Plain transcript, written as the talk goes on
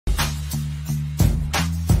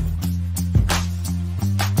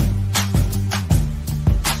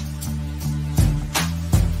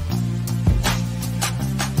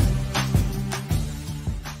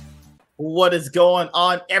What is going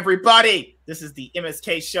on, everybody? This is the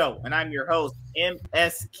MSK Show, and I'm your host,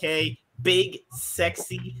 MSK Big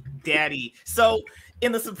Sexy Daddy. So,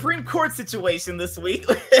 in the Supreme Court situation this week,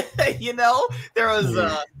 there was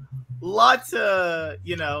a lot to,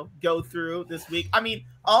 go through this week. I mean,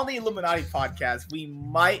 on the Illuminati podcast, we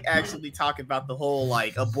might actually talk about the whole,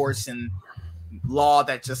 abortion law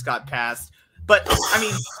that just got passed. But, I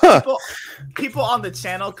mean, people on the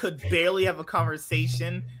channel could barely have a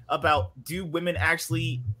conversation about, do women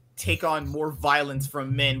actually take on more violence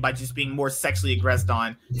from men by just being more sexually aggressed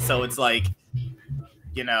on? So it's like,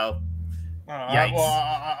 yikes.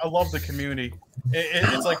 I love the community.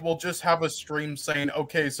 It's like we'll just have a stream saying,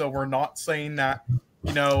 okay, so we're not saying that,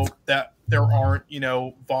 that there aren't,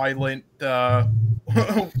 violent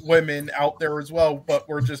women out there as well, but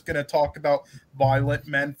we're just going to talk about violent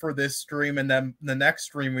men for this stream, and then the next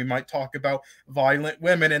stream we might talk about violent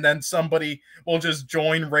women, and then somebody will just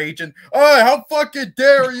join rage and, oh, how fucking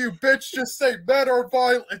dare you, bitch, just say men are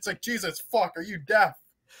violent. It's like, Jesus fuck, are you deaf?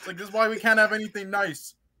 It's like, this is why we can't have anything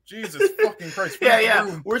nice. Jesus fucking Christ.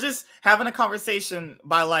 Yeah. We're just having a conversation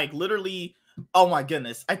by literally, oh my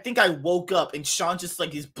goodness. I think I woke up and Sean just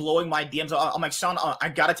is blowing my DMs. I'm like, Sean, I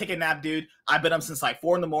gotta take a nap, dude. I've been up since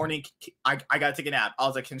 4 in the morning. I gotta take a nap. I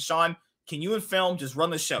was like, Sean, can you and film just run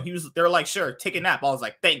the show? They're like, sure, take a nap. I was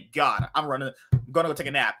like, thank God, I'm gonna go take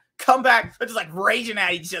a nap. Come back, they're just raging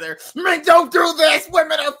at each other. Men don't do this.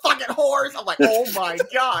 Women are fucking whores. I'm like, oh my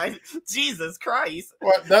God, Jesus Christ.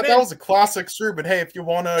 Well, that was a classic stream. But hey, if you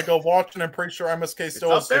want to go watch it, I'm pretty sure MSK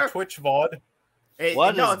still has the Twitch VOD.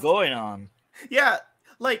 What is going on? Yeah,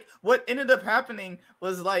 what ended up happening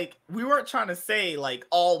was we weren't trying to say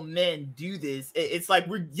all men do this. It's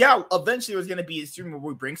eventually there's gonna be a stream where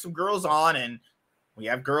we bring some girls on and we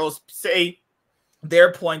have girls say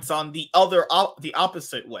their points on the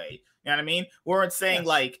opposite way. You know what I mean? We weren't saying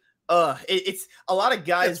it's a lot of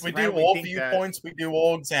guys. Yes, we do all viewpoints, we do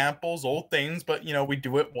all examples, all things, but we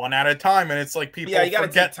do it one at a time, and it's like people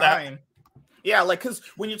forget that. Yeah, because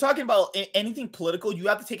when you're talking about anything political, you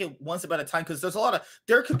have to take it one step at a time, because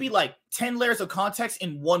there could be 10 layers of context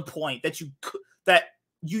in one point that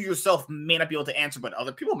you yourself may not be able to answer, but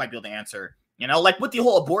other people might be able to answer. With the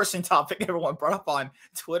whole abortion topic everyone brought up on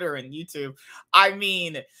Twitter and YouTube. I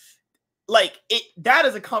mean, that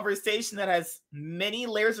is a conversation that has many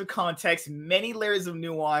layers of context, many layers of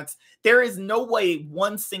nuance. There is no way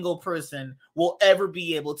one single person will ever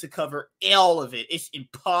be able to cover all of it. It's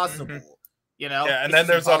impossible. Mm-hmm. Yeah, and then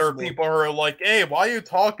there's other people who are like, hey, why are you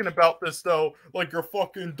talking about this, though? Like, you're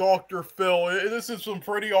fucking Dr. Phil. This is some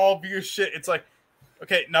pretty obvious shit. It's like,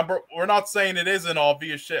 okay, we're not saying it isn't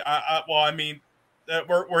obvious shit.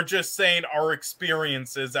 We're just saying our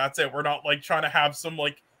experiences. That's it. We're not, trying to have some,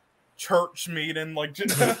 church meeting, with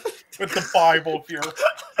the Bible here.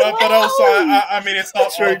 But also, I mean, it's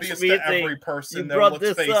not obvious to every person, though,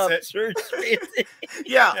 let's face it.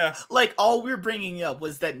 Yeah, all we're bringing up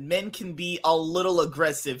was that men can be a little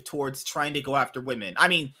aggressive towards trying to go after women. I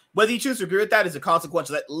mean, whether you choose to agree with that is a consequence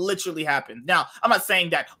that literally happened. Now, I'm not saying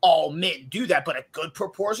that all men do that, but a good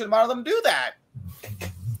proportion amount of them do that.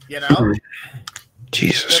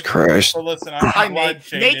 Jesus Christ. So listen, I'm glad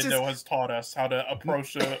Nate has taught us how to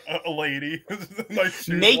approach a lady.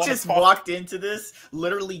 Nate just walked into this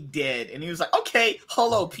literally dead, and he was like, okay,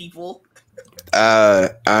 hello, people.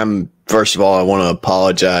 First of all, I want to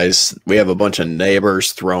apologize. We have a bunch of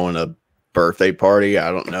neighbors throwing a birthday party.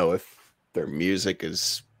 I don't know if their music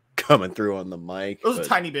is coming through on the mic. It was a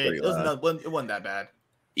tiny bit. It wasn't that bad.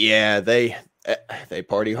 Yeah, they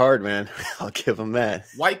party hard, man. I'll give them that.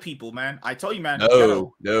 White people, man. I told you, man.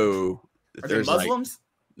 No. Are they Muslims?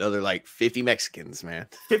 No, they're 50 Mexicans, man.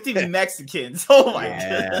 50 Mexicans. Oh my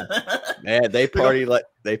God. Man, they party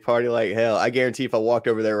like hell. I guarantee if I walked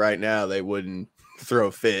over there right now, they wouldn't throw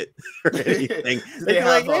a fit or anything. They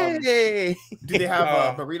have, hey. Do they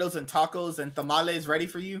have burritos and tacos and tamales ready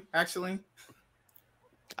for you, actually?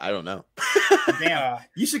 I don't know. Damn,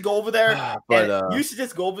 you should go over there. You should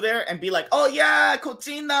just go over there and be like, "Oh yeah,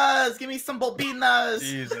 cochinas, give me some bobinas."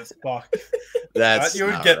 Jesus fuck, you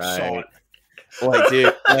would get shot.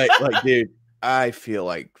 Dude, I feel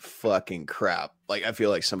like fucking crap. I feel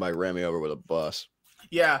like somebody ran me over with a bus.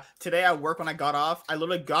 Yeah, today at work when I got off, I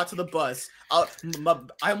literally got to the bus. I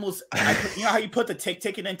almost, you know how you put the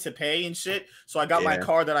ticket in to pay and shit. So I got my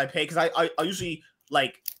card that I pay because I usually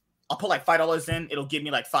I'll put $5 in. It'll give me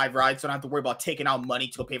 5 rides, so I don't have to worry about taking out money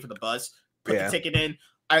to go pay for the bus. Put the ticket in.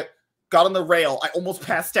 I got on the rail. I almost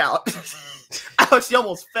passed out. I actually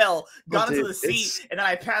almost fell. Got into the seat, and then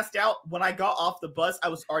I passed out. When I got off the bus, I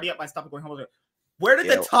was already at my stop going home. Where did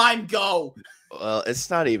the time go? Well, it's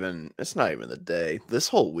not even the day. This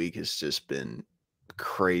whole week has just been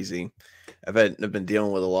crazy. I've been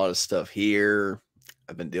dealing with a lot of stuff here.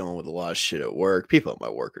 I've been dealing with a lot of shit at work. People at my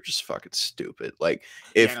work are just fucking stupid. Like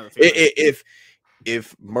if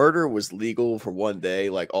murder was legal for one day,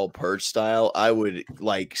 like all purge style, I would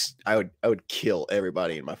kill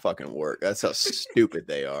everybody in my fucking work. That's how stupid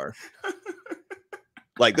they are.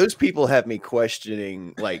 Like those people have me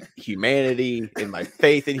questioning like humanity and my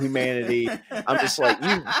faith in humanity. I'm just like, you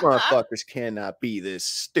motherfuckers cannot be this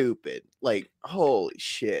stupid. Like, holy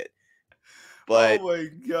shit. But oh my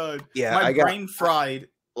god. Yeah, my brain fried.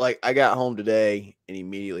 Like I got home today and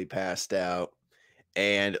immediately passed out.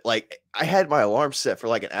 And like I had my alarm set for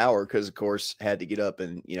like an hour because of course I had to get up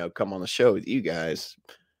and come on the show with you guys.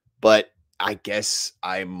 But I guess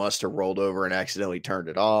I must have rolled over and accidentally turned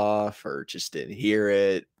it off or just didn't hear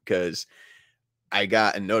it because I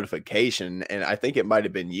got a notification and I think it might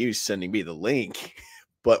have been you sending me the link,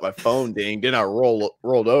 but my phone dinged and I rolled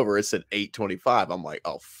over. It said 8:25. I'm like,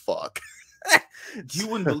 oh fuck. You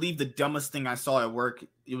wouldn't believe the dumbest thing I saw at work.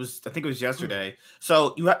 I think it was yesterday.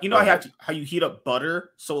 So how you heat up butter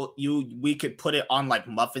so we could put it on like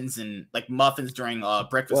muffins during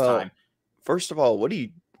breakfast time. First of all, what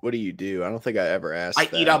do you do? I don't think I ever asked. I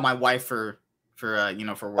eat out my wife for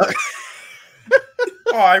work.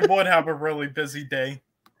 Oh, I would have a really busy day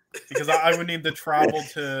because I would need to travel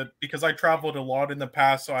because I traveled a lot in the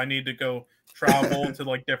past, so I need to go travel to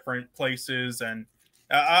like different places, and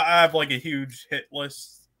I have like a huge hit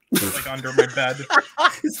list like under my bed.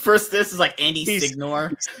 His first list is like Andy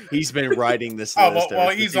Signor. He's been writing this list. Well,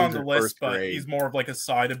 he's on the list, but he's more of like a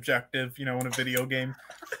side objective, in a video game.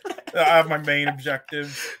 I have my main objective.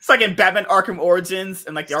 It's like in Batman Arkham Origins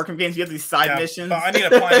and like the Arkham games, you have these side missions. But I need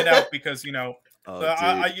to plan it out because you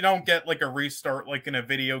don't get like a restart like in a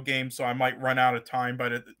video game, so I might run out of time.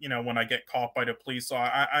 But when I get caught by the police, so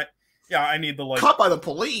I need to like caught by the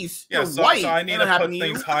police. Yeah, so I need to put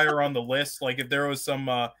things higher on the list. Like if there was some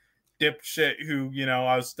dipshit who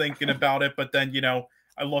I was thinking about it, but then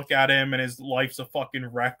I look at him and his life's a fucking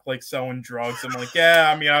wreck, like selling drugs. I'm like,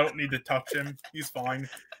 I don't need to touch him. He's fine.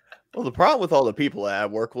 Well, the problem with all the people that I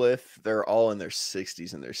work with, they're all in their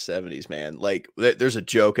 60s and their 70s, man. Like, there's a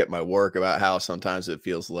joke at my work about how sometimes it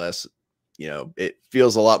feels less, it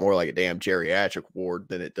feels a lot more like a damn geriatric ward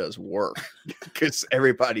than it does work because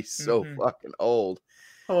everybody's so fucking old.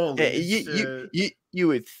 Holy shit. You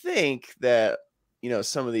would think that,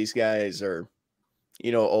 some of these guys are,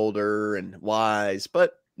 older and wise,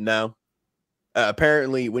 but no.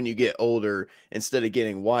 Apparently, when you get older, instead of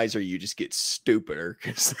getting wiser, you just get stupider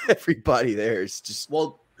because everybody there is just.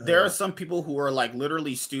 Well, there are some people who are like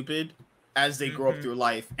literally stupid as they grow up through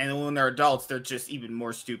life, and when they're adults, they're just even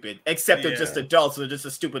more stupid. Except they're just adults, so they're just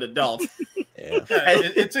a stupid adult.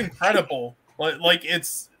 It's incredible. Like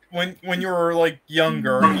it's when you're like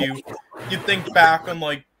younger, you think back on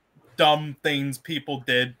like dumb things people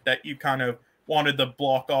did that you kind of wanted to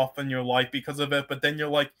block off in your life because of it, but then you're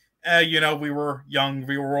like. We were young,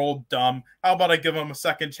 we were all dumb. How about I give them a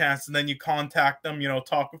second chance? And then you contact them,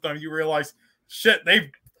 talk with them. You realize, shit,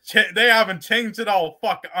 they haven't changed at all.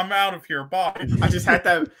 Fuck, I'm out of here. Bye.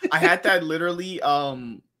 I had that literally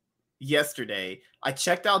yesterday. I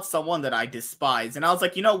checked out someone that I despise, and I was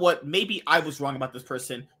like, you know what? Maybe I was wrong about this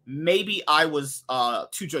person. Maybe I was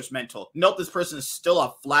too judgmental. Nope, this person is still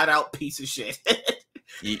a flat out piece of shit.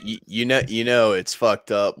 You know it's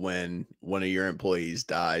fucked up when one of your employees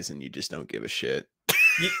dies and you just don't give a shit.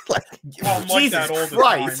 Jesus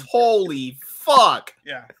Christ, holy fuck.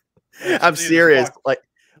 Yeah. I'm serious. Like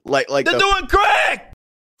they're doing crack.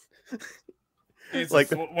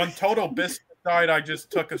 Like when Total Biscuit died, I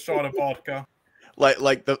just took a shot of vodka.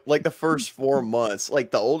 Like the first 4 months,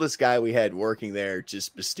 like the oldest guy we had working there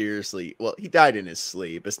just mysteriously, well, he died in his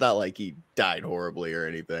sleep. It's not like he died horribly or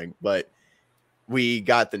anything, but we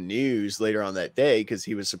got the news later on that day because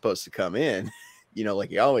he was supposed to come in, like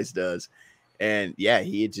he always does. And yeah,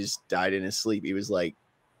 he had just died in his sleep. He was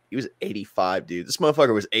 85, dude. This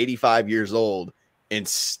motherfucker was 85 years old and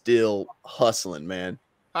still hustling, man.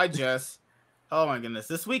 Hi, Jess. Oh my goodness.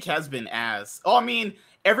 This week has been ass. Oh, I mean,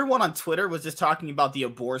 everyone on Twitter was just talking about the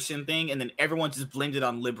abortion thing, and then everyone just blamed it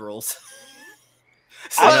on liberals.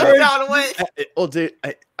 Well, dude,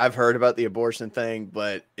 I've heard about the abortion thing,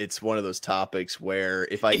 but it's one of those topics where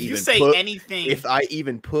if I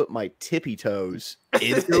even put my tippy toes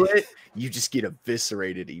into it, you just get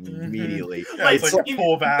eviscerated immediately. It's like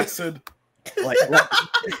full of acid.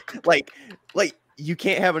 Like you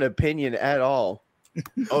can't have an opinion at all.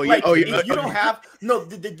 Oh yeah. Like, Oh yeah. if you don't have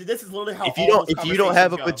this is literally how If you don't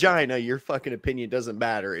have a vagina, your fucking opinion doesn't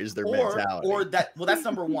matter. Is their mentality? Or that? Well, that's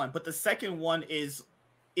number one. But the second one is,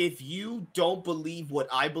 if you don't believe what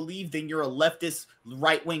I believe, then you're a leftist,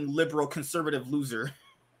 right-wing, liberal, conservative loser.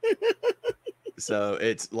 So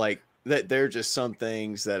it's like that. There are just some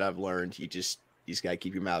things that I've learned. You just gotta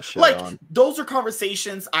keep your mouth shut Like, on. those are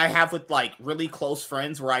conversations I have with like really close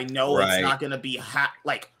friends where I know it's not gonna be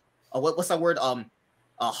what's that word?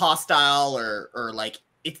 Hostile or like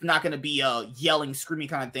it's not gonna be a yelling, screaming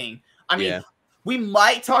kind of thing. I mean, we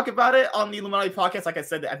might talk about it on the Illuminati podcast, like I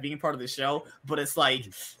said at being part of the show, but it's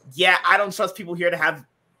like, yeah, I don't trust people here to have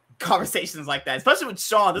conversations like that, especially with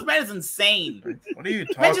Sean. This man is insane. What are you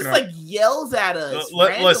talking man just about? Like yells at us.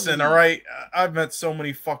 Listen, all right. I've met so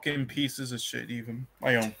many fucking pieces of shit, even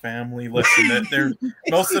my own family. Listen, they're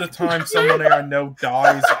most of the time someone I know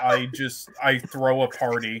dies, I throw a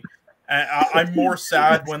party. And I'm more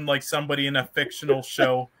sad when like somebody in a fictional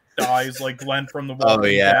show dies, like Glenn from The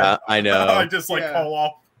Walking Dead. I know. I just call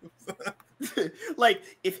off. Like,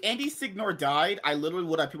 if Andy Signor died, I literally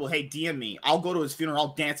would have people, hey, DM me. I'll go to his funeral.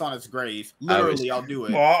 I'll dance on his grave. Literally, I'll do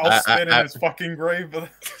it. Well, I'll spit in his fucking grave.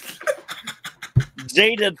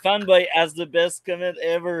 Jaded fanboy has the best comment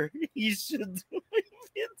ever. He should do it.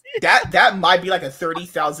 That might be like a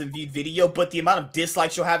 30,000 viewed video, but the amount of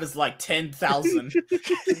dislikes you'll have is like 10,000.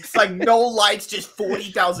 It's like no likes, just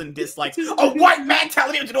 40,000 dislikes. A white man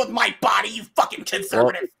telling you what to do with my body, you fucking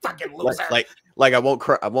conservative fucking loser. Like I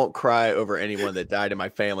won't cry over anyone that died in my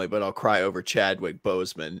family, but I'll cry over Chadwick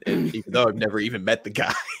Boseman, even though I've never even met the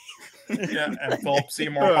guy. Yeah, and Philip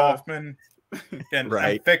Seymour Hoffman,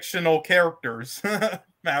 and fictional characters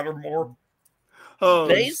matter more.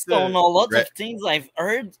 Based on a lot of things I've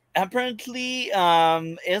heard, apparently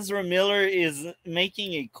Ezra Miller is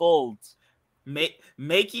making a cult.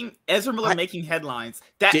 Making headlines.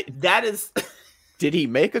 That is. Did he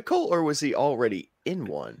make a cult or was he already in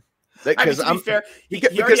one? Because to be fair, he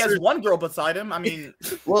already has one girl beside him. I mean,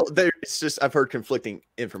 well, it's just I've heard conflicting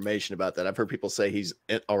information about that. I've heard people say he's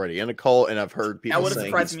already in a cult, and I've heard people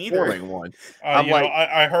saying he's forming one.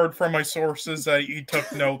 I heard from my sources that he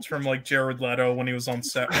took notes from like Jared Leto when he was on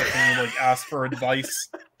set with him, like asked for advice.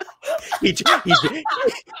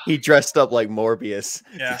 He dressed up like Morbius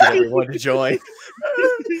to get everyone to join.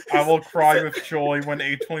 I will cry with joy when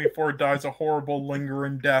A24 dies a horrible,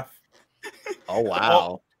 lingering death. Oh wow.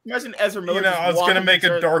 Well, imagine Ezra Miller. I was gonna make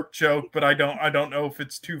a dark joke, but I don't know if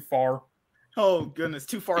it's too far. Oh goodness,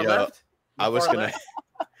 too far left. I was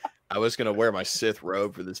gonna wear my Sith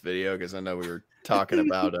robe for this video because I know we were talking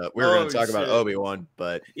about gonna talk about Obi-Wan,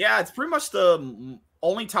 but yeah, it's pretty much the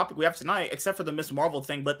only topic we have tonight, except for the Miss Marvel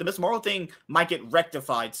thing. But the Miss Marvel thing might get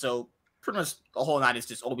rectified, so pretty much the whole night is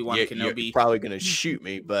just Obi-Wan Kenobi. You're probably gonna shoot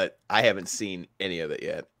me, but I haven't seen any of it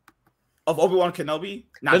yet. Of Obi-Wan Kenobi?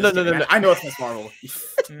 No. I know it's Miss Marvel.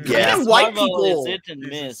 Yeah, Even white people. Is hit and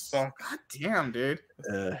miss. God damn, dude.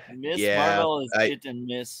 Miss Marvel is hit and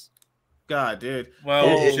miss. God, dude.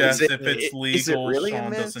 Well, Jess, if it's legal, really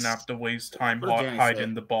Sean doesn't have to waste time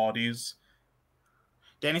hiding the bodies.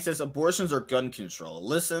 Danny says abortions are gun control.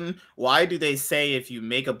 Listen, why do they say if you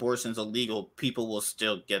make abortions illegal, people will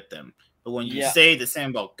still get them? But when you say the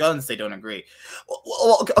same about guns, they don't agree.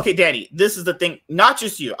 Well, okay, Danny, this is the thing. Not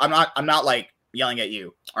just you. I'm not like yelling at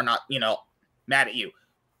you or not, mad at you.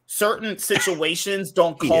 Certain situations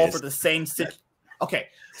don't call for the same.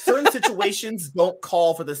 Certain situations don't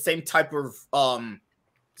call for the same type of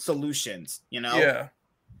solutions. Yeah.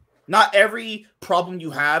 Not every problem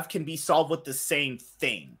you have can be solved with the same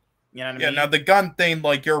thing. You know what I mean? Yeah. Now the gun thing,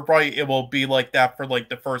 like you're right, it will be like that for like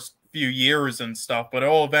the first few years and stuff, but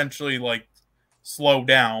it'll eventually like slow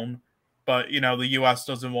down. But the U.S.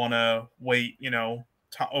 doesn't want to wait,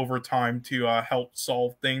 over time to help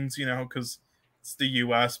solve things, because it's the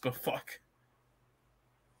U.S. But fuck.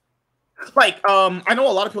 Like, I know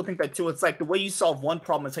a lot of people think that too. It's like the way you solve one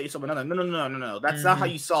problem is how you solve another. No. That's not how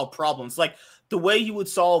you solve problems. Like the way you would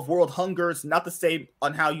solve world hunger is not the same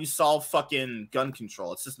on how you solve fucking gun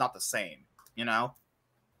control. It's just not the same,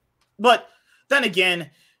 But then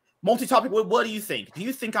again, multi-topic. What do you think? Do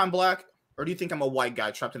you think I'm black, or do you think I'm a white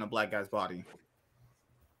guy trapped in a black guy's body?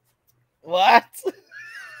 What?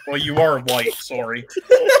 Well, you are white. Sorry.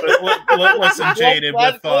 Listen, Jaded.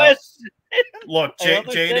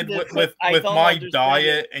 Jaded with my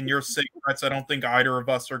diet and your cigarettes, I don't think either of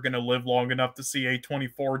us are gonna live long enough to see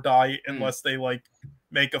A24 die unless they like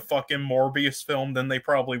make a fucking Morbius film. Then they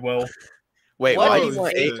probably will. Wait, why do you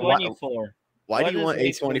want A24? Why do you want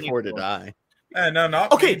A24 to die? No,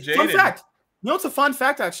 not okay. Jaded. Fun fact. It's a fun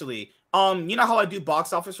fact actually. You know how I do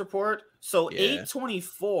box office report? So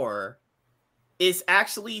A24 is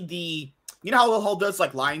actually you know how Hall does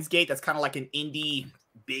like Lionsgate? That's kind of like an indie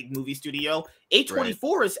big movie studio.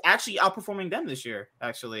 A24 is actually outperforming them this year.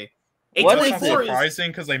 Actually, A24 is surprising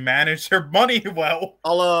because they manage their money well.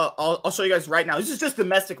 I'll show you guys right now. This is just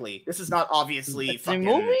domestically. This is not obviously fucking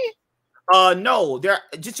movie. No, they're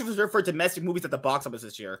just reserved for domestic movies at the box office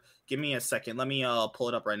this year. Give me a second. Let me pull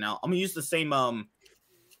it up right now. I'm gonna use the same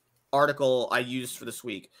article I used for this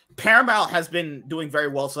week. Paramount has been doing very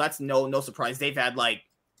well, so that's no surprise. They've had like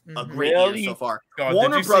a great year so far. God,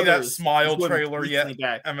 Warner did you Brothers see that Smile trailer yet?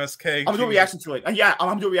 MSK. I'm gonna do a reaction to it. Yeah, I'm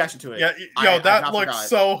gonna do a reaction to it. Yeah, that looks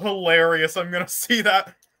so hilarious. I'm gonna see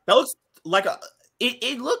that. That looks like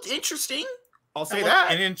it looked interesting. I'll say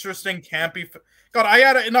that. An interesting campy. God, I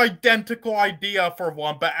had an identical idea for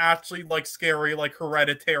one, but actually like scary, like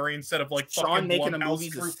Hereditary instead of like Sean making a movie.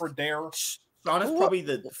 For Dare. Sean is probably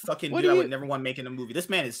the fucking dude I would never want making a movie. This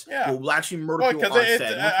man will actually murder people on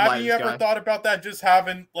set. Have you ever thought about that? Just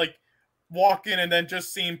having like walk in and then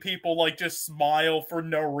just seeing people like just smile for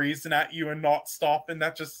no reason at you and not stop, and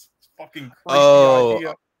that just fucking crazy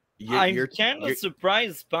idea. I'm kind of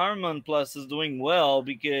surprised Paramount Plus is doing well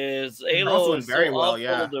because Halo is very well.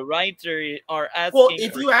 Yeah, the writer are asking. Well,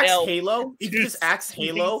 if you ask Halo, if you just ask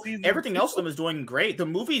Halo, everything else of them is doing great. The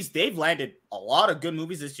movies, they've landed a lot of good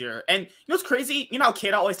movies this year. And you know what's crazy? You know how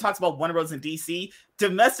Kate always talks about Warner Brothers and DC.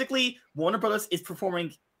 Domestically, Warner Brothers is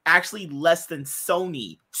performing actually less than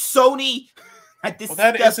Sony. Well,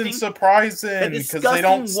 that isn't surprising because they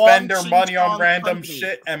don't spend their money on random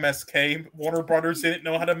shit. MSK Warner Brothers didn't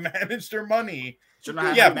know how to manage their money.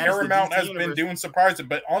 Paramount has been doing surprising,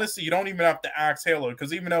 but honestly, you don't even have to ask Halo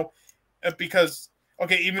even though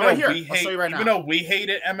we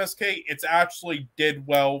hated MSK, it's actually did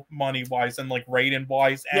well money wise and like rating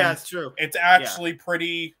wise. And yeah, it's true. It's actually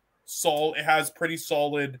pretty solid. It has pretty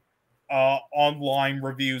solid online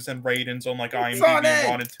reviews and ratings on like IMDb and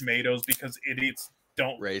Rotten Tomatoes because idiots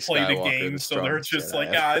don't play the game, so they're just like,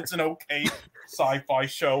 it's an okay sci-fi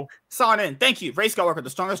show. Sonnen, thank you. Ray Skywalker, the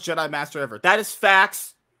strongest Jedi Master ever. That is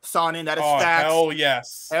facts. Sonnen, that is facts. Hell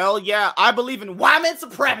yes. Hell yeah. I believe in Wyman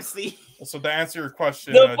supremacy. So to answer your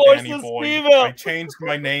question, Danny Boy, I changed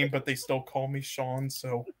my name, but they still call me Sean,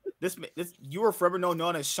 so this you were forever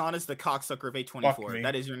known as Sean is the cocksucker of A24.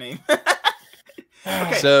 That is your name.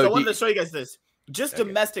 Okay, so I wanted to show you guys this. Just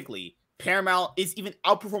domestically, Paramount is even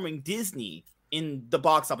outperforming Disney in the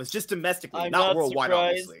box office, just domestically, not worldwide,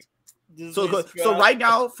 obviously. So right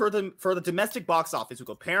now, for the domestic box office, we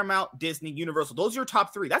go Paramount, Disney, Universal. Those are your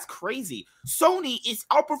top three. That's crazy. Sony is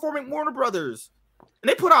outperforming Warner Brothers, and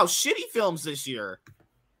they put out shitty films this year.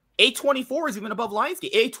 A24 is even above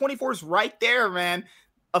Lionsgate. A24 is right there, man.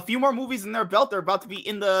 A few more movies in their belt. They're about to be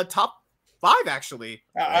in the top 5, actually.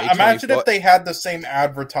 Imagine if they had the same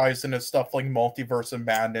advertising as stuff like Multiverse of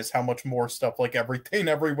Madness, how much more stuff like Everything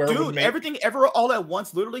Everywhere would make. Everything Ever All at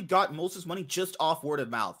Once literally got most of its money just off word of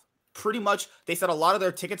mouth. Pretty much, they said a lot of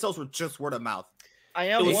their ticket sales were just word of mouth. I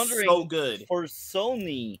am wondering, so good. For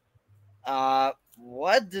Sony,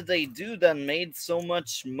 what did they do that made so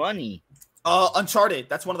much money? Uncharted.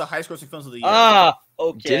 That's one of the highest grossing films of the year.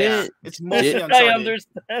 Okay. It's mostly Uncharted. I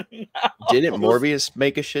understand now. Didn't Morbius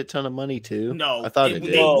make a shit ton of money too? No. I thought it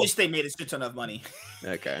did. They wish they made a shit ton of money.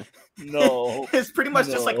 Okay. No. It's pretty much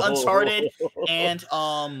just like Uncharted and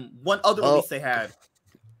one other release they had.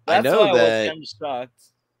 I know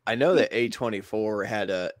that A24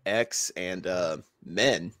 had X and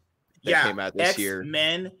Men that came out this year.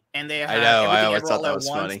 Men, and they had I always thought that was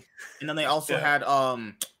funny. And then they also had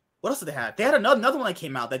what else did they have? They had another one that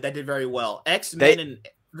came out that did very well. X-Men and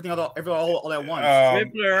everything all at once.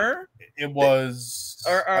 It was.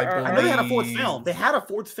 I know they had a fourth film. They had a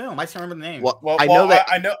fourth film. I can't remember the name. Well, I know that.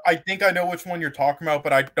 I think I know which one you're talking about,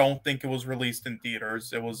 but I don't think it was released in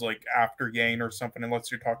theaters. It was like after Gain or something.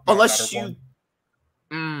 Unless you're talking about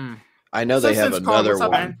I know they have another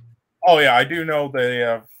one. Oh yeah, I do know they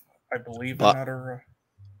have. I believe another.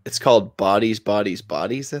 It's called Bodies, Bodies,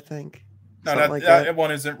 Bodies. I think. No, that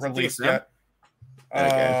one isn't released yet.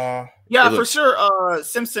 Okay. For sure.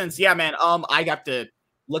 Simpsons. Yeah, man. I got to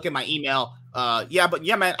look at my email.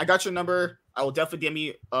 Man, I got your number. I will definitely DM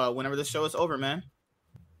you whenever the show is over, man.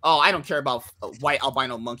 Oh, I don't care about white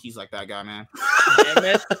albino monkeys like that guy, man.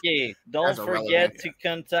 MSK, don't forget to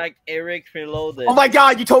contact Eric Reloaded. Oh my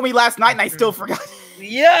God, you told me last night and I still forgot.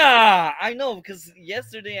 Yeah, I know, because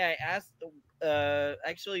yesterday I asked,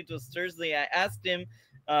 actually it was Thursday, I asked him,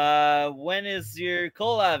 when is your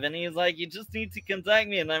collab? And he's like, you just need to contact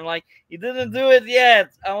me. And I'm like, you didn't do it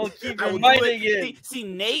yet. I will keep reminding you. See,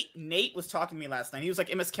 Nate was talking to me last night. He was like,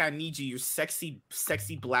 MSK, I need you, sexy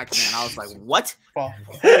black man. I was like, what?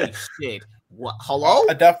 Holy shit. What? Hello?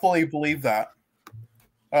 I definitely believe that.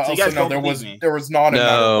 So you guys no, don't there was not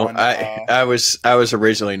another one. I was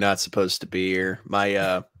originally not supposed to be here.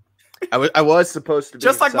 My I was supposed to be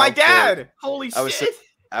just like my Southport. dad. Holy shit!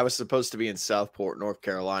 I was supposed to be in Southport, North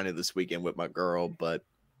Carolina this weekend with my girl, but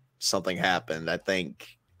something happened. I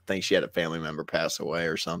think she had a family member pass away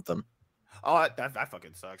or something. Oh, that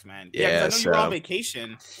fucking sucks, man. Yeah, because I know you were on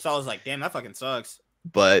vacation, so I was like, damn, that fucking sucks.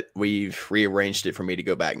 But we've rearranged it for me to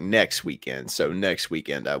go back next weekend. So next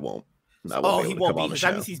weekend I won't. Oh, he won't be. Because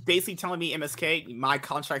that means he's basically telling me, MSK, my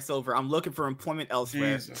contract's over. I'm looking for employment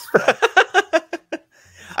elsewhere.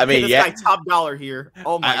 I mean, this guy top dollar here.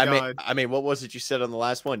 Oh my god. I mean, what was it you said on the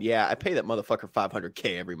last one? Yeah, I pay that motherfucker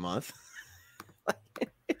 $500K every month.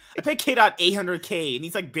 I pay K-Dot $800K, and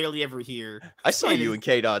he's like barely ever here. I saw you and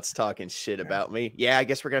K-Dot's talking shit about me. Yeah, I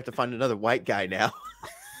guess we're gonna have to find another white guy now.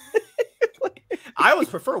 I always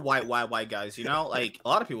prefer white guys. You know, like a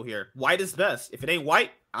lot of people here. White is best. If it ain't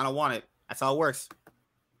white, I don't want it. That's how it works.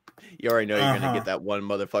 You already know you're gonna get that one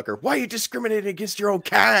motherfucker. Why are you discriminating against your own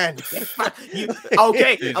kind?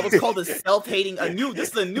 Okay, I was called a self-hating.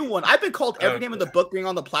 This is a new one. I've been called every name in the book being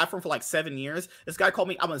on the platform for like 7 years. This guy called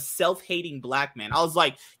me, I'm a self-hating black man. I was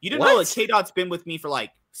like, you didn't know that K-Dot's been with me for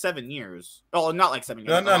like 7 years. Oh, not like 7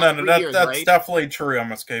 years. No. That's definitely true,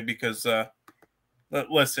 MSK, because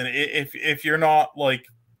listen, if you're not like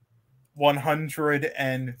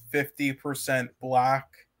 150% black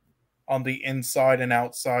on the inside and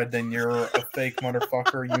outside, then you're a fake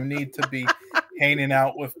motherfucker. You need to be hanging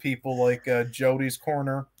out with people like Jody's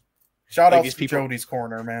Corner. Shout out to Jody's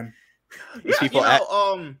Corner, man.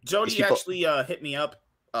 Jody actually hit me up.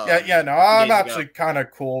 No, I'm actually kind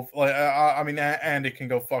of cool. Like, I mean, Andy can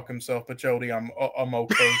go fuck himself, but Jody, I'm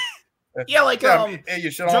okay.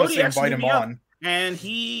 You should honestly invite him on. And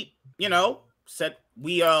he, said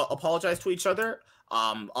we apologize to each other.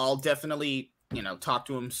 I'll definitely, talk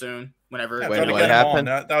to him soon. Whenever what happened,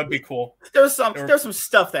 that would be cool. There's some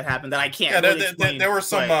stuff that happened that I can't. Really explain, there were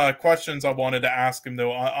some questions I wanted to ask him though,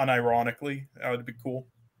 unironically. That would be cool.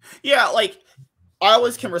 Yeah, like I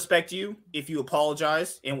always can respect you if you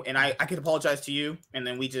apologize, and I can apologize to you, and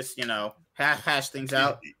then we just hash things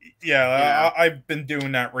out. Yeah. I've been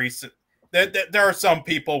doing that recent. There are some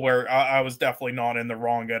people where I was definitely not in the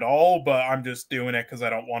wrong at all, but I'm just doing it because I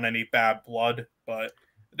don't want any bad blood. But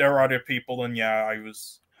there are other people, and I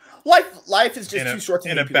was. Life is just too short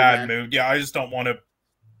to in a bad mood. Yeah, I just don't want to.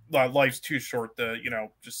 Life's too short to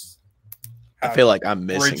just. I feel like I'm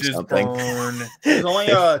missing something. There's only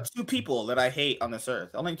 2 people that I hate on this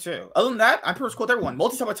earth. Only 2. Other than that, I'm pretty cool with everyone.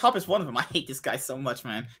 Multi-top is one of them. I hate this guy so much,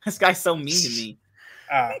 man. This guy's so mean to me.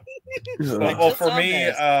 Well, for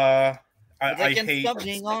me, I hate. Stop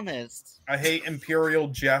being honest. I hate Imperial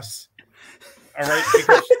Jess. All right,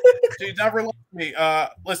 because she never let me.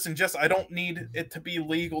 Listen, Jess, I don't need it to be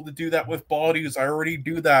legal to do that with bodies. I already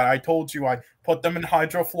do that. I told you I put them in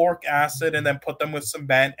hydrofluoric acid and then put them with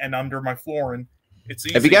cement and under my flooring. It's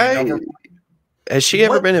easy. Have you guys? Has she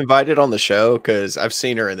ever been invited on the show? Because I've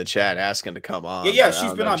seen her in the chat asking to come on. Yeah,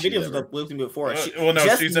 she's been on videos with me before. She's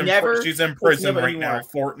in prison right now.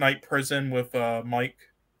 Fortnite prison with Mike.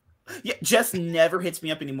 Yeah, Jess never hits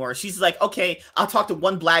me up anymore. She's like, okay, I'll talk to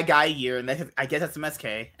one black guy a year, and I guess that's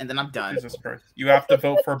MSK, and then I'm done. Jesus Christ. You have to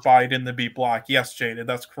vote for Biden to be black. Yes, Jada,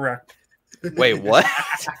 that's correct. Wait, what?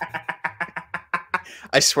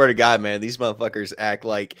 I swear to God, man, these motherfuckers act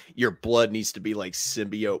like your blood needs to be like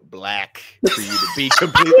symbiote black for you to be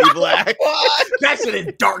completely black. That's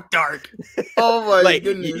in dark. Oh my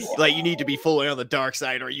goodness. You need to be fully on the dark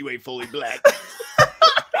side or you ain't fully black.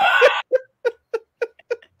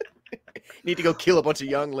 Need to go kill a bunch of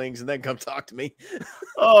younglings and then come talk to me.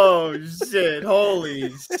 Oh shit!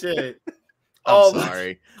 Holy shit! I'm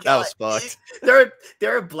sorry. That was fucked. There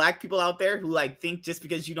are black people out there who think just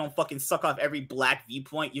because you don't fucking suck off every black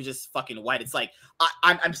viewpoint, you're just fucking white. It's like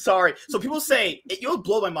I'm sorry. So people say you'll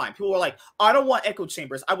blow my mind. People are like, I don't want echo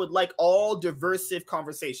chambers. I would like all diversive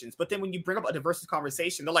conversations. But then when you bring up a diversive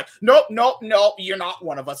conversation, they're like, nope, you're not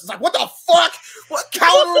one of us. It's like, what the fuck? What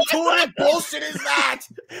counterintuitive bullshit is that?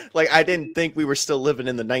 I didn't think we were still living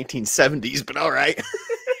in the 1970s, but all right.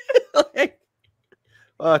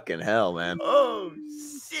 Fucking hell, man. Oh,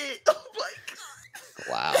 shit. Oh, my God.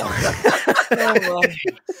 Wow.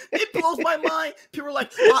 It blows my mind. People are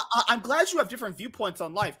like, I'm glad you have different viewpoints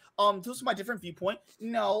on life. This is my different viewpoint.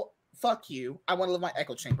 No, fuck you. I want to live my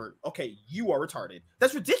echo chamber. Okay, you are retarded.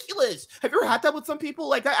 That's ridiculous. Have you ever had that with some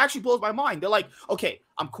people? That actually blows my mind. They're like, okay,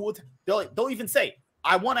 I'm cool with they'll even say,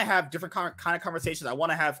 I want to have different kind of conversations. I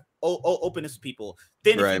want to have openness with people.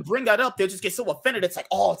 Then if you bring that up, they'll just get so offended. It's like,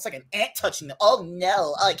 oh, it's like an ant touching them. Oh,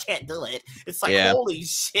 no, I can't do it. It's like, holy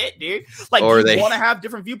shit, dude. Do you want to have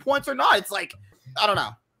different viewpoints or not? It's like, I don't know.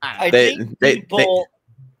 I think people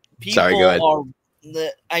sorry, go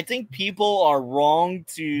ahead. I think people are wrong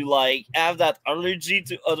to like have that allergy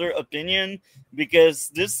to other opinion, because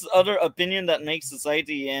this other opinion that makes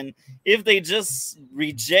society, and if they just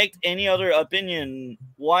reject any other opinion,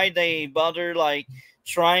 why they bother like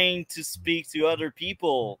trying to speak to other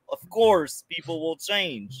people? Of course people will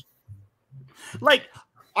change. Like,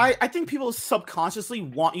 I think people subconsciously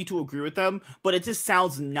want you to agree with them, but it just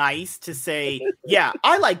sounds nice to say, yeah,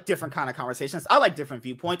 I like different kind of conversations. I like different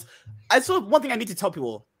viewpoints. So one thing I need to tell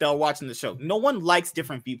people that are watching the show, no one likes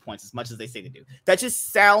different viewpoints as much as they say they do. That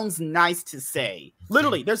just sounds nice to say.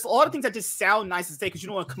 Literally, there's a lot of things that just sound nice to say because you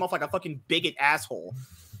don't want to come off like a fucking bigot asshole.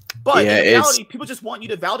 But in reality, people just want you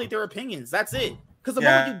to validate their opinions. That's it. Because the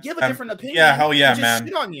moment you give a different opinion, hell yeah, they just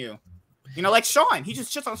shit on you. You know, like Sean, he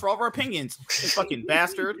just shits on us for all of our opinions. You fucking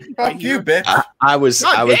bastard. Fuck you, bitch. I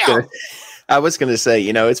was gonna say,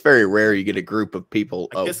 you know, it's very rare you get a group of people.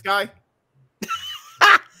 Like this guy.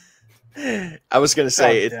 I was gonna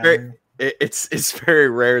say it's very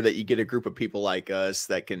rare that you get a group of people like us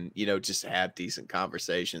that can, you know, just have decent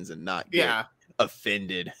conversations and not get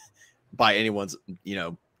offended by anyone's, you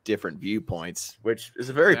know, different viewpoints, which is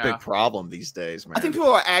a very big problem these days, man. I think people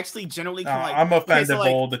are actually generally kind of like, I'm offended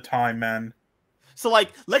all the time, man. So like,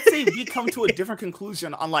 let's say we come to a different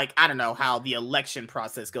conclusion on like, I don't know how the election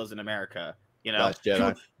process goes in America, you know,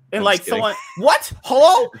 and like someone, what?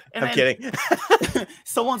 Hello? And I'm kidding.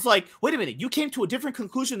 Someone's like, wait a minute, you came to a different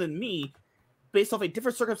conclusion than me based off a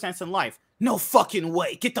different circumstance in life. No fucking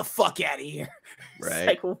way. Get the fuck out of here. Right.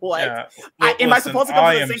 Like, what? Yeah. Am I supposed to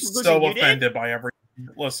come to the same conclusion so you offended did? by every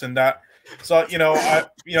listen that. So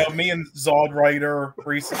me and Zod Writer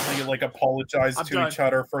recently like apologized to each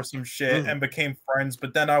other for some shit and became friends.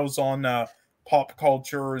 But then I was on Pop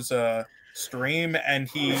Culture's stream, and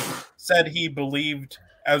he said he believed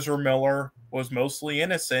Ezra Miller was mostly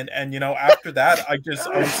innocent. And after that, I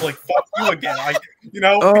was like, fuck you again.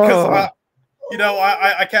 Because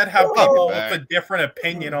I can't have people with a different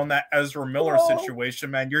opinion on that Ezra Miller situation,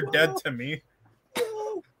 man. You're dead to me.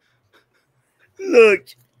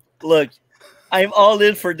 Look, I'm all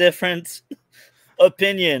in for different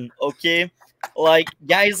opinion, okay? Like,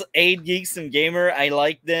 guys hate Geeks and Gamer, I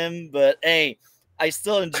like them, but hey, I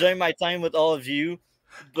still enjoy my time with all of you,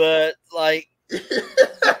 but like,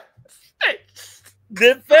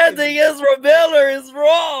 defending Ezra Miller is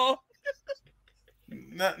wrong.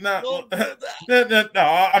 No.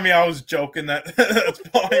 I mean, I was joking. That's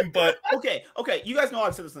fine, but okay. You guys know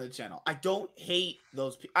I've said this on the channel. I don't hate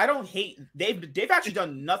those people. I don't hate. They've actually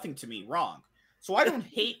done nothing to me wrong, so I don't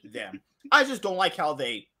hate them. I just don't like how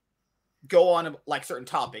they go on like certain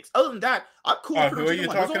topics. Other than that, I'm cool. Who are you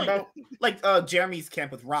talking about? Like Jeremy's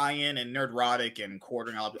camp with Ryan and Nerdrotic and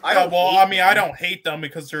Quartering. I don't hate them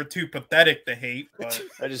because they're too pathetic to hate. But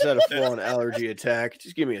I just had a full-on allergy attack.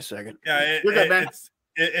 Just give me a second. Yeah, you're good, man.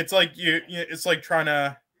 It's like it's like trying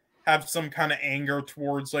to have some kind of anger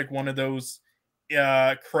towards like one of those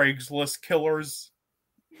Craigslist killers.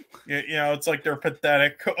 It's like they're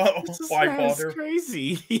pathetic. Why bother? That's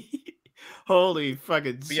crazy. Holy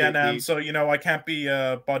fucking shit. Yeah, man. So I can't be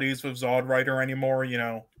buddies with Zod Writer anymore.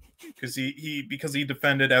 Because he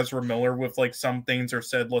defended Ezra Miller with like some things, or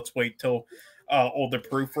said let's wait till all the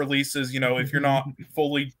proof releases. If you're not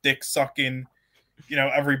fully dick sucking,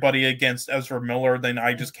 everybody against Ezra Miller, then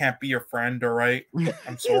I just can't be your friend. All right,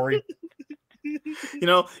 I'm sorry.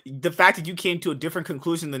 The fact that you came to a different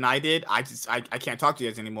conclusion than I did, I can't talk to you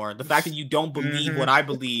guys anymore. The fact that you don't believe what I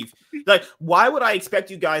believe, like, why would I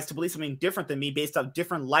expect you guys to believe something different than me based on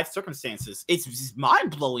different life circumstances? It's just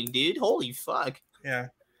mind blowing, dude. Holy fuck. Yeah.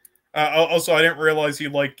 Also, I didn't realize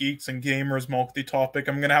you like Geeks and Gamers multi-topic.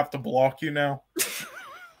 I'm gonna have to block you now.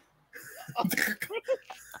 Oh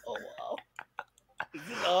wow.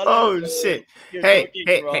 Oh shit!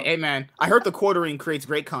 Hey, man! I heard the Quartering creates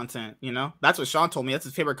great content. That's what Sean told me. That's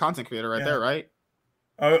his favorite content creator right there, right?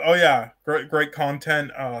 Oh yeah, great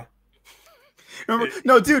content. Remember?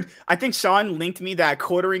 No, dude. I think Sean linked me that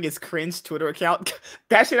Quartering is cringe Twitter account.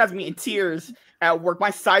 That shit has me in tears at work. My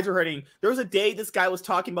sides are hurting. There was a day this guy was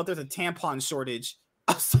talking about there's a tampon shortage.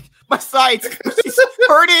 I was like, my sides are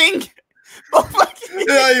hurting. Oh my God.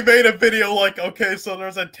 Yeah, he made a video like, okay, so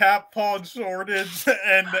there's a tampon shortage,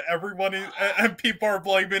 and and people are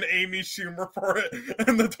blaming Amy Schumer for it,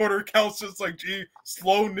 and the Twitter account's just like, gee,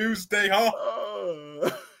 slow news day, huh?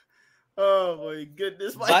 Oh my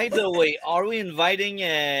goodness! By the way, are we inviting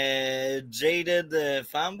a jaded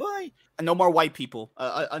fanboy? No more white people.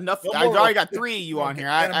 Enough. I already got 3 of you on here.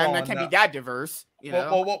 I can't be that diverse.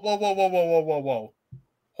 Whoa!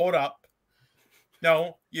 Hold up.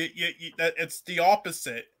 No, it's the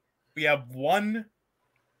opposite. We have one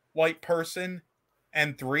white person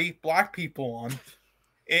and 3 black people on.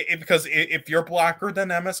 Because if you're blacker than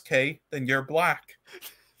MSK, then you're black,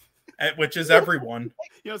 which is everyone.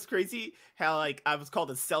 You know, it's crazy how like I was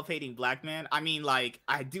called a self-hating black man. I mean, like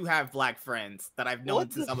I do have black friends that I've known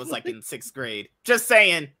since I was like in 6th grade. Just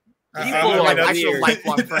saying. Actual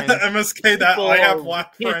lifelong friends. MSK, that I have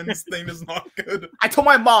black friends thing is not good. I told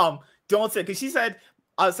my mom, don't say, because she said,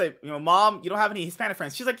 I would say, Mom, you don't have any Hispanic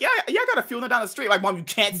friends. She's like, yeah, I got a few of them down the street. Like, Mom, you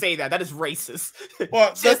can't say that. That is racist.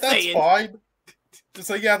 Well, that's fine. Just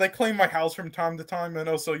like, yeah, they claim my house from time to time, and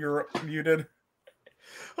also you're muted.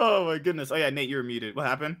 Oh my goodness. Oh yeah, Nate, you're muted. What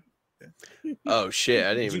happened? Oh shit,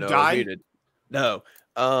 I didn't even know die? I was muted. No.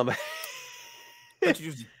 But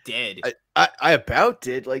you're just dead. I about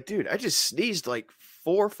did. Like, dude, I just sneezed like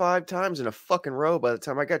 4 or 5 times in a fucking row by the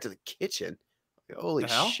time I got to the kitchen. Like, holy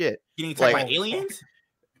shit. You didn't talk about aliens?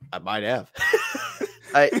 I might have.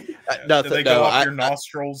 Did they go up your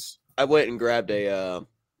nostrils? I went and grabbed an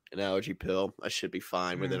allergy pill. I should be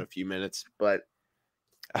fine within a few minutes. But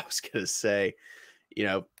I was gonna say,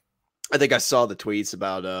 I think I saw the tweets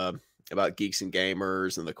about Geeks and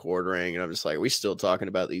Gamers and the quartering, and I'm just like, are we still talking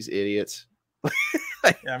about these idiots?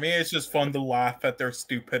 Yeah, I mean, it's just fun to laugh at their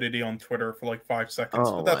stupidity on Twitter for like 5 seconds,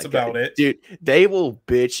 but that's about it. Dude, they will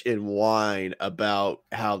bitch and whine about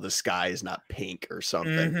how the sky is not pink or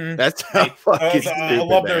something. Mm-hmm. That's how fucking stupid I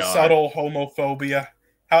love their subtle homophobia.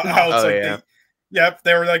 How it's like,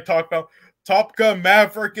 they were like talking about Top Gun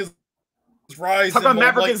Maverick is rising. Top Gun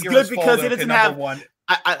Maverick is good because it doesn't have one.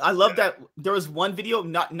 I love that there was one video,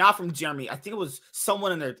 not from Jeremy. I think it was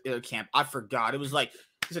someone in their camp. I forgot. It was like,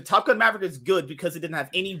 he said Top Gun Maverick is good because it didn't have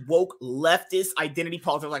any woke leftist identity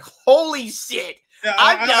politics. I was like, holy shit. Yeah,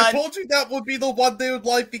 I told you that would be the one they would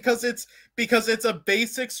like because it's a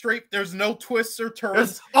basic straight. There's no twists or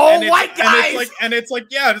turns. White guys. And it's like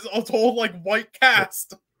it's a whole like white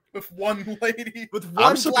cast with one lady with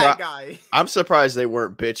one black guy. I'm surprised they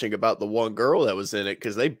weren't bitching about the one girl that was in it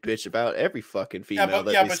because they bitch about every fucking female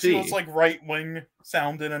that we see. She was like right wing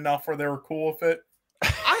sounding enough where they were cool with it.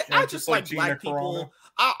 I just like black people.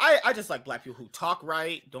 I just like black people who talk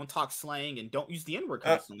right, don't talk slang, and don't use the N-word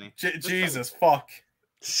constantly. Jesus, fuck.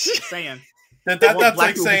 Saying. That's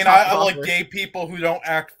like saying I like gay people who don't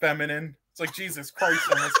act feminine. It's like, Jesus Christ.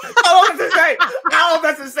 I don't know if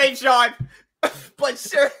that's the same, Sean. But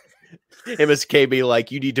sure. MSK be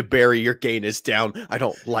like, you need to bury your gayness down. I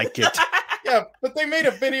don't like it. Yeah, but they made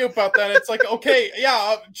a video about that. It's like, okay,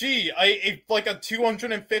 like a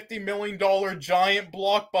 $250 million giant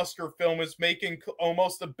blockbuster film is making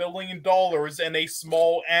almost $1 billion, and a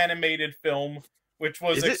small animated film, which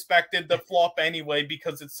was expected to flop anyway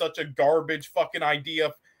because it's such a garbage fucking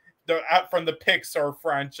idea from the Pixar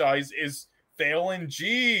franchise, is failing.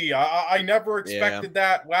 I never expected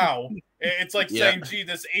that. Wow. It's like saying,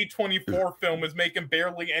 this A24 film is making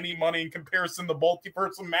barely any money in comparison to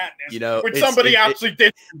Multiverse of Madness, which somebody actually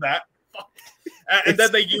did that. And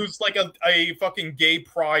then they used like a fucking gay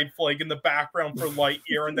pride flag in the background for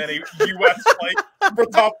Lightyear, and then a U.S. flag for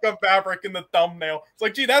Top Gun Maverick in the thumbnail. It's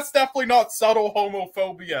like, that's definitely not subtle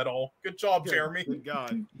homophobia at all. Good job, Jeremy. Good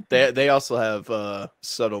God. They also have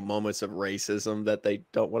subtle moments of racism that they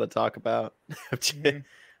don't want to talk about. I'm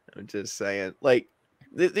just saying, like,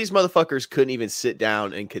 these motherfuckers couldn't even sit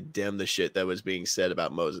down and condemn the shit that was being said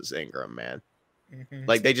about Moses Ingram, man. Mm-hmm.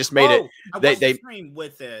 Like, they just made it. They stream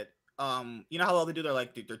with it. You know how they do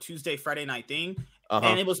their Tuesday, Friday night thing,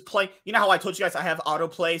 and it was playing. You know how I told you guys I have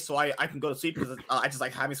autoplay, so I can go to sleep because I just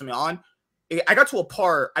like having something on. I got to a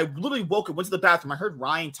part. I literally woke up, went to the bathroom. I heard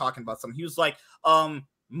Ryan talking about something. He was like,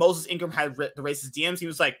 Moses Ingram had the racist DMs. He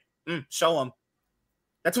was like, show him.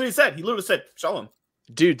 That's what he said. He literally said, show him.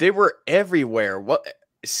 Dude, they were everywhere. What?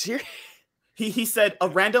 Seriously? He said a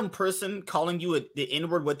random person calling you the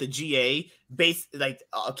N-word with the GA base, like,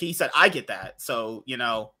 okay, he said, I get that. So,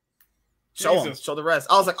 show him, show the rest.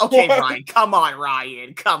 I was like, okay, Ryan, come on,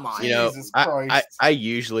 Ryan, come on. Jesus Christ. I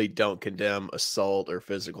usually don't condemn assault or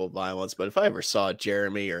physical violence, but if I ever saw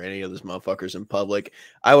Jeremy or any of those motherfuckers in public,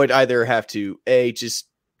 I would either have to just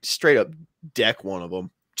straight up deck one of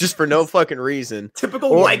them. Just for no fucking reason.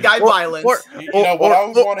 Typical white guy violence. What I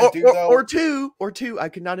would want to do, though? Or two, I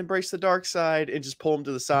could not embrace the dark side and just pull him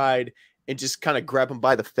to the side and just kind of grab him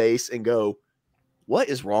by the face and go, what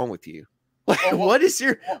is wrong with you? What is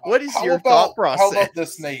your thought process? How about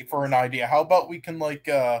this, Nate, for an idea? How about we can, like,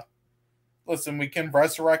 we can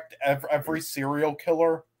resurrect every serial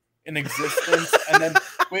killer in existence, and then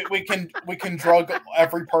we can drug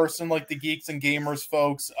every person, like the Geeks and Gamers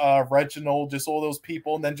folks, Reginald, just all those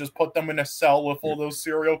people, and then just put them in a cell with all those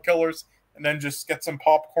serial killers, and then just get some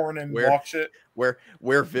popcorn and watch it. We're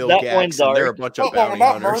Vil That Gax, one's and they're a dark. bunch of Well, bounty we're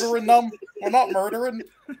not hunters. murdering them. We're not murdering.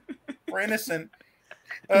 We're innocent.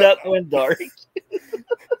 That went dark.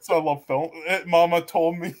 So I love film. Mama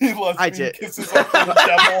told me lesbian did. kisses are for the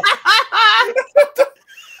devil.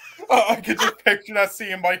 I could just picture that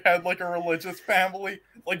scene in my head, like a religious family,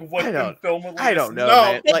 like whipping film. I don't know,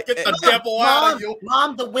 No, man. Like, get the devil out of you.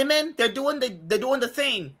 Mom, the women, they're doing the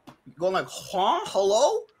thing. Going like, huh?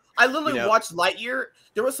 Hello? I literally watched Lightyear.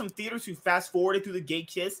 There were some theaters who fast forwarded through the gay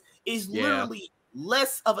kiss. Is literally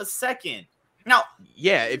less of a second. Now,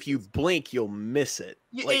 yeah, if you blink, you'll miss it.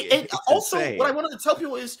 Like, and also, insane. what I wanted to tell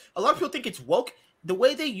people is a lot of people think it's woke. The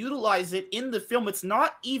way they utilize it in the film, it's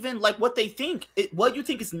not even like what they think. What you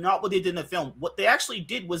think is not what they did in the film. What they actually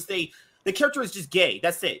did was the character is just gay.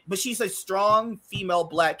 That's it. But she's a strong female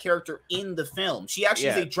black character in the film. She actually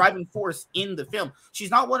is a driving force in the film.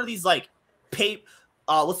 She's not one of these like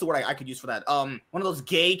what's the word I could use for that? One of those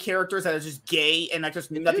gay characters that is just gay and like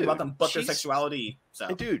just nothing about them but their sexuality.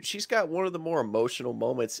 So, dude, she's got one of the more emotional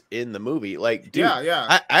moments in the movie. Like, dude,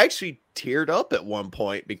 I actually teared up at one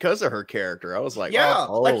point because of her character. I was like,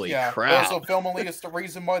 holy crap! Also, Film Elitist, the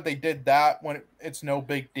reason why they did that when it's no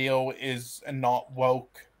big deal is and not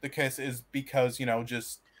woke. The case is because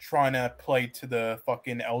just trying to play to the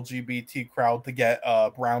fucking LGBT crowd to get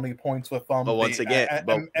brownie points with them. But once again,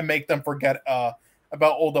 and make them forget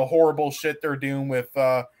about all the horrible shit they're doing with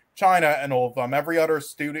China and all of them. Every other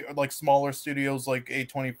studio, like smaller studios like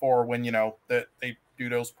A24, when that they do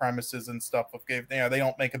those premises and stuff with gay, they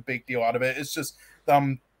don't make a big deal out of it. It's just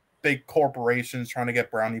big corporations trying to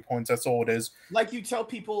get brownie points. That's all it is. Like you tell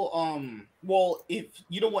people, well, if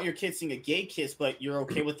you don't want your kids seeing a gay kiss, but you're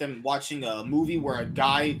okay with them watching a movie where a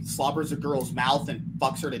guy slobbers a girl's mouth and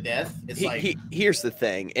fucks her to death, it's here's the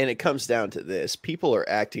thing, and it comes down to this: people are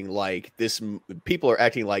acting like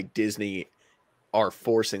Disney are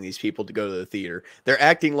forcing these people to go to the theater. They're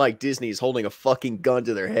acting like Disney is holding a fucking gun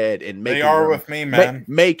to their head and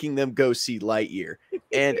making them go see Lightyear.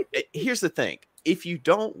 And here's the thing. If you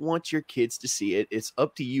don't want your kids to see it, it's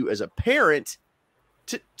up to you as a parent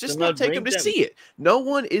to just not take them to see it. No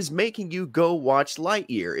one is making you go watch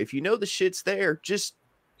Lightyear. If you know the shit's there, just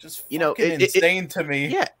insane to me.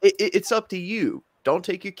 Yeah, it's up to you. Don't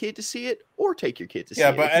take your kid to see it, or take your kid to see it.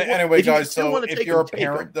 Yeah, but anyway, guys. So if you're a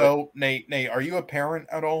parent, though, Nate, are you a parent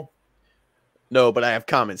at all? No, but I have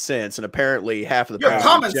common sense, and apparently half of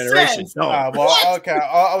the generation don't. Well, okay.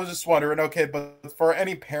 I was just wondering. Okay, but for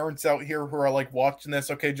any parents out here who are like watching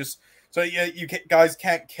this, okay, just so you guys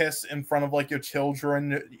can't kiss in front of like your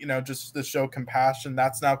children, just to show compassion.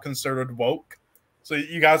 That's now considered woke. So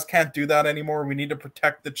you guys can't do that anymore. We need to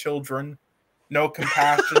protect the children. No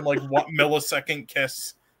compassion, like 1 millisecond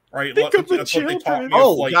kiss, right? Think of the children.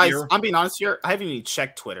 Guys, I'm being honest here. I haven't even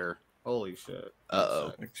checked Twitter. Holy shit!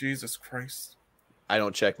 Like, Jesus Christ. I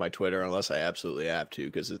don't check my Twitter unless I absolutely have to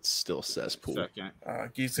because it's still cesspool.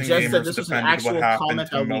 Geese and Gamers defended what happened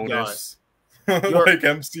to Modus. Like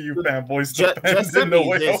MCU fanboys defended No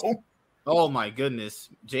Way Home. Oh my goodness.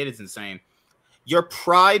 Jaded's insane. Your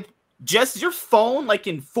pride, just your phone like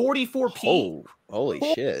in 44p. Oh, holy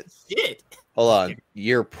shit. Shit. Hold on.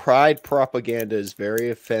 Your pride propaganda is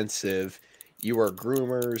very offensive. You are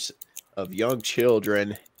groomers of young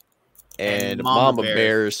children and mama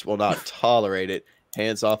bears will not tolerate it.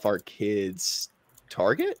 Hands off our kids.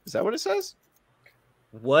 Target? Is that what it says?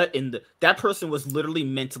 What in the... That person was literally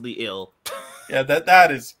mentally ill. Yeah,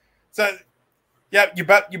 that is... So, yeah,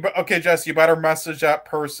 okay, Jess, you better message that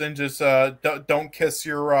person. Just don't kiss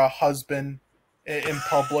your husband in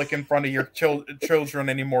public in front of your children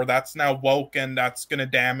anymore. That's now woke, and that's going to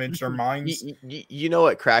damage their minds. You know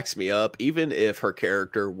what cracks me up? Even if her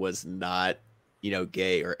character was not,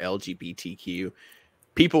 gay or LGBTQ,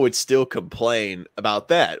 people would still complain about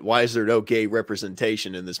that. Why is there no gay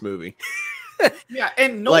representation in this movie? Yeah,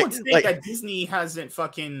 and no one's saying that Disney hasn't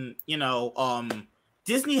fucking,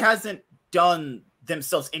 Disney hasn't done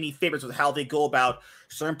themselves any favors with how they go about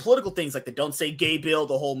certain political things, like the Don't Say Gay bill,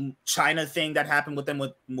 the whole China thing that happened with them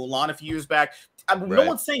with Mulan a few years back. No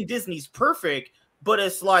one's saying Disney's perfect, but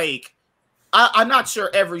it's like, I'm not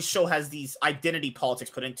sure every show has these identity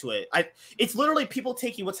politics put into it. It's literally people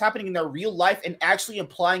taking what's happening in their real life and actually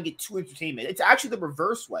applying it to entertainment. It's actually the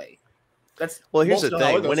reverse way. Here's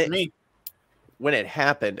the thing. When it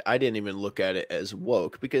happened, I didn't even look at it as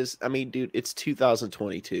woke because, I mean, dude, it's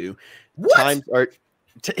 2022. What?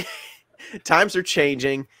 Times are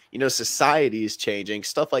changing. Society is changing.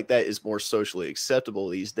 Stuff like that is more socially acceptable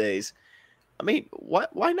these days. I mean,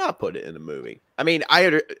 why not put it in a movie? I mean,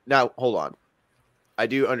 now hold on. I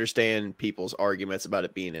do understand people's arguments about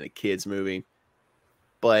it being in a kids movie,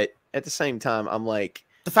 but at the same time, I'm like,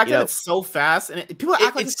 the fact that it's so fast and people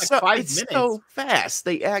act like it's like 5 minutes. It's so fast.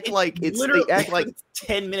 They act like it's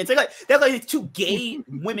 10 minutes. They act like two gay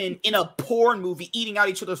women in a porn movie eating out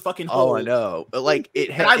each other's fucking holes. Oh, I know. But like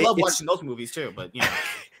and I love watching those movies too. But you know,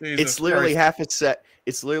 it's literally half a set.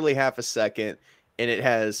 It's literally half a second, and it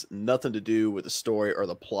has nothing to do with the story or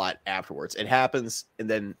the plot afterwards. It happens, and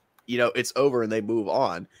then it's over, and they move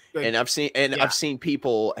on. And I've seen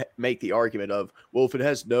people make the argument of, well, if it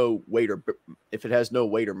has no weight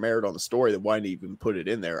or merit on the story, then why not even put it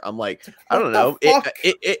in there? I'm like, I don't know. Why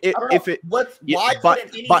put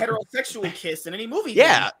any heterosexual kiss in any movie?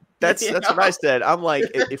 Yeah, that's what I said. I'm like,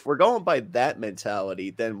 if we're going by that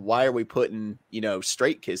mentality, then why are we putting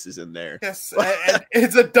straight kisses in there? Yes,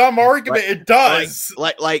 it's a dumb argument. It does.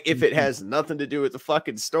 Like if it has nothing to do with the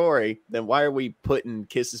fucking story, then why are we putting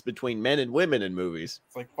kisses between men and women in movies?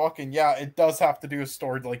 It's like fucking yeah, it does have to do with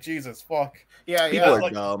story. Like Jesus, fuck. Yeah, people are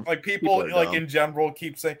dumb. Like people like in general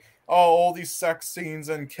keep saying, oh, all these sex scenes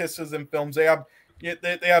and kisses in films,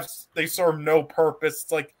 they serve no purpose.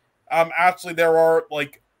 It's like actually there are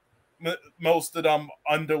like most of them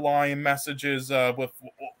underlying messages with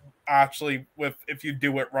if you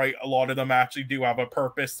do it right, a lot of them actually do have a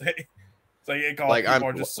purpose. It's like people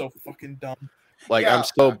are just so fucking dumb. Like, I'm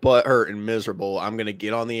so butthurt and miserable. I'm going to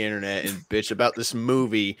get on the internet and bitch about this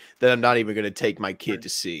movie that I'm not even going to take my kid to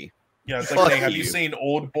see. Yeah, it's like, have you seen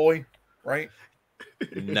Old Boy? Right?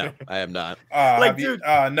 No, I have not.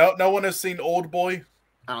 No one has seen Old Boy?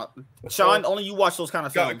 Sean, only you watch those kind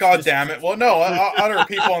of films. God damn it. Well, no, other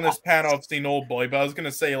people on this panel have seen Old Boy, but I was going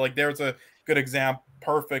to say, like, there's a good example,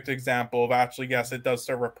 perfect example of actually, yes, it does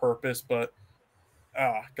serve a purpose, but,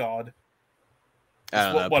 God.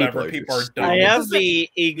 Whatever, people are dumb. I have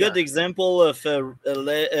a good example of a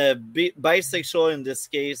bisexual, in this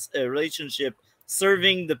case, a relationship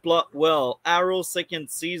serving the plot well. Arrow second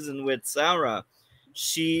season with Sarah.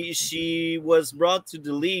 She was brought to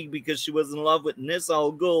the league because she was in love with Nissa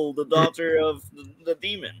Al Ghul, the daughter of the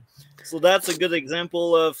demon. So that's a good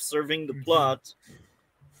example of serving the plot.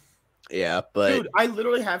 Yeah, but dude, I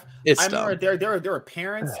literally have. I remember there are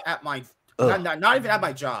parents at my not even at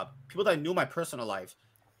my job. People that knew my personal life.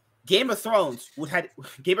 Game of Thrones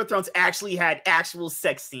actually had actual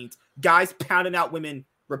sex scenes. Guys pounding out women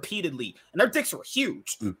repeatedly, and their dicks were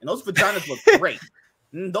huge, and those vaginas looked great.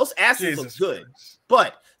 Those asses look good,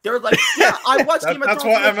 but they're like, yeah, I watched Game of Thrones.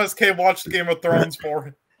 That's what MSK watched Game of Thrones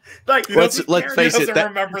for. Like, let's face it.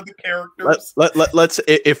 Remember the characters. Let's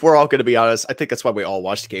if we're all going to be honest, I think that's why we all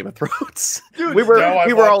watched Game of Thrones. Dude, we were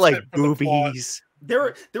all like boobies.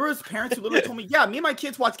 There was parents who literally told me, yeah, me and my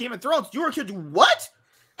kids watch Game of Thrones. You were a kid, what?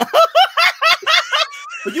 But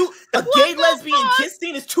a gay lesbian kiss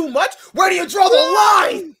scene is too much? Where do you draw the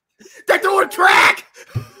line? They're doing crack!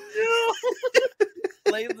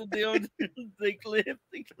 They clip.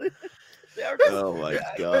 Oh my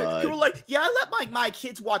god! You were like, yeah, I let my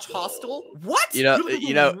kids watch Hostel. What?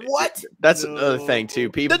 What? That's another thing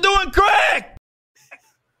too. People they're doing crack.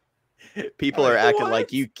 People are acting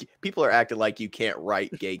like you. People are acting like you can't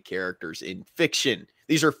write gay characters in fiction.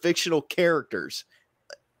 These are fictional characters.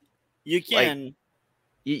 You can. Like,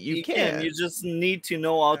 you can. You just need to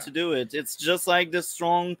know how to do it. It's just like the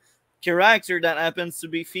strong character that happens to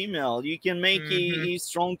be female. You can make a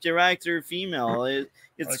strong character female. It's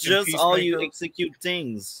like just how you execute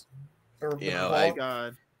things.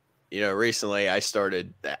 God. Recently I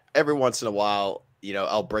started every once in a while.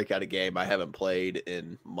 I'll break out a game I haven't played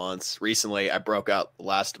in months. Recently, I broke out The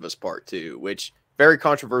Last of Us Part 2, which very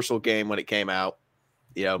controversial game when it came out.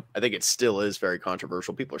 I think it still is very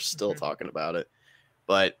controversial. People are still talking about it.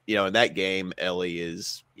 But, in that game, Ellie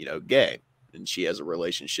is, gay. And she has a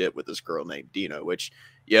relationship with this girl named Dina, which,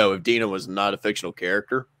 if Dina was not a fictional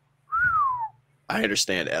character, I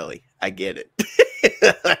understand Ellie. I get it.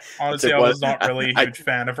 Honestly, I was not really a huge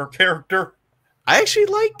fan of her character. I actually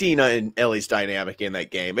like Dina and Ellie's dynamic in that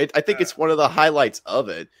game. I think it's one of the highlights of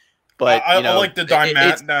it. But I like the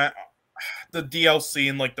dynamic. The DLC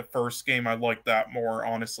in like the first game, I liked that more.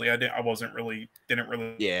 Honestly, didn't really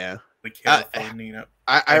care for Nina.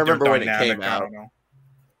 I remember when it came out.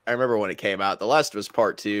 I remember when it came out. The Last of Us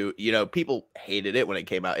Part 2. People hated it when it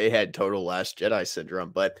came out. It had total Last Jedi syndrome,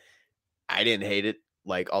 but I didn't hate it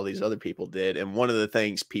like all these other people did. And one of the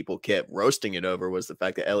things people kept roasting it over was the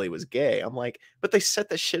fact that Ellie was gay. I'm like, but they set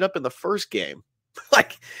that shit up in the first game.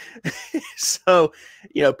 So,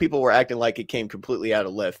 people were acting like it came completely out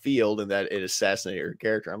of left field and that it assassinated her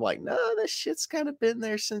character. I'm like, no, that shit's kind of been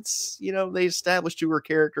there since, they established who her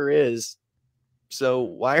character is. So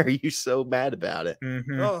why are you so mad about it?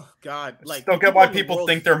 Oh God! Like, don't get why people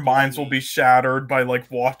think their minds will be shattered by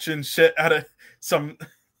like watching shit out of some.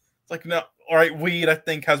 like, no, all right, weed I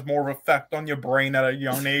think has more of effect on your brain at a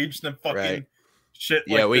young age than fucking shit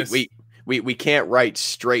like this. We can't write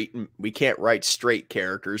straight. We can't write straight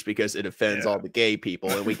characters because it offends all the gay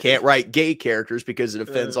people, and we can't write gay characters because it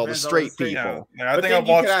offends all the straight people. Yeah, I think I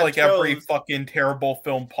watched like every fucking terrible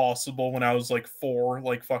film possible when I was like 4,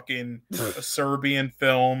 like fucking a Serbian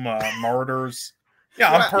film, Martyrs.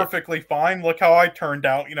 Yeah, I'm perfectly fine. Look how I turned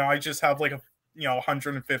out. You know, I just have like a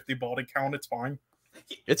 150 body count. It's fine.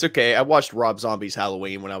 It's okay. I watched Rob Zombie's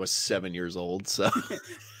Halloween when I was 7 years old, so.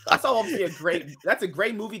 That's obviously that's a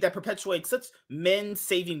great movie that perpetuates such men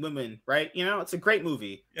saving women, right? You know, it's a great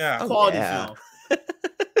movie. Yeah. Quality film.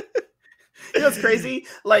 You know what's crazy?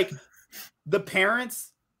 Like, the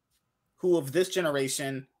parents who of this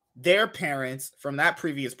generation, their parents from that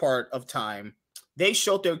previous part of time, they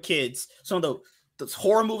showed their kids some of those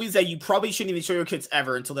horror movies that you probably shouldn't even show your kids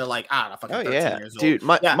ever until they're like, I don't know, fucking 13 years old. Dude,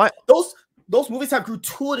 those movies have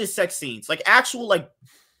gratuitous sex scenes, like actual like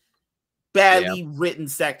badly written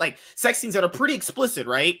sex scenes that are pretty explicit,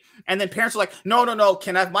 right? And then parents are like, no,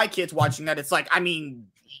 can I have my kids watching that? It's like, I mean,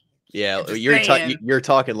 you're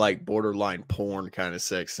talking like borderline porn kind of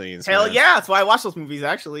sex scenes. Hell yeah, that's why I watch those movies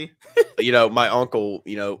actually. My uncle,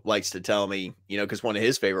 likes to tell me, because one of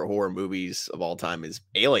his favorite horror movies of all time is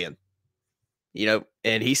Alien.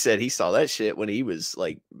 And he said he saw that shit when he was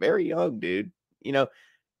like very young, dude.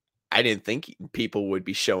 I didn't think people would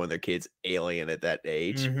be showing their kids Alien at that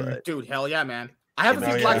age, but dude, hell yeah, man. I have a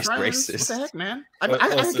few black friends. What the heck, man? I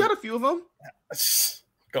got a few of them.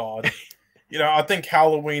 God, I think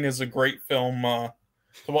Halloween is a great film.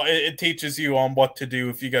 It teaches you on what to do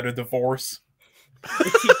if you get a divorce.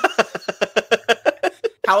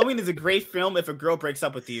 Halloween is a great film if a girl breaks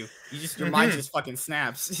up with you. Your mind just fucking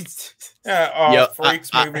snaps.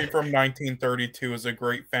 Freaks movie from 1932 is a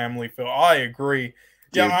great family film. I agree.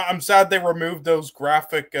 Dude. Yeah, I'm sad they removed those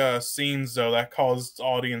graphic scenes, though. That caused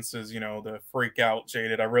audiences, to freak out,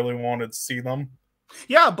 Jaded. I really wanted to see them.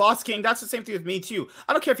 Yeah, Boss King, that's the same thing with me, too.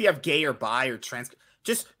 I don't care if you have gay or bi or trans.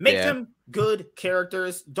 Just make them good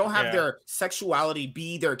characters. Don't have their sexuality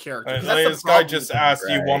be their character. This guy just asked,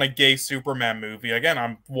 you want a gay Superman movie? Again,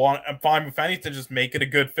 I'm fine with anything. Just make it a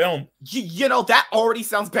good film. That already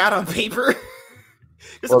sounds bad on paper.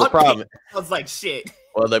 Well, the problem sounds like shit.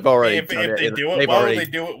 Well, they've already if they do it well, they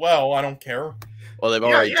do it well. I don't care. Well, they've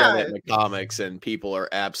already done it in the comics, and people are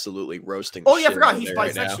absolutely roasting. Oh yeah, I forgot he's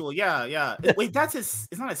bisexual. Right yeah. Wait, that's his.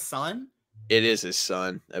 It's not his son. It is his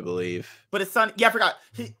son, I believe. But his son. Yeah, I forgot.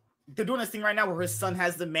 They're doing this thing right now where his son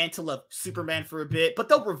has the mantle of Superman for a bit, but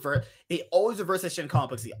they'll revert. They always reverse that shit in comic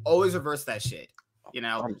books. They always reverse that shit.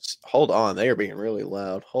 Hold on, they are being really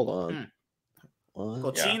loud. Hold on.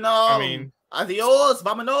 Cochino. I mean. Adios,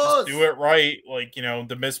 vamonos. Do it right, like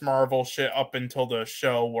the Miss Marvel shit up until the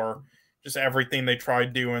show, where just everything they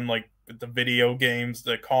tried doing, like the video games,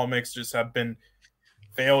 the comics, just have been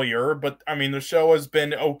failure. But I mean, the show has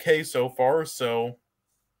been okay so far, so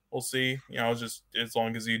we'll see. Just as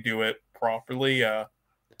long as you do it properly.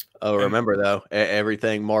 Remember though,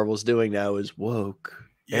 everything Marvel's doing now is woke.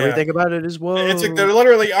 Yeah. Everything about it is woke. It's like they're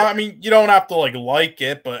literally. I mean, you don't have to like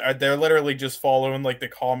it, but they're literally just following like the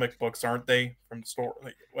comic books, aren't they? From store,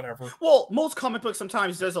 like whatever. Well, most comic books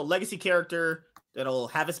sometimes there's a legacy character that'll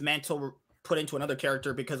have his mantle put into another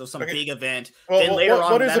character because of some big event. Well, then later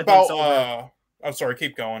on, what is about? I'm sorry,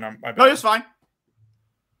 keep going. No, it's fine.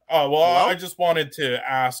 Oh well, I just wanted to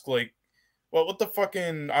ask, like, what the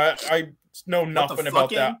fucking? I know nothing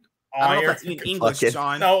about that. I don't know if that's in English,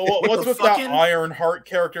 John. No, what's with that Ironheart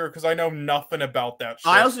character? Because I know nothing about that shit.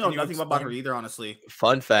 I also know nothing about her either, honestly.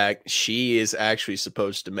 Fun fact, she is actually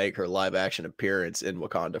supposed to make her live-action appearance in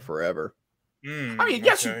Wakanda Forever. I mean,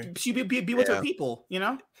 yeah, she be with her people,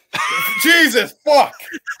 Jesus, fuck!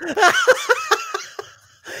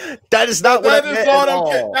 That is not what that is not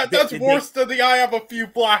okay. That's worse than the I have a few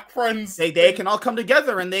black friends. They can all come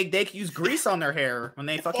together and they can use grease on their hair when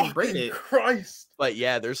they fucking braid it. Christ. But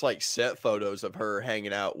yeah, there's like set photos of her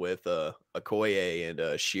hanging out with Okoye and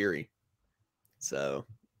Shiri. So,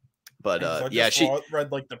 but she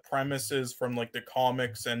read like the premises from like the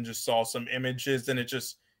comics and just saw some images, and it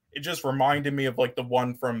just reminded me of like the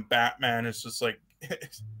one from Batman. It's just like.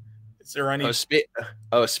 Is there any?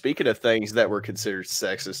 Speaking of things that were considered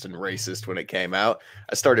sexist and racist when it came out,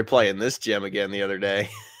 I started playing this gem again the other day.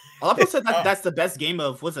 A lot of people said that's the best game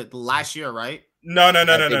of last year, right? No,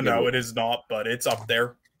 it is not, but it's up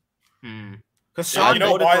there. Because you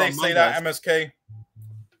know why they say that, MSK?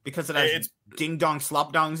 Because it has ding dong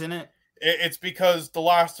slop dongs in it. It's because The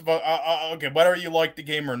Last of Us. Okay, whether you like the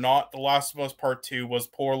game or not, The Last of Us Part 2 was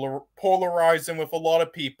polarizing with a lot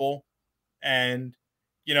of people, and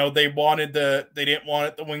they didn't want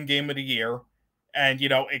it to win Game of the Year. And,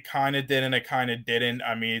 it kind of did and it kind of didn't.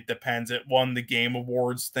 I mean, it depends. It won the Game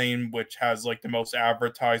Awards thing, which has like the most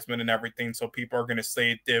advertisement and everything. So people are going to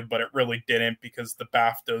say it did, but it really didn't, because the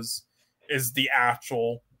BAFTAs is the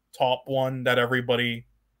actual top one that everybody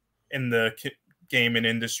in the gaming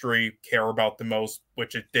industry care about the most,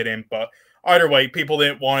 which it didn't. But either way, people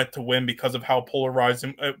didn't want it to win because of how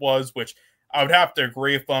polarizing it was, which I would have to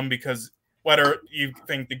agree with them, because whether you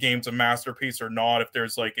think the game's a masterpiece or not, if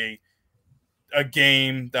there's like a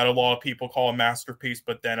game that a lot of people call a masterpiece,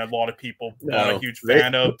 but then a lot of people not a huge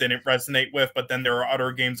fan of, didn't resonate with, but then there are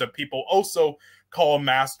other games that people also call a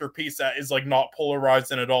masterpiece that is like not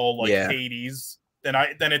polarizing at all, like Hades, then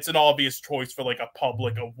it's an obvious choice for like a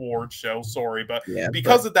public award show. Sorry, but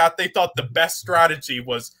because of that, they thought the best strategy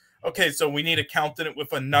was, okay, so we need to counter it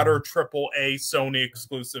with another AAA Sony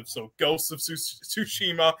exclusive, so Ghost of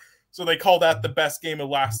Tsushima. So they call that the best game of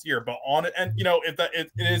last year. But if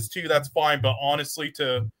it is too, that's fine. But honestly,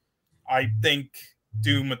 I think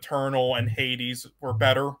Doom Eternal and Hades were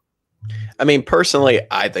better. I mean, personally,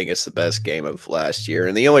 I think it's the best game of last year.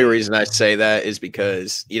 And the only reason I say that is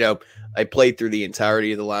because, I played through the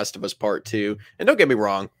entirety of The Last of Us Part 2. And don't get me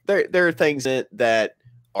wrong, there are things in it that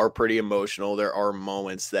are pretty emotional. There are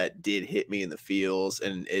moments that did hit me in the feels,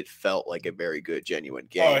 and it felt like a very good, genuine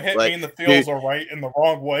game. Oh, it hit me in the feels, all right, in the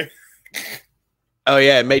wrong way. Oh,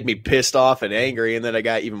 yeah, it made me pissed off and angry, and then I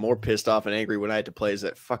got even more pissed off and angry when I had to play as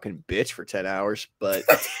that fucking bitch for 10 hours, but...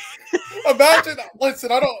 Imagine,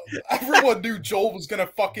 listen, everyone knew Joel was gonna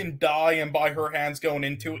fucking die and by her hands going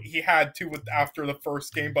into it. He had to after the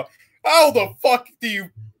first game, but how the fuck do you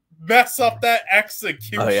mess up that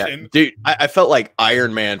execution? Oh, yeah. Dude, I felt like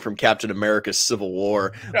Iron Man from Captain America's Civil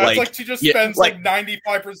War. Yeah, it's like she just spends like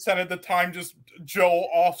 95% of the time just Joel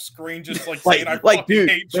off screen, just like saying, I fucking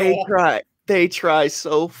hate Joel. They try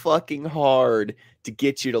so fucking hard to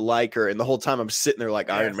get you to like her, and the whole time I'm sitting there like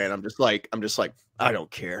Iron Man. I'm just like, I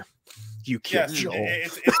don't care. You killed Joel.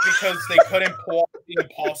 It's because they couldn't pull off the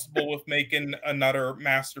impossible with making another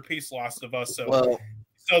masterpiece, Last of Us.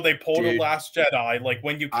 So they pulled a Last Jedi. Like,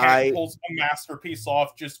 when you can't pull a masterpiece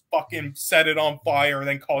off, just fucking set it on fire and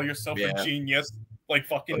then call yourself a genius, like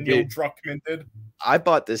fucking Neil Druckmann did. I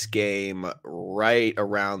bought this game right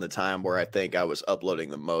around the time where I think I was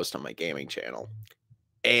uploading the most on my gaming channel.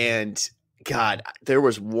 And God, there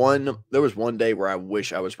was one day where I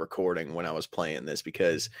wish I was recording when I was playing this,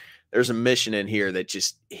 because there's a mission in here that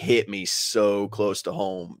just hit me so close to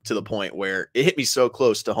home, to the point where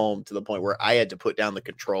I had to put down the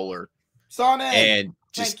controller and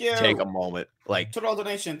just take a moment. Like, total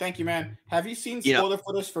donation. Thank you, man. Have you seen spoiler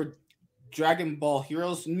footage for Dragon Ball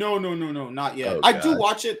Heroes? No, not yet. I do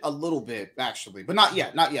watch it a little bit, actually, but not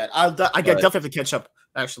yet. I definitely have to catch up,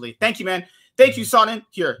 actually. Thank you, man. Thank you, Sonnen.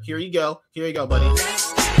 Here you go. Here you go, buddy.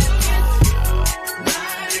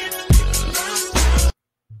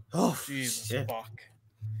 Oh, Jesus, fuck.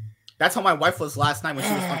 That's how my wife was last night when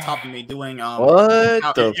she was on top of me doing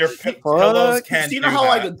what your pillows can't. You know how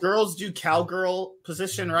like the girls do cowgirl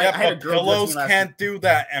position, right? Yeah, I had a girl pillows can't do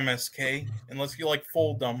that, MSK, unless you like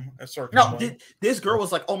fold them a certain way. This girl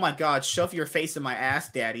was like, "Oh my god, shove your face in my ass,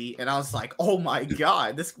 daddy," and I was like, "Oh my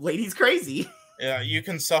god, this lady's crazy." Yeah, you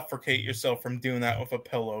can suffocate yourself from doing that with a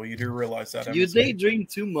pillow. You do realize that. You daydream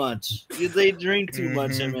too much.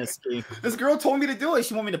 MSK. This girl told me to do it.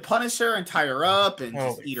 She wanted me to punish her and tie her up and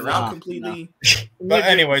just eat her out completely. But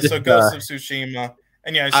anyway, so Ghost of Tsushima.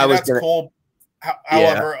 And yeah, that's cool.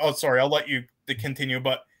 However, I'll let you continue,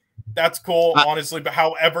 but that's cool, honestly. But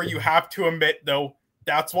however, you have to admit, though,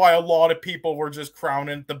 that's why a lot of people were just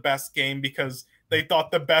crowning the best game, because they thought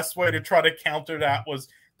the best way to try to counter that was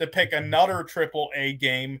to pick another AAA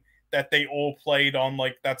game that they all played on,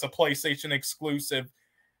 like, that's a PlayStation exclusive.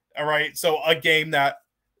 All right, so a game that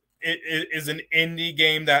it is an indie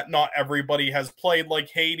game that not everybody has played, like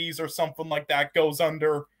Hades or something like that, goes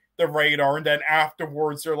under the radar, and then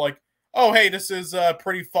afterwards they're like, oh, hey, this is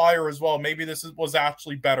pretty fire as well. Maybe this was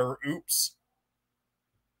actually better. Oops.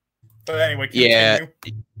 But anyway, continue.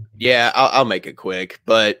 Yeah, I'll make it quick.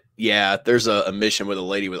 But yeah, there's a mission with a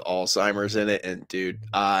lady with Alzheimer's in it, and dude,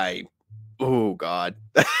 oh god,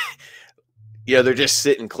 they're just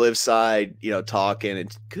sitting cliffside, talking,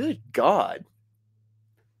 and good god,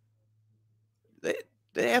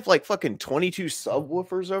 they have like fucking 22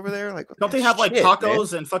 subwoofers over there. Like, don't they have like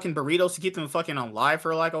tacos and fucking burritos to keep them fucking on live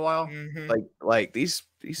for like a while? Mm-hmm. Like these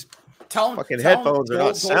fucking headphones are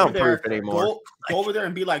not soundproof anymore. Go over there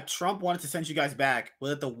and be like, Trump wanted to send you guys back.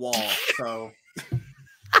 We're at the wall, so.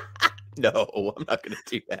 No, I'm not going to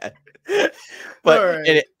do that. But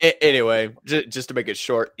right. Anyway, just to make it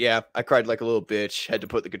short, yeah, I cried like a little bitch. Had to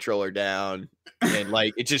put the controller down, and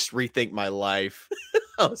like it just rethink my life.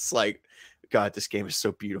 I was like, God, this game is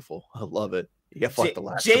so beautiful. I love it. Yeah, fuck the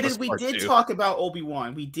last. Jaded, we did talk about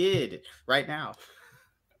Obi-Wan. We did right now.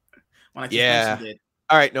 When I just mentioned it.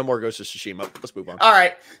 All right, no more Ghost of Tsushima. Let's move on. All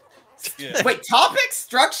right. Yeah. Wait, topic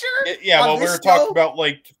structure? Yeah, well, we were talking about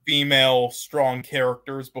like female strong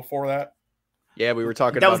characters before that. Yeah, we were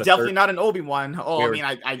talking that about was definitely not an Obi-Wan. Oh, I mean,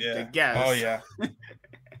 I guess. Oh yeah.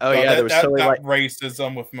 Oh yeah, there was that like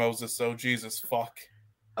racism with Moses. So Jesus fuck.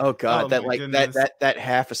 Oh god, that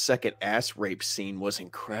half a second ass rape scene was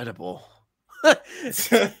incredible.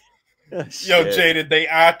 Yo, Jaded, they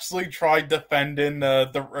actually tried defending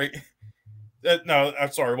the rape. No,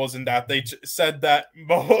 I'm sorry, it wasn't that. They said that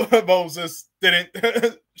Moses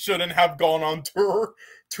shouldn't have gone on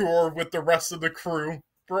tour with the rest of the crew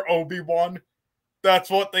for Obi-Wan.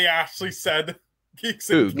 That's what they actually said.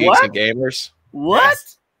 Geeks and Gamers. What?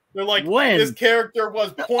 Yes. They're like, this character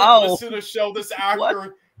was pointless in the show. This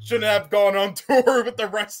actor shouldn't have gone on tour with the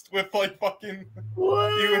rest, with like fucking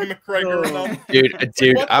Ewan McGregor and them.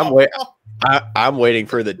 Dude, I'm waiting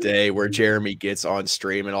for the day where Jeremy gets on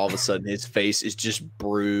stream and all of a sudden his face is just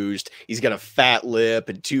bruised. He's got a fat lip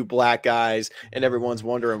and 2 black eyes, and everyone's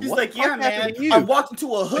wondering. He's like, yeah, man. I walked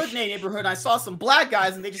into a hood neighborhood. I saw some black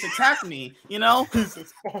guys, and they just attacked me. You know,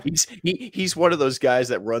 he's one of those guys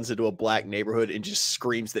that runs into a black neighborhood and just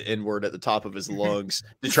screams the N-word at the top of his lungs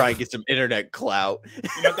to try and get some internet clout.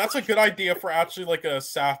 You know, that's a good idea for actually like a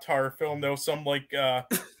satire film, though. Some like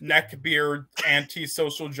neckbeard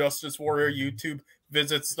anti-social justice warrior YouTube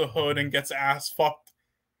visits the hood and gets ass fucked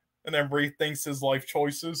and then rethinks his life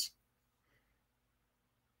choices.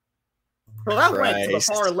 Well, that went to the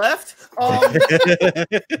far left.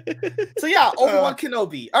 So yeah, Obi-Wan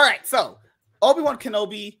Kenobi. All right, so Obi-Wan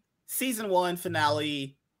Kenobi season 1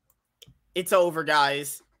 finale. It's over,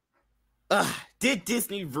 guys. Did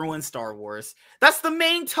Disney ruin Star Wars? That's the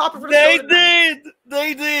main topic. They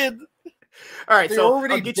did. All right, they so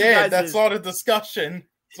already did. That's not a discussion.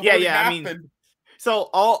 Yeah. I mean, so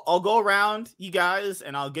I'll go around you guys,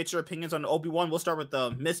 and I'll get your opinions on Obi-Wan. We'll start with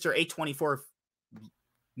the Mr. 824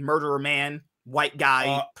 murderer man, white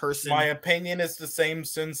guy person. My opinion is the same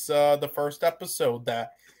since the first episode,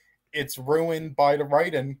 that it's ruined by the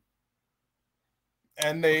writing,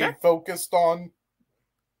 and they focused on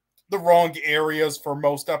the wrong areas for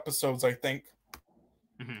most episodes, I think.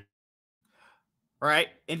 Mm-hmm. All right.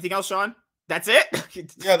 Anything else, Sean? That's it?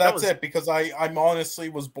 Yeah, that's it, because I honestly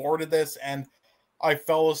was bored of this, and I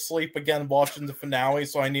fell asleep again watching the finale,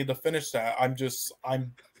 so I need to finish that.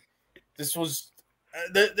 This was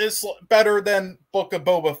this better than Book of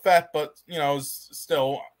Boba Fett, but, you know,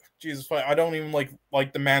 still, Jesus, I don't even like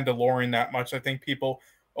The Mandalorian that much. I think people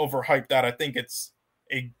overhype that. I think it's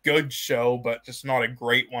a good show, but just not a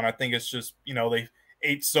great one. I think it's just, you know, they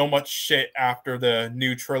ate so much shit after the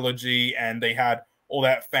new trilogy, and they had all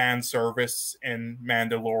that fan service in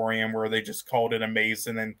Mandalorian where they just called it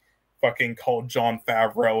amazing and fucking called Jon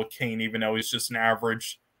Favreau a king, even though he's just an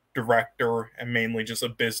average director and mainly just a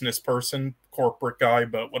business person, corporate guy,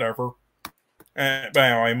 but whatever. But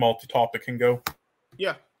anyway, multi-topic can go.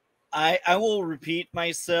 Yeah. I will repeat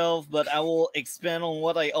myself, but I will expand on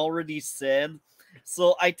what I already said.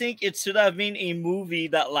 So I think it should have been a movie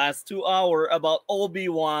that lasts 2 hours about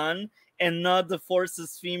Obi-Wan and not the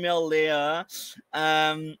Force's female Leia.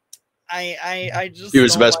 I just. He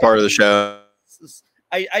was the best part of the show.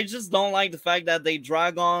 I just don't like the fact that they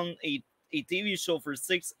drag on a TV show for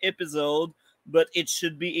 6 episodes, but it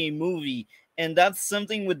should be a movie. And that's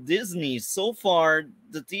something with Disney. So far,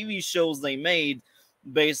 the TV shows they made,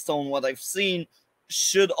 based on what I've seen,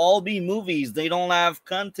 should all be movies. They don't have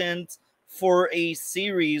content for a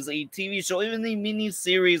series, a TV show, even a mini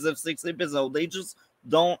series of 6 episodes. They just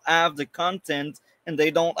don't have the content, and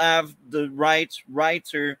they don't have the right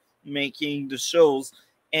writer making the shows.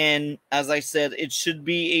 And as I said, it should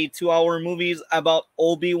be a 2-hour movies about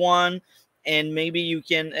Obi-Wan, and maybe you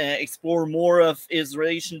can explore more of his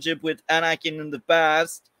relationship with Anakin in the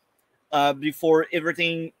past, before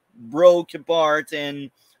everything broke apart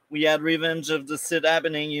and we had Revenge of the Sith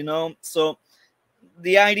happening, you know? So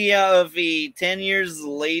the idea of a 10 years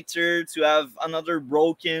later to have another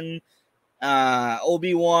broken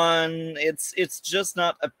Obi-Wan, it's just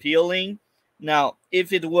not appealing. Now,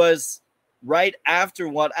 if it was right after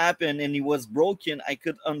what happened and he was broken, I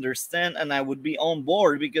could understand and I would be on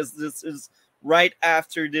board, because this is right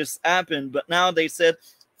after this happened. But now they said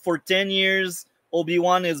for 10 years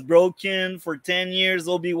Obi-Wan is broken. For 10 years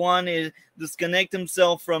Obi-Wan is disconnect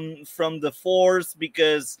himself from the Force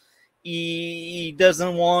because he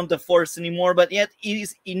doesn't want the Force anymore, but yet he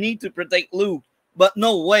need to protect Luke. But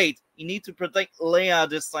no, wait, he need to protect Leia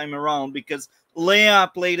this time around, because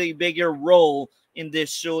Leia played a bigger role in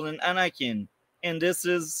this show than Anakin. And this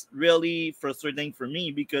is really frustrating for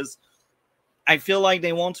me, because I feel like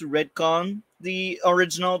they want to retcon the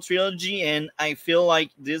original trilogy, and I feel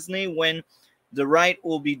like Disney, when the right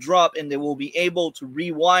will be dropped and they will be able to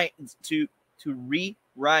rewrite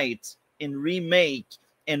and remake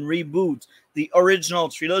and reboot the original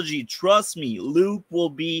trilogy, trust me, Luke will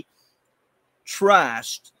be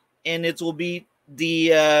trashed, and it will be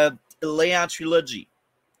the Leia trilogy.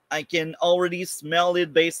 I can already smell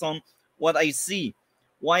it based on what I see.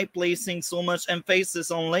 Why placing so much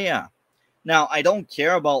emphasis on Leia? Now, I don't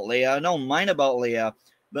care about Leia. I don't mind about Leia.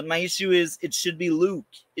 But my issue is it should be Luke.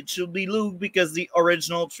 It should be Luke, because the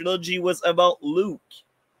original trilogy was about Luke.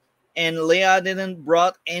 And Leia didn't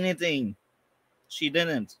brought anything. She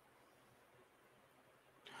didn't.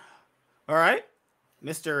 All right,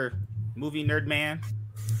 Mr. Movie Nerd Man.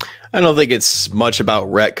 I don't think it's much about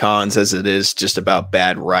retcons as it is just about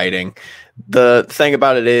bad writing. The thing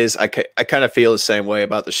about it is I kind of feel the same way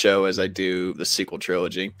about the show as I do the sequel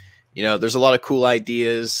trilogy. You know, there's a lot of cool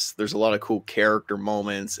ideas, there's a lot of cool character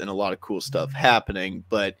moments, and a lot of cool stuff happening,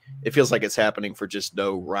 but it feels like it's happening for just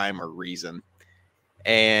no rhyme or reason.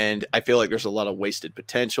 And I feel like there's a lot of wasted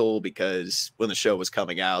potential, because when the show was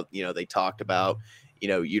coming out, you know, they talked about, you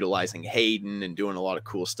know, utilizing Hayden and doing a lot of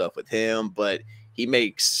cool stuff with him, but he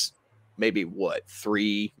makes maybe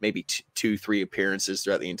three appearances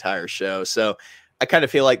throughout the entire show. So I kind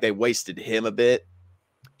of feel like they wasted him a bit,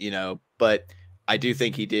 you know, but I do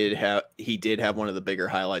think he did have one of the bigger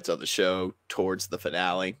highlights of the show towards the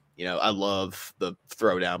finale. You know, I love the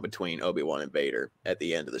throwdown between Obi-Wan and Vader at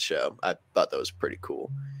the end of the show. I thought that was pretty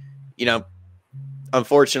cool. You know,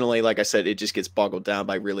 unfortunately, like I said, it just gets boggled down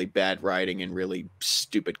by really bad writing and really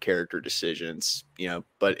stupid character decisions, you know,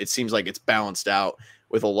 but it seems like it's balanced out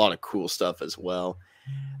with a lot of cool stuff as well.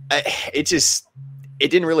 It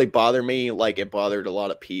didn't really bother me like it bothered a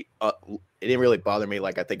lot of people. It didn't really bother me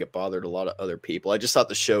like I think it bothered a lot of other people. I just thought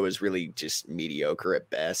the show was really just mediocre at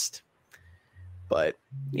best. But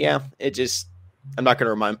yeah, I'm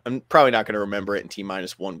probably not going to remember it in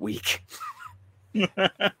T-minus 1 week.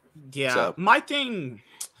 Yeah, So. my thing,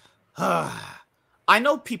 I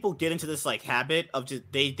know people get into this like habit of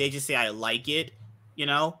just they just say I like it, you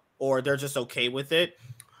know, or they're just okay with it.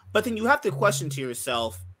 But then you have to question to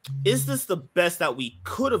yourself, is this the best that we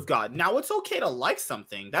could have gotten? Now, it's okay to like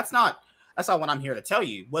something. That's not what I'm here to tell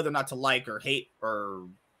you, whether or not to like or hate or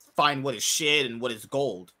find what is shit and what is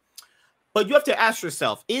gold. But you have to ask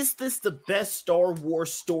yourself, is this the best Star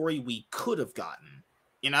Wars story we could have gotten?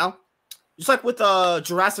 You know? Just like with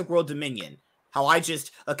Jurassic World Dominion, how I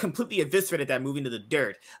just completely eviscerated that movie into the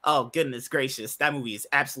dirt. Oh, goodness gracious. That movie is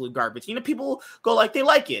absolute garbage. You know, people go like they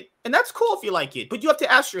like it. And that's cool if you like it. But you have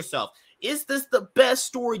to ask yourself, is this the best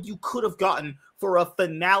story you could have gotten for a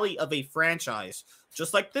finale of a franchise?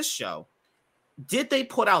 Just like this show. Did they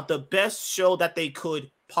put out the best show that they could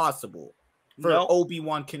possible for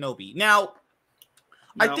Obi-Wan Kenobi? Now,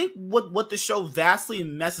 I think what the show vastly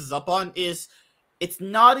messes up on is it's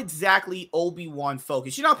not exactly Obi-Wan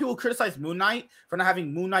focused. You know how people criticize Moon Knight for not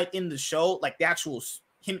having Moon Knight in the show, like the actual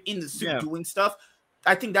him in the suit doing stuff?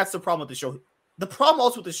 I think that's the problem with the show. The problem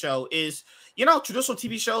also with the show is, you know, traditional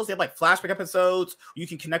TV shows, they have like flashback episodes. You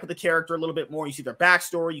can connect with the character a little bit more. You see their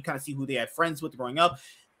backstory. You kind of see who they had friends with growing up.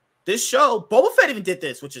 This show, Boba Fett even did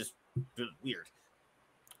this, which is weird.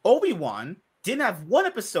 Obi-Wan didn't have one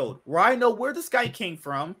episode where I know where this guy came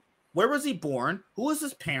from, where was he born, who was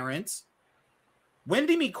his parents, when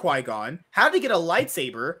did he meet Qui-Gon, how did he get a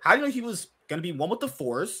lightsaber, how did he know he was going to be one with the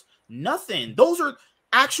Force? Nothing. Those are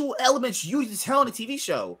actual elements you need to tell in a TV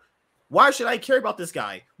show. Why should I care about this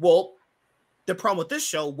guy? Well, the problem with this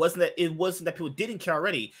show wasn't that people didn't care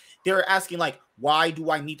already. They were asking, like, why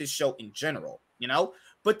do I need this show in general? You know?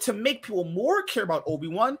 But to make people more care about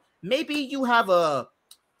Obi-Wan, maybe you have a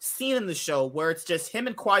scene in the show where it's just him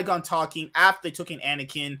and Qui-Gon talking after they took in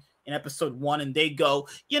Anakin in episode 1, and they go,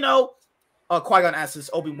 you know, Qui-Gon asks this,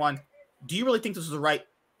 Obi-Wan, do you really think this is the right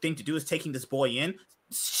thing to do, is taking this boy in?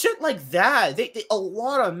 Shit like that. They a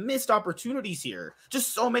lot of missed opportunities here.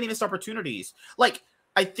 Just so many missed opportunities. Like,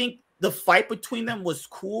 I think the fight between them was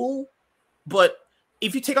cool, but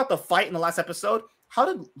if you take out the fight in the last episode, how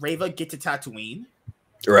did Reva get to Tatooine?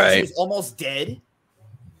 Right. He was almost dead.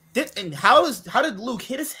 And how did Luke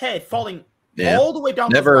hit his head falling all the way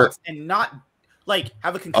down the rocks and not like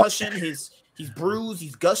have a concussion? He's bruised,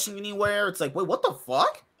 he's gushing anywhere. It's like, wait, what the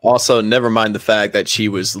fuck? Also, never mind the fact that she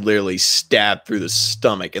was literally stabbed through the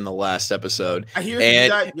stomach in the last episode. I hear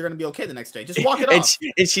that you're gonna be okay the next day. Just walk it off.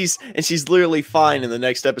 And she's literally fine in the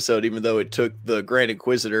next episode, even though it took the Grand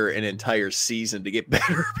Inquisitor an entire season to get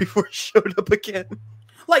better before he showed up again.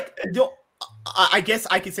 Like, I guess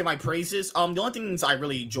I could say my praises. The only things I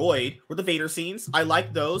really enjoyed were the Vader scenes. I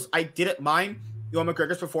liked those. I didn't mind Ewan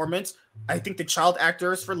McGregor's performance. I think the child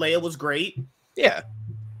actors for Leia was great. Yeah.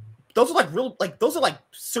 Those are like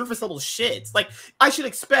surface level shits. Like, I should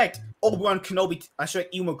expect Obi-Wan Kenobi. I should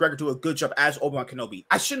Ewan McGregor do a good job as Obi-Wan Kenobi.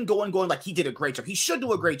 I shouldn't go in going like he did a great job. He should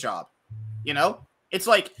do a great job. You know, it's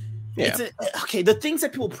like, okay. The things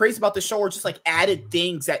that people praise about the show are just like added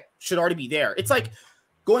things that should already be there. It's like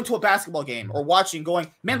going to a basketball game or watching, going,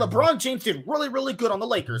 man, LeBron James did really, really good on the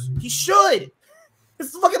Lakers. He should.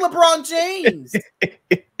 It's fucking LeBron James.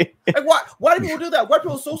 Like, why do people do that? Why are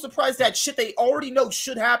people so surprised that shit they already know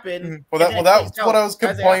should happen? That's what I was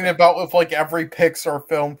complaining about with like every Pixar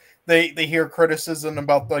film. They hear criticism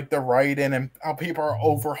about like the writing and how people are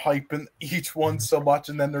overhyping each one so much,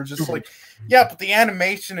 and then they're just like, yeah, but the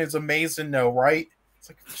animation is amazing, though, right? It's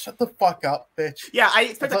like, shut the fuck up, bitch. Yeah, I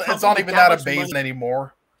expect it's not even that amazing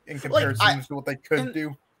anymore in comparison to what they could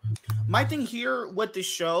do. My thing here with the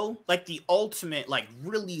show, like the ultimate, like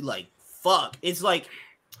really, like fuck, it's like,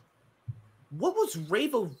 what was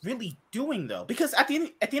Reva really doing though? Because at the end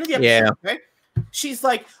of the episode, okay, she's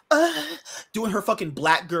like, doing her fucking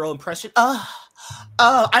black girl impression.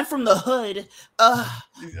 I'm from the hood.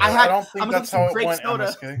 I don't think that's how it went.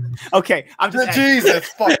 Okay, I'm just Jesus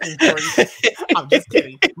fucking Christ. I'm just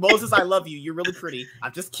kidding. Moses, I love you. You're really pretty.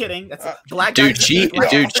 I'm just kidding. That's a black dude. She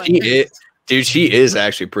is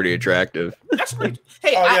actually pretty attractive. That's pretty.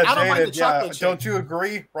 Hey, I don't mind the chocolate chick. Don't you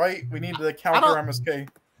agree? Right? We need to counter MSK.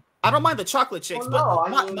 I don't mind the chocolate chicks,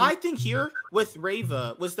 but my thing here with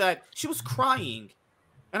Reva was that she was crying,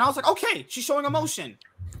 and I was like, okay, she's showing emotion.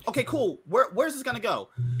 Okay, cool. Where's this gonna go?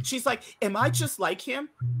 She's like, am I just like him?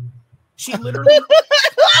 She literally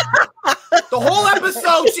the whole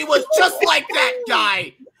episode she was just like that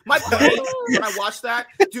guy. My brain, when I watched that,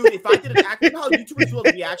 dude, if I did an act, you know how YouTubers do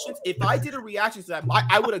reactions? If I did a reaction to that,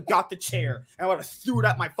 I would have got the chair and I would have threw it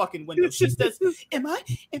out my fucking window. She says, am I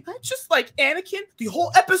just like Anakin? The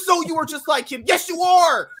whole episode you were just like him. Yes, you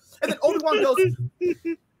are. And then Obi-Wan goes,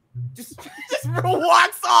 just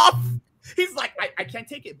walks off. He's like, I can't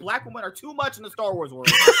take it. Black women are too much in the Star Wars world.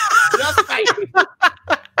 Just like,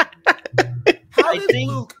 how did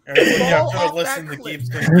Luke fall off that cliff?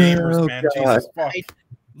 Gamers, man. Jesus fuck.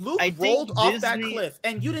 Luke rolled off that cliff,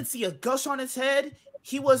 and you didn't see a gush on his head.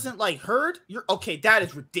 He wasn't like hurt. You're okay. That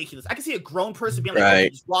is ridiculous. I can see a grown person being like,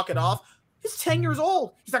 right. Just walk it off. He's 10 years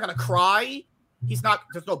old. He's not gonna cry. He's not.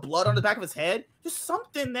 There's no blood on the back of his head. There's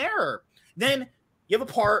something there. Then you have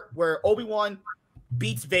a part where Obi-Wan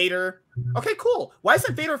beats Vader. Okay, cool. Why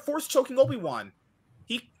isn't Vader force choking Obi-Wan?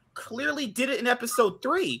 He clearly did it in episode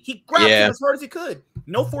 3. He grabbed him as hard as he could.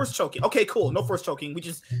 No force choking. Okay, cool. No force choking. We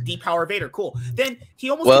just depower Vader. Cool. Then he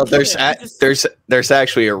almost there's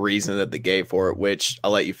actually a reason that they gave for it, which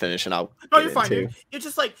I'll let you finish and I'll. No, you're fine. Dude. You're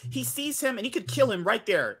just like, he sees him and he could kill him right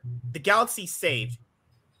there. The galaxy's saved.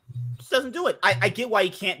 Just doesn't do it. I get why he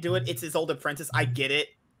can't do it. It's his old apprentice. I get it.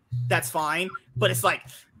 That's fine. But it's like,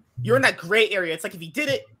 you're in that gray area. It's like, if he did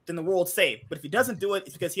it, then the world's saved. But if he doesn't do it,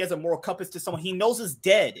 it's because he has a moral compass to someone he knows is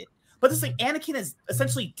dead. But this thing, Anakin is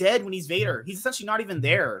essentially dead when he's Vader. He's essentially not even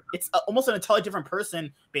there. It's almost an entirely different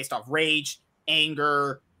person based off rage,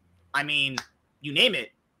 anger. I mean, you name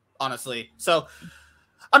it, honestly. So,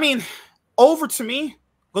 I mean, over to me,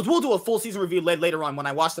 because we'll do a full season review later on when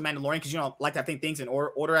I watch The Mandalorian, because, you know, I like to think things in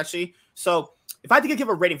order, actually. So, if I had to give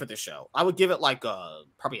a rating for this show, I would give it like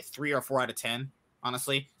probably a 3 or 4 out of 10,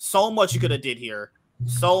 honestly. So much you could have did here.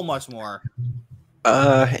 So much more.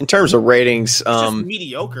 In terms of ratings, it's just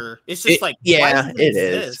mediocre. It's just like, yeah, it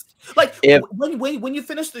is. Like when you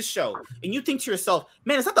finish this show and you think to yourself,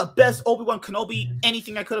 man, is that the best Obi-Wan Kenobi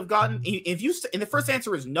anything I could have gotten? If you and the first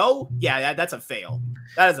answer is no, yeah, that's a fail.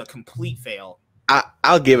 That is a complete fail.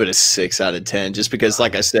 I'll give it a 6 out of 10, just because,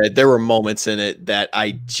 like I said, there were moments in it that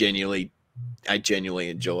I genuinely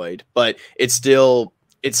enjoyed, but it's still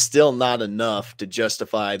not enough to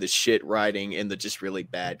justify the shit writing and the just really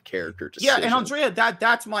bad character decisions. Yeah, and Andrea,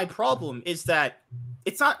 that's my problem, is that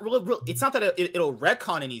it's not really it's not that it'll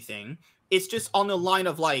retcon anything. It's just on the line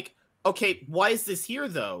of like, okay, why is this here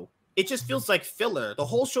though? It just feels like filler. The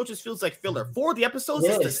whole show just feels like filler. 4 of the episodes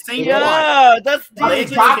is the same plot. Yeah, that's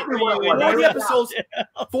exactly what 4 of the episodes.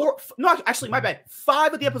 Actually, my bad.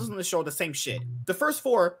 5 of the episodes on the show are the same shit. The first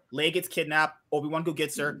 4, Leia gets kidnapped, Obi-Wan go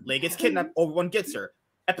gets her. Leia gets kidnapped, Obi-Wan gets her.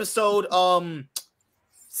 Episode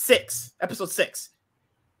 6.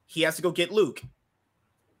 he has to go get Luke,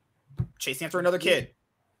 chasing after another kid.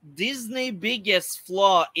 Disney's biggest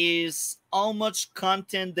flaw is how much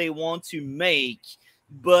content they want to make,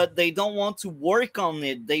 but they don't want to work on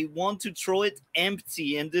it. They want to throw it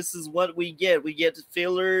empty, and this is what we get. We get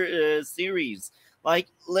filler series. Like,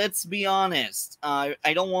 let's be honest. I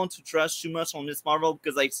don't want to trash too much on Miss Marvel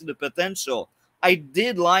because I see the potential. I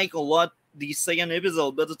did like a lot the second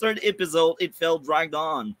episode, but the third episode, it felt dragged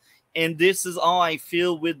on. And this is how I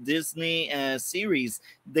feel with Disney series.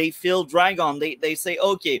 They feel drag on. They say,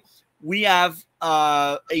 okay, we have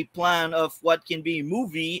a plan of what can be a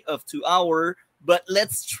movie of 2 hours, but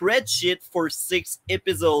let's stretch it for 6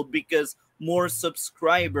 episodes because more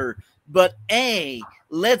subscriber. But hey,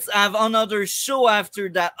 let's have another show after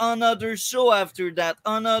that, another show after that,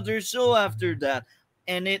 another show after that.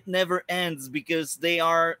 And it never ends because they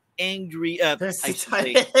are angry. They are.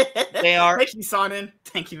 Thank you, Sonnen.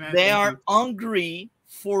 Thank you, man. They are hungry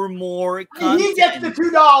for more content. He gets the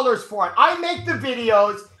 $2 for it. I make the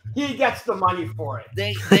videos. He gets the money for it.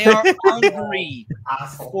 They are hungry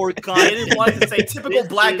for content. He didn't want to say typical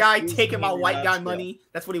black guy taking my white guy money.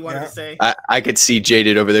 That's what he wanted to say. I could see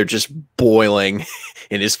Jaded over there just boiling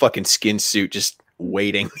in his fucking skin suit, just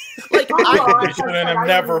waiting. Like I shouldn't have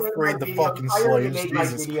never freed the fucking slaves.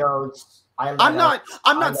 Jesus. I'm not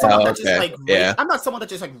someone that just like I'm not someone that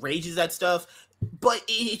just like rages at stuff, but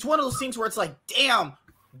it's one of those things where it's like, damn,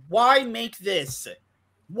 why make this?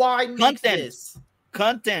 Why make this?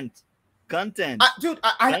 Content. Dude,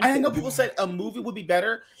 I know people said a movie would be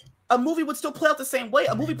better. A movie would still play out the same way.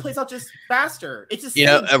 A movie plays out just faster. It's just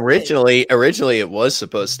originally it was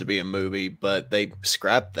supposed to be a movie, but they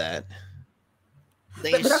scrapped that.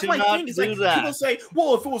 But that's my thing. Is like people say,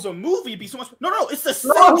 "Well, if it was a movie, it'd be so much." No, it's the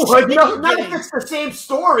same. Not if it's the same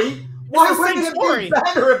story. Why would it be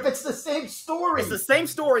better if it's the same story? It's the same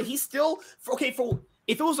story. He's still okay. For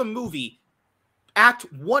if it was a movie,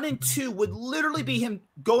 Act 1 and 2 would literally be him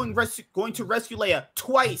going to rescue Leia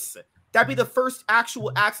twice. That'd be the first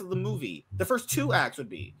actual acts of the movie. The first 2 acts would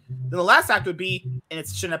be. Then the last act would be, and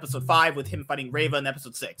it's in episode 5 with him fighting Reva in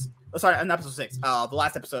episode 6. Oh, sorry, in episode 6. The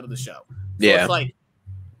last episode of the show. So it's like,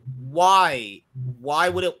 why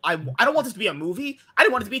would it? I don't want this to be a movie. I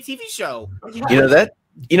didn't want it to be a TV show.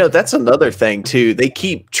 That's another thing too. They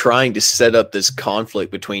keep trying to set up this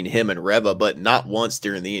conflict between him and Reva, but not once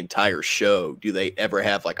during the entire show do they ever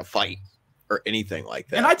have like a fight or anything like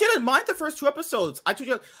that. And I didn't mind the first 2 episodes. I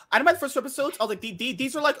didn't mind the first 2 episodes. I was like,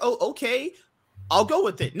 these are like, oh, okay, I'll go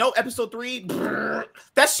with it. No, episode 3,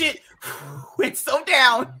 that shit went so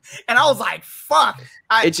down, and I was like, fuck.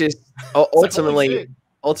 It just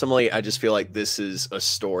ultimately, I just feel like this is a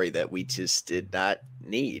story that we just did not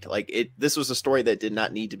need. This was a story that did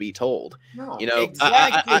not need to be told. No,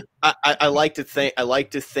 exactly. I like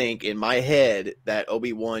to think in my head that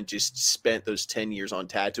Obi-Wan just spent those 10 years on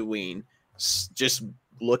Tatooine just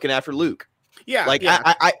looking after Luke. Yeah,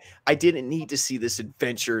 I didn't need to see this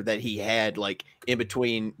adventure that he had in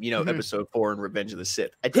between, episode 4 and Revenge of the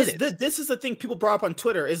Sith. I didn't. This is the thing people brought up on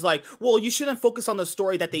Twitter is like, well, you shouldn't focus on the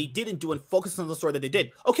story that they didn't do and focus on the story that they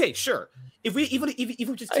did. Okay, sure. If we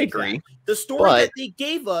just take that, the story that they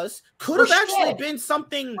gave us could have actually been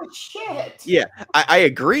something. Shit. Yeah, I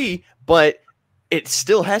agree, but it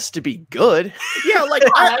still has to be good. Yeah,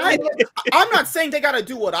 I'm not saying they got to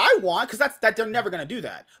do what I want because that they're never going to do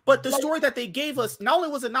that. But the story that they gave us, not only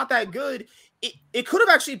was it not that good, it could have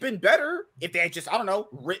actually been better if they had just, I don't know,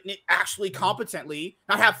 written it actually competently.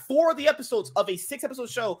 Not have 4 of the episodes of a 6-episode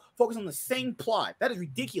show focus on the same plot. That is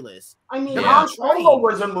ridiculous. I mean, Han Solo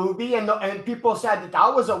was a movie, and people said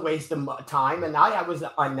that was a waste of time, and that was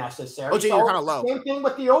unnecessary. Oh, Jaded, you're kind of low. Same thing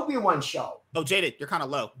with the Obi-Wan show. Oh, Jaded, you're kind of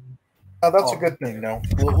low. Oh, that's a good thing. No,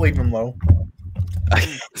 we'll leave him low.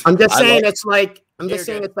 I'm just saying it's like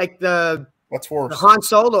the what's worse,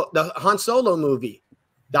 the Han Solo movie.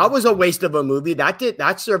 That was a waste of a movie.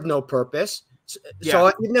 That served no purpose.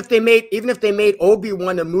 So even if they made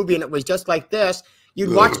Obi-Wan a movie and it was just like this,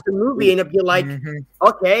 you'd watch the movie and it'd be like,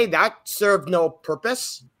 okay, that served no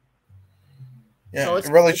purpose. Yeah, so it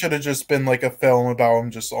really should have just been like a film about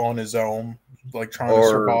him just on his own, trying to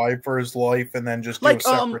survive for his life, and then just do a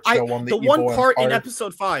separate show on the one part in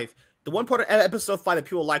episode 5. The one part of episode 5 that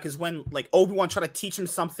people like is when Obi-Wan tried to teach him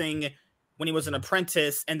something when he was an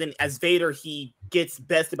apprentice, and then as Vader he gets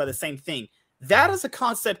bested by the same thing. That as a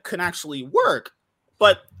concept can actually work,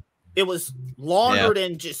 but it was longer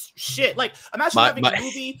than just shit. Imagine having a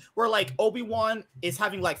movie where Obi-Wan is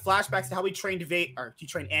having flashbacks to how he trained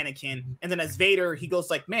Anakin, and then as Vader he goes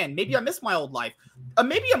man, maybe I miss my old life.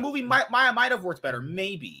 Maybe a movie might have worked better,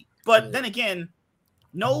 maybe. But then again,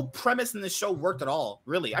 No premise in the show worked at all,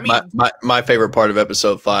 really. I mean, my favorite part of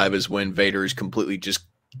episode 5 is when Vader is completely just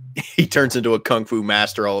he turns into a kung fu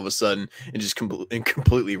master all of a sudden and just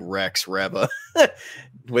completely wrecks Reva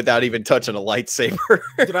without even touching a lightsaber.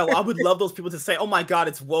 Dude, I would love those people to say, "Oh my god,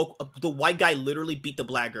 it's woke." The white guy literally beat the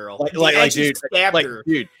black girl.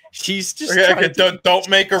 Dude, she's just don't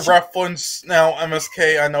make a reference now,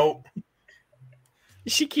 MSK. I know.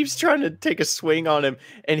 She keeps trying to take a swing on him,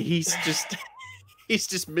 and he's just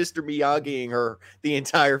Mr. Miyagiing her the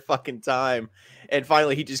entire fucking time. And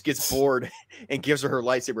finally, he just gets bored and gives her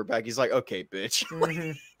lightsaber back. He's like, "Okay, bitch."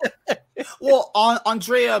 Well,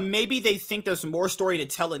 Andrea, maybe they think there's more story to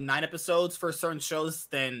tell in 9 episodes for certain shows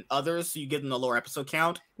than others, so you give them the lower episode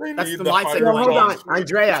count. That's the mindset. No, hold on,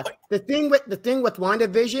 Andrea. The thing with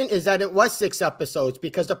WandaVision is that it was 6 episodes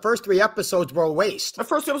because the first 3 episodes were a waste. The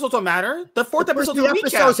first 2 episodes don't matter. The fourth episode is a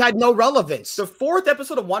recap. Episodes had no relevance. The 4th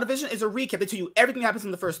episode of WandaVision is a recap. They tell you everything that happens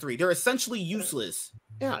in the first 3. They're essentially useless.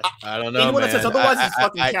 Yeah, I don't know. Anyone man. that says otherwise is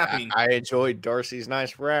fucking capping. I enjoyed Darcy's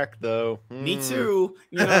nice rack, though. Me too.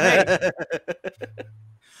 You know, hey.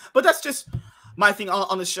 But that's just my thing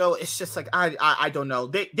on the show. It's just like I don't know.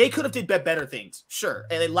 They could have did better things, sure.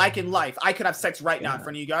 And like in life, I could have sex right now in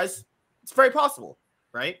front of you guys. It's very possible,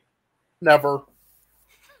 right? Never.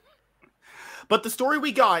 But the story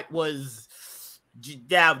we got was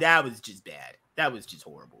that was just bad. That was just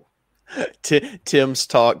horrible. Tim's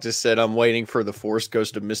talk just said, "I'm waiting for the Force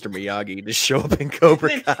Ghost of Mr. Miyagi to show up in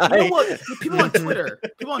Cobra Kai." You know what? People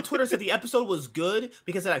on Twitter said the episode was good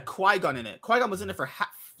because it had Qui-Gon in it. Qui-Gon was in it for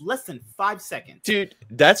less than 5 seconds. Dude,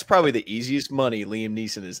 that's probably the easiest money Liam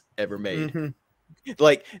Neeson has ever made. Mm-hmm.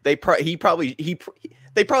 Like they probably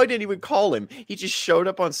didn't even call him. He just showed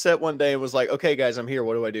up on set one day and was like, "Okay, guys, I'm here.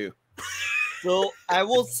 What do I do?" So I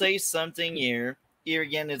will say something here. Here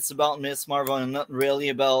again, it's about Miss Marvel and not really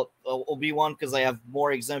about Obi-Wan because I have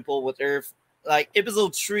more example with Earth. Like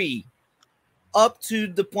episode 3, up to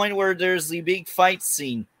the point where there's the big fight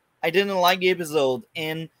scene. I didn't like the episode,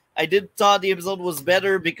 and I did thought the episode was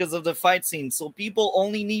better because of the fight scene. So people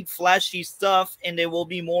only need flashy stuff, and they will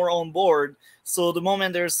be more on board. So the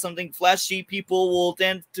moment there's something flashy, people will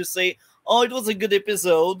tend to say, "Oh, it was a good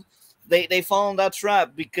episode." They fall in that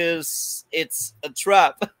trap because it's a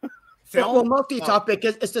trap. Well, multi-topic,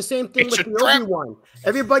 it's the same thing with the Obi-Wan.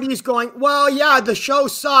 Everybody's going, "Well, yeah, the show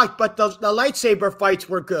sucked, but the lightsaber fights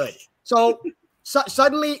were good." So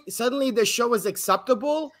suddenly the show is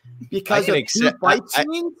acceptable because of 2 fight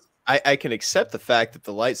scenes? I can accept the fact that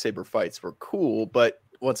the lightsaber fights were cool, but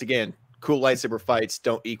once again, cool lightsaber fights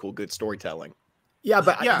don't equal good storytelling. Yeah,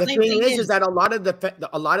 but the thing is that a lot of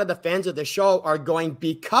the fans of the show are going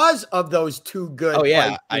because of those 2 good fights.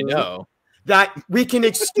 Yeah, I know. That we can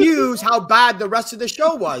excuse how bad the rest of the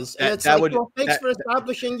show was. And it's thanks for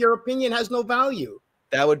establishing your opinion has no value.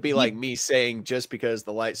 That would be like me saying just because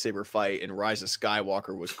the lightsaber fight in Rise of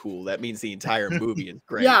Skywalker was cool, that means the entire movie is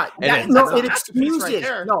great. Yeah, it excuses.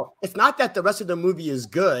 No, it's not that the rest of the movie is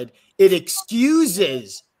good. It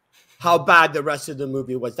excuses how bad the rest of the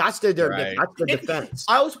movie was. That's the defense.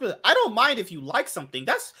 I don't mind if you like something.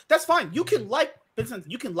 That's fine. You can like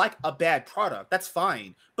a bad product. That's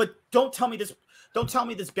fine. But don't tell me this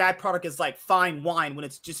bad product is like fine wine when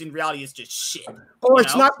it's just in reality it's just shit.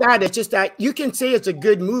 It's not that. It's just that you can say it's a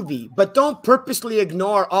good movie, but don't purposely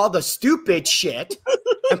ignore all the stupid shit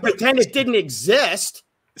and pretend it didn't exist.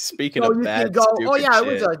 Speaking of bad, you can go, "Oh yeah, it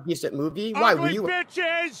was a decent movie." Why were you?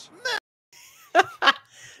 Bitches!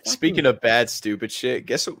 Speaking of bad, stupid shit,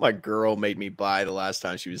 guess what my girl made me buy the last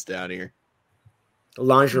time she was down here?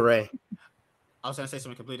 Lingerie. I was gonna say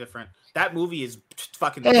something completely different. That movie is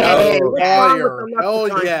fucking. Hell yeah!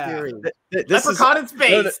 Leprechaun in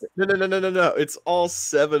space. No! It's all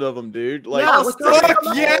 7 of them, dude. Like,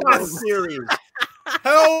 series.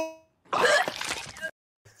 Hell,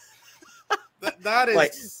 that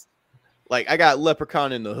is like I got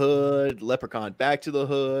Leprechaun in the Hood, Leprechaun Back to the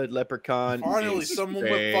Hood, Leprechaun. Finally, someone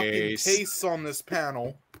with fucking tastes on this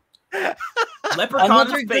panel. Leprechaun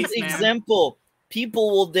Another in space, good example.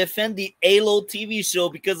 People will defend the Halo TV show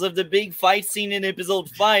because of the big fight scene in episode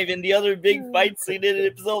 5 and the other big fight scene in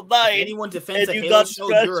episode 9. Anyone defends the Halo show,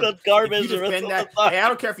 you're garbage. You defend that. Hey, I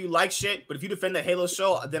don't care if you like shit, but if you defend the Halo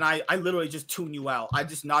show, then I literally just tune you out. I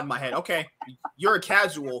just nod my head. Okay, you're a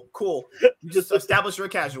casual. Cool. You just established you're a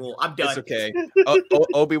casual. I'm done. It's okay.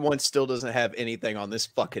 Obi-Wan still doesn't have anything on this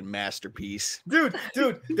fucking masterpiece. Dude,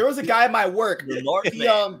 there was a guy at my work. There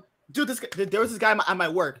was this guy at my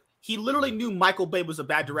work. He literally knew Michael Bay was a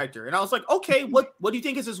bad director. And I was like, "Okay, what do you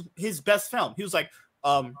think is his best film?" He was like,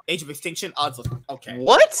 Age of Extinction, I was like, okay.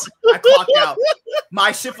 What? I clocked out.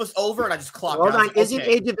 My shift was over, and I just clocked out. Hold on, Like, isn't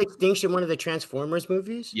okay. Age of Extinction one of the Transformers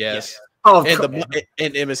movies? Yes. Oh,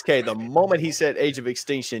 and MSK, the moment he said Age of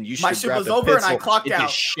Extinction, you should my shift grab was a over, and pencil I clocked and out.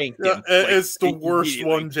 just shanked Yeah, him. it's the worst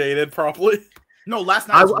one, Jaded, probably. No, last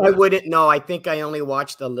night I wouldn't know. I think I only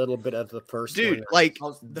watched a little bit of the first Dude, one. like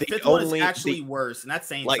the fifth one is actually worse, and that's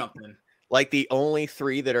saying something. Like the only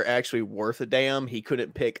three that are actually worth a damn, he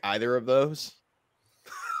couldn't pick either of those.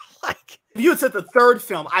 Like, if you had said the third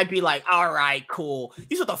film, I'd be like, all right, cool.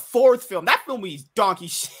 You said the fourth film. That film was donkey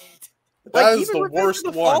shit. That is the worst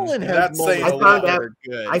one. That's saying I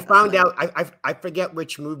found out. I forget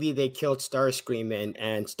which movie they killed Starscream in,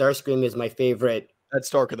 and Starscream is my favorite. That's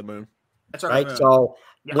Dark of the Moon. That's right. So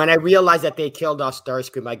when I realized that they killed off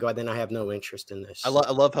Starscream, I go, then I have no interest in this. I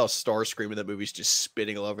love how Starscream in the movie's just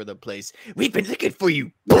spitting all over the place. We've been looking for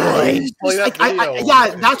you, boys.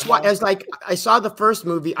 That's why. It's like I saw the first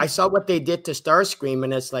movie. I saw what they did to Starscream,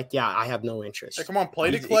 and it's like, I have no interest. Hey, come on,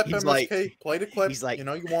 play the clip, MSK. Like, play the clip. He's like, you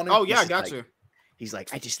know you want to. Oh yeah, I got you. He's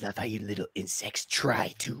like, I just love how you little insects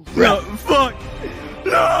try to. No, fuck.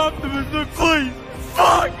 No, Optimus, please.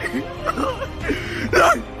 Fuck.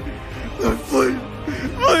 No, please.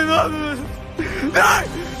 Please, Optimus. No,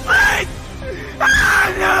 please.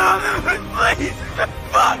 No, please.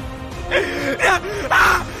 Fuck.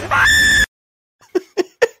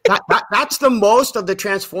 That's the most of the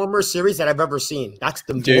Transformers series that I've ever seen. That's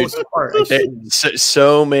the most part.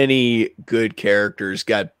 So many good characters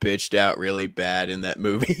got bitched out really bad in that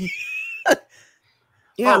movie.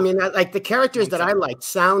 I mean, like the characters that I like: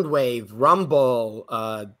 Soundwave, Rumble,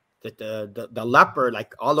 the leopard,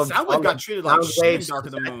 like all of Soundwave got treated like shit in Dark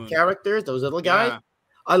of the Moon. Characters, those little guys. Yeah.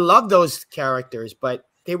 I love those characters, but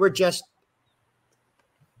they were just.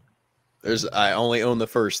 I only own the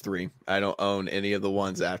first three. I don't own any of the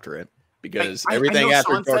ones after it because everything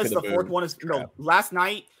after Sean Dark says of the fourth one is last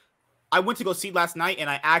night, I went to go see last night, and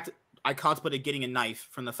I contemplated getting a knife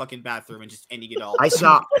from the fucking bathroom and just ending it all. I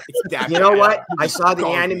saw. You know what? I saw the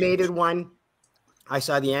animated one. I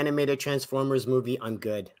saw the animated Transformers movie. I'm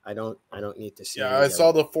good. I don't need to see. Yeah, I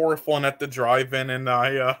saw the fourth one at the drive-in, and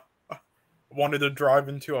I wanted to drive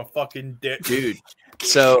into a fucking ditch, dude.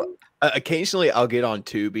 So. Occasionally, I'll get on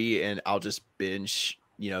Tubi and I'll just binge,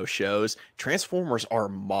 shows. Transformers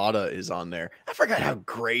Armada is on there. I forgot how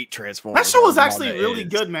great Transformers. That show was actually really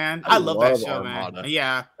good, man. I love that show, Armada. Man.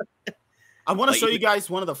 Yeah, I want to show you guys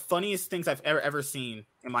one of the funniest things I've ever seen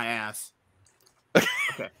in my ass.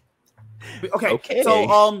 Okay.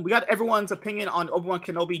 So, we got everyone's opinion on Obi-Wan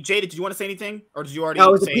Kenobi. Jada, did you want to say anything, or did you already? No,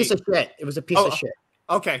 it was a piece of shit. It was a piece of shit.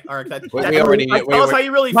 Okay, all right. Tell us how you really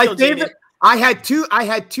feel, favorite. Jada. I had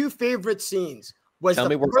two favorite scenes. Tell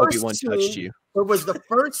me where Obi-Wan touched you. It was the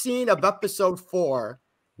first scene of episode 4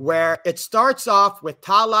 where it starts off with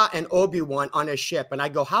Tala and Obi-Wan on a ship, and I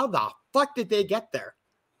go, how the fuck did they get there?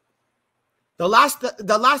 The last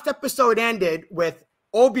episode ended with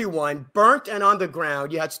Obi-Wan burnt and on the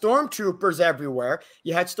ground. You had stormtroopers everywhere.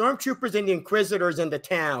 You had stormtroopers and the Inquisitors in the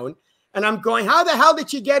town. And I'm going, how the hell did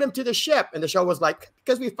she get him to the ship? And the show was like,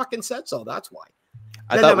 because we fucking said so. That's why.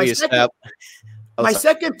 My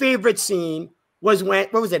second favorite scene was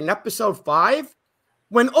what was it, in episode 5?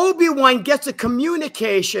 When Obi-Wan gets a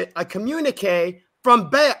communique from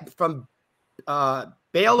Bail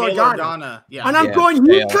Organa. Yeah. And I'm going,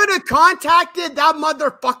 you could have contacted that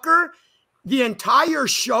motherfucker the entire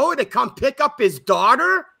show to come pick up his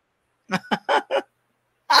daughter?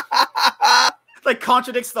 Like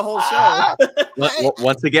contradicts the whole show.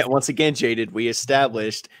 Once again, Jaded, we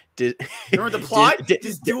established. Remember the plot?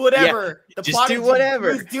 Just do whatever. Yeah, just do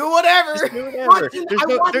whatever. Just do whatever.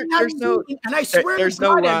 And I swear there's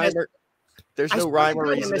no rhyme. There's no rhyme or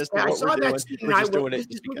reason. I saw that scene and I went,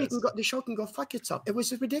 the show can go fuck itself. It was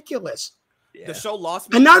just ridiculous. Yeah. The show lost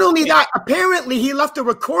me. And not only that, apparently he left a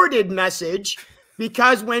recorded message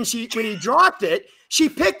because when he dropped it, she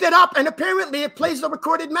picked it up and apparently it plays the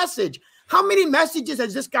recorded message. How many messages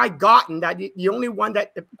has this guy gotten that the only one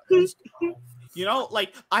that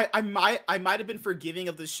like I might have been forgiving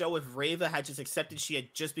of the show if Reva had just accepted she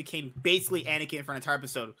had just became basically Anakin for an entire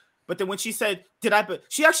episode. But then when she said,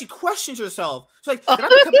 she actually questions herself. She's like, did I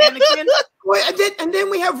become Anakin? And then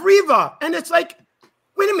we have Reva, and it's like,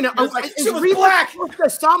 wait a minute, she was Reva black.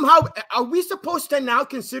 Are we supposed to now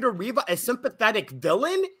consider Reva a sympathetic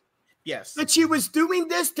villain? Yes. That she was doing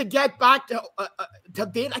this to get back to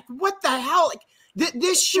Vader. Like, what the hell? Like,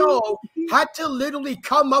 this show had to literally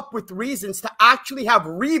come up with reasons to actually have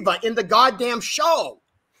Reva in the goddamn show.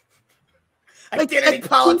 Identity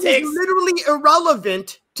politics. Literally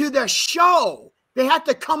irrelevant to the show. They had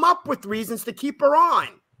to come up with reasons to keep her on.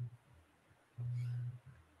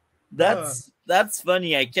 That's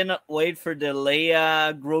funny. I cannot wait for the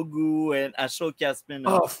Leia, Grogu, and Ashoka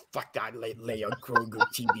spin-off. Oh, fuck that Leia Grogu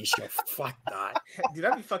TV show. Fuck that. Dude,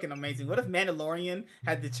 that'd be fucking amazing. What if Mandalorian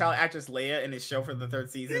had the child actress Leia in his show for the 3rd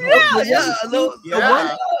season?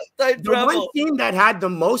 The one scene that had the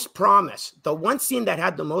most promise,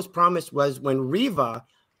 was when Reva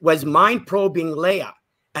was mind probing Leia.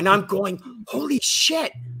 And I'm going, holy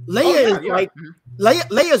shit. Leia's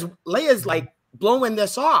like blowing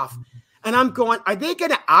this off. And I'm going, are they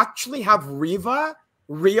going to actually have Reva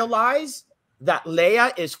realize that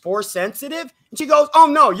Leia is force sensitive? And she goes, oh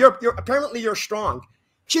no, you're strong.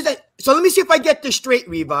 She's like, so let me see if I get this straight,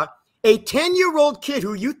 Reva. A 10-year-old kid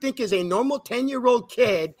who you think is a normal 10-year-old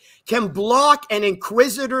kid can block an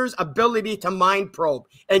Inquisitor's ability to mind probe.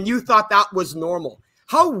 And you thought that was normal.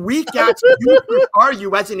 How weak ass are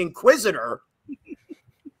you as an Inquisitor?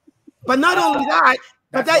 But not only that,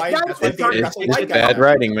 but that's bad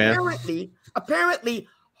writing, man. Apparently,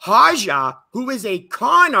 Haja, who is a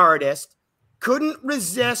con artist, couldn't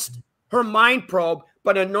resist her mind probe,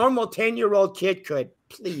 but a normal 10-year-old kid could.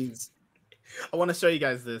 Please. I want to show you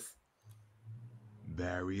guys this.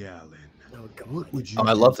 Barry Allen. Oh, God. What would you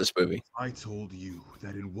I love this movie. I told you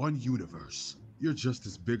that in one universe, you're just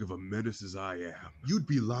as big of a menace as I am. You'd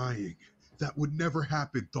be lying. That would never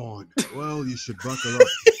happen, Thawne. Well, you should buckle up.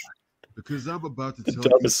 Because I'm about to tell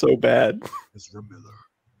you, is so bad. Ezra Miller,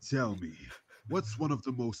 tell me, what's one of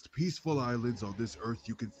the most peaceful islands on this earth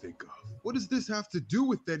you can think of? What does this have to do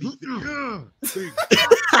with anything?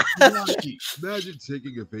 Imagine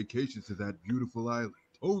taking a vacation to that beautiful island,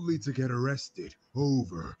 only to get arrested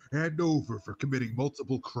over and over for committing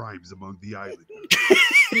multiple crimes among the islanders.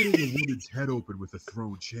 Hitting a woman's head open with a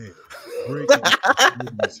thrown chair, breaking a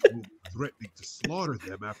woman's home, threatening to slaughter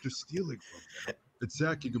them after stealing from them,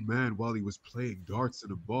 attacking a man while he was playing darts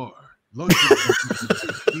in a bar, lunching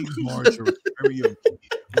a king barge or karaoke.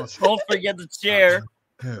 Don't forget the chair.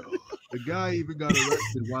 Hell, the guy even got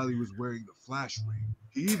arrested while he was wearing the flash ring.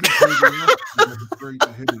 He even told the officer that referring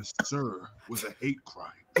to him as sir was a hate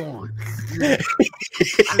crime. Gone.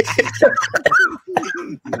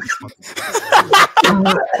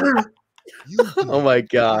 Oh my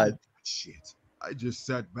God. Shit. I just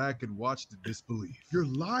sat back and watched in disbelief. You're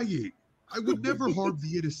lying. I would never harm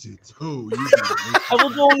the innocent. Oh, I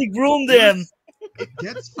would only groom them. It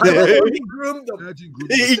gets He groomed them. Imagine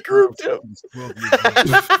He groomed him. 12 years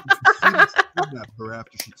old. Kidnapped her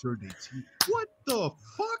after she turned 18. What the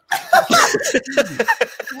fuck?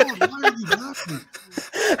 Why are you laughing?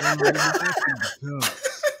 I'm laughing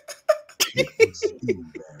because it was you,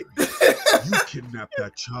 Barry. You kidnapped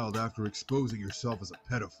that child after exposing yourself as a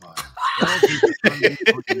pedophile.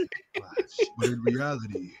 But in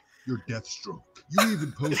reality, you're Deathstroke. You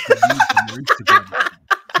even posted news on your Instagram account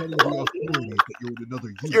telling the authorities that you're in another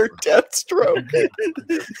universe. You're Deathstroke.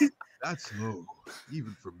 That's low,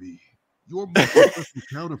 even for me. Your multiple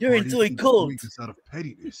counterpart You're into a cult. doing this out of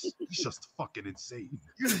pettiness. He's just fucking insane.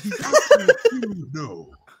 He's acting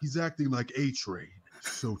he's acting like A-Train.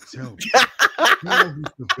 So tell me, now who's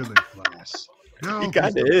the villain class? Now He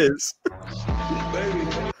kind of is.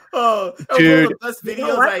 Oh, that was Dude. one of the best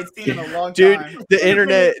videos I've seen in a long Dude, time.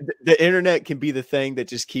 the internet can be the thing that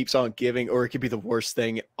just keeps on giving, or it could be the worst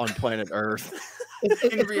thing on planet Earth.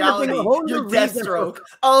 In reality, you're Deathstroke.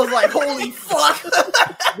 I was like, holy fuck.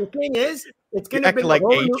 The thing is, it's going You're to bring acting like a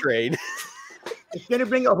whole new, A-Train. it's going to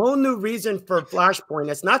bring a whole new reason for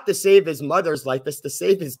Flashpoint. It's not to save his mother's life; it's to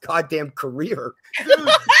save his goddamn career.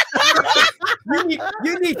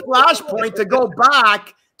 you need Flashpoint to go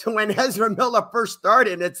back to when Ezra Miller first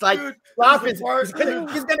started. It's like he's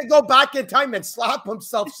gonna go back in time and slap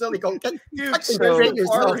himself silly. Go get Dude,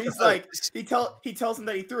 he's like he tells him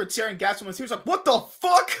that he threw a chair and gassed him. He was like, "What the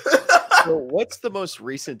fuck?" So what's the most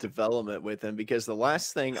recent development with him? Because the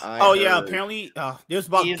last thing I heard, apparently it was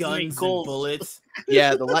about guns and bullets.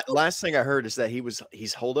 Yeah, the last thing I heard is that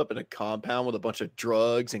he's holed up in a compound with a bunch of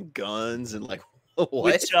drugs and guns and like what?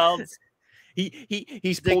 With childs.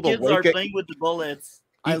 He's The pulled a kids are Waco. playing with the bullets.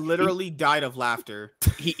 I literally died of laughter.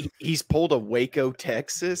 He's pulled a Waco,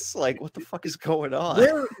 Texas. Like, what the fuck is going on?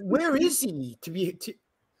 Where is he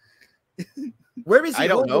where is he? I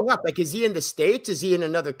don't know. Up? Like, is he in the States? Is he in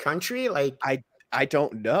another country? Like, I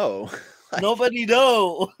don't know. Nobody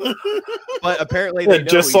know. But apparently they know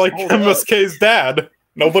just he's like holed up. MSK's dad.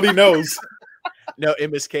 Nobody knows. No,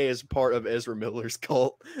 MSK is part of Ezra Miller's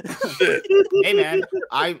cult. Hey man,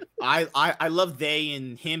 I love they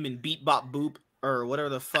and him and Beat Bop Boop or whatever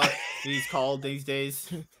the fuck he's called these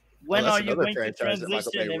days. When that's are you another going to franchise that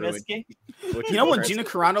Michael transition, Bay ruined. MSK? You know when Gina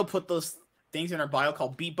Carano put those things in her bio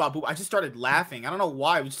called Beat Bop Boop, I just started laughing. I don't know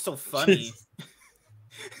why. It was just so funny.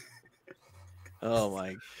 Oh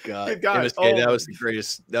my god! Good God. MSK, that was the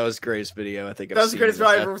greatest. That was the greatest video I think. That was the greatest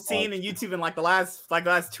video I've ever seen in YouTube in like the last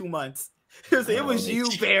 2 months. It was you,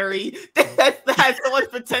 Barry. That has so much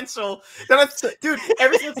potential. Dude,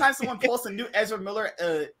 every single time someone posts a new Ezra Miller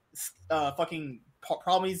fucking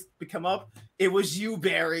problem he's become up, it was you,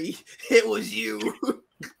 Barry. It was you.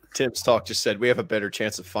 Tim's talk just said we have a better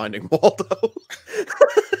chance of finding Waldo.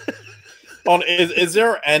 Is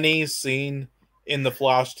there any scene in the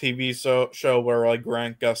Flash TV show where like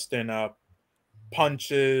Grant Gustin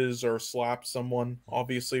punches or slaps someone?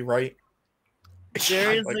 Obviously, right?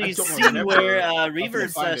 There is a scene where Reaver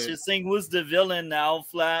Slash is saying, "Who's the villain now,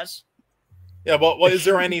 Flash?" Yeah, but is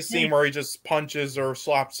there any scene where he just punches or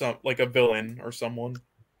slaps like a villain or someone?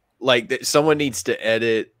 Like someone needs to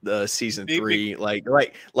edit the season 3. Like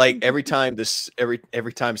every time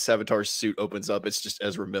every time Savitar's suit opens up, it's just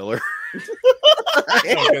Ezra Miller.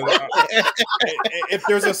 If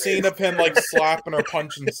there's a scene of him like slapping or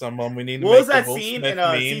punching someone, we need to what make was that scene in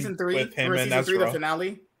season 3? With him and season 3, the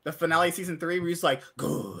finale? The finale of season 3 where he's like,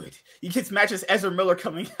 good. He gets matches Ezra Miller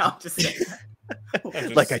coming out to say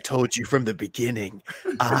like I told you from the beginning,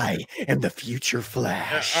 I am the future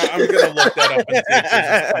Flash. I'm gonna look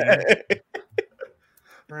that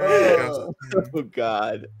up. Oh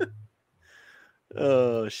God.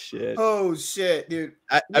 Oh shit. Oh shit, dude.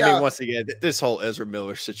 I mean, once again, this whole Ezra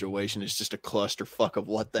Miller situation is just a clusterfuck of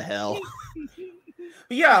what the hell.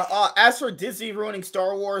 But yeah, as for Disney ruining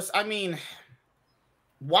Star Wars, I mean,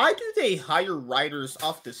 why do they hire writers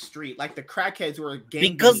off the street like the crackheads who are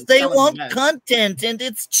gangbanging? Because they want content, and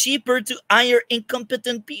it's cheaper to hire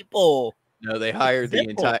incompetent people. No, they hire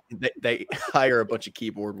they hire a bunch of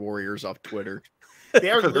keyboard warriors off Twitter.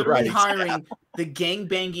 They are literally hiring the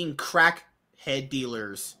gangbanging crackhead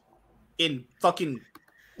dealers in fucking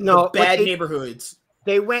bad neighborhoods.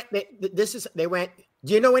 They went. They went.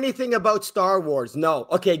 Do you know anything about Star Wars? No.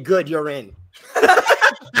 Okay, good. You're in.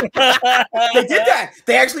 They did that.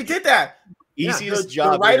 They actually did that. Easiest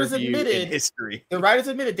job the writers interview in history. The writers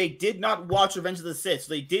admitted they did not watch Revenge of the Sith, so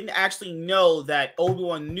they didn't actually know that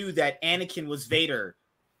Obi-Wan knew that Anakin was Vader.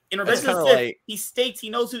 In Revenge of the Sith, he states he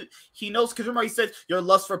knows because remember he said your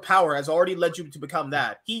lust for power has already led you to become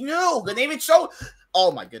that. He knew. The name it showed.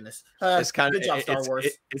 Oh my goodness! It's kind of good job, Star Wars.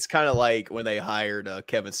 It's kind of like when they hired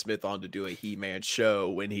Kevin Smith on to do a He-Man show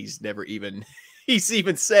when he's never even. He's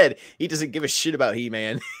even said he doesn't give a shit about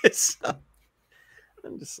He-Man.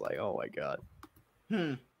 I'm just like, oh my god.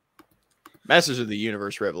 Masters of the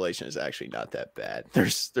Universe Revelation is actually not that bad.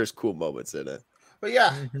 There's cool moments in it. But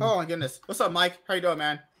yeah, oh my goodness. What's up, Mike? How you doing,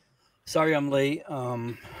 man? Sorry, I'm late.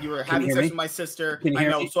 You were having sex with my sister. Can you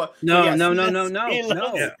hear me? So, no. Yeah.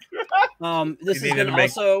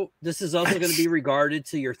 This is also going to be regarded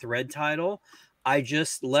to your thread title. I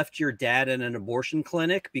just left your dad at an abortion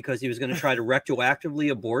clinic because he was going to try to retroactively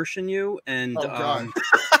abortion you, and because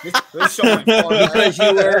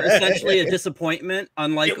you were essentially a disappointment,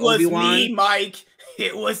 unlike Obi-Wan. It was me, Mike.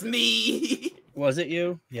 It was me. Was it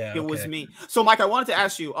you? Yeah, it was me. So, Mike, I wanted to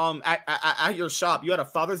ask you, at your shop, you had a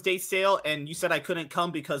Father's Day sale, and you said I couldn't come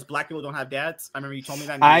because Black people don't have dads. I remember you told me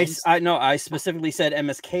that. I specifically said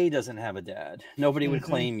MSK doesn't have a dad. Nobody would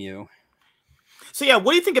claim you. So yeah,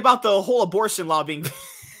 what do you think about the whole abortion law being?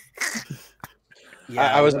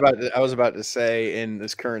 I was about to say, in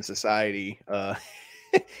this current society,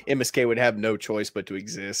 MSK would have no choice but to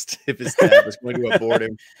exist if his dad was going to abort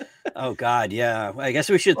him. Oh God, yeah. I guess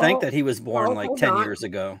we should thank that he was born 10 years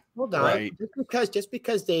ago. Hold on, right. just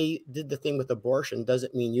because they did the thing with abortion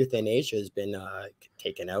doesn't mean euthanasia has been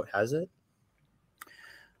taken out, has it?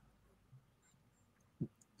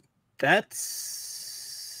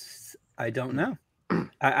 I don't know.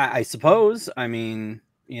 I suppose. I mean,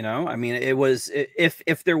 it was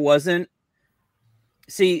if there wasn't.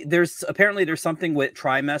 See, there's something with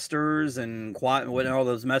trimesters and all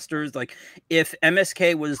those mesters. Like, if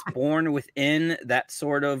MSK was born within that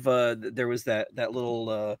sort of, there was that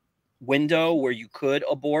little window where you could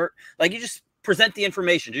abort. Like, you just present the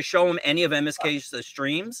information. Just show him any of MSK's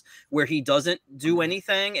streams where he doesn't do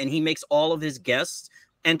anything and he makes all of his guests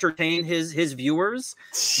entertain his viewers,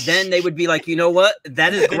 then they would be like, you know what,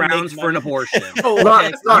 that is grounds for an abortion.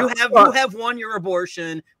 Okay? You have won your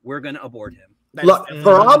abortion, we're gonna abort him. Look,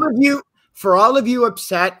 for all of you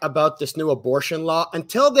upset about this new abortion law,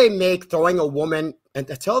 until they make throwing a woman down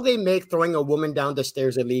the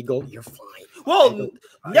stairs illegal, you're fine. Well,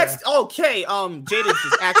 next, okay, Jadis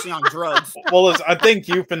is actually on drugs. Well, I think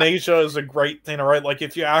euthanasia is a great thing, right? Like,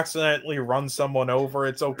 if you accidentally run someone over,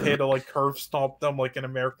 it's okay to like curb stomp them, like in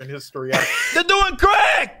American History. They're doing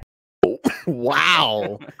crack.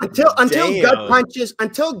 Wow. Until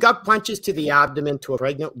gut punches to the abdomen to a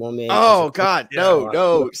pregnant woman. Oh God,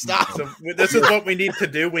 no, stop. So this is what we need to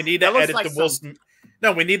do. We need to edit the Will Smith.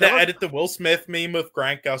 No, we need to edit the Will Smith meme with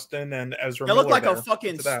Grant Gustin and Ezra Miller. That looked like a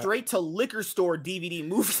fucking straight to liquor store DVD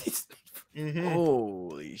movie.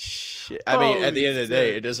 Holy shit! I mean, at the end of the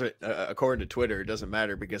day, it doesn't. According to Twitter, it doesn't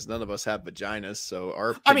matter because none of us have vaginas, so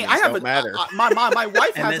our opinions don't matter. My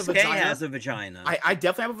wife has a vagina. Has a vagina. I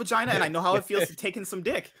definitely have a vagina, and I know how it feels to taking some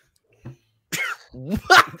dick.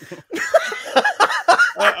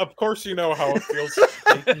 Of course, you know how it feels.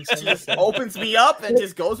 She just opens me up and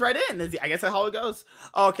just goes right in. I guess that's how it goes.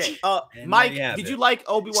 Okay, Mike, did you like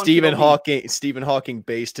Obi-Wan? Stephen Hawking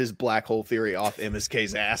based his black hole theory off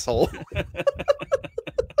MSK's asshole.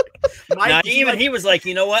 Mike, he was like,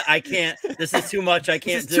 you know what? I can't. This is too much. I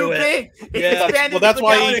can't do it. Yeah. Well, that's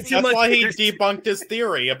why he debunked his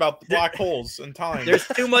theory about the black holes and time. There's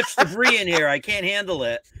too much debris in here. I can't handle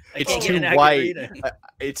it. It's too white.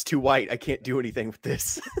 It's too white. I can't do anything with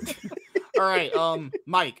this. All right,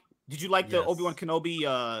 Mike, did you like the Obi-Wan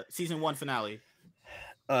Kenobi season 1 finale?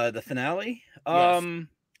 The finale? Yes.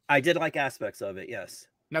 I did like aspects of it. Yes.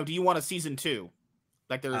 Now, do you want a season 2?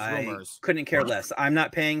 Like there's rumors. Couldn't care less. I'm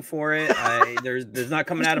not paying for it. There's not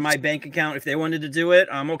coming out of my bank account. If they wanted to do it,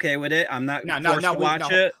 I'm okay with it. I'm not forced to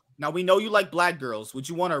watch it. Now we know you like black girls. Would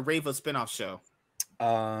you want a Reva spinoff show?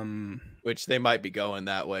 Which they might be going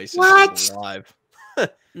that way. What? Live.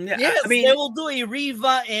 Yeah, yes, I mean, they will do a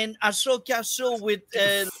Reva and Ahsoka show with.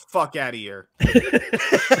 Fuck out of here. Hold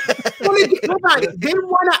on. They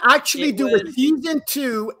want to actually do a season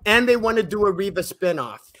 2, and they want to do a Reva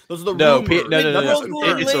spinoff. Those are the rumors. No.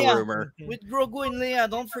 It's a rumor. With Grogu and Leia,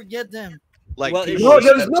 don't forget them. Like, well,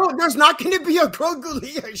 there's not going to be a Grogu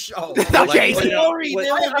Leia show. Okay, sorry, they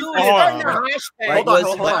will do it. Hold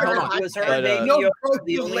on. Was her the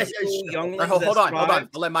only two younglings? Hold on. I'll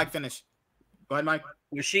let Mike finish. Go ahead, Mike.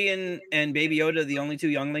 Was she and Baby Yoda the only two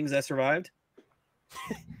younglings that survived?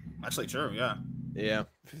 Actually, true. Yeah. Yeah.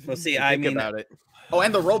 Well, see, I mean about it. Oh,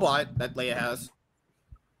 and the robot that Leia has.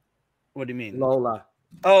 What do you mean, Lola?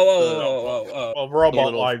 Oh. Well,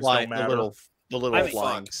 robot lives don't matter. The little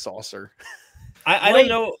flying saucer. I don't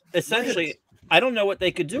know. Essentially, I don't know what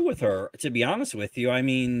they could do with her. To be honest with you, I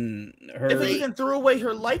mean, if they even threw away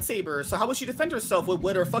her lightsaber, so how would she defend herself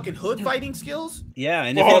with her fucking hood fighting skills? Yeah,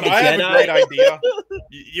 and I have a great idea.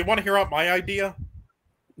 You want to hear out my idea?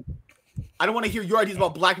 I don't want to hear your ideas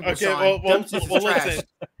about black people. Okay,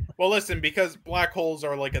 well, listen, because black holes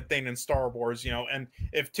are like a thing in Star Wars, you know, and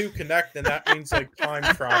if two connect, then that means like time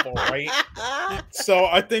travel, right? So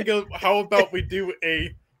I think, how about we do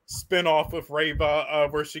a spin-off with Reva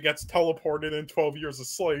where she gets teleported in 12 Years a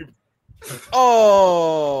Slave?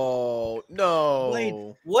 Oh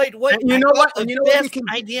no! Wait! And you know what? And you know what? We can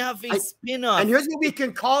idea of a spin-off. And here's what we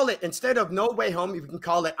can call it: instead of No Way Home, we can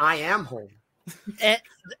call it I Am Home. And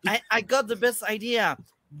I got the best idea.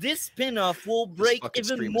 This spin-off will break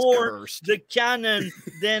even more the canon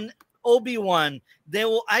than Obi-Wan. They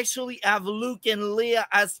will actually have Luke and Leia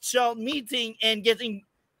as child meeting and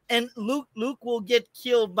Luke will get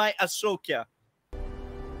killed by Ahsoka.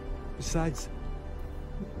 Besides,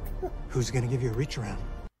 who's gonna give you a reach around?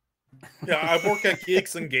 Yeah, I work at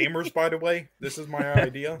Geeks and Gamers, by the way. This is my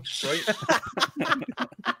idea, right?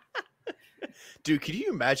 Dude, can you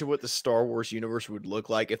imagine what the Star Wars universe would look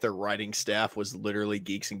like if their writing staff was literally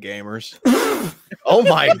Geeks and Gamers? Oh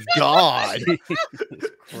my god.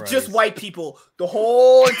 Just white people. The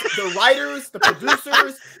writers, the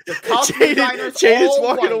producers, the costume designers. Jada's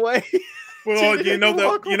walking away. Well, you know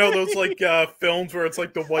those like films where it's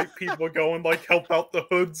like the white people go and like help out the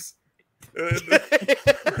hoods.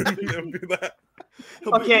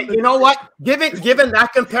 Okay, you know what? Given that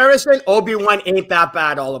comparison, Obi-Wan ain't that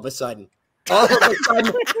bad all of a sudden. All of a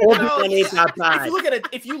sudden, Obi-Wan ain't that bad. If you look at it,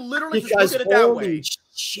 if you literally just look at it that way.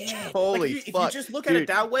 Shit. Holy fuck. If you just look at it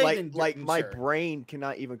that way, then my brain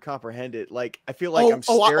cannot even comprehend it. Like, I feel like I'm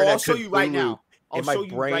staring at I'll show you right now. And my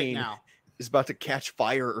brain is about to catch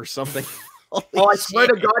fire or something. I swear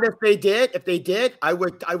to God, if they did, I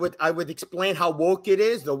would explain how woke it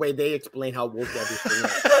is the way they explain how woke everything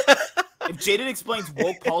is. If Jaden explains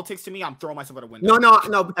woke politics to me, I'm throwing myself out a window. No,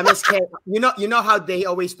 MSK. You know how they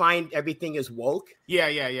always find everything is woke?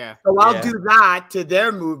 Yeah. So I'll do that to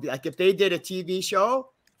their movie. Like if they did a TV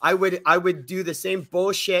show, I would do the same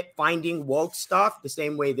bullshit finding woke stuff the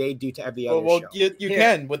same way they do to every other show. You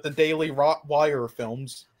can with the Daily Wire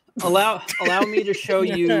films. Allow me to show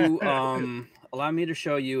you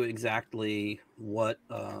exactly what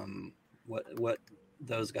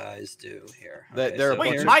those guys do here. Okay,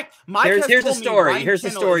 Wait, Mike. Here's the story. Here's the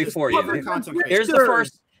story for you. Here's the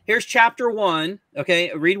Here's chapter 1.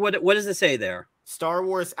 Okay, read what does it say there? Star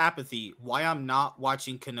Wars apathy. Why I'm not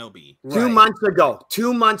watching Kenobi. 2 months ago.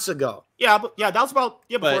 2 months ago. Yeah, but that was about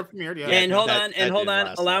before it premiered. Yeah. And hold on.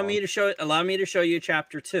 Allow me to show you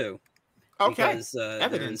chapter 2. Okay. Because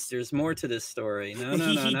evidence. There's more to this story. No,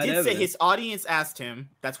 he not did evidence. say his audience asked him.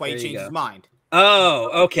 That's why he changed his mind.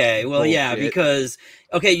 Oh, okay. Well, yeah, because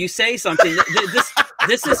you say something.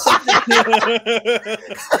 This is something.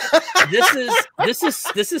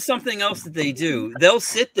 this is something else that they do. They'll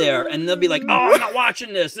sit there and they'll be like, "Oh, I'm not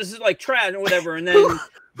watching this. This is like trash or whatever," and then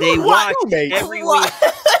they watch every week.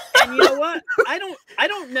 And you know what? I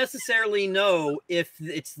don't necessarily know if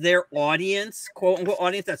it's their audience, quote unquote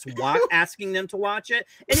audience, that's asking them to watch it.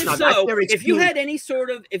 And if so, if you had any sort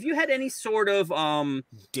of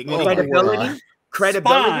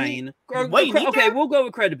credibility. Okay, we'll go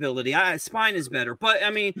with credibility. Spine is better, but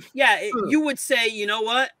I mean, yeah, you would say, you know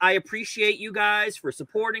what? I appreciate you guys for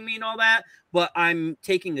supporting me and all that, but I'm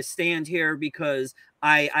taking a stand here because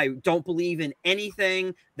I don't believe in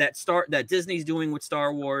anything that Disney's doing with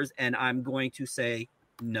Star Wars, and I'm going to say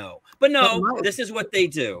no. But no, this is what they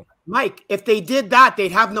do. Mike, if they did that,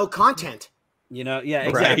 they'd have no content. You know, yeah,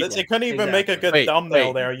 exactly. They couldn't even make a good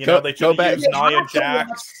thumbnail there. You know, they should have used Nia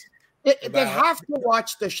Jax. They have to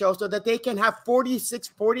watch the show so that they can have 50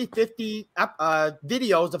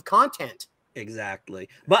 videos of content. Exactly.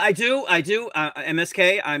 But I do,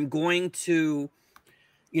 MSK, I'm going to,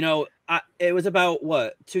 it was about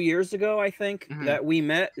 2 years ago, I think, that we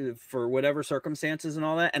met for whatever circumstances and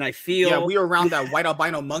all that. And I feel we were around that white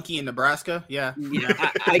albino monkey in Nebraska. Yeah. We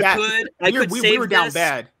were down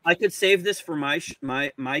bad. I could save this for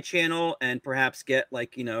my channel and perhaps get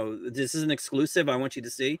this is an exclusive I want you to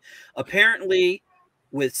see. Apparently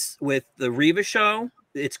with the Reva show,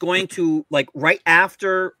 it's going to right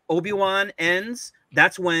after Obi-Wan ends,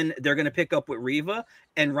 that's when they're going to pick up with Reva,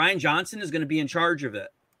 and Rian Johnson is going to be in charge of it.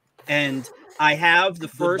 And I have the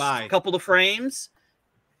first couple of frames.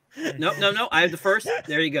 No. I have the first.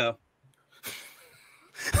 There you go.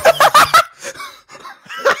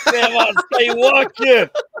 Stay walking.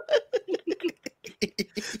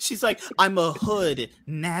 She's like, I'm a hood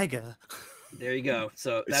naga. There you go.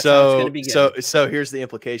 So that's how it's gonna be. So here's the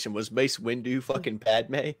implication: was Mace Windu fucking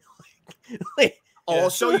Padme?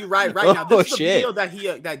 I'll show you right now. This is a video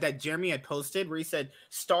that that Jeremy had posted where he said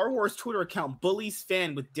Star Wars Twitter account bullies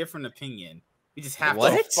fan with different opinion. We just have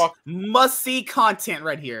must see content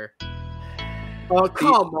right here. Oh,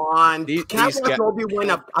 come on. Can I watch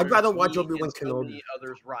Obi-Wan? I'd rather watch Obi-Wan Kenobi.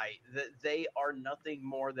 Others right. That they are nothing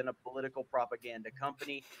more than a political propaganda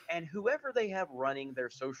company, and whoever they have running their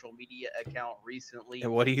social media account recently.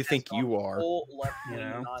 And what do you think you are? Whole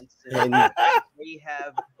left-wing nonsense. They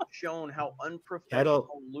have shown how unprofessional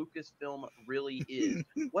Lucasfilm really is.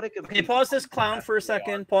 What a Hey, pause this clown for a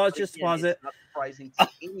second. Pause it.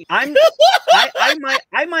 I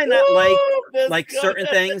might not like certain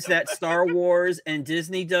things that Star Wars and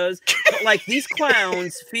Disney does, but these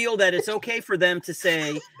clowns feel that it's okay for them to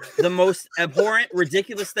say the most abhorrent,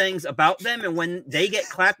 ridiculous things about them, and when they get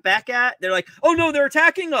clapped back at, they're like, "Oh no, they're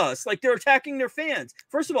attacking us! They're attacking their fans."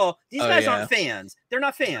 First of all, these guys aren't fans; they're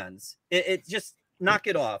not fans. It just knock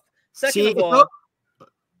it off. Second of all,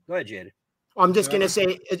 go ahead, Jade. I'm just gonna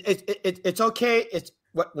say it's okay. It's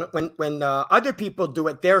when other people do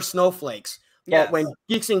it, they're snowflakes. Yes. But when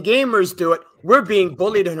geeks and gamers do it, we're being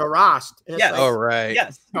bullied and harassed. And yes. All right.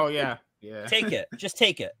 Yes. Oh yeah. Take it. Just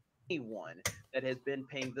take it. Anyone that has been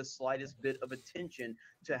paying the slightest bit of attention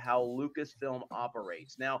to how Lucasfilm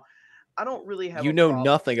operates. Now, I don't really have. You know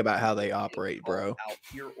nothing about how they operate, bro. Out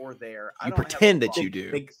here or there. You pretend that you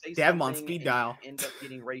do. They have them on speed dial. End up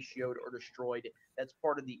getting ratioed or destroyed. That's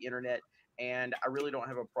part of the internet. And I really don't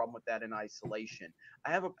have a problem with that in isolation.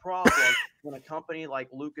 I have a problem when a company like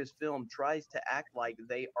Lucasfilm tries to act like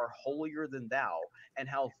they are holier than thou, and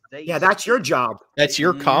how they that's your job. That's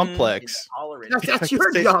your complex. That's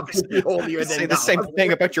your job to be holier than thou. Say the same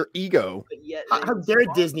thing about your ego. But yet, how dare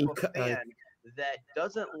Disney? That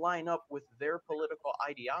doesn't line up with their political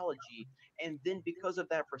ideology, and then because of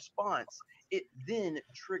that response, it then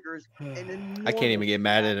triggers an I can't even get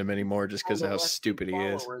mad at him anymore just because of how stupid he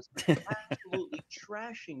is. Absolutely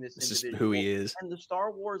trashing this is who he is. And the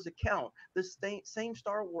Star Wars account, the same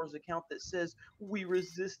Star Wars account that says we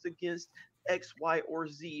resist against X, Y, or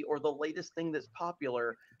Z, or the latest thing that's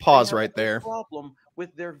popular. Pause right there. Problem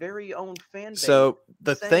with their very own fan base. So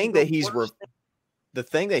the thing that he's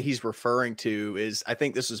referring to is, I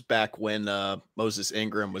think this was back when Moses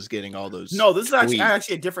Ingram was getting all those. No, this is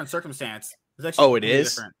actually a different circumstance. Oh, it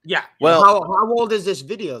is? different. Yeah. Well, how old is this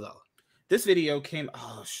video though? This video came.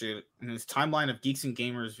 Oh shit! In his timeline of Geeks and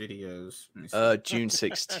Gamers videos. June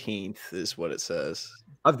 16th is what it says.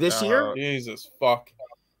 Of this year? Jesus fuck.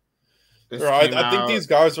 This I came think out these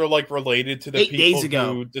guys are like related to the 8 days people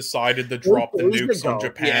ago. who decided to drop the 8 days nukes on ago.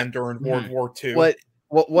 Japan during World War II.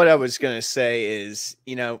 What I was gonna say is,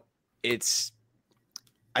 it's,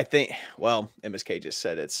 I think, well, MSK just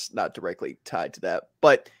said it's not directly tied to that,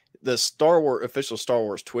 but the official Star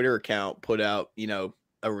Wars Twitter account put out,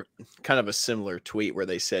 a kind of a similar tweet where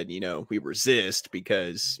they said, we resist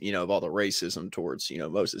because, of all the racism towards,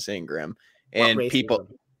 Moses Ingram and people.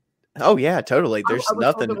 Oh yeah, totally. There's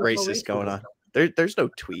nothing racist going on. There's no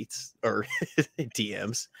tweets or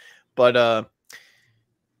DMs, but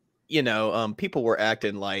people were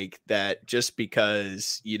acting like that just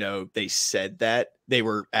because they said that. They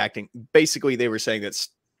were acting, basically they were saying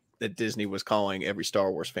that Disney was calling every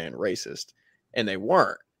Star Wars fan racist, and they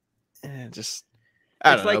weren't. And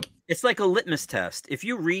I don't know. It's like a litmus test. If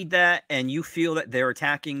you read that and you feel that they're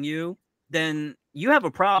attacking you, then you have a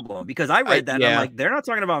problem, because I read that and I'm like, they're not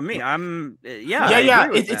talking about me.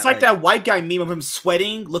 It's like that white guy meme of him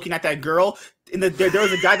sweating, looking at that girl. And there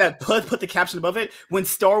was a guy that put the caption above it: when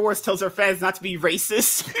Star Wars tells their fans not to be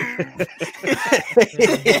racist.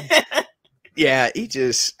 Yeah,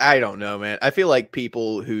 I don't know, man. I feel like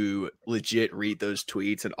people who legit read those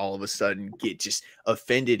tweets and all of a sudden get just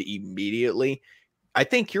offended immediately. I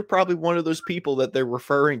think you're probably one of those people that they're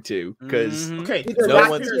referring to, because the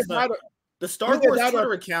Star Wars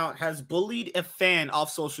Twitter account has bullied a fan off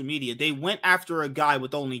social media. They went after a guy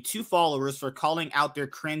with only 2 followers for calling out their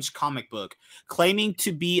cringe comic book, claiming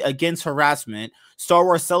to be against harassment. Star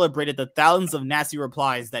Wars celebrated the thousands of nasty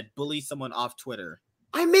replies that bully someone off Twitter.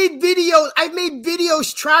 I made videos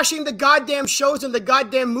trashing the goddamn shows and the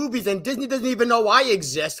goddamn movies, and Disney doesn't even know I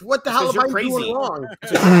exist. What the hell am I doing wrong?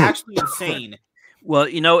 It's actually insane. Well,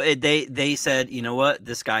 they said, you know what?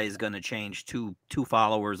 This guy is going to change two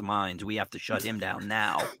followers' minds. We have to shut him down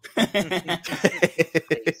now. They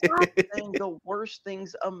stop saying the worst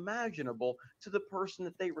things imaginable to the person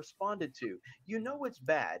that they responded to. It's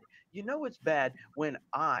bad. It's bad when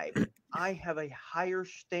I have a higher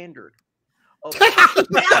standard. You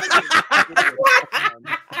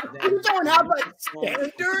don't have a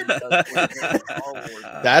standard?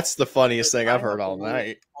 That's the funniest thing I've heard all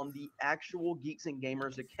night. On the actual Geeks and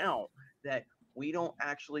Gamers account, that we don't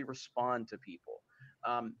actually respond to people.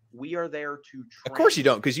 We are there to train. Of course you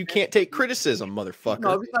don't, because you can't take criticism, motherfucker.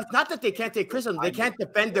 No, it's not that they can't take criticism. They can't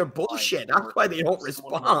defend their bullshit. That's why they don't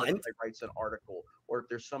respond. Writes an article, or if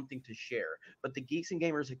there's something to share. But the Geeks and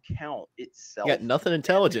Gamers account itself, got nothing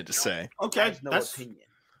intelligent to say. Okay, that's opinion.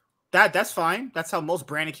 That's fine. That's how most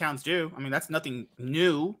brand accounts do. I mean, that's nothing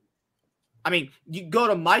new. I mean, you go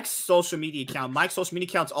to Mike's social media account. Mike's social media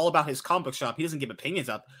account's all about his comic book shop. He doesn't give opinions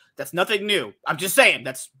up. That's nothing new. I'm just saying.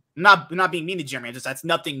 That's not being mean to Jeremy. That's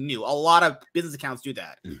nothing new. A lot of business accounts do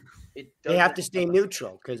that. They have to stay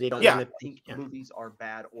neutral because they don't want to think movies are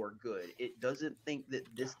bad or good. It doesn't think that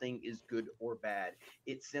this thing is good or bad.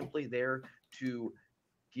 It's simply there to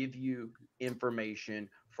give you information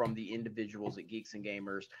from the individuals at Geeks and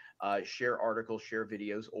Gamers, share articles, share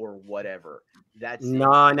videos, or whatever. That's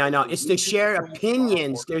no. It's to share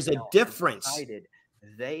opinions. There's a difference.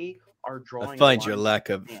 They are drawing. I find your lack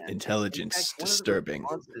of intelligence disturbing.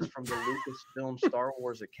 One of the responses from the Lucasfilm Star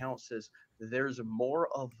Wars account says there's more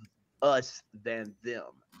of us than them.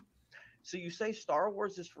 So you say Star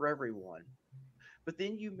Wars is for everyone, but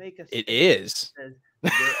then you make a it is. That says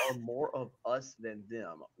there are more of us than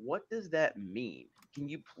them. What does that mean? Can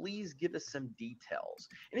you please give us some details?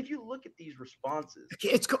 And if you look at these responses,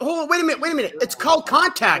 wait a minute. It's called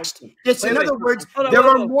context. It's in other words, there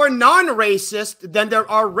are more non-racist than there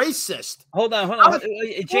are racist. Hold on.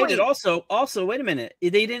 Jaded, also, wait a minute.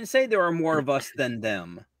 They didn't say there are more of us than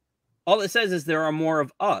them. All it says is there are more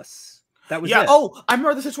of us. That was it. Oh, I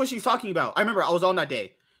remember the situation you're talking about. I remember I was on that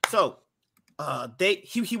day. So,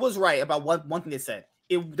 he was right about one thing they said.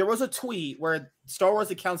 There was a tweet where Star Wars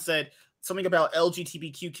account said something about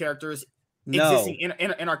LGBTQ characters existing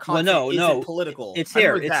in our content. Well, no, political. It's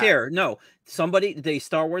here. No, the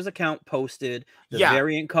Star Wars account posted the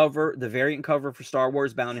variant cover for Star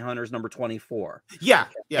Wars Bounty Hunters number 24. Yeah.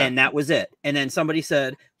 And that was it. And then somebody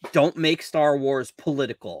said, "Don't make Star Wars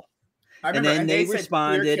political." And then they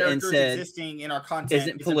responded and said, existing in our content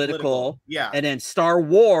isn't political. Yeah. And then Star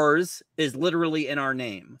Wars is literally in our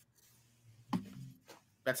name.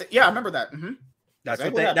 That's it. Yeah, I remember that. Mm-hmm.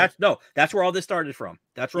 That's where all this started from.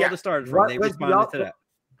 That's where all this started from. They responded to that.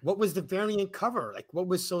 What was the variant cover? Like, what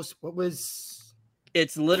was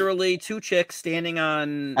It's literally two chicks standing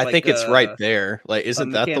on. I think it's right there. Like,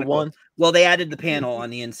 isn't that the one? Well, they added the panel on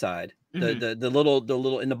the inside. The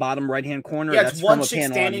little in the bottom right hand corner. Yeah, that's it's one from a chick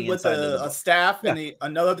panel standing with a staff and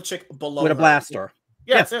another chick below with a blaster.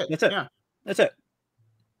 Yeah, that's it. That's it. Yeah. That's it.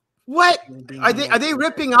 What are they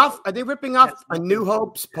ripping off? Are they ripping off A New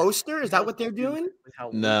Hope's poster? Is that what they're doing?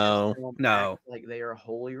 No. Like they are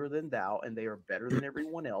holier than thou and they are better than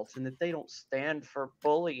everyone else, and that they don't stand for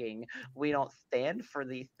bullying. We don't stand for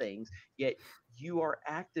these things. Yet you are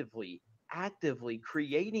actively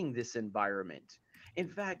creating this environment. In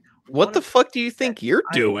fact, what the fuck do you think you're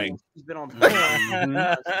doing? He's been on. What's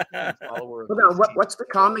the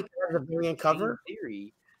comic that has a variant cover?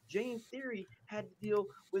 Jane Theory had to deal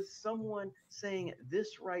with someone saying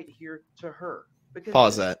this right here to her.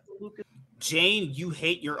 Pause that. Jane, you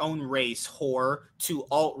hate your own race, whore, to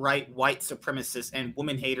alt-right white supremacists and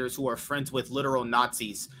woman haters who are friends with literal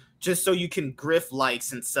Nazis, just so you can grift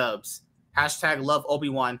likes and subs. Hashtag love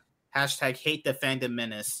Obi-Wan. Hashtag hate the fandom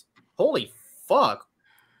menace. Holy fuck.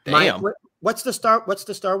 Damn. What's the Star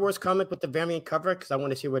Wars comic with the variant cover? Because I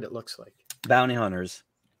want to see what it looks like. Bounty Hunters.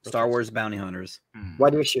 Star Wars Bounty Hunters.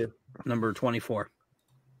 What issue? Number 24.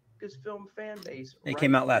 His film fan base. It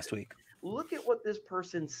came out last week. Look at what this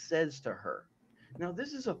person says to her. Now,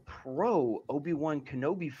 this is a pro Obi-Wan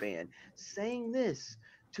Kenobi fan saying this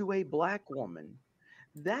to a black woman.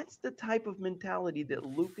 That's the type of mentality that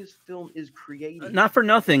Lucasfilm is creating. Not for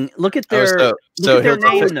nothing. Look at their, their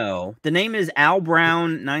name, though. The name is Al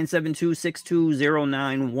Brown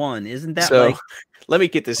 972-62091. Isn't that so? Like? Let me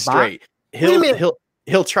get this straight.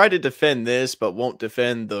 He'll try to defend this, but won't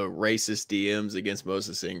defend the racist DMs against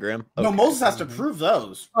Moses Ingram. Okay. No, Moses has to prove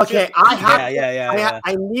those. Okay,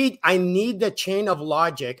 I need the chain of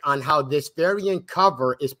logic on how this variant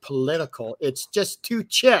cover is political. It's just two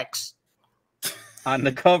chicks on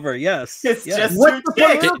the cover. Yes, it's just two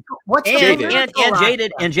chicks.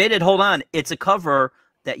 And Jaded. Hold on, it's a cover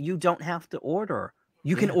that you don't have to order.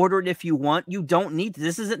 You can order it if you want. You don't need to.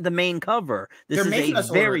 This isn't the main cover. This is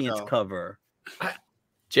a variant cover.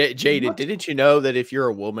 Jaded, didn't you know that if you're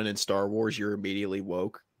a woman in Star Wars, you're immediately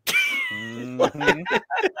woke?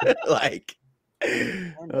 Like,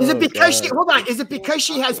 is it because she? Hold on, is it because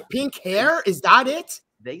she has pink hair? Is that it?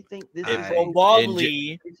 They think this is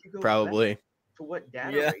probably. To what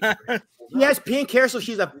data? He has pink hair, so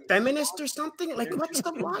she's a feminist or something. Like, what's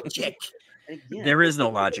the logic? Again, there is no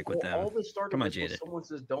logic with them. Come on, Jada. Someone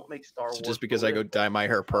says don't make Star Wars. Just because I go dye my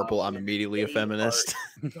hair purple, I'm immediately a feminist.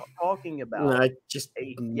 Talking about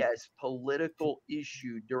political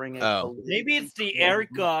issue during a maybe it's the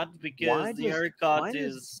haircut because the haircut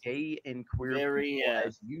is gay and queer very, people,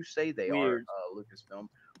 as you say they weird. Are Lucasfilm.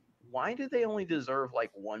 Why do they only deserve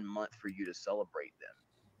like 1 month for you to celebrate them?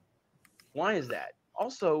 Why is that?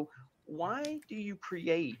 Also, why do you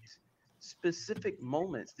create specific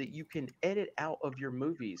moments that you can edit out of your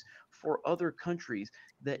movies for other countries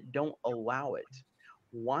that don't allow it?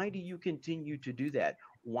 Why do you continue to do that?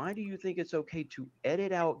 Why do you think it's okay to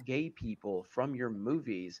edit out gay people from your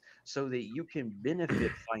movies so that you can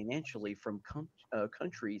benefit financially from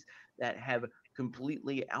countries that have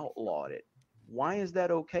completely outlawed it? Why is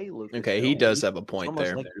that okay, Lucas? Okay, he does have a point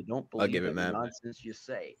there. Like you don't believe I'll give it that nonsense you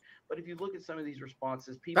say. But if you look at some of these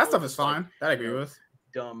responses, people that stuff is fine. That I agree with.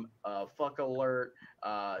 Dumb fuck alert,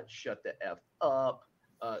 shut the F up,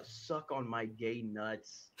 suck on my gay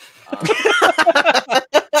nuts.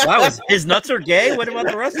 Wow, his nuts are gay? What about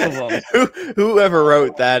the rest of them? Whoever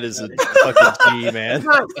wrote that is a fucking G, man.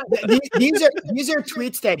 These are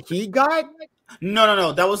tweets that he got?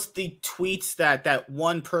 No. That was the tweets that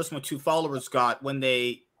one person with 2 followers got when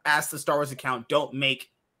they asked the Star Wars account, don't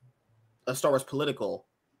make a Star Wars political.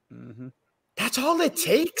 Mm-hmm. That's all it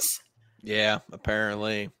takes? Yeah,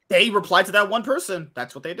 apparently. They replied to that one person.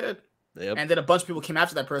 That's what they did. Yep. And then a bunch of people came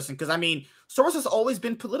after that person. Because, I mean, Star Wars has always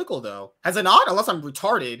been political, though. Has it not? Unless I'm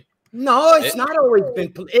retarded. No, it's not always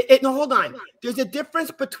been political. No, hold on. There's a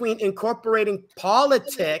difference between incorporating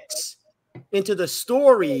politics into the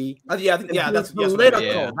story. That's political. Yeah. That's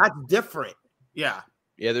different. Yeah.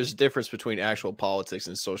 Yeah, there's a difference between actual politics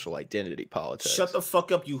and social identity politics. Shut the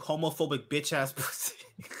fuck up, you homophobic bitch ass pussy.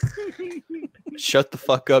 Shut the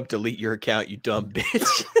fuck up, delete your account, you dumb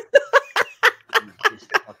bitch.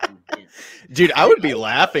 Dude, I would be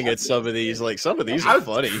laughing at some of these. Like, some of these are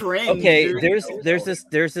funny. Okay, there's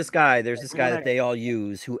this guy that they all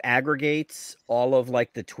use who aggregates all of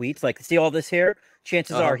like the tweets. Like, see all this here?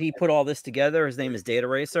 Chances are he put all this together. His name is Data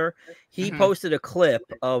Racer. He posted a clip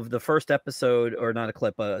of the first episode, or not a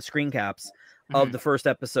clip, screen caps of the first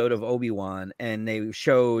episode of Obi-Wan, and they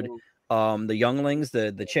showed the younglings,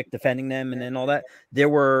 the chick defending them, and then all that. There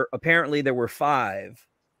were 5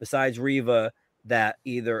 besides Reva that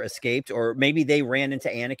either escaped or maybe they ran into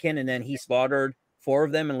Anakin and then he slaughtered 4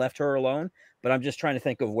 of them and left her alone. But I'm just trying to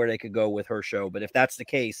think of where they could go with her show. But if that's the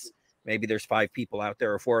case, maybe there's 5 people out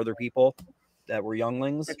there or 4 other people that were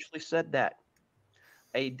younglings. Actually said that.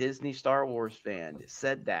 A Disney Star Wars fan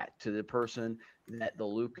said that to the person that the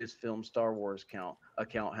Lucasfilm Star Wars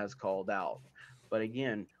account has called out. But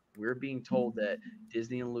again, we're being told that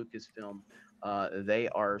Disney and Lucasfilm, they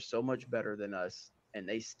are so much better than us, and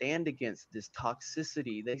they stand against this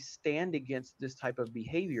toxicity. They stand against this type of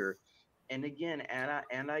behavior. And again,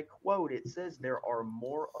 and I quote, it says there are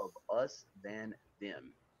more of us than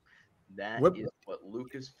them. That is what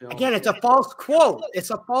Lucasfilm. Again, it's a false quote. It's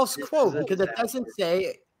a false quote because it doesn't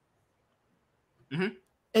say. Mm-hmm.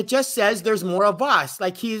 It just says there's more of us.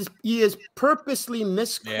 Like he is purposely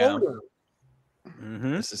misquoting.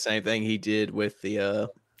 Mm-hmm. It's the same thing he did with the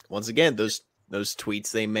once again those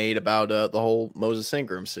tweets they made about the whole Moses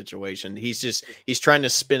Ingram situation. He's trying to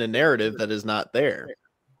spin a narrative that is not there.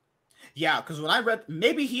 Yeah, because when I read,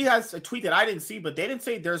 maybe he has a tweet that I didn't see, but they didn't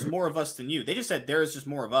say there's more of us than you. They just said there is just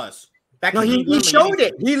more of us. That no, he showed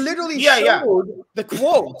it. He literally showed the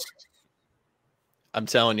quote. I'm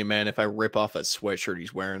telling you, man, if I rip off that sweatshirt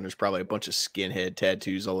he's wearing, there's probably a bunch of skinhead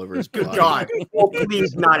tattoos all over his body. Good God. Oh,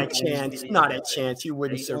 please, not a chance. Not a chance. You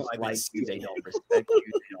wouldn't survive this. They don't respect you.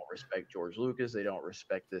 They don't respect George Lucas. They don't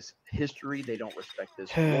respect this history. They don't respect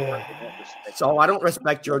this war. They don't respect so I don't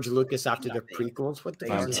respect George Lucas after the prequels. What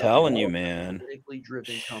the I'm telling you, man.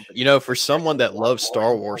 You know, for someone that loves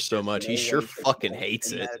Star Wars so much, he sure fucking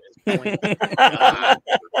hates it. There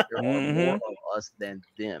are more of us than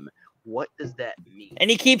them. What does that mean? And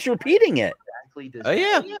he keeps repeating it. Oh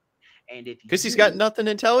yeah, because he's got nothing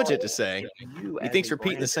intelligent to say. He thinks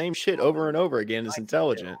repeating the same shit over and over again is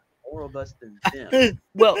intelligent. More of us than them.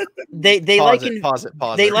 Well, they pause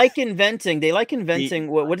like inventing.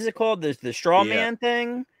 What is it called? The straw man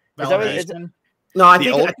thing. Is that what No, I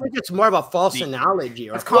think it's more of a false analogy.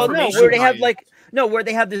 Or where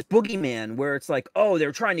they have this boogeyman where it's like, oh,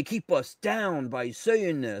 they're trying to keep us down by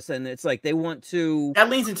saying this, and it's like they want to. That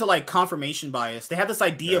leans into like confirmation bias. They have this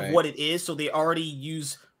idea of what it is, so they already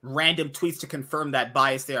use random tweets to confirm that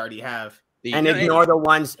bias they already have. And ignore the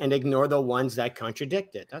ones that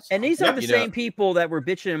contradict it. And these are the same people that were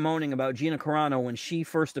bitching and moaning about Gina Carano when she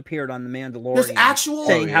first appeared on The Mandalorian. There's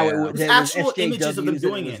actual images of them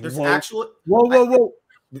doing it. There's actual. Whoa!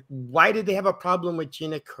 Why did they have a problem with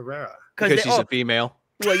Gina Carrera? Because she's a female.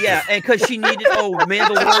 Well, yeah, and because she needed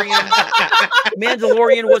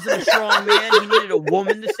Mandalorian wasn't a strong man. He needed a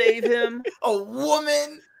woman to save him. A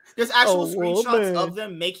woman. There's actual screenshots of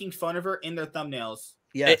them making fun of her in their thumbnails.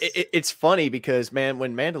 Yes. It's funny because, man,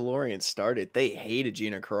 when Mandalorian started, they hated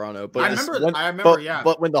Gina Carano. But I remember.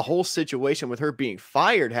 But when the whole situation with her being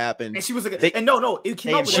fired happened, and she was like, it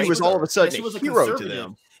came up. She was all of a sudden a hero to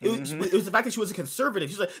them. It was the fact that she was a conservative.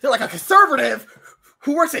 She's like, they're like a conservative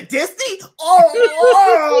who works at Disney.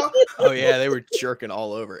 Oh yeah, they were jerking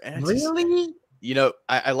all over. And really? You know,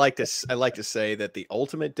 I like to say that the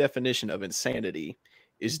ultimate definition of insanity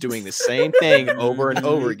is doing the same thing over and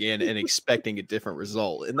over again and expecting a different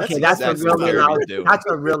result. And that's a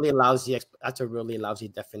really lousy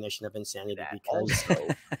definition of insanity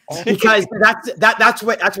because that's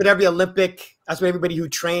what everybody who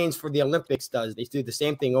trains for the Olympics does. They do the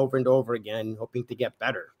same thing over and over again, hoping to get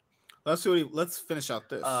better. Let's finish out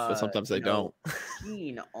this. But sometimes they don't.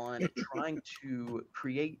 Keen on trying to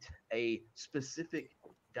create a specific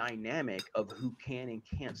dynamic of who can and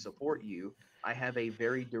can't support you. I have a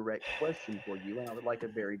very direct question for you, and I would like a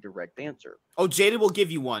very direct answer. Oh, Jada will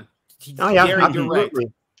give you one. Very direct.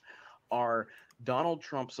 Are Donald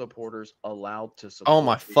Trump supporters allowed to support? Oh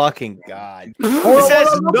my fucking God! This has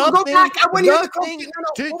nothing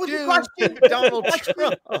to do with Donald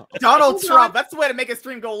Trump. Donald Trump. That's the way to make a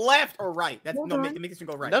stream go left or right. Make a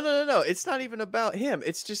stream go right. No. It's not even about him.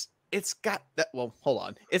 It's got that. Well, hold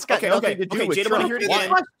on. It's got nothing to do with Jada, Trump. Hear it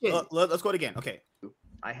again. Let's go it again. Okay.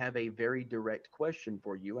 I have a very direct question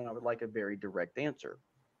for you, and I would like a very direct answer.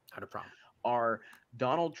 Not a problem. Are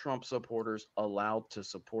Donald Trump supporters allowed to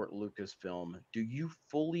support Lucasfilm? Do you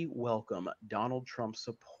fully welcome Donald Trump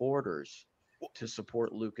supporters to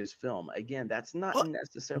support Lucasfilm? Again, that's not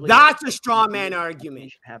necessarily. That's a straw man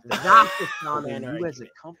argument. That's a straw man argument. You as a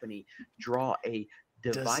company draw a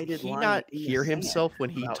divided Does he line not hear himself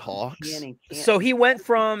when he talks? So he went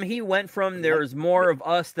from there's more of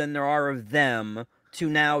us than there are of them to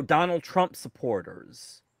now Donald Trump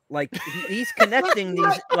supporters. Like he's connecting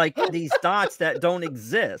these dots that don't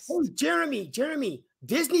exist. Oh, Jeremy,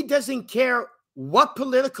 Disney doesn't care what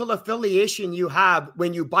political affiliation you have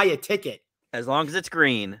when you buy a ticket. As long as it's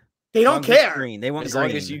green. They don't care. Green. They want as green.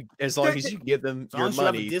 long as you give them your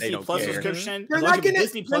money, Disney they don't Plus care. subscription. They're As long not as you have a gonna-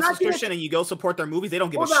 Disney they're Plus not subscription gonna- and you go support their movies, they don't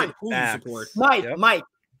give a Hold shit on. who you Facts. support. Mike,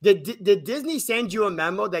 did Disney send you a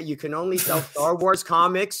memo that you can only sell Star Wars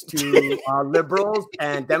comics to liberals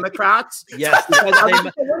and Democrats? Yes. Because I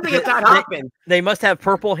was wondering if that happened. They must have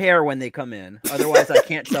purple hair when they come in. Otherwise, I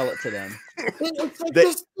can't sell it to them. It's like They-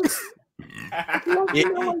 this.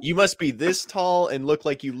 You must be this tall and look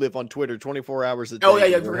like you live on Twitter 24 hours a day. Oh yeah, to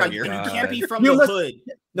yeah. wear You your- can't be from You the must- hood.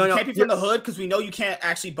 No, You can't be from the hood because we know you can't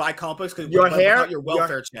actually buy comic books because Your hair- your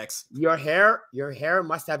welfare checks. Your hair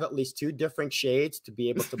must have at least 2 different shades to be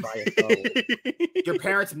able to buy a Star Wars. Your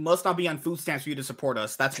parents must not be on food stamps for you to support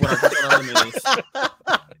us. That's what our limit is.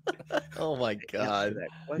 Oh my god.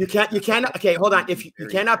 You cannot. Okay, hold on. If you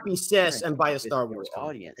cannot be cis and buy a Star Wars comic.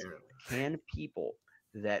 audience, can people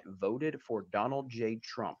that voted for Donald J.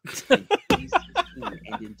 Trump in 2016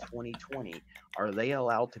 and in 2020, are they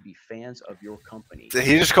allowed to be fans of your company? Did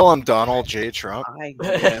he just call him Donald J. Trump?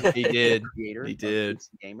 Yeah, he did. Creator He of did. Geeks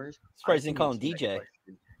and Gamers. Surprised I he didn't call him can answer that DJ.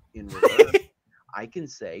 question in reverse. I can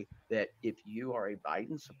say that if you are a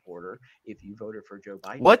Biden supporter, if you voted for Joe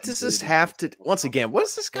Biden, What you does this voted have for to? Once again, what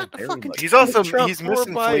does this got to very fucking? much. He's also Trump he's or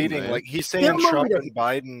misinflating. Biden, Like he's saying Yeah, Trump but- and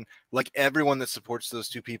Biden, like everyone that supports those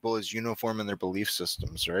two people is uniform in their belief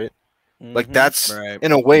systems, right? Like Mhm. that's Right.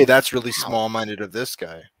 in a way that's really small-minded of this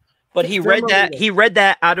guy. But he read that. He read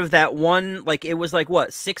that out of that one. Like it was like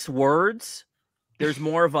what 6 words. There's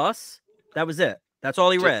more of us. That was it. That's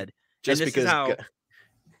all he read. Just and this because. is how.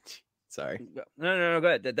 Sorry. No. Go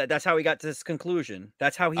ahead. That's how he got to this conclusion.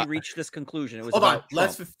 That's how he reached this conclusion. It was Hold on. about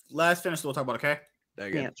Trump. Let's finish. We'll talk about it, okay. There I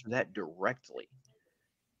you can go. answer that directly.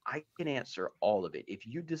 I can answer all of it. If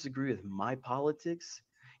you disagree with my politics,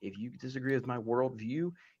 if you disagree with my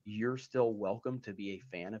worldview, you're still welcome to be a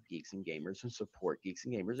fan of Geeks and Gamers and support Geeks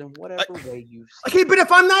and Gamers in whatever way you see. Okay, but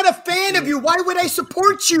if I'm not a fan of you, why would I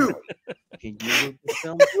support you? Can you look at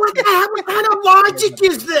film? What kind of logic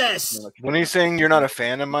is this? When he's saying you're not a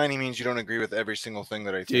fan of mine, he means you don't agree with every single thing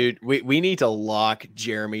that I think. Dude, we need to lock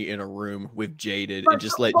Jeremy in a room with Jaded But- and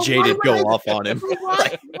just let but why Jaded would go I- off on him.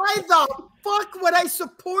 Why the fuck would I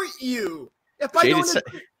support you if I Jaded, don't? sa-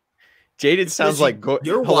 Jaded sounds like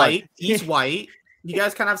You're hold on. white. He's white. You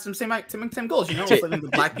guys kind of have some same goals, you know. Ja- for the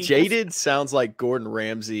black people. Jaded sounds like Gordon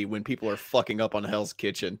Ramsay when people are fucking up on Hell's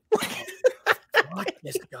Kitchen. Fuck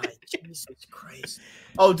this guy, Jesus Christ!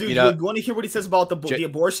 Oh, dude, You know- you want to hear what he says about the Ja-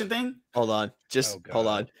 abortion thing? Hold on. Just Oh, hold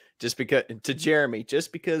God. on. Just because to Jeremy,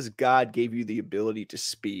 just because God gave you the ability to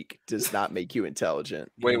speak does not make you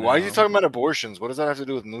intelligent. Wait, why are you talking about abortions? What does that have to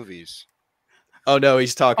do with movies? Oh no,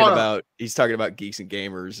 he's talking Oh, no. about Geeks and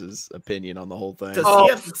Gamers' opinion on the whole thing. Does Oh, he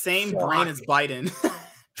have the same brain as Biden?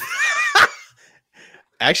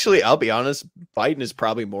 Actually, I'll be honest, Biden is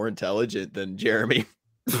probably more intelligent than Jeremy.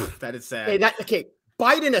 That is Hey, sad. okay.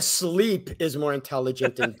 Biden asleep is more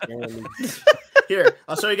intelligent than Jeremy. Here,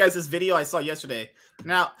 I'll show you guys this video I saw yesterday.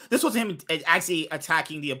 Now, this wasn't him actually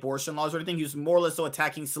attacking the abortion laws or anything. He was more or less so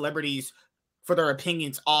attacking celebrities for their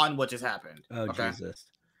opinions on what just happened. Oh Okay. Jesus!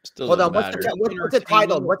 Still Hold on, doesn't what's matter. the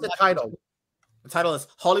title? What's the title? The title is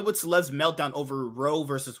Hollywood Celebs Meltdown Over Roe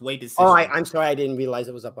versus Wade Decision. Oh, I'm sorry, I didn't realize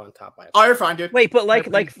it was up on top. Oh, you're fine, dude. Wait, but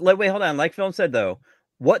wait, hold on. Like Film said though,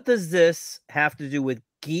 what does this have to do with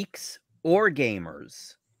geeks or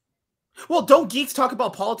gamers? Well, don't geeks talk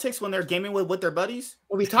about politics when they're gaming with their buddies?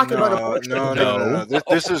 Well, we talking about No.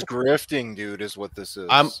 This is grifting, dude. Is what this is.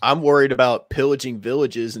 I'm worried about pillaging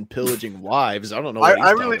villages and pillaging wives. I don't know. What I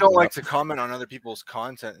he's really talking don't like about. to comment on other people's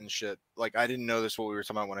content and shit. Like I didn't know this what we were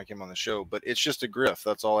talking about when I came on the show, but it's just a grift.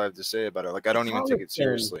 That's all I have to say about it. Like I don't even take it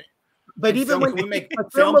seriously. But even Film, when can we make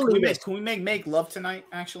but film, film can we make love tonight?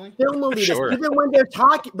 Actually, film elitists, Sure. even when they're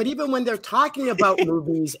talking, but even when they're talking about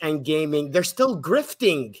movies and gaming, they're still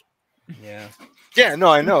grifting. Yeah. Yeah, no,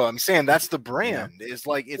 I know. I'm saying that's the brand. It's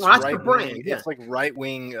like it's Well, that's the right brand, wing. yeah. It's like right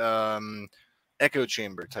wing echo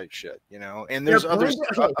chamber type shit, you know. And They're there's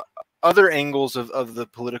okay. other angles of the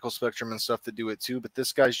political spectrum and stuff that do it too. But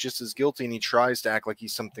this guy's just as guilty, and he tries to act like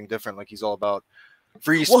he's something different, like he's all about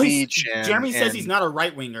free speech. And Jeremy says he's and- not a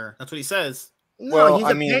right winger. That's what he says. No, Well, he's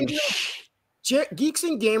I a mean- pandering. Geeks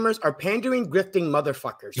and gamers are pandering, grifting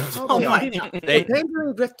motherfuckers. That's all Oh they my are. God. They're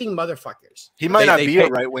pandering, grifting motherfuckers. He might They- not they be pay- a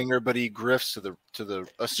right winger, but he grifts to the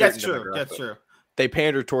a certain That's true. demographic. That's true. They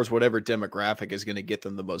pander towards whatever demographic is going to get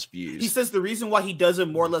them the most He views. says the reason why he does it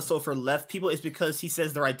more or less so for left people is because he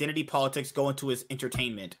says their identity politics go into his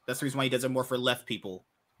entertainment. That's the reason why he does it more for left people.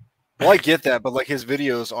 Well, I get that, but like his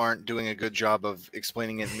videos aren't doing a good job of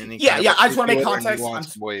explaining it in any. Yeah, kind yeah. of I just want to make articulate or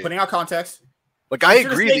context. I'm nuanced way. putting out context. Like, I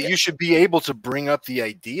agree that you should be able to bring up the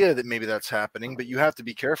idea that maybe that's happening, but you have to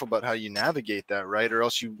be careful about how you navigate that, right? Or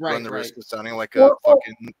else you run the risk of sounding like a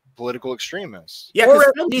fucking political extremist. Yeah,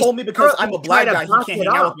 because Phil told me because I'm a black guy, he can't hang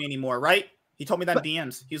out with me anymore, right? He told me that in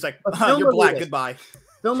DMs. He was like, "You're black, goodbye."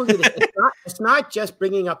 It's not just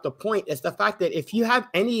bringing up the point. It's the fact that if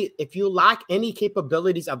you lack any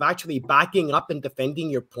capabilities of actually backing up and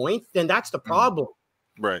defending your point, then that's the problem.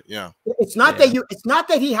 Right. Yeah. It's not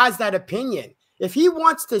that he has that opinion. If he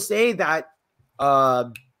wants to say that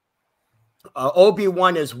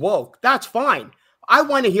Obi-Wan is woke, that's fine. I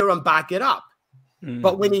want to hear him back it up.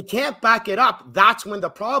 But when he can't back it up, that's when the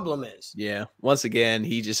problem is. Yeah. Once again,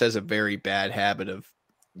 he just has a very bad habit of,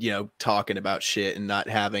 talking about shit and not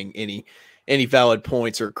having any valid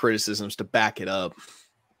points or criticisms to back it up.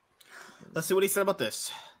 Let's see what he said about this.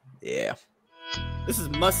 Yeah. This is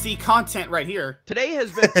must-see content right here. Today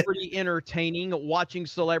has been pretty entertaining, watching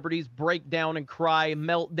celebrities break down and cry,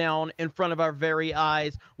 melt down in front of our very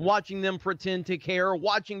eyes, watching them pretend to care,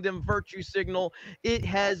 watching them virtue signal. It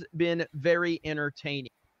has been very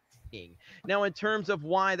entertaining. Now, in terms of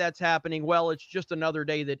why that's happening, well, it's just another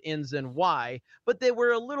day that ends in Y, but they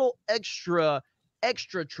were a little extra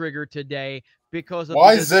triggered today because of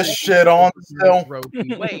why is this shit on still?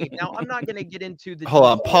 Now, I'm not going to get into the hold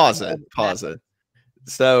on, pause it.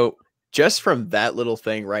 So just from that little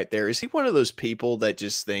thing right there, is he one of those people that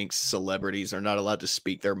just thinks celebrities are not allowed to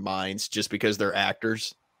speak their minds just because they're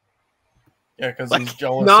actors? Yeah, because he's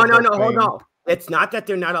jealous. No, hold on. It's not that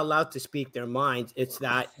they're not allowed to speak their minds. It's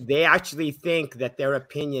that they actually think that their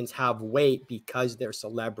opinions have weight because they're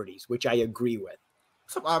celebrities, which I agree with.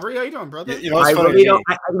 What's up, Aubrey? How you doing, brother? You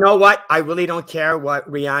know what? I really don't care what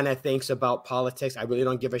Rihanna thinks about politics. I really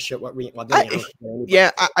don't give a shit what Rihanna.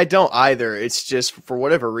 I don't either. It's just for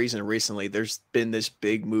whatever reason recently, there's been this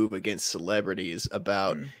big move against celebrities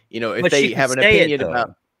about, if they have an opinion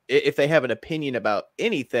about. If they have an opinion about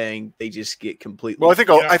anything, they just get completely. Well, I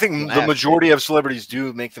think the majority of celebrities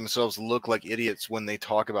do make themselves look like idiots when they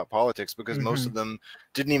talk about politics because most of them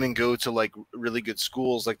didn't even go to like really good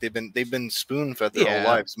schools. Like they've been spoon fed their whole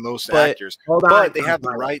lives. Most actors, but they have the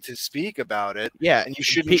right to speak about it. Yeah, and you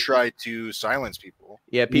shouldn't try to silence people.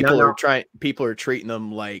 Yeah, people are treating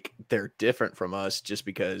them like they're different from us just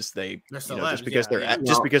because because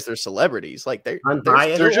they're celebrities. Like they're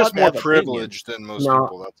just more privileged than most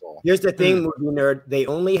people. That's all. Here's the thing, movie nerd. They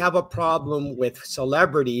only have a problem with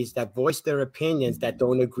celebrities that voice their opinions that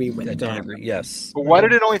don't agree with them. Yes. But why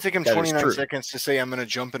did it only take him 29 seconds to say, "I'm going to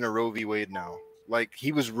jump into Roe v. Wade now"? Like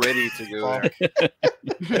he was ready to go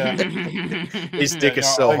there. His dick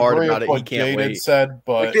is so hard about it, he can't wait. Said,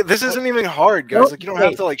 but like, this isn't even hard, guys. Like you don't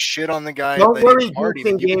have to like shit on the guy. Don't worry, geeks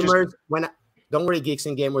and gamers. Don't worry, geeks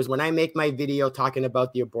and gamers. When I make my video talking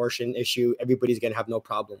about the abortion issue, everybody's gonna have no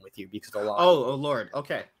problem with you because of the law. Oh Lord.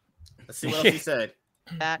 Okay. Let's see what else he said.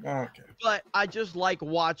 But I just like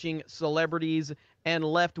watching celebrities and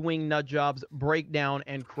left-wing nut jobs break down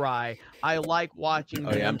and cry. I like watching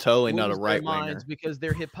them I'm totally not a lose their right-winger minds because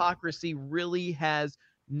their hypocrisy really has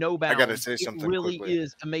no bounds. I gotta say something. It really quickly.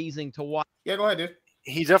 is amazing to watch. Yeah, go ahead, dude.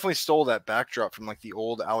 He definitely stole that backdrop from like the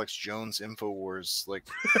old Alex Jones InfoWars like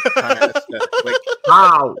kind of aesthetic. Like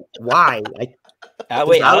how? Why?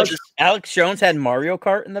 Wait, Alex Jones had Mario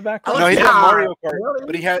Kart in the background. No, he had Mario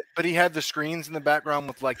Kart, but he had the screens in the background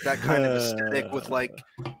with like that kind of aesthetic with like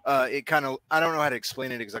it kind of I don't know how to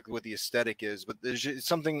explain it exactly what the aesthetic is, but there's just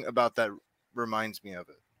something about that reminds me of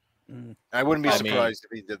it. I wouldn't be surprised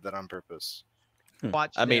if he did that on purpose.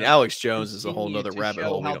 I mean, Alex Jones is a whole nother rabbit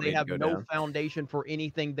hole. How they have no foundation for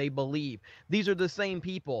anything they believe. These are the same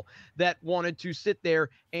people that wanted to sit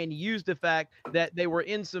there and use the fact that they were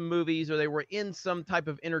in some movies or they were in some type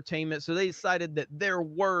of entertainment. So they decided that their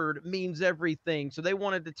word means everything. So they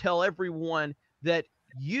wanted to tell everyone that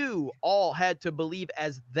you all had to believe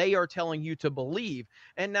as they are telling you to believe.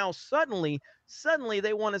 And now suddenly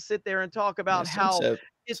they want to sit there and talk about how pause.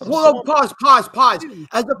 As opposed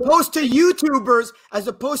to YouTubers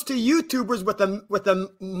with a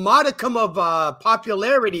modicum of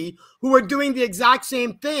popularity who are doing the exact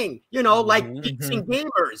same thing, like geeks and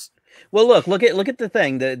gamers. Well, look at the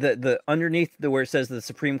thing, the underneath where it says the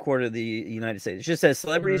Supreme Court of the United States. It just says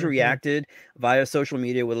celebrities reacted via social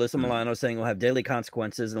media with Alyssa Milano saying will have daily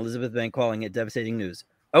consequences and Elizabeth Bank calling it devastating news.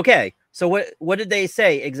 Okay, so what did they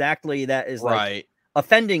say exactly that is like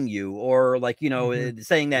offending you or like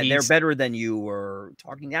saying that they're better than you or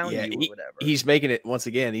talking down to you or whatever? He's making it once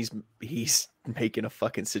again. He's making a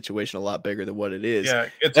fucking situation a lot bigger than what it is. Yeah,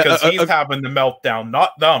 it's because he's having the meltdown,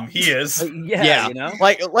 not them. He is.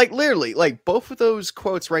 Like literally, like both of those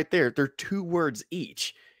quotes right there. They're 2 words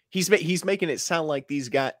each. He's making it sound like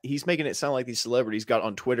these celebrities got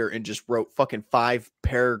on Twitter and just wrote fucking 5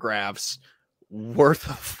 paragraphs worth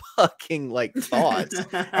of fucking like thoughts.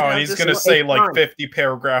 And he's gonna say like 50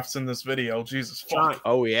 paragraphs in this video. Jesus fuck. John,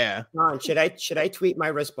 oh yeah. John, should I tweet my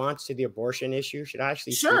response to the abortion issue? Should I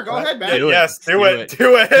actually? Sure, go ahead, man. Do it.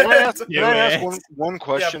 Can I ask one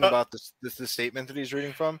question about this statement that he's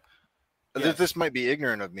reading from? Yes. This might be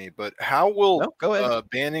ignorant of me, but how will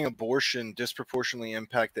banning abortion disproportionately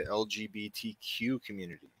impact the LGBTQ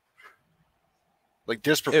community? Like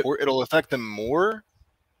it'll affect them more.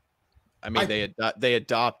 I mean, they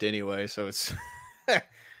adopt anyway, so it's.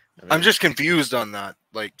 I'm just confused on that,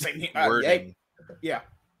 like wording. Yeah,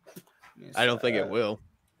 I don't think it will.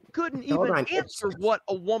 Couldn't even answer what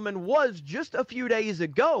a woman was just a few days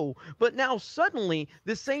ago, but now suddenly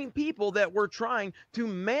the same people that were trying to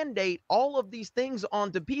mandate all of these things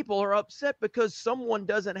onto people are upset because someone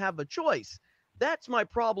doesn't have a choice. That's my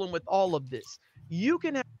problem with all of this. You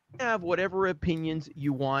can have whatever opinions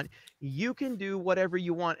you want. You can do whatever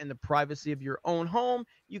you want in the privacy of your own home.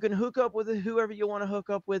 You can hook up with whoever you want to hook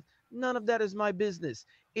up with. None of that is my business.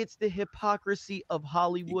 It's the hypocrisy of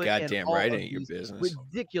Hollywood and all of these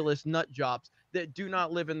ridiculous nut jobs that do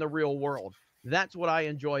not live in the real world. That's what I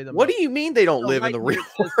enjoy the most. What do you mean they don't live in the real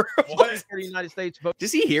world? United States vote.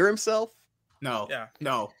 Does he hear himself? No. Yeah.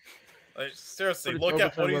 No. Like, seriously, look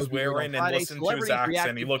at what he's wearing and listen to his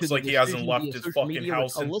accent. He looks like he hasn't left his fucking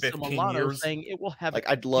house in 15 years. Saying it will have like,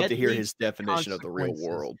 I'd love to hear his definition of the real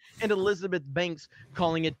world. And Elizabeth Banks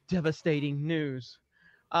calling it devastating news.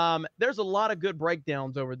 There's a lot of good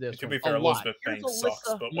breakdowns over this. To be fair, Elizabeth Banks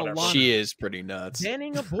sucks, but whatever. She is pretty nuts.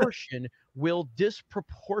 Banning abortion will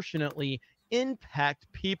disproportionately impact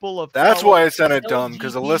people of That's why it sounded dumb,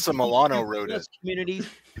 because Alyssa Milano wrote it. Communities,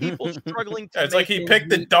 people struggling to it's like he picked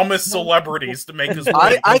the dumbest celebrities to make his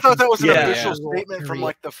I thought that was an official statement from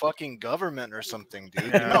like the fucking government or something, dude.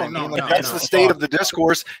 You know what I mean? Like, that's the state of the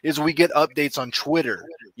discourse, is we get updates on Twitter.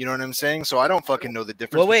 You know what I'm saying? So I don't fucking know the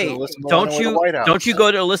difference. Well, wait, don't you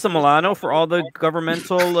go to Alyssa Milano for all the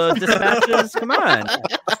governmental dispatches? Come on.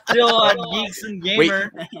 Still on Geeks and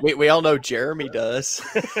Gamer. Wait, we all know Jeremy does.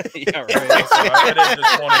 Yeah, right. So I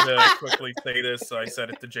just wanted to quickly say this. I said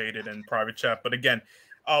it to Jaded in private chat, but again,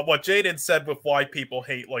 what Jaded said with why people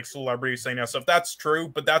hate like celebrities saying that stuff, that's true,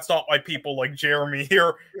 but that's not why people like Jeremy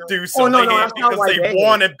here do so. They hate because they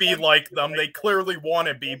want to be like them. They clearly want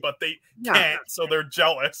to be, but they can't, so they're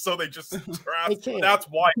jealous. So they just that's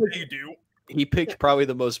why they do. He picked probably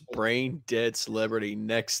the most brain dead celebrity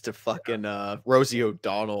next to fucking Rosie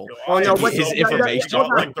O'Donnell. Oh no, his information.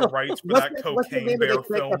 Like the rights for that Cocaine Bear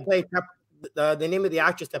film. The name of the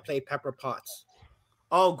actress that played Pepper Potts.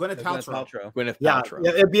 Oh, Gwyneth Paltrow. Gwyneth Paltrow.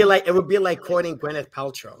 Yeah, it would be like quoting Gwyneth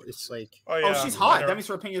Paltrow. It's like, she's hot. That means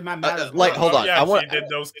her opinion matters. Like, hold on. Yeah, she did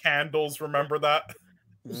those candles. Remember that?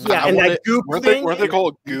 Yeah, and that goop thing. Weren't they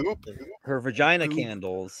called goop? Her vagina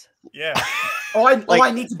candles. Yeah.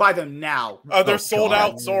 I need to buy them now. Oh, they're sold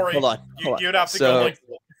out. Sorry. Hold on. You'd have to go like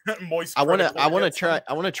moist. I want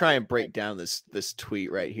to try and break down this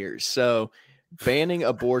tweet right here. So, banning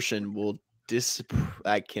abortion will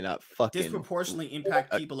disproportionately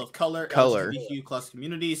impact people of color, LGBTQ plus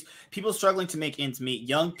communities, people struggling to make ends meet,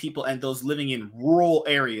 young people, and those living in rural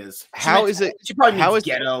areas. How is it? She probably means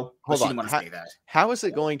ghetto. Hold on. She didn't want to say that. How is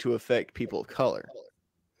it going to affect people of color?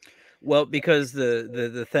 Well, because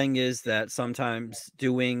the thing is that sometimes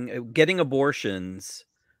getting abortions,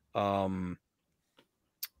 I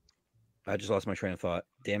just lost my train of thought.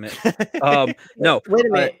 Damn it. No, wait a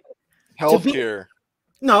minute. Healthcare.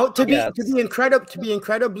 To be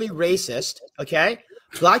incredibly racist, okay?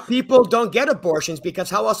 Black people don't get abortions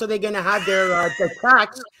because how else are they going to have their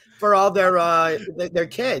tax for all their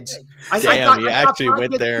kids? I thought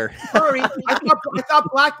went there. Sorry, I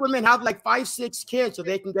thought black women have like 5-6 kids so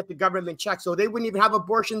they can get the government check, so they wouldn't even have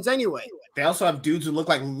abortions anyway. They also have dudes who look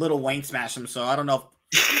like Lil Wayne smash them, so I don't know.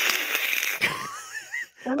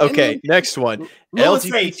 Okay, next one.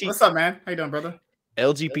 LGBT. What's up, man? How you doing, brother?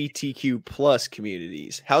 LGBTQ plus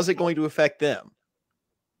communities. How's it going to affect them?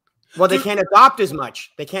 Well, they can't adopt as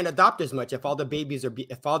much. They can't adopt as much if all the babies are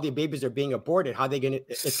being aborted. How are they going to?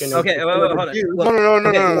 It's going to. Okay, hold on.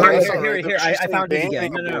 No. Here. I found it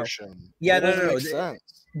again. No. Yeah, no.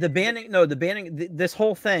 The banning. This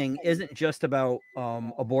whole thing isn't just about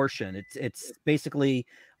abortion. It's basically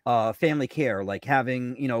family care, like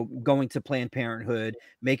having, going to Planned Parenthood,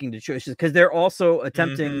 making the choices, because they're also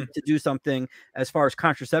attempting to do something as far as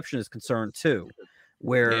contraception is concerned too,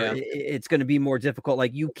 where it's going to be more difficult.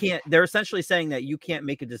 Like they're essentially saying that you can't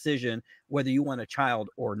make a decision whether you want a child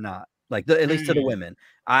or not, like at least to the women.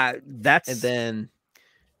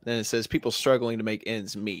 Then it says people struggling to make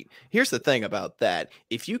ends meet. Here's the thing about that.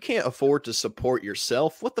 If you can't afford to support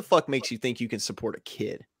yourself, what the fuck makes you think you can support a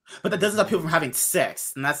kid? But that doesn't stop people from having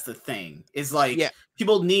sex, and that's the thing. Is like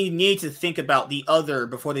people need to think about the other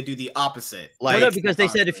before they do the opposite. Like, no, because they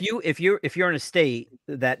said if you're in a state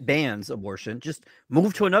that bans abortion, just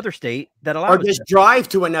move to another state that allows. Or just drive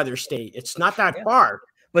to another state. It's not that far.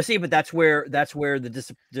 But see, that's where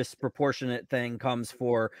the disproportionate thing comes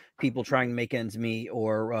for people trying to make ends meet,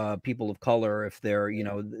 or people of color, if they're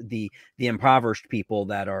the impoverished people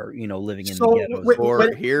that are living in the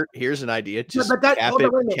ghettos. Here's an idea: just cap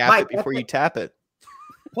it before you tap it.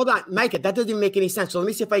 Hold on, Micah, that doesn't make any sense. So let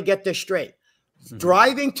me see if I get this straight.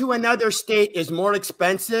 Driving to another state is more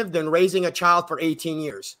expensive than raising a child for 18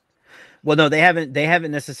 years. Well, no, they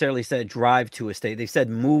haven't necessarily said drive to a state. They said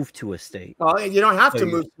move to a state. Oh, you don't have to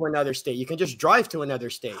move to another state. You can just drive to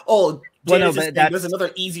another state. Oh, there's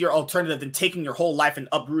another easier alternative than taking your whole life and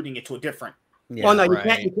uprooting it to a different. Yeah, well, no, you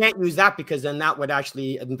can't use that, because then that would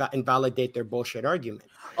actually invalidate their bullshit argument.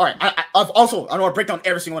 All right. I want to break down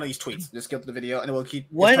every single one of these tweets. Just skip the video, and then we'll keep.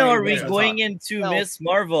 When are we going into Miss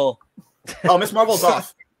Marvel? Oh, Miss Marvel's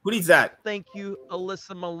off. Who needs that? Thank you,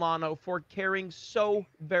 Alyssa Milano, for caring so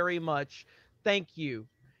very much. Thank you.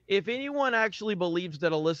 If anyone actually believes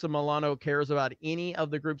that Alyssa Milano cares about any of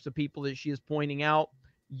the groups of people that she is pointing out,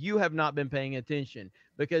 you have not been paying attention,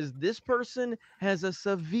 because this person has a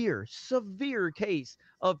severe case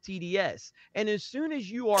of TDS. And as soon as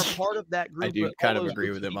you are part of that group, I do kind of agree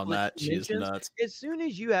with him on that. She is nuts. As soon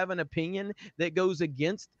as you have an opinion that goes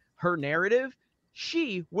against her narrative,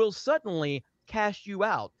 she will suddenly cast you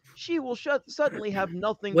out. She will suddenly have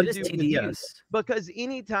nothing to do with you, because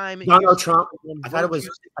anytime Donald Trump, I thought it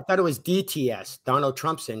was DTS, Donald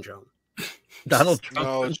Trump syndrome. Donald Trump.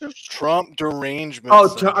 No, it's just Trump derangement.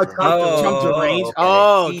 Trump deranged.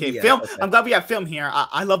 Oh, okay. Film. Okay. I'm glad we have film here.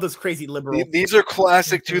 I love this crazy liberal. These are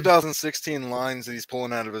classic 2016 lines that he's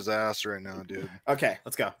pulling out of his ass right now, dude. Okay,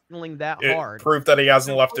 let's go. Feeling that hard. Proof that he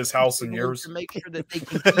hasn't left his house in years. To make sure that they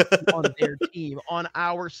can keep on their team, on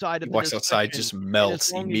our side of the walks outside, just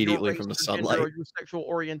melts immediately from the sunlight. Or your sexual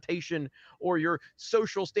orientation or your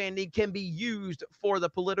social standing can be used for the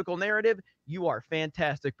political narrative. You are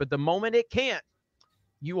fantastic, but the moment it can't,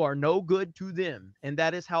 you are no good to them, and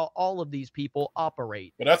that is how all of these people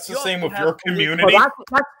operate. But that's the same with your community. Well,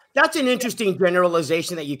 that's an interesting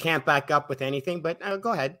generalization that you can't back up with anything. But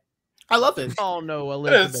go ahead. I love it. Oh no,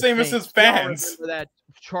 Elizabeth. Same as his fans. That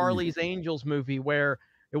Charlie's Angels movie where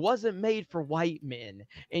it wasn't made for white men,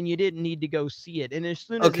 and you didn't need to go see it. And as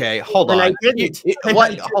soon as hold on.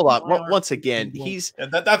 Hold on. Once again,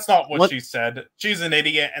 that's not what she said. She's an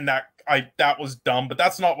idiot, and that was dumb. But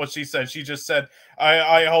that's not what she said. She just said,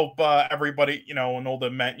 "I hope everybody, and all the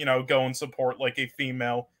men, go and support like a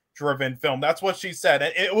female-driven film." That's what she said.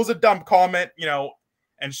 It was a dumb comment,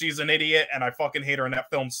 and she's an idiot, and I fucking hate her, and that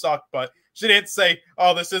film sucked. But she didn't say,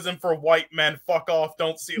 "Oh, this isn't for white men. Fuck off.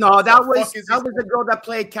 Don't see it." No, that was the girl that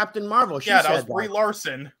played Captain Marvel. That was Brie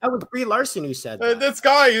Larson. That was Brie Larson who said that. This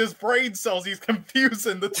guy, his brain cells, he's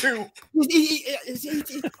confusing the two.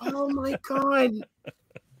 Oh my god.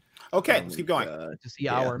 Okay, let's keep going. To see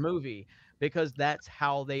our movie, because that's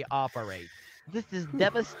how they operate. This is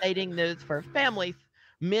devastating news for families,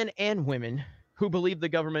 men and women, who believe the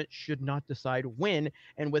government should not decide when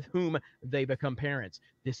and with whom they become parents.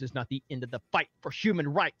 This is not the end of the fight for human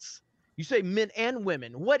rights. You say men and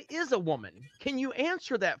women. What is a woman? Can you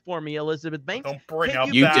answer that for me, Elizabeth Banks? Don't bring up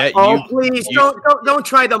that. Please don't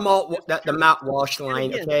try the Matt Walsh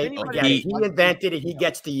line. Okay, he invented it. He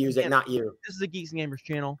gets to use it, not you. This is a Geeks and Gamers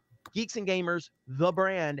channel. Geeks and Gamers, the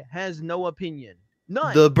brand, has no opinion.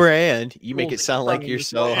 None. The brand. You make it sound like you're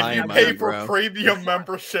so high and mighty, bro. You pay for premium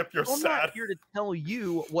membership, you're sad. I'm not here to tell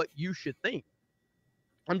you what you should think.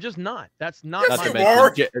 I'm just not. That's not.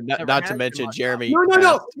 Not to mention Jeremy.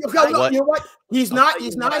 No. You know what? He's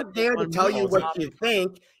not there to tell you what you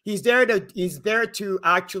think. He's there to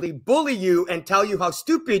actually bully you and tell you how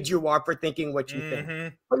stupid you are for thinking what you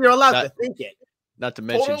think. But you're allowed to think it. Not to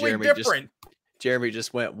mention Jeremy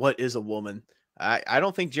just went, "What is a woman?" I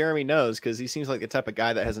don't think Jeremy knows, because he seems like the type of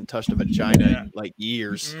guy that hasn't touched a vagina in like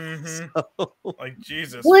years. So. Like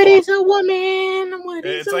Jesus. What is a woman?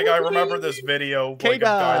 It's like I remember this video. Like,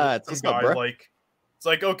 it's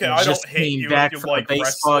like, okay, I don't hate you if you like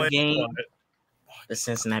baseball wrestling. Game. The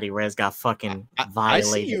Cincinnati Reds got fucking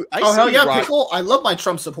violated. Hell yeah, people! I love my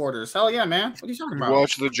Trump supporters. Hell yeah, man! What are you talking about?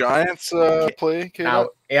 Watch the Giants play.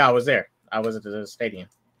 Yeah, I was there. I was at the stadium.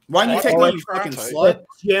 Why don't you take me, you fucking slut? If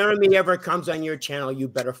Jeremy ever comes on your channel, you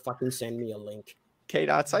better fucking send me a link.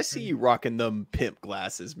 K-Dots, I see you rocking them pimp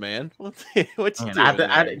glasses, man. What you doing?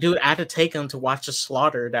 I had to take him to watch the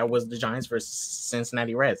slaughter that was the Giants versus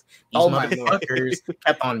Cincinnati Reds. These motherfuckers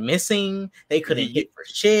kept on missing. They couldn't hit for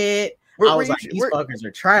shit. I was like, these fuckers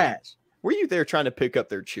are trash. Were you there trying to pick up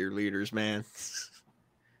their cheerleaders, man?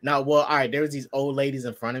 No, well, all right. There was these old ladies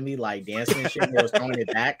in front of me, like dancing and shit. They was throwing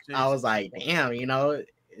it back. I was like, damn,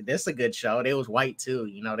 this is a good show. They was white too.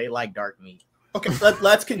 They like dark meat. Okay,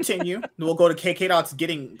 let's continue. We'll go to KK Dot's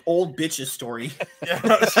getting old bitches story.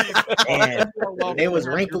 And it was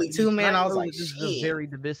wrinkly too, man. I was like, this is a very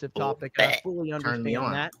divisive topic. And I fully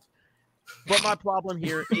understand that. But my problem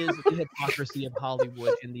here is the hypocrisy of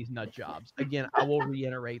Hollywood and these nut jobs. Again, I will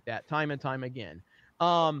reiterate that time and time again.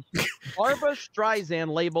 Barbra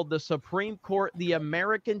Streisand labeled the Supreme Court the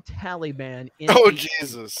American Taliban.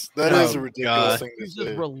 Jesus, that is a ridiculous thing to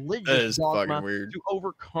say. Religious dogma to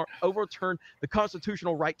overturn the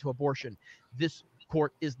constitutional right to abortion. This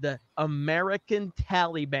court is the American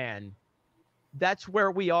Taliban. That's where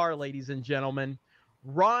we are, ladies and gentlemen.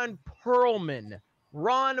 Ron Perlman,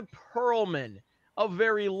 a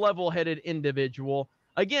very level-headed individual.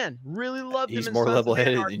 Again, really loved him. He's more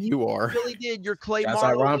level-headed than you are. Really did. Your Clay That's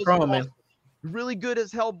like Ron Perlman. Really good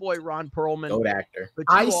as Hellboy, Ron Perlman. Good actor. But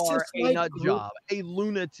you are a nut job, a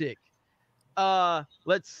lunatic.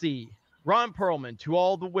 Let's see. Ron Perlman, to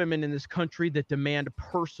all the women in this country that demand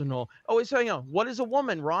personal. Oh, he's saying, what is a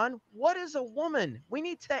woman, Ron? What is a woman? We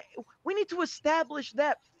need to establish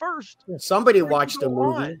that first. Somebody watched the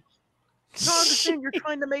movie. I understand you're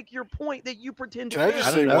trying to make your point that you pretend to. Can I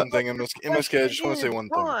just say one thing, MSK? I just want to say one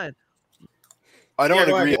thing. I don't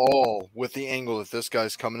agree at all with the angle that this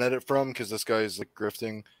guy's coming at it from, because this guy is like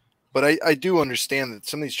grifting. But I do understand that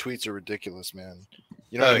some of these tweets are ridiculous, man.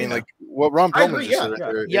 You know what I mean? Like what Ron Perlman just said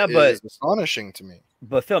right there is astonishing to me.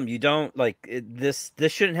 But film, you don't like this.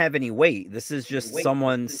 This shouldn't have any weight. This is just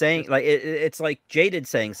someone saying, like, it's like Jaded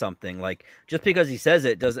saying something. Like, just because he says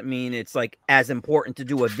it doesn't mean it's like as important to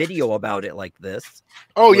do a video about it like this.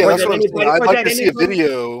 Oh yeah, that's what I'm saying. I'd like to see a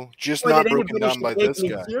video, just not broken down by this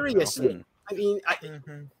guy. Seriously, I mean.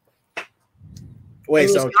 Wait,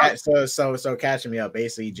 so catching me up.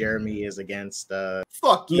 Basically, Jeremy is against.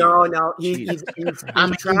 Fuck you. No, he's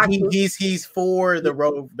for the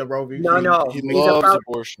Roe v. No, he loves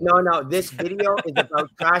abortion. No, this video is about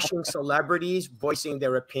trashing celebrities voicing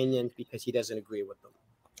their opinions because he doesn't agree with them.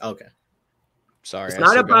 Okay, sorry. It's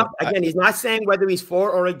not about he's not saying whether he's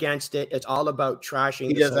for or against it. It's all about trashing.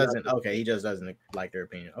 He just doesn't. Okay, he just doesn't like their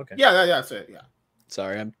opinion. Okay. Yeah, that's it. Yeah.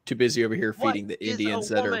 Sorry, I'm too busy over here feeding the Indians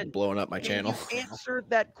that are blowing up my channel. Can you answer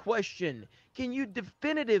that question? Can you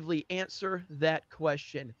definitively answer that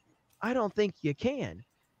question? I don't think you can.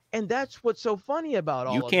 And that's what's so funny about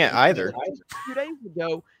all of this. You can't either. 2 days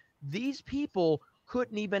ago, these people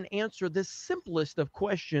couldn't even answer the simplest of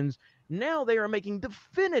questions. Now they are making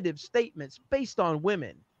definitive statements based on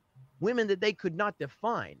women that they could not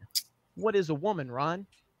define. What is a woman, Ron?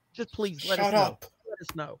 Just please let us know. Let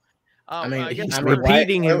us know. He's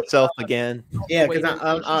repeating himself again. Yeah, because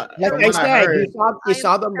you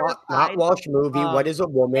saw the Matt Walsh movie, What is a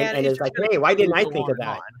Woman? And it's like, hey, why didn't I think of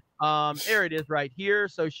that? There it is right here.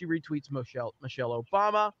 So she retweets Michelle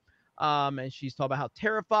Obama, and she's talking about how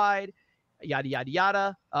terrified, yada, yada,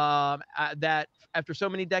 yada, that after so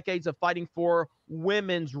many decades of fighting for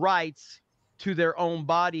women's rights to their own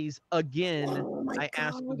bodies, again, I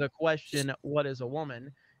ask the question, what is a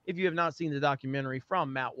woman? If you have not seen the documentary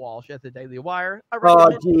from Matt Walsh at the Daily Wire, I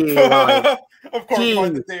recommend of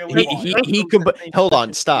course, hold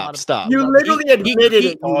on, stop. You literally admitted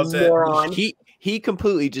it, moron. He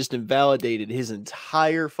completely just invalidated his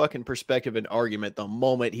entire fucking perspective and argument the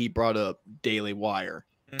moment he brought up Daily Wire.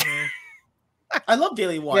 Mm-hmm. I love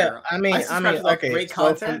Daily Wire. Yeah, I mean, okay, great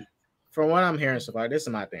content. From what I'm hearing so far, this is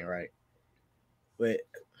my thing, right? But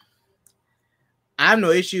I have no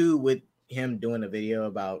issue with him doing a video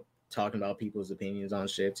about talking about people's opinions on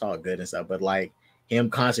shit. It's all good and stuff, but like him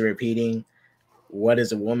constantly repeating what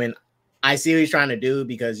is a woman, I see what he's trying to do,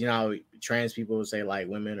 because trans people will say like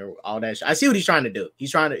women or all that shit. I see what he's trying to do. He's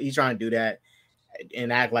trying to do that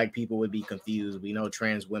and act like people would be confused. We know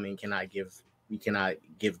trans women cannot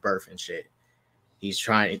give birth and shit. He's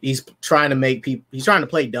trying to make people, he's trying to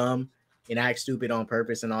play dumb and act stupid on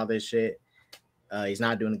purpose and all this shit. He's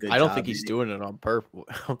not doing a good job. I don't think he's doing it on purpose.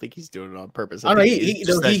 I don't think he's doing it on purpose. I know he's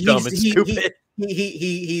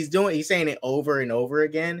saying it over and over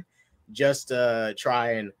again just to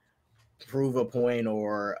try and prove a point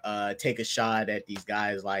or take a shot at these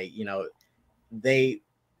guys. Like, they're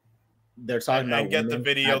talking about and get the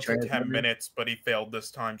video to 10 minutes, but he failed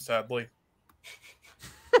this time, sadly.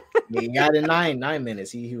 He got it 9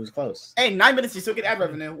 minutes. He was close. Hey, 9 minutes, you still get ad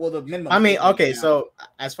revenue. Well, the minimum. I mean, okay, so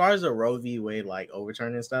as far as the Roe v. Wade like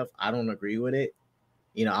overturn and stuff, I don't agree with it.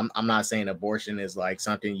 You know, I'm not saying abortion is like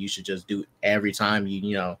something you should just do every time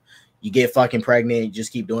you get fucking pregnant. You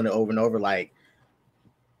just keep doing it over and over, like.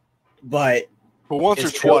 But once or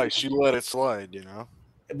twice, you let it slide, you know.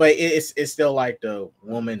 But it's still like the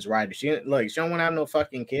woman's right. She don't want to have no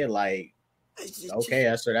fucking kid. Like, okay,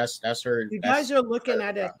 that's her. You guys are looking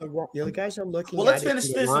at it. You guys are looking. Well, let's finish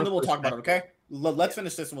this and then we'll talk about it. Okay. Let's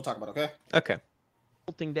finish this and we'll talk about it. Okay. Okay.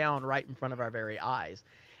 Melting down right in front of our very eyes,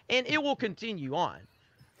 and it will continue on.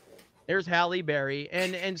 There's Halle Berry,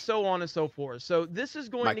 and so on and so forth. So this is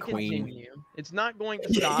going to continue. It's not going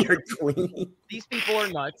to stop. Your queen. These people are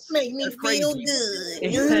nuts. Make me feel good.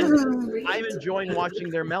 And I'm enjoying watching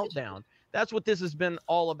their meltdown. That's what this has been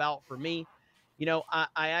all about for me. You know, I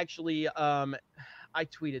actually I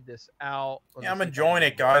tweeted this out. Yeah, I'm enjoying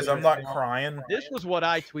it, guys. I'm not crying. This was what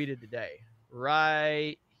I tweeted today,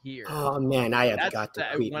 right here. Oh man, I have got to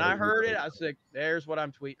tweet. When I heard it, I said, "There's what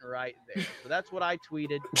I'm tweeting right there." So that's what I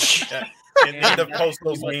tweeted. You need to post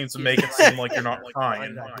those memes to make it seem like you're not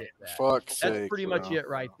crying. Fuck's That's sake, pretty much it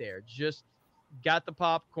right there. Just got the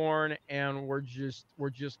popcorn, and we're just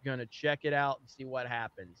gonna check it out and see what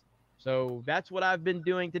happens. So that's what I've been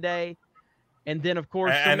doing today. And then, of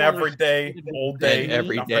course, and every day, all day,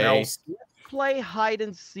 every nothing day. else. Play hide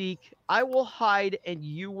and seek. I will hide, and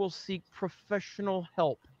you will seek professional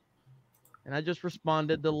help. And I just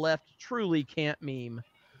responded, the left truly can't meme.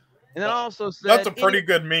 And then I also said, that's a pretty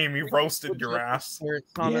good meme. You roasted your ass.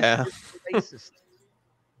 Yeah.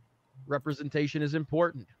 Representation is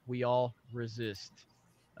important. We all resist.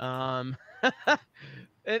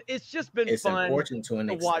 It's just been fun important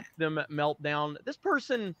to watch them melt down. This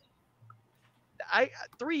person,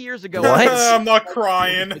 3 years ago, I'm not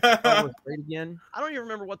crying. Again, I don't even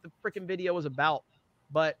remember what the freaking video was about,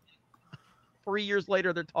 but 3 years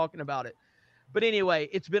later, they're talking about it. But anyway,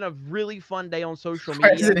 it's been a really fun day on social media.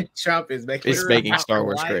 President Trump is making Star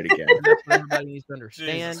Wars great again. Everybody needs to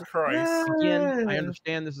understand. Jesus Christ. Again, I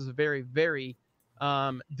understand this is a very, very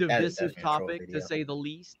divisive topic, to say the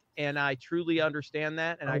least, and I truly understand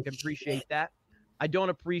that, and I can appreciate that. I don't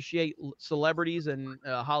appreciate celebrities and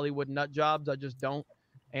Hollywood nut jobs. I just don't.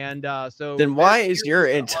 And so then why is your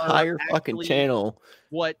entire fucking channel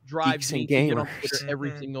what drives me to get on Twitter Gamers?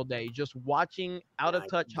 every single day? Just watching out of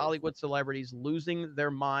touch Hollywood celebrities losing their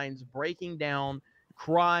minds, breaking down,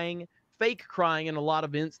 crying, fake crying in a lot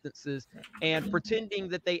of instances, and pretending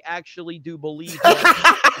that they actually do believe. I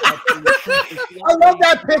love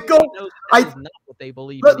that Pickle. That is not what they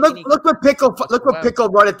believe. Look what Pickle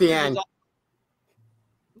wrote at the end.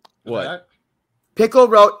 What? Pickle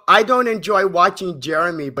wrote, I don't enjoy watching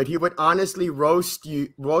Jeremy, but he would honestly roast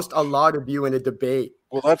a lot of you in a debate.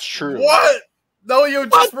 Well, that's true. What? No, you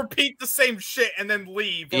would just repeat the same shit and then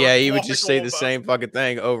leave. Yeah, he would just say the same fucking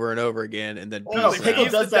thing over and over again, and then Pickle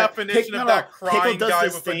does the definition of that crying guy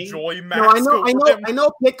with a joy mask. No, I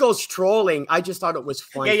know Pickle's trolling. I just thought it was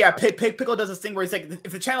funny. Yeah. Pickle does this thing where he's like,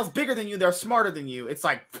 if the channel's bigger than you, they're smarter than you. It's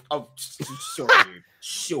like, oh, sure, dude,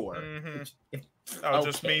 sure. Oh,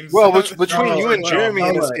 just means between you and Jeremy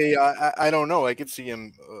in this game, I don't know. I could see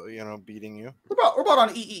him, beating you. We're about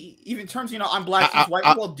on even terms. I'm black, he's white,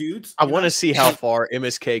 we're all dudes. I want to see how far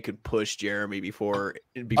MSK could push Jeremy before.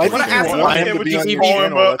 I want to ask him to be on your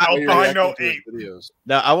channel. Albino 8.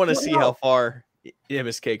 Now I want to see how far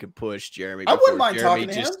MSK could push Jeremy. I wouldn't mind talking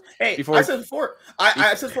to him. Hey, I said before,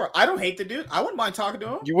 I said before, I don't hate the dude. I wouldn't mind talking to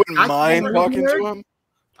him. You wouldn't mind talking to him?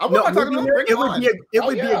 It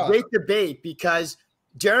would be a great debate because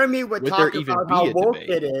Jeremy would talk about how woke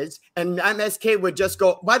it is, and MSK would just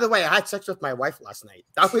go, by the way, I had sex with my wife last night.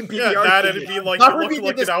 That would be the argument. That would be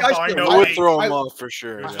the discussion. I would throw him off for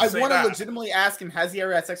sure. I want to legitimately ask him, has he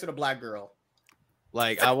ever had sex with a black girl?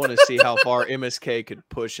 Like, I want to see how far MSK could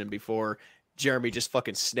push him before Jeremy just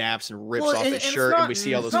fucking snaps and rips off his shirt, and we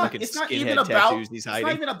see all those fucking skinhead tattoos he's hiding.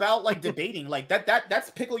 It's not even about like debating, like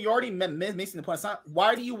that's Pickle. You already missing the point. It's not.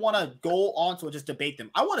 Why do you want to go on to just debate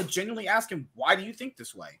them? I want to genuinely ask him, why do you think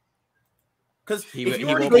this way? Because if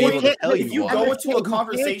you go into a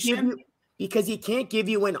conversation. Because he can't give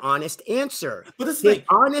you an honest answer. But the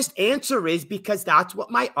honest answer is because that's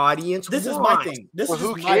what my audience wants. This is my thing.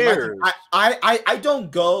 Who cares? I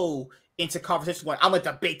don't go into conversations going, I'm gonna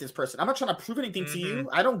debate this person. I'm not trying to prove anything to you.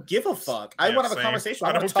 I don't give a fuck. I want to have a conversation.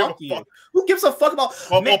 I want to talk to you. Who gives a fuck about?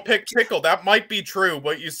 Well, Pickle, that might be true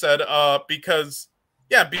what you said. Because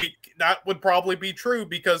that would probably be true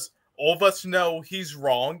because all of us know he's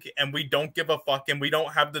wrong, and we don't give a fuck, and we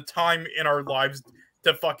don't have the time in our lives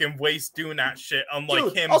to fucking waste doing that shit, unlike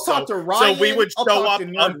Dude, him. I'll talk to Ryan, so we would I'll show talk up to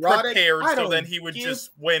Nerdrotic. unprepared, I so don't then he would give-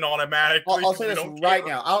 just win automatically. I'll say this right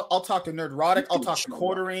care. now. I'll talk to Nerdrotic. I'll talk to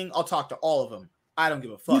Quartering. I'll talk to all of them. I don't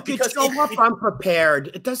give a fuck. You could show up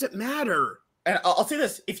unprepared. It doesn't matter. And I'll say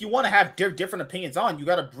this: if you want to have different opinions on, you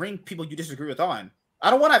got to bring people you disagree with on. I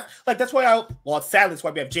don't want to like. That's why sadly, that's why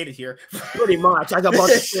we have Jaded here. Pretty much. I was about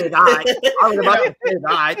to say that. I was about to say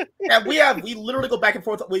that. And we literally go back and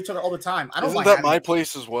forth with each other all the time. I don't. Isn't that my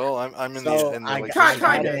place as well? I'm in the. I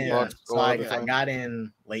got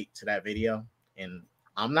in late to that video, and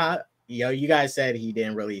I'm not. You guys said he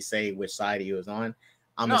didn't really say which side he was on.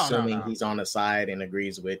 I'm assuming he's on the side and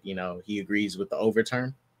agrees with. He agrees with the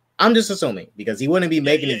overturn. I'm just assuming because he wouldn't be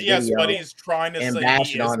making his video but he's trying to and say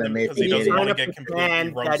bashing on them if he doesn't want to get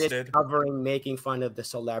completely roasted. That is covering making fun of the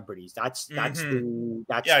celebrities. That's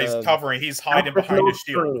he's covering. He's hiding behind his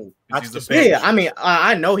shield. I mean,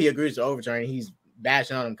 I know he agrees with overturn. He's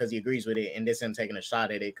bashing on them because he agrees with it, and this him taking a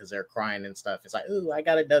shot at it because they're crying and stuff. It's like, ooh, I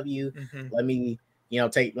got a W. Let me.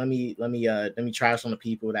 Let me trash on the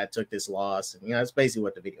people that took this loss. That's basically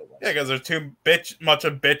what the video was. Yeah, because they're too much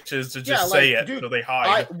of bitches to just say it, so they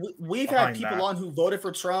hide. We've had people on who voted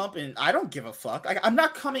for Trump, and I don't give a fuck. I'm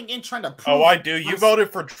not coming in trying to prove. Oh, I do. You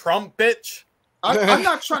voted for Trump, bitch. I'm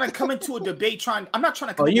not trying to come into a debate. I'm not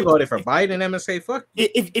trying to. You voted for Biden, MSK? Fuck.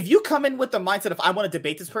 If you come in with the mindset of I want to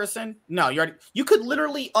debate this person, no, you could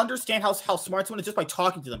literally understand how smart someone is just by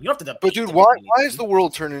talking to them. You don't have to debate. But dude, why is the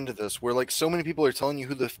world turned into this? Where like so many people are telling you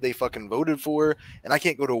who they fucking voted for, and I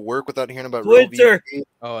can't go to work without hearing about Twitter.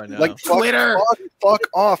 Oh, I know. Like Twitter. Fuck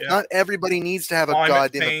off. Yeah. Not everybody needs to have a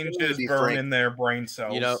goddamn change is burning their brain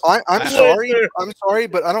cells. I'm sorry,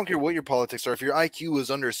 but I don't care what your politics are. If your IQ is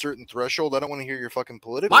under a certain threshold, I don't want to hear your fucking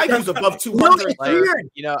political. My IQ's above 200.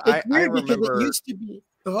 I remember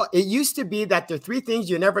it used to be that the three things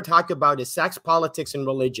you never talked about is sex, politics, and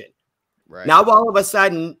religion. Right. Now all of a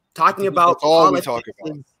sudden talking about all we talk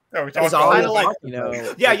about.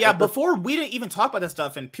 Before we didn't even talk about that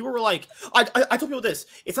stuff, and people were like, I told people this.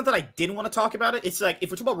 It's not that I didn't want to talk about it. It's like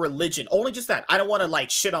if we're talking about religion, only just that. I don't want to like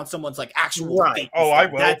shit on someone's like actual faith. Oh, I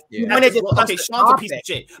will. Okay, Sean's a piece of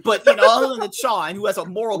shit, but other than Sean, who has a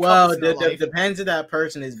moral compass in their life. Depends if that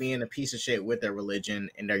person is being a piece of shit with their religion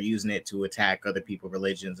and they're using it to attack other people's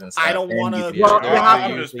religions and stuff. I don't want to.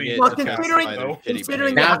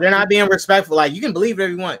 Considering now they're not being respectful. Like you can believe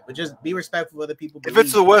whatever you want, but just be respectful of other people. If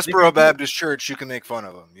it's the Westboro Baptist Church, you can make fun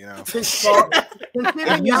of them, They're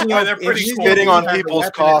pretty spitting on people's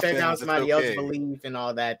coffins. Down somebody else's belief and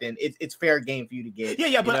all that, then it's fair game for you to get.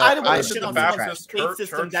 But I don't want to shit on someone's faith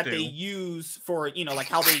system that they use for like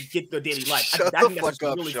how they get their daily life. Shut the fuck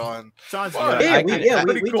up, Sean. We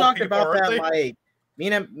talked about that. Like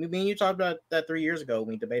me and you talked about that 3 years ago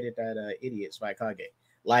when we debated that idiot Spike Kage.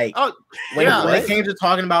 Like when it came to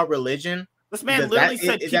talking about religion. This man literally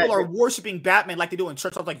said people are worshiping Batman like they do in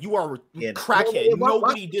church. I was like, you are crackhead.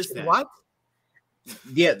 Nobody does that. What?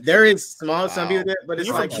 Yeah, there is some people that, but it's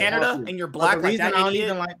you're like from Canada and you're black.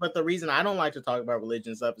 But the reason I don't like to talk about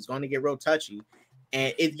religion stuff is going to get real touchy,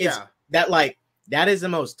 and it's that is the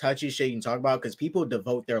most touchy shit you can talk about because people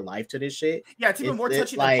devote their life to this shit. Yeah, it's even more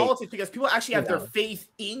touchy than politics because people actually have their faith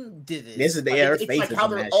into this. This is it's like how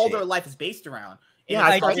their life is based around. Yeah,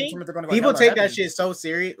 I think people take that shit so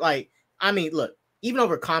serious. Like, I mean, look, even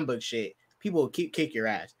over comic book shit, people will kick your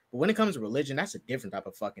ass. But when it comes to religion, that's a different type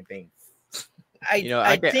of fucking thing.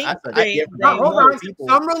 I think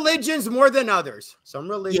some religions more than others. Some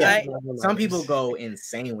religions, some people go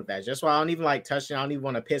insane with that. Just why I don't even like touching. I don't even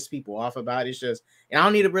want to piss people off about it. It's just, and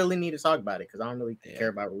I don't really need to talk about it because I don't really care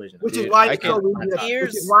about religion. Which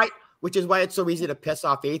is why it's so easy to piss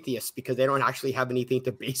off atheists because they don't actually have anything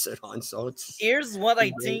to base it on. So here's what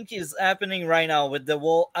I think is happening right now with the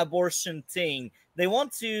whole abortion thing. They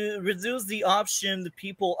want to reduce the option the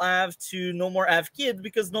people have to no more have kids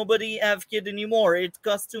because nobody have kid anymore. It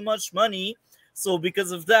costs too much money. So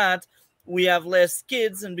because of that, we have less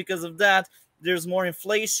kids. And because of that, there's more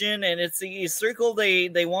inflation. And it's a circle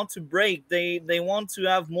they want to break. They want to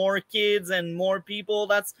have more kids and more people.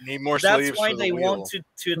 That's why they want to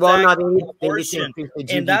attack abortion.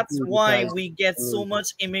 And that's why we get so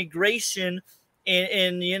much immigration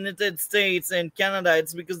in the United States and Canada.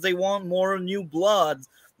 It's because they want more new blood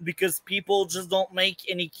because people just don't make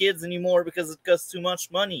any kids anymore because it costs too much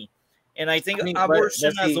money. And I think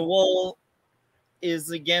abortion as a whole is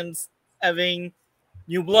against having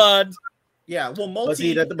new blood. Yeah, well, there was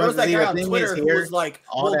that guy on Twitter who was like,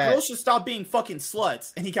 girls should stop being fucking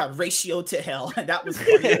sluts. And he got ratioed to hell. And that was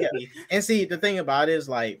funny. And see, the thing about it is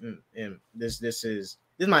like, this is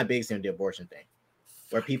my biggest thing with the abortion thing.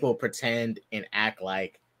 Where people pretend and act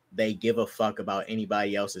like they give a fuck about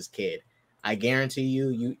anybody else's kid. I guarantee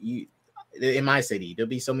you in my city, there'll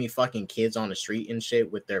be so many fucking kids on the street and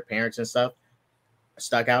shit with their parents and stuff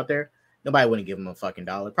stuck out there. Nobody wouldn't give them a fucking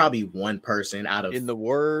dollar. Probably one person out of in the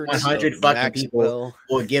words 100 fucking Maxwell. people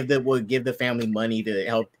will give the family money to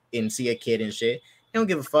help and see a kid and shit. You don't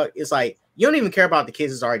give a fuck. It's like you don't even care about the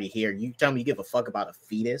kids that's already here. You tell me you give a fuck about a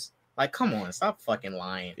fetus. Like, come on, stop fucking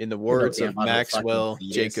lying. In the words of Maxwell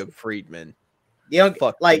Jacob Friedman. You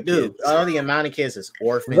know, like, dude, all the amount of kids is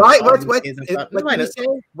orphans. Right? What's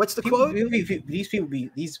the quote? These people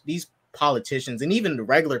these politicians and even the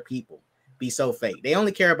regular people be so fake. They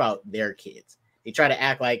only care about their kids. They try to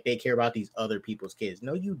act like they care about these other people's kids.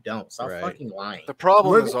 No, you don't. Stop fucking lying. The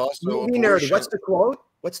problem is also what's the quote?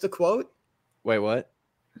 What's the quote? Wait, what?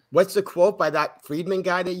 What's the quote by that Friedman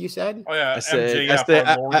guy that you said? Oh yeah, I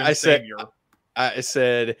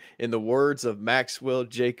said in the words of Maxwell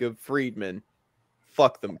Jacob Friedman,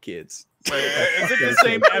 fuck them kids. Wait, is it the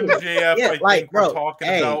same MJF? Yeah, like, bro, we're talking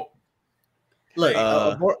about. Look,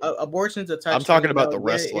 abortion's a touch. I'm talking about the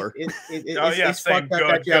wrestler. It's fucked up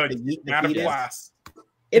that you have to yeet the fetus.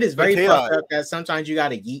 It is very fucked up that sometimes you got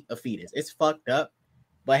to yeet a fetus. It's fucked up,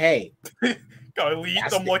 but hey, gotta yeet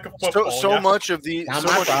them like a football. So much of the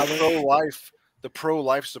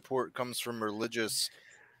pro-life support comes from religious,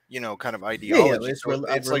 kind of ideology. Yeah, it's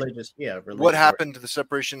religious. Religious what happened to the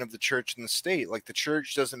separation of the church and the state? Like the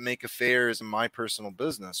church doesn't make affairs my personal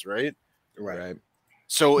business, right? Right.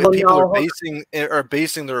 So if people are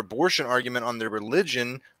basing their abortion argument on their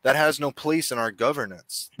religion, that has no place in our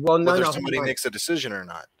governance. Whether somebody makes a decision or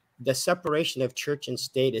not. The separation of church and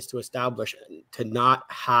state is to establish to not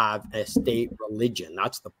have a state religion.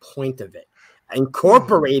 That's the point of it.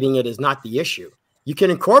 Incorporating it is not the issue. You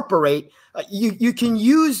can incorporate. You can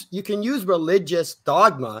use religious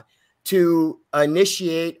dogma to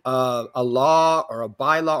initiate a law or a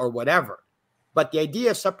bylaw or whatever. But the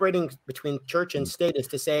idea of separating between church and state is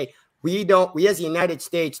to say we as the United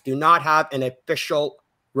States do not have an official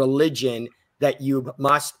religion that you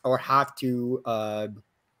must or have to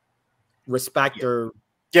respect or.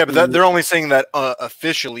 Yeah, but they're only saying that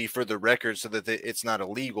officially for the record so that it's not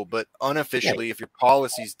illegal. But unofficially, if your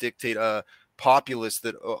policies dictate a populace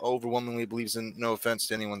that overwhelmingly believes in, no offense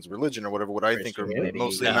to anyone's religion or whatever, what I think are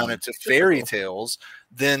mostly amounted to fairy tales,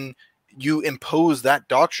 then you impose that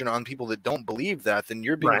doctrine on people that don't believe that, then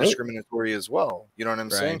you're being discriminatory as well. You know what I'm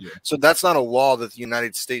saying? So that's not a law that the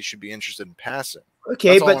United States should be interested in passing.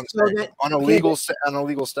 Okay, but on a legal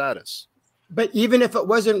status. But even if it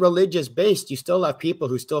wasn't religious based, you still have people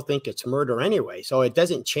who still think it's murder anyway. So it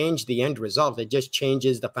doesn't change the end result. It just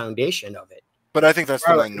changes the foundation of it. But I think that's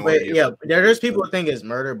the minority. Yeah, there's people who think it's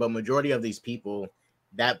murder, but majority of these people,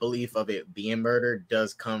 that belief of it being murder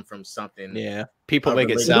does come from something. Yeah, people make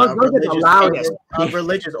it sound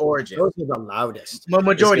religious origin. Those are the loudest.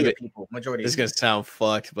 Majority of people. This is gonna sound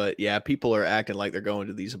fucked, but yeah, people are acting like they're going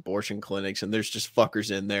to these abortion clinics, and there's just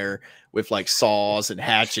fuckers in there with like saws and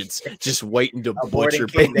hatchets, just waiting to butcher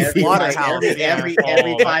babies. Every 5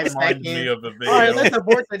 seconds. All right, let's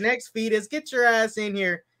abort the next fetus. Get your ass in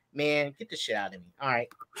here. Man, get the shit out of me. All right.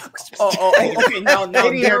 Okay. Now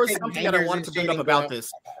there was something that I wanted to bring up about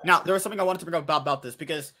this.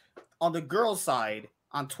 Because on the girls' side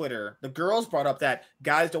on Twitter, the girls brought up that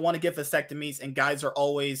guys don't want to get vasectomies and guys are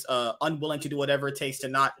always unwilling to do whatever it takes to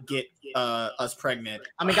not get us pregnant.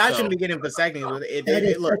 I mean, guys shouldn't be getting vasectomies.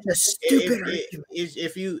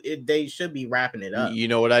 They should be wrapping it up. You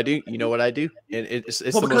know what I do? And it's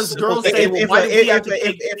well, because girls say,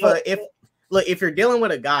 look, if you're dealing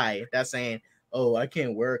with a guy that's saying, "Oh, I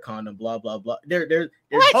can't wear a condom," blah blah blah. There's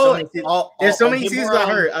so many seasons I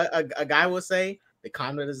heard a guy will say the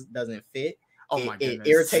condom doesn't fit. It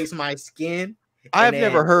irritates my skin. I've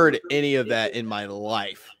never heard any of that in my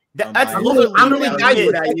life. That's literally guys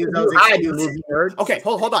would I use those. Okay,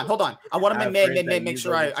 hold on. I want to make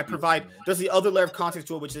sure I provide. There's the other layer of context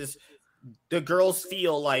to it, which is the girls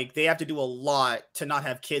feel like they have to do a lot to not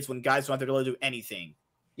have kids when guys don't have to really do anything.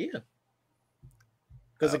 Yeah.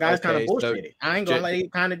 Because the guy's kind of bullshitted. I ain't gonna let you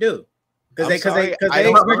kind of do. Because the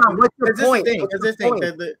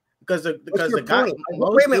guy.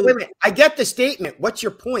 Wait a minute. I get the statement. What's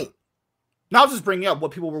your point? Now, I'll just bring up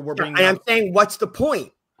what people were bringing up. And I'm saying, what's the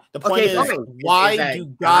point? The point is, why do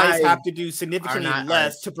guys have to do significantly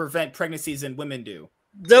less to prevent pregnancies than women do?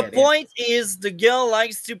 The point is, the girl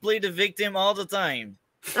likes to play the victim all the time.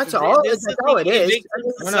 That's all. That's all it is.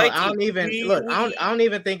 I don't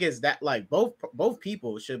even think it's that. Like both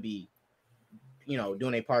people should be,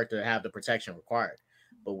 doing a part to have the protection required.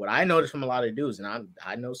 But what I noticed from a lot of dudes, and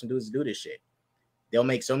I know some dudes do this shit, they'll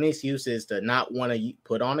make so many excuses to not want to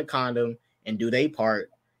put on a condom and do their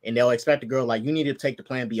part, and they'll expect a girl like you need to take the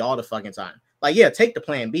plan B all the fucking time. Like, yeah, take the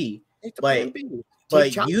plan B, but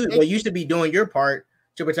you should be doing your part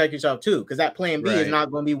to protect yourself too, because that plan B is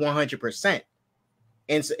not going to be 100%.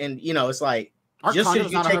 And you know, it's like just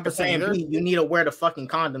because you take the plan B, you need to wear the fucking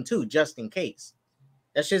condom too, just in case.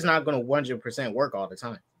 That's just not going to 100% work all the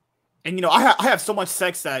time. And you know, I have so much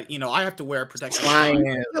sex that you know I have to wear protection.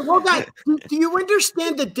 Well, guys, do you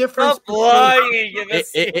understand the difference?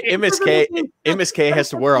 MSK has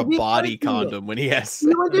to wear a body condom when he has. Do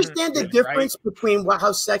you understand the difference between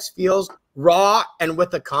how sex feels raw and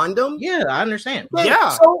with a condom? Yeah, I understand. Yeah,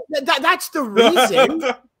 so that's the reason.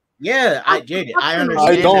 Yeah, I did it. I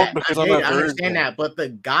understand. I don't because I understand that, but the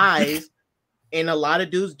guys and a lot of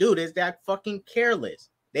dudes do this. That fucking careless.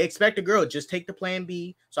 They expect a girl just take the plan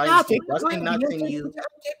B. So I just keep busting nuts in you.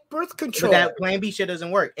 Birth control. But that plan B shit doesn't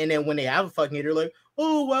work. And then when they have a fucking hit, they're like,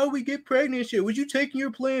 "Oh, why would we get pregnant? Shit, was you taking your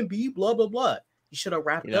plan B? Blah blah blah." You should have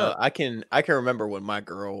wrapped up. I can remember when my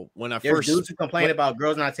girl There's first dudes who complain about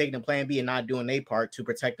girls not taking the plan B and not doing their part to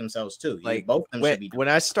protect themselves too. Like both of them should be doing. When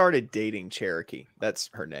I started dating Cherokee, that's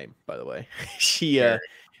her name, by the way.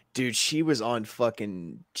 Dude, she was on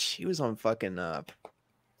fucking shit. She was on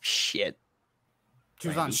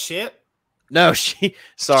shit. No,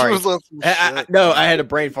 sorry. I had a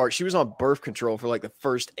brain fart. She was on birth control for like the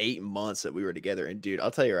first 8 months that we were together. And dude, I'll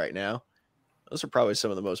tell you right now, those are probably some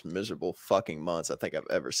of the most miserable fucking months I think I've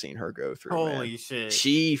ever seen her go through. Holy shit.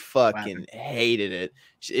 She fucking hated it.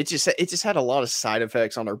 It just had a lot of side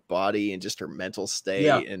effects on her body and just her mental state.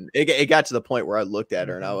 Yeah. And it got to the point where I looked at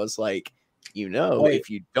her and I was like, if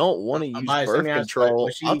you don't want to use birth control,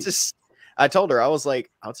 I told her, I was like,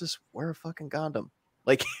 I'll just wear a fucking condom.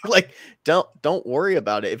 Like don't worry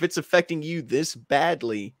about it. If it's affecting you this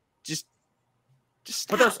badly, just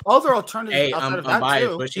but there's other alternatives outside of that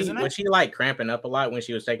too. Was she like cramping up a lot when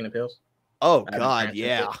she was taking the pills? Oh God,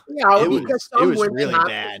 yeah. Yeah, because some women really have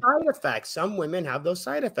bad side effects. Some women have those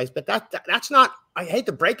side effects, but that's not. I hate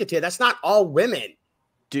to break it to you. That's not all women.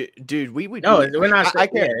 Dude, we would. No, we're not. I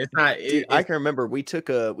can remember we took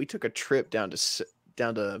a trip down to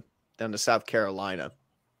South Carolina.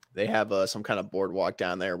 They have some kind of boardwalk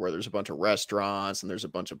down there where there's a bunch of restaurants and there's a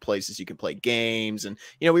bunch of places you can play games. And,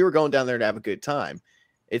 you know, we were going down there to have a good time.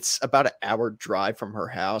 It's about an hour drive from her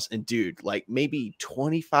house. And dude, like maybe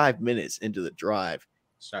 25 minutes into the drive,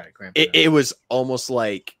 it was almost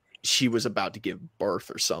like she was about to give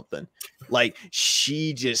birth or something. Like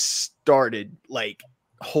she just started like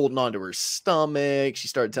holding on to her stomach. She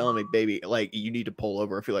started telling me, baby, like you need to pull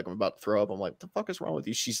over. I feel like I'm about to throw up. I'm like, what the fuck is wrong with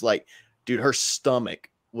you? She's like, dude, her stomach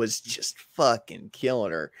was just fucking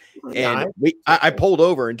killing her. And I pulled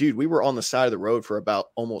over and dude, we were on the side of the road for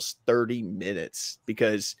about almost 30 minutes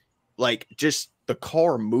because like just the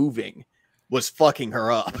car moving was fucking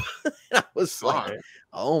her up. I was like,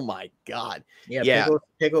 oh my God. Yeah.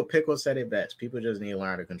 Pickle said it best. People just need to learn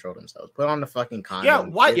how to control themselves. Put on the fucking condom. Yeah,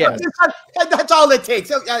 why? Yeah. That's all it takes.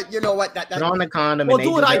 You know what? Put on the condom. Well,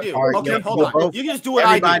 do what I do. Okay, hold on. You can just do what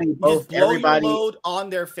I do. You just blow your load on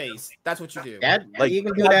their face. That's what you do. You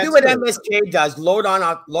can do that. Do what MSK does. Load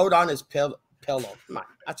on his pillow. Come on.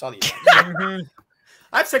 That's all you do.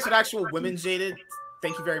 I have sex with actual women, Jaded.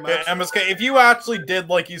 Thank you very much. Yeah, MSK, if you actually did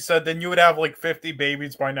like you said, then you would have like 50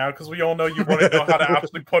 babies by now because we all know you wouldn't know how to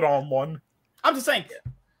actually put on one. I'm just saying,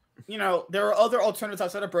 you know, there are other alternatives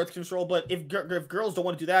outside of birth control, but if girls don't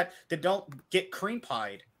want to do that, then don't get cream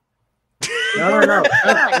pied. No.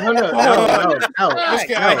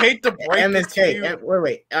 I hate to break MSK. to you.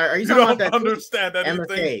 Wait. Are you talking about that? Understand anything?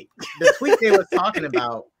 MSK. The tweet they was talking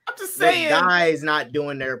about. I'm just saying, guys not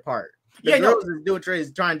doing their part. The girls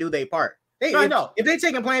is trying to do their part. I know. If they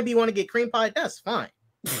taking plan B, want to get cream pie, that's fine.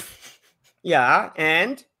 Yeah,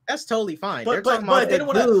 and that's totally fine. But they don't want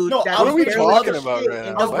to. No, what are we talking about right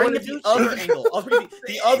now? I was bringing the other angle.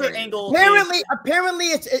 The other angle. Apparently,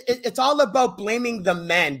 it's all about blaming the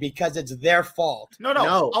men because it's their fault.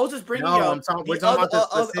 No. I was just bringing up we're talking about the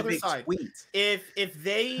specific tweets. If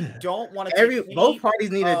they don't want to, both parties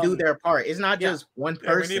need to do their part. It's not just one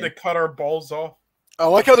person. We need to cut our balls off. I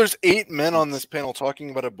like how there's 8 men on this panel talking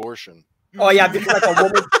about abortion. Oh yeah, because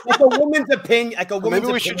like a woman's opinion. Like a woman's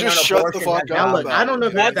Maybe we should just shut the fuck up. I don't know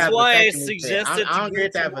if that's why I suggested. I don't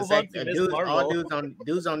get that vasectomy.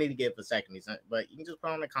 Dudes don't need to get vasectomies, but you can just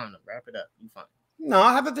put on a condom, wrap it up, you fine. No,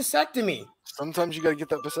 have a vasectomy. Sometimes you gotta get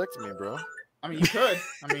that vasectomy, bro. I mean, you could.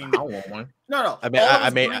 I mean, I want one. No.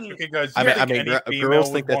 Okay, guys. Girls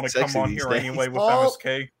think that's want to sexy come on these here days. anyway with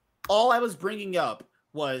MSK. All I was bringing up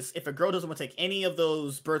was if a girl doesn't want to take any of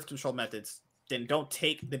those birth control methods, then don't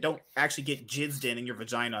actually get jizzed in your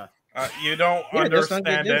vagina. You don't understand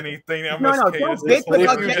anything. No, don't if you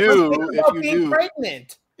do,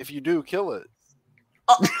 If you do, kill it.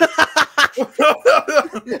 Murder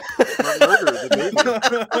the baby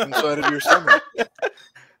inside of your stomach.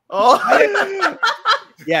 Oh,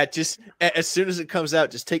 yeah. Just as soon as it comes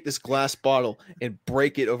out, just take this glass bottle and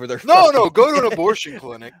break it over their. No, go to an abortion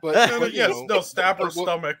clinic. But stab her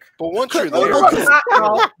stomach. But once you're there,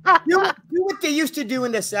 do what they used to do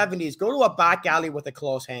in the 70s. Go to a back alley with a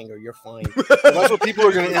clothes hanger. You're fine. That's what people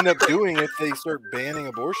are going to end up doing if they start banning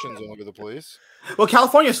abortions all over the place. Well,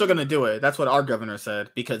 California's still going to do it. That's what our governor said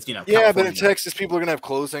because Yeah, California. but in Texas, people are going to have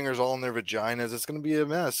clothes hangers all in their vaginas. It's going to be a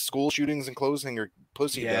mess. School shootings and clothes hanger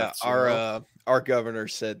pussy deaths. Our governor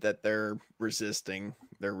said that they're resisting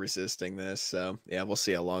this. So yeah, we'll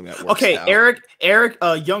see how long that works. Okay, out. Eric,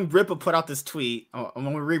 Young Ripper put out this tweet. I'm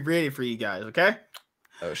going to read it for you guys. Okay.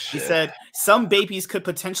 Oh shit. He said some babies could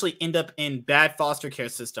potentially end up in bad foster care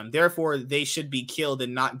system. Therefore, they should be killed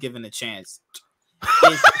and not given a chance.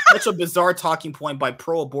 It's such a bizarre talking point by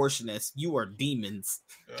pro-abortionists. You are demons.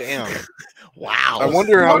 Damn. Wow. I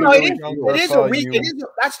wonder how. It is a weak. It is.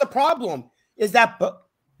 That's the problem. Is that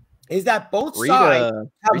both sides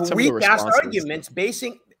have weak ass arguments.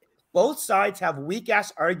 Both sides have weak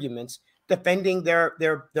ass arguments defending their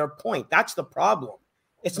point. That's the problem.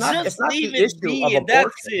 It's not the issue of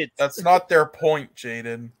abortion. That's not their point,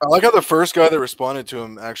 Jaden. I like how the first guy that responded to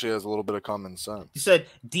him actually has a little bit of common sense. He said,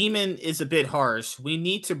 "Demon is a bit harsh. We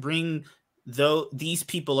need to bring these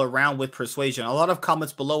people around with persuasion. A lot of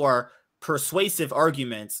comments below are persuasive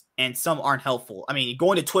arguments, and some aren't helpful. I mean,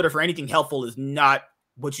 going to Twitter for anything helpful is not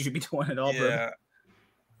what you should be doing at all, bro.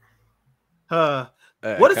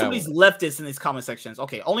 What are some of these leftists in these comment sections?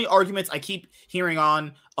 Okay, only arguments I keep hearing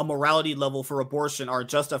on a morality level for abortion are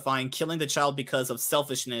justifying killing the child because of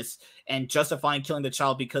selfishness and justifying killing the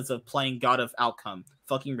child because of playing God of outcome.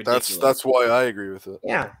 Fucking ridiculous. That's why I agree with it.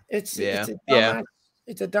 Yeah, it's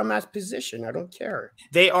a dumbass position. I don't care.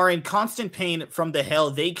 They are in constant pain from the hell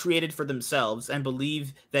they created for themselves and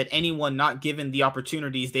believe that anyone not given the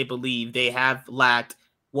opportunities they believe they have lacked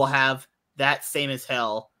will have that same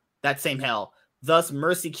hell. Thus,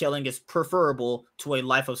 mercy killing is preferable to a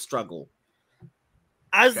life of struggle.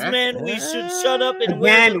 As men, we should shut up and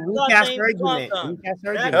wear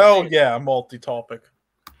Hell yeah, multi-topic.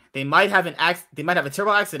 They might have a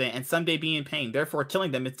terrible accident and someday be in pain. Therefore,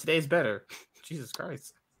 killing them today is better. Jesus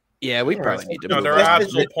Christ. Yeah, we probably need to move on. Their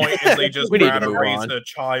actual point is they just rather raise a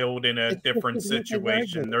child in a different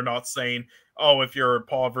situation. They're not saying, oh, if you're in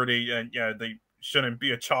poverty and they shouldn't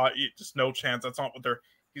be a child. Just no chance. That's not what they're.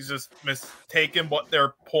 He's just mistaken what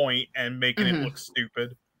their point and making it look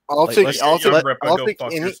stupid. I'll take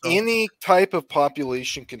any type of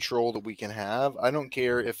population control that we can have. I don't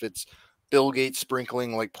care if it's Bill Gates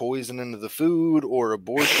sprinkling like poison into the food or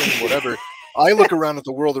abortion, whatever. I look around at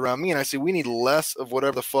the world around me and I say we need less of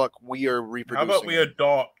whatever the fuck we are reproducing. How about we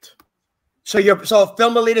adopt? So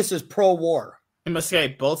Film Elitist is pro-war. I must say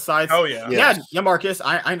both sides. Oh yeah, yeah, Marcus.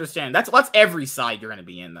 I understand. That's every side you're going to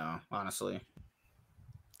be in, though. Honestly.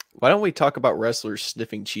 Why don't we talk about wrestlers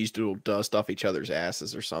sniffing cheese doodle dust off each other's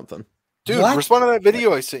asses or something? Dude, respond to that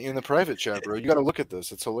video I sent you in the private chat, bro. You got to look at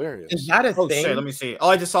this. It's hilarious. Is that a thing? Shit, let me see. Oh,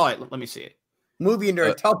 I just saw it. Let me see it. Movie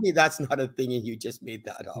nerd, tell me that's not a thing and you just made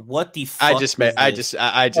that up. What the fuck? I just made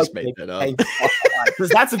that up. Because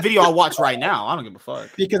that's a video I'll watch right now. I don't give a fuck.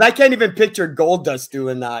 Because I can't even picture Goldust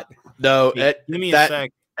doing that. No, give me a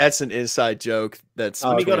sec. That's an inside joke. That's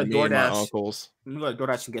let me go to me and my DoorDash. uncles. Let me go to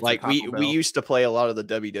DoorDash and get like we used to play a lot of the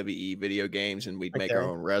WWE video games and we'd make our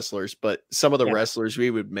own wrestlers, but some of the wrestlers we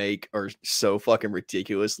would make are so fucking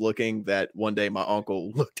ridiculous looking that one day my uncle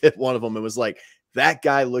looked at one of them and was like, that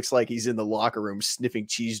guy looks like he's in the locker room sniffing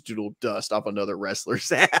cheese doodle dust off another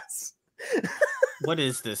wrestler's ass. What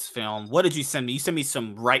is this film? What did you send me? You sent me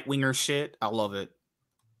some right winger shit. I love it.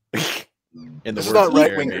 This is not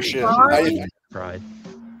right winger shit. Pride.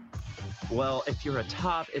 Well, if you're a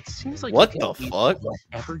top, it seems like what you the can fuck? eat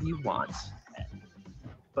whatever you want.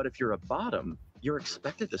 But if you're a bottom, you're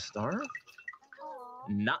expected to starve.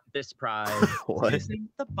 Not this Pride. Using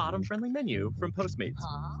the bottom-friendly menu from Postmates.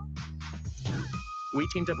 We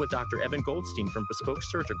teamed up with Dr. Evan Goldstein from Bespoke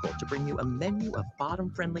Surgical to bring you a menu of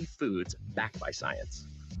bottom-friendly foods backed by science.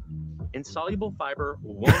 Insoluble fiber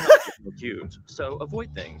won't help with legumes, so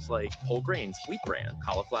avoid things like whole grains, wheat bran,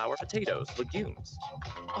 cauliflower, potatoes, legumes.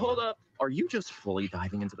 Hold up, are you just fully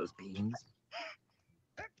diving into those beans?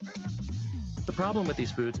 The problem with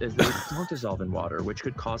these foods is they don't dissolve in water, which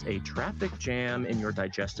could cause a traffic jam in your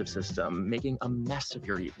digestive system, making a mess of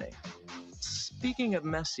your evening. Speaking of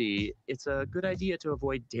messy, it's a good idea to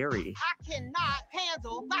avoid dairy. I cannot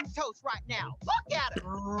handle lactose right now. Look at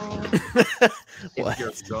it. If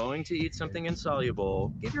you're going to eat something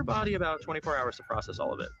insoluble, give your body about 24 hours to process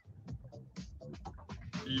all of it.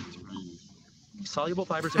 Eat me. Soluble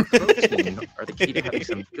fibers and protein are the key to having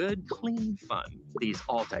some good, clean fun. These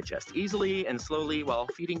all digest easily and slowly while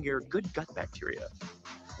feeding your good gut bacteria,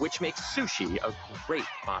 which makes sushi a great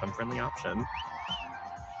bottom-friendly option.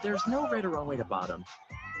 There's no right or wrong way to bottom,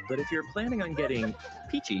 but if you're planning on getting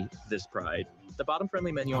peachy this Pride, the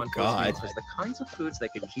bottom-friendly menu on Postmates has the kinds of foods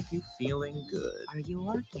that can keep you feeling good. Are you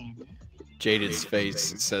organic? Jaded's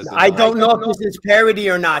face says that. I don't know if this is parody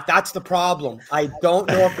or not. That's the problem. I don't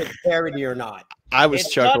know if it's parody or not. I was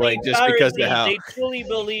chuckling just because of how they truly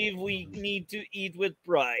believe we need to eat with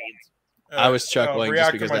pride. I was chuckling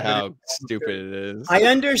just because of how stupid it is. I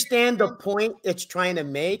understand the point it's trying to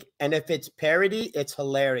make, and if it's parody, it's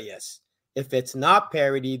hilarious. If it's not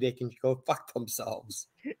parody, they can go fuck themselves.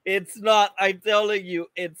 It's not. I'm telling you,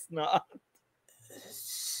 it's not.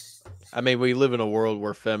 I mean, we live in a world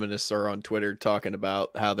where feminists are on Twitter talking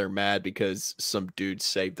about how they're mad because some dude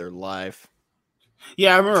saved their life.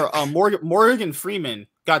 Yeah, I remember Morgan Freeman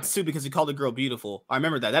got sued because he called a girl beautiful. I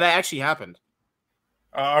remember that. That actually happened.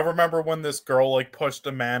 I remember when this girl like pushed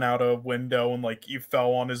a man out a window and like he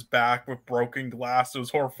fell on his back with broken glass. It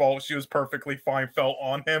was her fault. She was perfectly fine, fell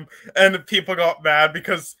on him, and people got mad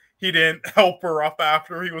because he didn't help her up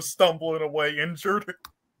after he was stumbling away injured.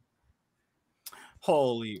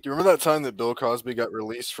 Holy! Do you remember that time that Bill Cosby got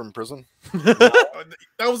released from prison? That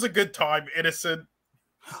was a good time, innocent.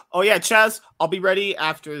 Oh yeah, Chaz, I'll be ready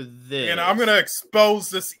after this. And I'm gonna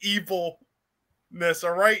expose this evilness.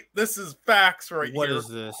 All right, this is facts right here. What is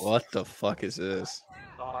this? What the fuck is this?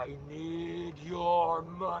 I need your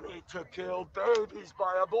money to kill babies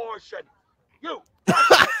by abortion. You,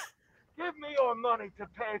 give me your money to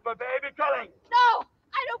pay for baby killing. No,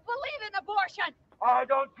 I don't believe in abortion. I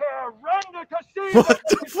don't care. Run to casino. What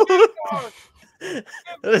the fuck?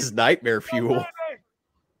 That is nightmare fuel.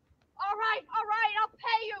 All right, I'll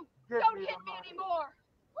pay you. Don't hit me anymore.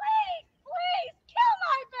 Please, kill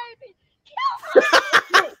my baby.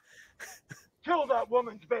 Kill that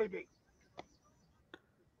woman's baby.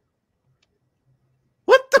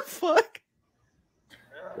 What the fuck?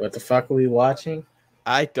 What the fuck are we watching?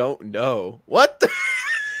 I don't know. What the?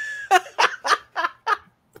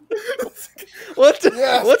 What the?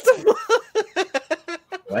 Yes. What the?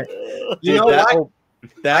 What? Dude, You know what?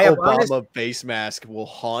 That Obama face mask will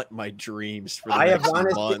haunt my dreams for the next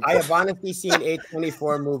month. I have honestly seen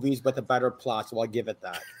A24 movies with a better plot, so I'll give it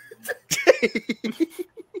that.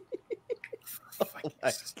 Oh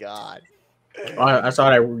my god! I saw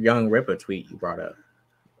that Young Ripper tweet you brought up.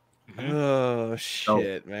 Oh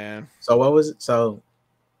shit, man! So what was it? So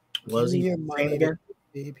what was he Give me your saying again?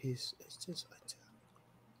 Babies, it's just like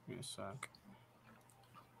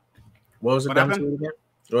What was the What dumb happened? tweet again?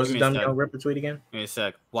 What was Give the me a dumb sec. Young Ripper tweet again? Give me a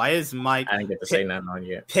sec. Why is Mike? I didn't get to say nothing on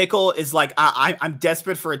yet. Pickle is like I'm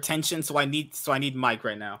desperate for attention, so I need Mike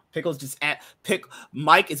right now. Pickle's just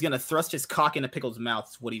Mike is gonna thrust his cock into Pickle's mouth.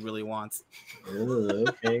 Is what he really wants. Ooh,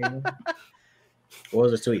 okay. What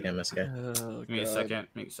was the tweet, MSK? Oh, Give me a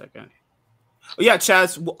second. Oh, yeah,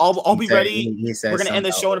 Chaz, I'll be ready. He said We're gonna end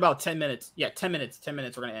the something show in about 10 minutes. Yeah, 10 minutes. 10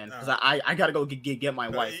 minutes. We're gonna end because I gotta go get my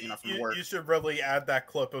wife, from work. You should really add that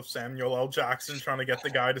clip of Samuel L. Jackson trying to get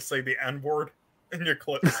the guy to say the N-word in your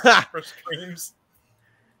clips for streams.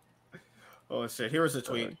 Oh shit! Here was the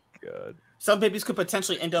tweet. Oh, God. Some babies could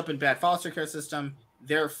potentially end up in bad foster care system.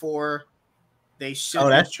 Therefore, they should. Oh,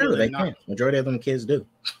 that's true. They can. Majority of them kids do.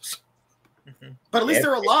 But at least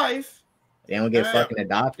they're alive. They don't get fucking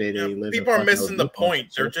adopted. They live People in are missing the fucking group homes point.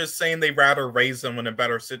 and They're shit. just saying they rather raise them in a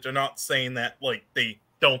better situation. They're not saying that like they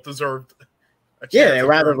don't deserve. Yeah, they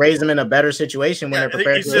rather raise them in a better situation when they're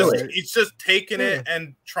prepared to do it. It's just taking it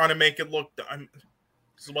and trying to make it look.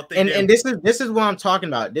 This is what they do. And this is what I'm talking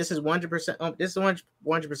about. This is 100%. This is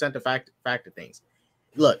 100% the fact of things.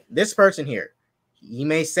 Look, this person here, he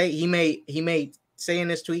may say in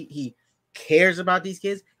this tweet he cares about these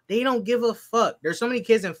kids. They don't give a fuck. There's so many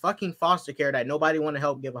kids in fucking foster care that nobody want to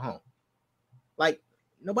help give a home. Like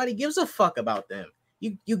nobody gives a fuck about them.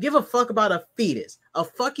 You give a fuck about a fetus, a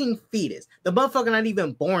fucking fetus. The motherfucker not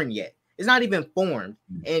even born yet. It's not even formed,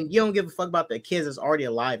 and you don't give a fuck about the kids that's already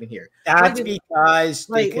alive in here. That's because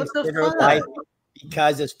they what the consider fuck? life.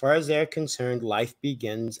 Because as far as they're concerned, life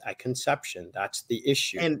begins at conception. That's the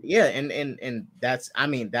issue. And yeah, and that's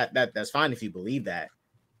that's fine if you believe that,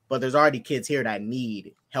 but there's already kids here that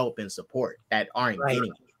need help and support that aren't getting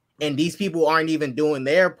it, and these people aren't even doing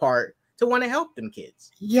their part to want to help them kids.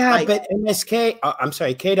 Yeah, like, but MSK, I'm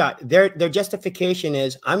sorry, K-Dot, their justification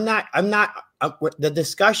is the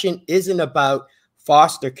discussion isn't about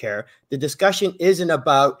foster care. The discussion isn't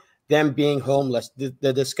about them being homeless.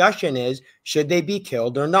 The discussion is, should they be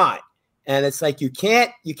killed or not? And it's like, you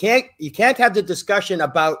can't have the discussion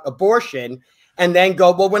about abortion and then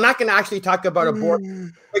go, well, we're not going to actually talk about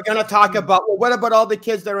abortion. We're going to talk about, well, what about all the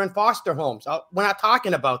kids that are in foster homes? We're not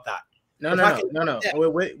talking about that. No.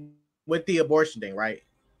 With the abortion thing, right?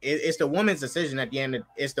 It's the woman's decision at the end.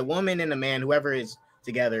 It's the woman and the man, whoever is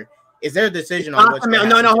together. It's their decision on what's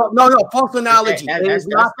no. False analogy. It is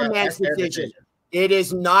not the man's decision. It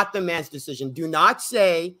is not the man's decision. Do not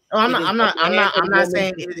say. Oh, I'm not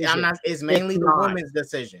saying it's mainly the woman's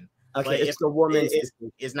decision. Okay, it's the woman's.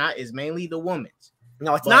 It's mainly the woman's.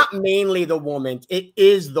 No, it's not mainly the woman's. It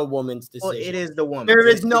is the woman's decision. Well, it is the woman. There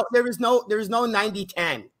is no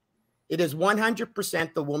 90-10. It is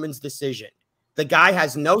 100% the woman's decision. The guy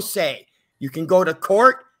has no say. You can go to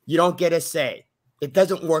court. You don't get a say. It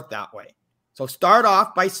doesn't work that way. So start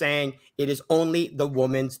off by saying it is only the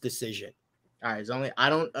woman's decision. All right, I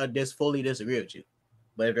don't fully disagree with you,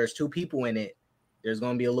 but if there's two people in it, there's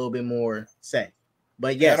going to be a little bit more say.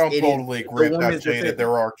 But yes, I don't totally agree with that, Jada.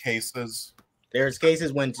 There are cases. There's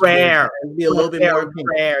cases when rare, be a little bit more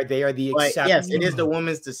rare. They are the exception. Yes, it is the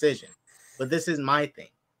woman's decision. But this is my thing.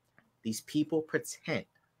 These people pretend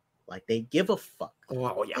like they give a fuck,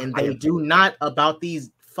 and they do not about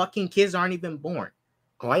these fucking kids aren't even born.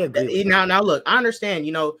 Oh, I agree. Now, look, I understand.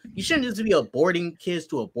 You shouldn't just be aborting kids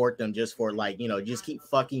to abort them just for just keep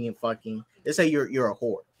fucking and fucking. Let's say you're a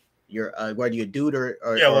whore. You're whether you're a dude or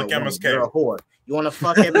like MSK. You're a whore. You want to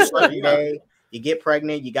fuck every fucking day. You get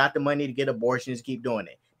pregnant. You got the money to get abortions. Keep doing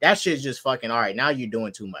it. That shit's just fucking all right. Now you're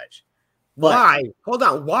doing too much. But, why? Hold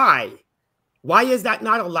on. Why? Why is that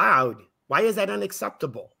not allowed? Why is that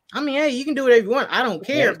unacceptable? I mean, hey, you can do whatever you want. I don't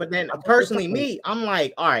care. But then, personally, me, I'm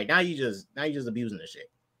like, all right, now you just abusing the shit.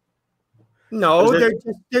 No, they're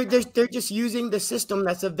just using the system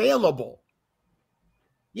that's available.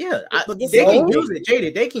 Yeah, they can use it,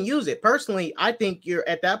 Jada. They can use it. Personally, I think you're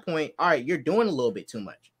at that point. All right, you're doing a little bit too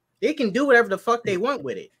much. They can do whatever the fuck they want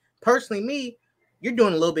with it. Personally, me, you're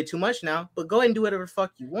doing a little bit too much now. But go ahead and do whatever the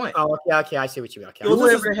fuck you want. Oh, okay, I see what you mean. Okay, do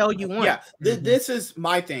whatever the hell you want. Yeah, this is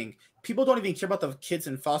my thing. People don't even care about the kids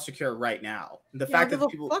in foster care right now. The fact that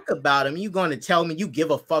people fuck about them, you going to tell me you give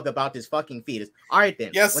a fuck about this fucking fetus? All right then.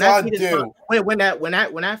 Yes, I do. When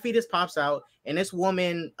that fetus pops out, and this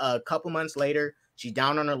woman a couple months later, she's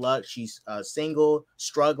down on her luck, she's single,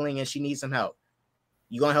 struggling, and she needs some help.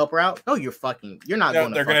 You gonna help her out? No, you're not going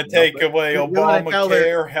to. They're gonna take away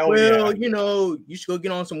Obamacare. Hell yeah. You should go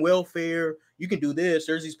get on some welfare. You can do this.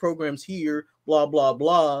 There's these programs here. Blah blah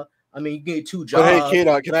blah. I mean, you get 2 jobs. But hey,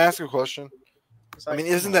 Kate, can I ask a question? I mean,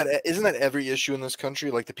 isn't that every issue in this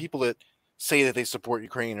country? Like the people that say that they support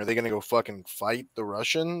Ukraine, are they going to go fucking fight the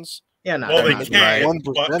Russians? Yeah, no. Well, they can't.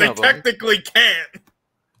 But they technically can't.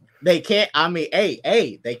 They can't. I mean,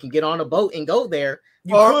 hey, they can get on a boat and go there.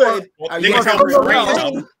 Or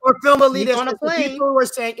film a leader on a plane. People who are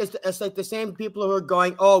saying it's like the same people who are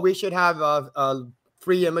going, oh, we should have a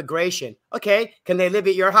free immigration. Okay, can they live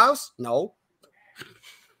at your house? No.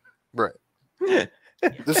 Right.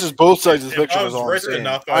 This is both sides of the picture.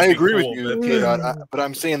 I agree with you, but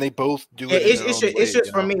I'm saying they both do it. It's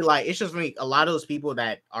just for me. A lot of those people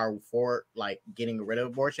that are for getting rid of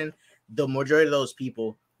abortion, the majority of those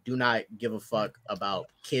people do not give a fuck about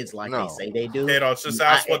kids they say they do. Just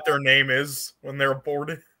ask what their name is when they're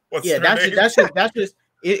aborted. It's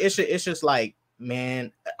just like,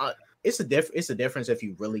 man, it's a difference if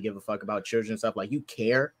you really give a fuck about children and stuff. Like, you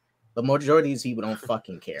care. The majority of these people don't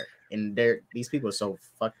fucking care, and these people are so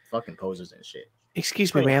fucking posers and shit.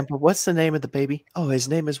 Excuse me, ma'am, but what's the name of the baby? Oh, his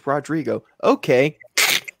name is Rodrigo. Okay.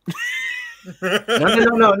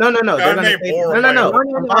 No.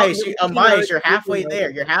 I'm biased. You're halfway there.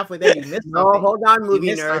 You missed. No, hold on,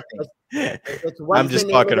 movie nerd. I'm just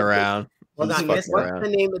fucking around. Hold on. What's the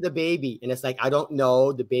name of the baby? And it's like, I don't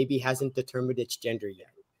know. The baby hasn't determined its gender yet.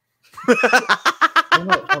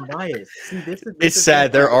 I'm biased. See, it's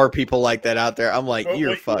sad. There are people like that out there. I'm like,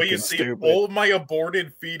 you're fucking stupid. All my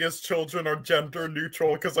aborted fetus children are gender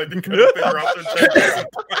neutral because I couldn't figure out their gender.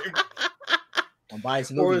 I'm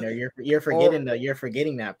biased movie there. You're forgetting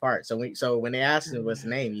that part. So when they asked him what's the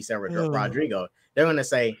name, he said Rodrigo. They're gonna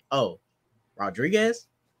say, "Oh, Rodriguez."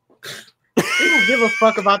 They don't give a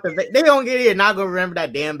fuck about they don't get it. Not gonna remember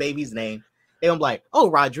that damn baby's name. They gonna be like, "Oh,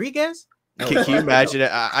 Rodriguez." Can you imagine it?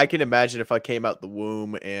 I can imagine if I came out the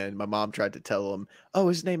womb and my mom tried to tell them, "Oh,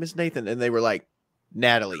 his name is Nathan," and they were like,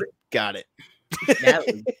 "Natalie, got it."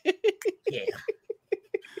 Natalie. Yeah,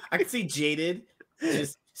 I can see Jaded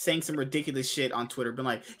just saying some ridiculous shit on Twitter, been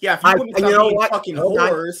like, "Yeah, if you want me to stop being fucking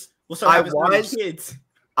whores, we'll start having kids."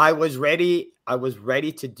 I was ready I was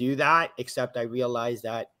ready to do that, except I realized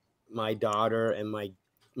that my daughter and might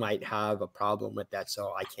have a problem with that,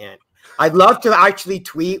 so I can't. I'd love to actually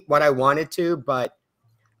tweet what I wanted to, but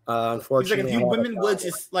unfortunately, if you women would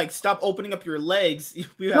just like stop opening up your legs.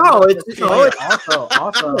 No, it's also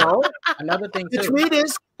another thing too. The tweet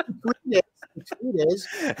is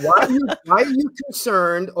why are you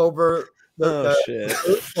concerned over the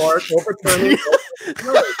court overturning?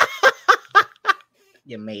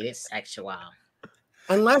 You made it sexual.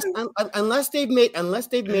 Unless they've made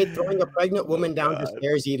throwing a pregnant woman down the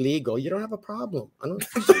stairs illegal, you don't have a problem. I don't.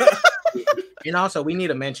 And also, we need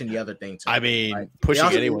to mention the other thing too. I mean,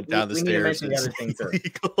 pushing anyone down the stairs. We need to mention the other thing too.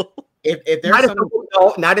 If there's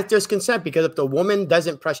not if there's consent, because if the woman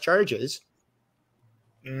doesn't press charges.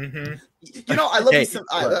 You know, I love some.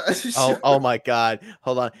 Oh my God!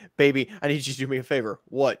 Hold on, baby. I need you to do me a favor.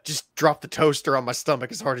 What? Just drop the toaster on my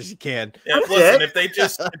stomach as hard as you can. Yeah, listen, if they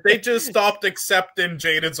just stopped accepting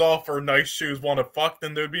Jaden's offer, nice shoes, want to fuck,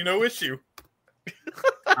 then there'd be no issue.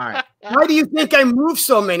 All right. Why do you think I move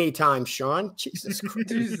so many times, Sean? Jesus Christ.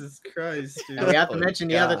 Jesus Christ, dude. And we have to mention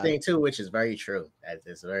the other thing too, which is very true. That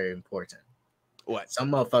is very important. What?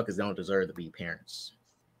 Some motherfuckers don't deserve to be parents.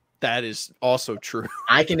 That is also true.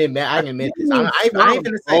 I can admit this. I'm not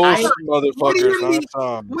gonna say motherfuckers.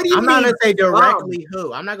 I'm not gonna say directly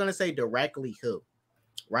who. I'm not gonna say directly who.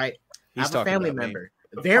 Right? I have a family member,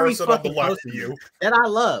 very fucking close to you, that I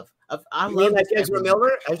love. I love like Ezra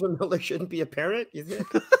Miller. Ezra Miller shouldn't be a parent. You think?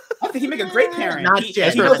 I think he make a great parent. He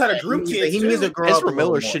knows how to groom kids. He needs to grow up. Ezra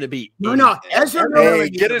Miller shouldn't be. No. Ezra Miller.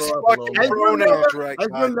 Get his fucking pronouns right.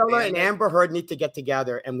 Ezra Miller and Amber Heard need to get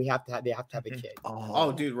together, and they have to have a kid.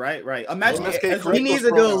 Oh, dude, right. Imagine he needs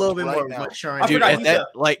to do a little bit more maturing. Dude, I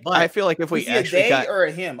feel like if we actually got or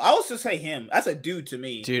a him, I also say him. That's a dude to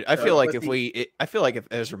me. Dude, I feel like if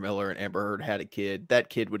Ezra Miller and Amber Heard had a kid, that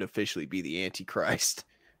kid would officially be the Antichrist.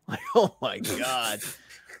 Like, oh my God.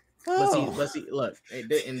 But see, look, and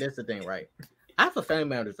this is the thing, right? I have a family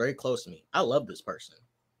member that's very close to me. I love this person,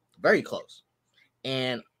 very close,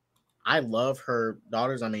 and I love her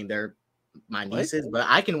daughters. I mean, they're my nieces, but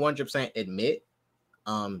I can 100% admit,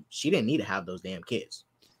 she didn't need to have those damn kids.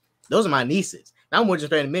 Those are my nieces. Now I'm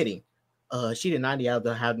 100% admitting, she did not need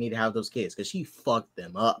to have those kids because she fucked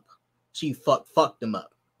them up. She fucked them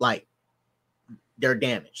up. Like, they're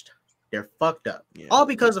damaged. They're fucked up. Yeah. All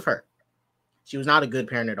because of her. She was not a good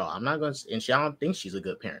parent at all. I'm not going to, and I don't think she's a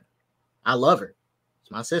good parent. I love her.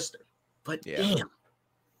 It's my sister. But damn.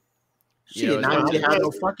 She did not need to have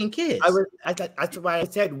no fucking kids. That's why I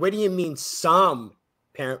said, what do you mean some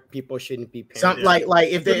people shouldn't be parents?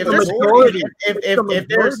 If there's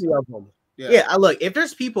of them. Look, if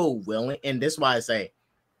there's people willing, and this is why I say,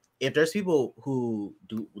 if there's people who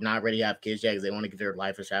do not really have kids yet because they want to get their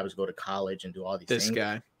life established, go to college and do all these things.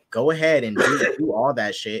 Go ahead and do all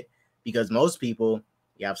that shit, because most people,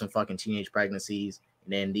 you have some fucking teenage pregnancies,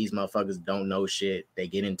 and then these motherfuckers don't know shit. They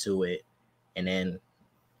get into it, and then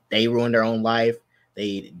they ruin their own life.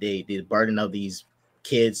 The burden of these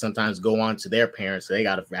kids sometimes go on to their parents, so they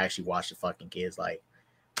gotta actually watch the fucking kids. Like,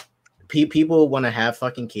 people want to have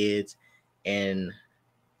fucking kids and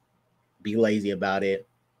be lazy about it.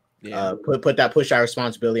 Yeah. Push that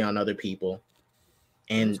responsibility on other people,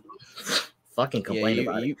 and fucking complain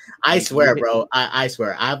about it. I swear, bro. I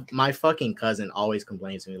swear. My fucking cousin always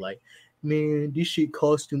complains to me like, man, this shit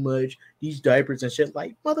costs too much. These diapers and shit.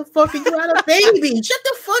 Like, motherfucker, you had a baby. Shut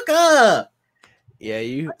the fuck up.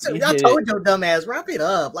 Yeah, I told your dumb ass, wrap it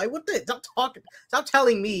up. Like, what the? Stop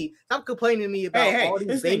telling me. Stop complaining to me about all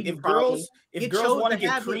these baby if girls want to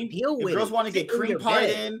get cream pied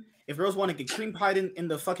in. If girls want to get cream pied in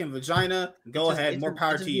the fucking vagina, go ahead. More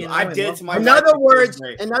power to you. I did to my In other words,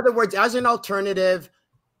 as an alternative,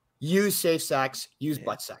 use safe sex, use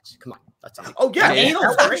butt sex. Come on, that's all. Oh yeah,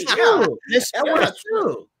 anal's great. That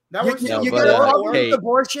works too. You got a problem with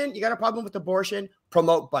abortion. You got a problem with abortion.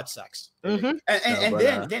 Promote butt sex. Mm-hmm.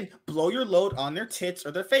 And then blow your load on their tits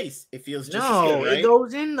or their face. It feels just good, right? It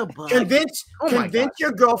goes in the butt. Convince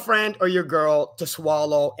your girlfriend or your girl to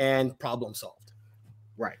swallow, and problem solved.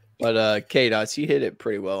 Right. But K-Dots, you hit it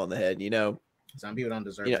pretty well on the head. You know, some people don't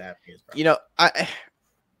deserve to have kids. Bro. You know, I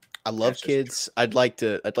love kids. I'd like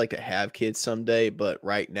to have kids someday, but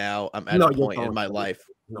right now I'm at a point in my life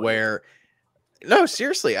where no,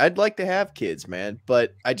 seriously, I'd like to have kids, man.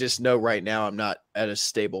 But I just know right now I'm not at a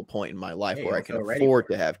stable point in my life where I can afford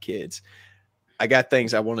to have kids. I got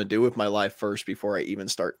things I want to do with my life first before I even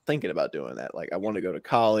start thinking about doing that. Like, I want to go to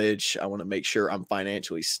college. I want to make sure I'm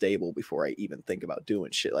financially stable before I even think about doing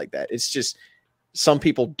shit like that. It's just some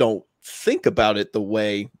people don't think about it the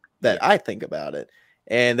way that I think about it.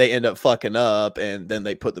 and they end up fucking up, and then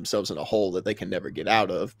they put themselves in a hole that they can never get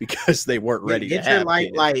out of because they weren't ready to have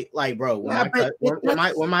like bro.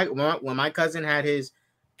 When my cousin had his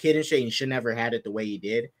kid and shit, and should never had it the way he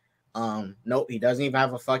did. Nope, he doesn't even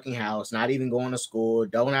have a fucking house, not even going to school,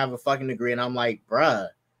 don't have a fucking degree, and I'm like, bruh,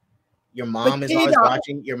 your mom is always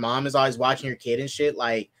watching. Your mom is always watching your kid and shit.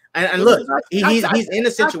 Like, and look, he's in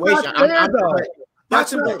a situation.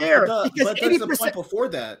 That's not fair. But there's the point before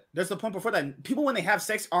that. There's the point before that. People, when they have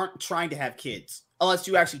sex, aren't trying to have kids unless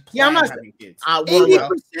you actually plan on having kids.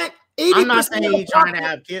 80%. I'm not saying he's trying to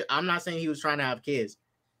have kids. I'm not saying he was trying to have kids,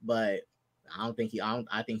 but I think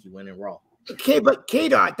he went in raw. Okay, but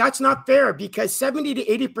K-Dot, that's not fair because 70 to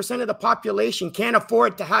 80% of the population can't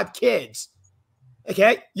afford to have kids.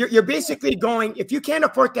 Okay, you're basically going, if you can't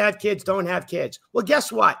afford to have kids, don't have kids. Well,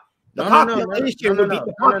 guess what? The population would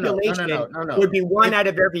be one out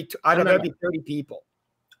of every 30 people.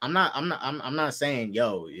 I'm not saying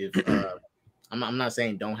I'm not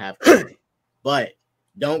saying don't have kids, but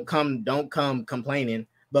don't come complaining.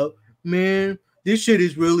 But man, this shit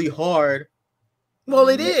is really hard. Well,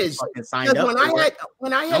 it is.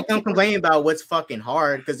 When I had don't complain about what's fucking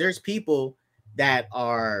hard, because there's people that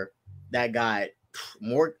got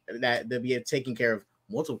more that they'll be taking care of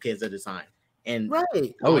multiple kids at a time. And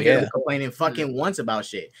complaining fucking once about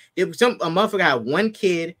shit. If a motherfucker had one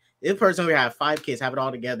kid, this person would have 5 kids, have it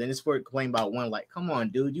all together, and this word complain about one. Like, come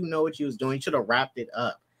on, dude, you know what you was doing. You should have wrapped it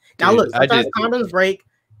up. Now, look, sometimes condoms break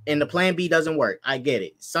and the plan B doesn't work. I get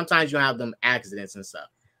it. Sometimes you have them accidents and stuff,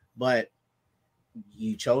 but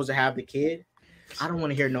you chose to have the kid. I don't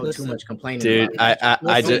want to hear too much complaining. Dude,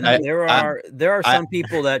 there are some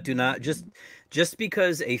people that do not just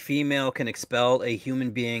because a female can expel a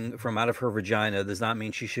human being from out of her vagina does not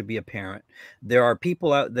mean she should be a parent. There are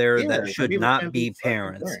people out there that should not be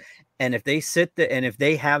parents. And if they sit there and if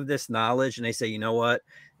they have this knowledge and they say, you know what,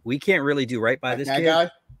 we can't really do right by this kid.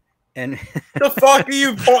 And the fuck are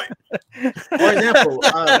you pointing? For example,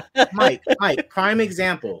 Mike, prime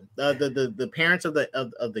example. The parents of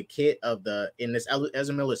the kid in this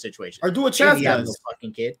Ezra Miller situation or do a Chaz does. No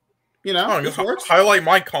fucking kid. You know, highlight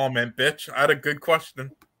my comment, bitch. I had a good question.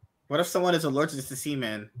 What if someone is allergic to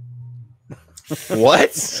semen?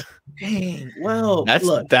 What? Dang. Well,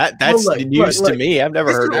 that's news to me. I've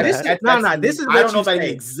never heard of that. This is what I don't know if that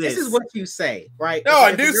exists. This is what you say, right? No,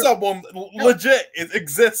 I knew someone legit. It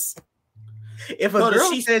exists. If a girl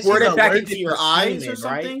says she's allergic to your eyes or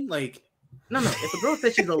something, like no. If a girl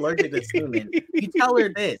says she's allergic to semen, you tell her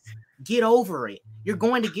this: get over it. You're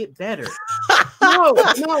going to get better. No.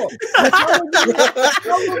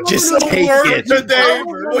 Just take it. Today,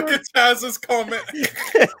 look at Taz's comment.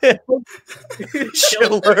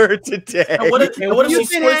 She'll learn today. And what if she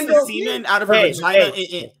squirts the semen out of her vagina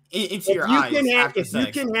into your eyes?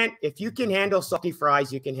 If you can handle salty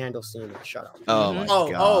fries, you can handle semen. Shut up. Oh my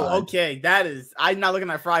God. Oh, okay. That is. I'm not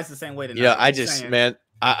looking at fries the same way tonight. Yeah,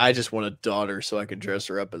 I just want a daughter so I can dress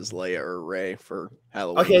her up as Leia or Rey for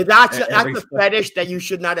Halloween. Okay, that's a fetish that you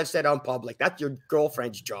should not have said on public. That's your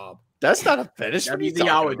girlfriend's job. That's not a fetish. I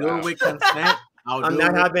would do it with consent. I'm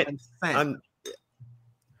not having.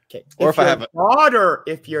 Okay. Or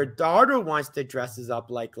if your daughter wants to dress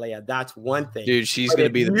up like Leia, that's one thing. Dude, she's going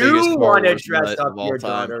to be the biggest Star Wars nut of all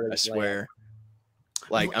time. I swear.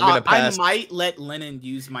 Like I'm going to pass. I might let Lennon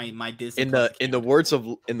use my Disney. In the words of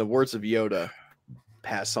Yoda.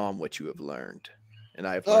 Pass on what you have learned, and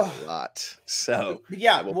I've learned a lot. So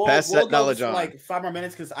yeah, we'll pass that knowledge on. Like 5 more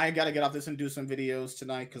minutes because I gotta get off this and do some videos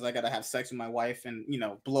tonight because I gotta have sex with my wife and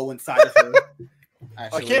blow inside of her.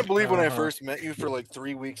 I can't believe when I first met you for like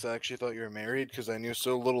 3 weeks, I actually thought you were married because I knew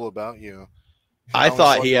so little about you. I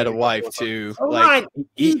thought he had a wife too. Like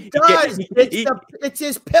he does. It's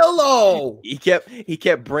his pillow. He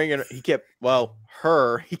kept bringing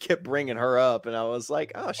her up, and I was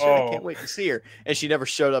like, oh shit, I can't wait to see her. And she never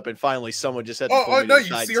showed up, and finally someone just had to pull me no, to the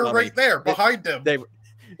you side see her right there behind them.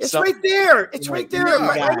 It's right there. It's right there.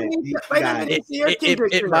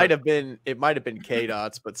 It might have been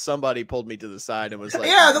K-Dots, but somebody pulled me to the side and was like,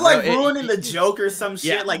 yeah, they're like ruining the joke or some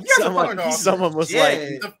shit. Yeah, like someone was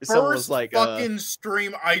like, fucking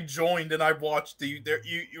stream I joined and I watched you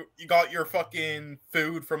got your fucking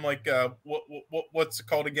food from like what's it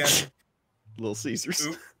called again? Little Caesars.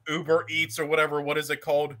 Uber Eats or whatever. What is it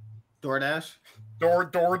called? DoorDash.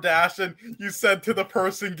 DoorDash, and you said to the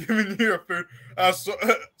person giving you your food,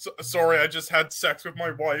 sorry, I just had sex with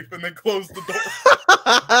my wife, and then closed the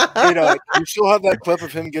door. You still have that clip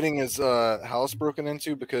of him getting his house broken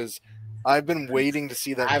into because I've been waiting to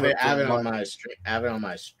see that. I have clip it for on months. I have it on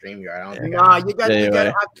my StreamYard. I don't think. Nah, you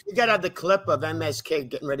gotta have the clip of MSK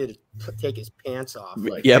getting ready to take his pants off.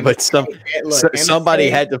 Like, yeah, but somebody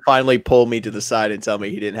had to finally pull me to the side and tell me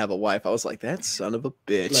he didn't have a wife. I was like, that son of a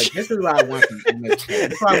bitch. Look, this is what I want from MSK.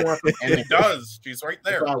 This is what I want from MSK. It does. She's right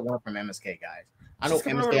there. This is what I want from MSK, guys. I know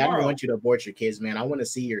MSK. I don't want you to abort your kids, man. I want to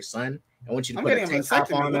see your son. I want you to put a tank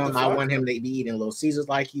top on him. I want him to be eating Little Caesars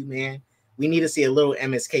like you, man. We need to see a little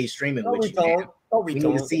MSK streaming with you, man. We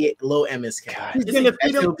need to see a little MSK. He's gonna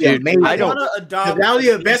feed him. Amazing. I want to adopt. That'll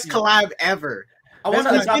be the best collab ever. I want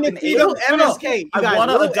to adopt an MSK. I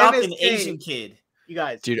want to adopt an Asian kid. You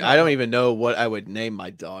guys, dude, I don't even know what I would name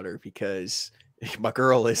my daughter because my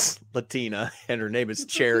girl is Latina and her name is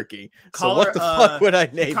Cherokee. So what the fuck would I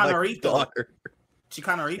name my daughter?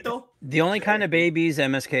 Chicanorito? The only kind of babies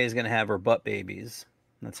MSK is going to have are butt babies.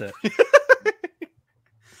 That's it.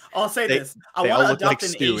 I'll say this. I want to adopt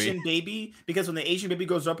an Asian baby because when the Asian baby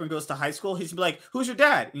grows up and goes to high school, he's going to be like, who's your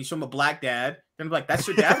dad? And you show him a black dad. Then be like, that's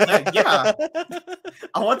your dad? Like, yeah.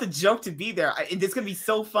 I want the joke to be there. It's going to be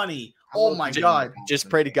so funny. Oh my God. Just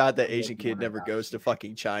pray to God that Asian kid never goes to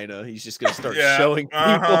fucking China. He's just going to start showing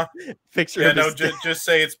people pictures. Yeah, no, just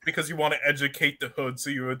say it's because you want to educate the hood, so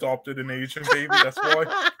you adopted an Asian baby. That's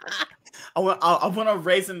why. I want to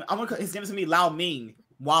raise him. His name is going to be Lao Ming.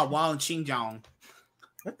 Wow, wow, and Xinjiang.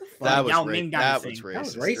 What the fuck? That was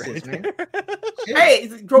racist, man. Hey,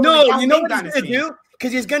 no, you know what he's gonna do?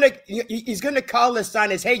 Because he's gonna call his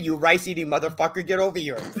son as, hey, you rice eating motherfucker, get over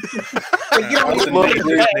here. Name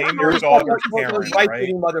your daughter Karen,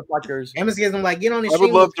 right? Motherfuckers. I'm like, get on his. I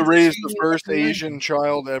would love to raise the first Asian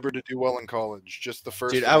child ever to do well in college. Just the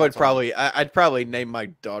first. Dude, I'd probably name my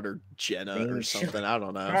daughter Jenna or something. I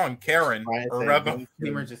don't know. Come on, Karen or Reva.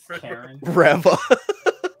 Name her just Karen. Reva.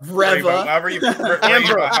 Reva. However you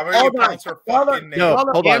pronounce her fucking name. No,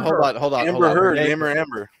 hold on. Amber Heard. Name her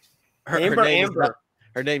Amber.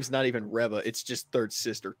 Her name's not even Reva. It's just third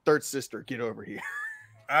sister. Third sister, get over here.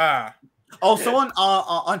 Oh, someone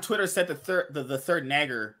on Twitter said the third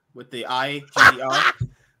nagger with the I.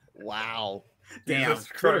 Wow. Damn.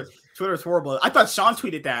 Twitter's horrible. I thought Sean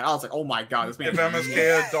tweeted that. I was like, oh my God, this man. If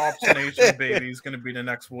MSK adopts an Asian baby, he's gonna be the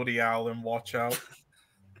next Woody Allen. Watch out.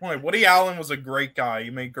 Boy, Woody Allen was a great guy. He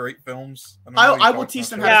made great films. I will teach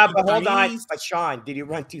them how to speak hold Chinese. on. But Sean, did he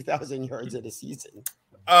run 2,000 yards in a season?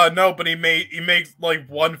 No, but he makes like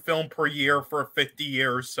one film per year for 50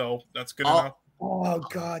 years, so that's good enough. Oh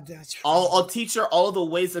God, that's. I'll teach her all the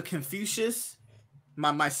ways of Confucius.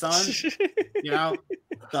 My son, you know,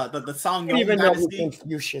 the song. I don't even know who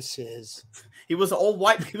Confucius is. He was an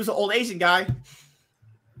old Asian guy.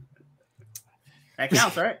 That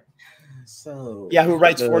counts, right? So yeah, who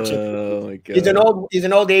writes fortune cookies? He's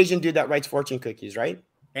an old Asian dude that writes fortune cookies, right?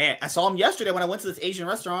 Yeah, I saw him yesterday when I went to this Asian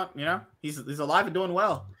restaurant. You know, he's alive and doing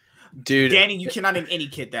well. Dude, Danny, you cannot name any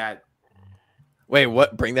kid that. Wait,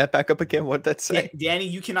 what? Bring that back up again. What'd that say? Danny,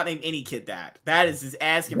 you cannot name any kid that. That is his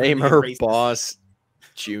ass. Name her racist. Boss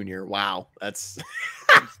Junior. Wow, that's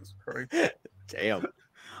damn.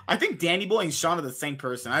 I think Danny Boy and Sean are the same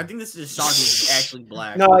person. I think this is just Sean who's actually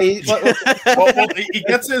black. No, he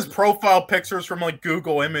gets his profile pictures from like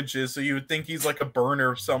Google Images, so you would think he's like a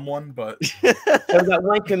burner of someone. But there's that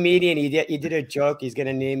one comedian. He did a joke. He's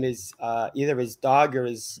gonna name his either his dog or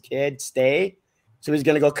his kid Stay. So he's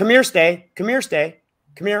gonna go, come here, Stay, come here, Stay,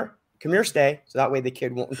 come here, Stay. So that way the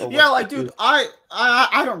kid won't know. Yeah, like, dude, I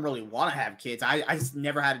don't really want to have kids. I just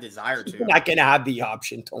never had a desire to. You're not gonna have the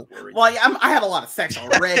option. Don't worry. Well, I have a lot of sex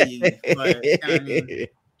already. But, I mean,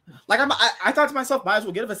 like I thought to myself, might as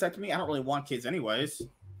well get a vasectomy. I don't really want kids anyways.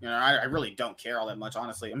 You know, I really don't care all that much,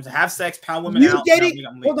 honestly. I'm just have sex, pound women out.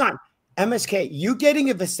 Hold on, MSK. You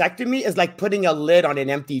getting a vasectomy is like putting a lid on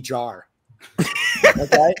an empty jar.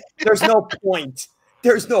 Okay, there's no point.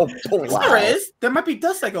 There's no point. There is. There might be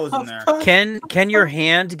dust that goes in there. Can your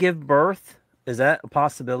hand give birth? Is that a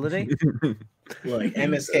possibility? Look,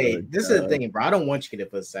 MSK. This is the thing, bro. I don't want you to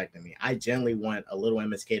get a vasectomy. I generally want a little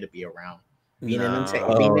MSK to be around. Being in a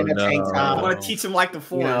tank top. I want to teach him like the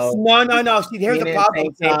Force. No. See, here's the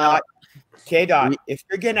problem. K-Dot. If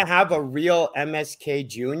you're gonna have a real MSK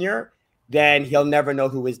Junior, then he'll never know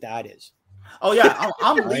who his dad is. Oh yeah,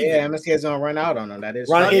 I'm leaving. Yeah, MSK is gonna run out on him. That is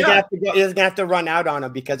he's gonna have to run out on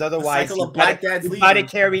him because otherwise he's got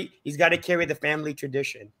to carry the family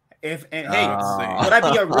tradition. Would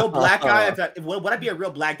I be a real black guy? Would I be a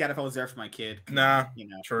real black dad if I was there for my kid? Nah, you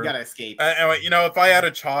know, true. You gotta escape. Anyway, you know, if I had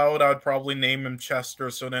a child, I would probably name him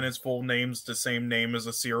Chester, so then his full name's the same name as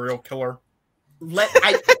a serial killer.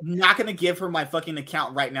 I'm not gonna give her my fucking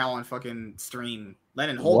account right now on fucking stream.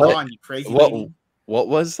 Lennon, hold on, you crazy lady. What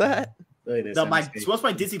was that? What's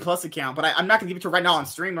my Disney Plus account? But I'm not gonna give it to right now on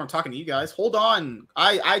stream when I'm talking to you guys. Hold on,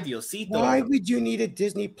 Diosito. Why would you need a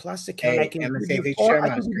Disney Plus account? Hey, I can share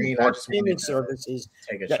my screen. I just streaming services.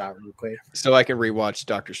 Take a shot real quick. So I can rewatch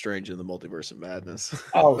Doctor Strange in the Multiverse of Madness.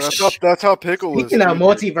 Oh, that's how Pickle is. Speaking of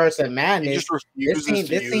Multiverse of Madness,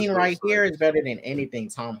 this scene right here is better than anything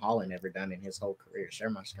Tom Holland ever done in his whole career. Share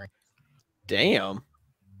my screen. Damn.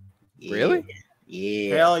 Yeah. Really?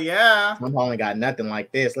 Yeah. Hell yeah. Tom Holland got nothing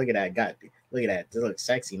like this. Look at that. Look at that. This looks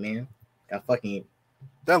sexy, man. Got fucking.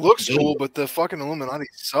 That looks cool, but the fucking Illuminati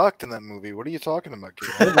sucked in that movie. What are you talking about, kid?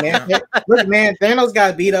 Look, man, Thanos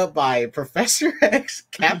got beat up by Professor X,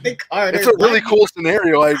 Captain Carter. It's a really cool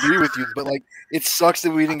scenario. I agree with you, but like, it sucks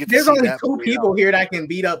that we didn't get. There's to see only that two people here that can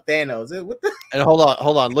beat up Thanos. What the? And hold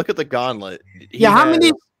on. Look at the gauntlet. How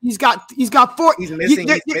many? He's got 4. He's missing.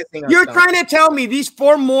 You're trying to tell me these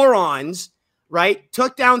 4 morons, right,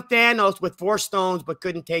 took down Thanos with 4 stones, but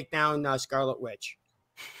couldn't take down Scarlet Witch.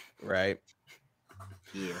 Right.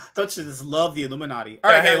 Yeah. Don't you just love the Illuminati?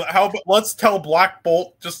 All right, hey, how about let's tell Black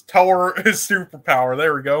Bolt, just tell her his superpower.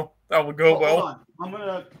 There we go. That would go well. Hold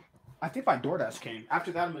on. I think my DoorDash came.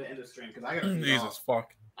 After that, I'm gonna end the stream because I got Jesus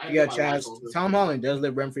fuck. Yeah, Chaz. Tom Holland does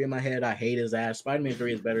live rent free in my head. I hate his ass. Spider-Man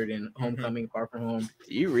 3 is better than Homecoming, Far From Home.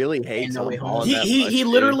 Do you really hate Tom Holland? He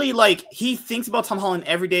literally he thinks about Tom Holland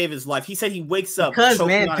every day of his life. He said he wakes up because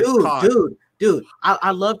man, dude,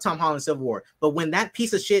 I love Tom Holland Civil War, but when that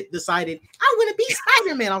piece of shit decided I want to be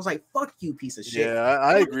Spider-Man, I was like, fuck you, piece of shit. Yeah,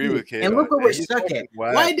 I agree with Kate. And look where we're stuck at.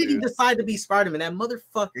 Why did he decide to be Spider-Man? That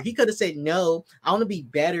motherfucker. He could have said no. I want to be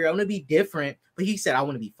better. I want to be different. But he said I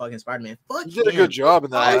want to be fucking Spider-Man. Fuck He did a good job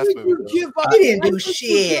in that last movie. He didn't do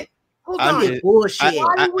shit. Bullshit.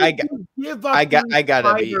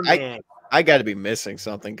 I gotta be missing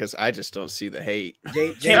something because I just don't see the hate.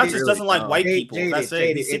 Jay just doesn't like white people. That's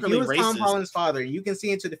it. He's if secretly you was Tom racist. Holland's father, you can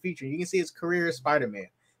see into the future. You can see his career as Spider-Man.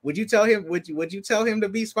 Would you tell him? Would you tell him to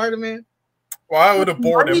be Spider-Man? Well, I would have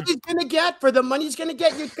bored him. He's gonna get for the money he's gonna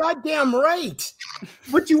get. You're goddamn right.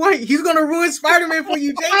 What you want? He's gonna ruin Spider-Man for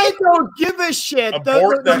you, Jay. I don't give a shit.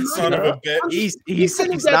 Abort that son of a bitch. He's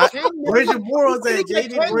not. Where's your morals at,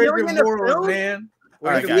 JD? Where's your morals, man? All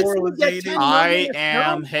right, guys. I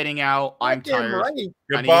am heading out. I'm tired. Right.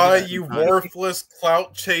 Goodbye, you worthless,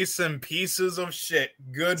 clout chasing pieces of shit.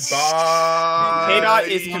 Goodbye. K-Dot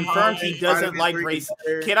is confirmed he doesn't like race.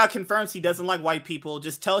 K-Dot confirms he doesn't like white people.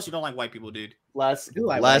 Just tell us you don't like white people, dude. Last thing,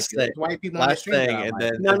 white people on the street, and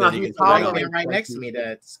then no, he's talking right next to me.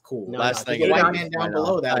 That's cool. Last thing, white man down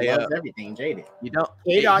below that loves everything. Jaded. You don't.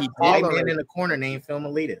 K-Dot white man in the corner named Film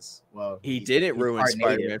Elitist. Well, he didn't ruin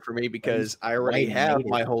Spider-Man for me because I already have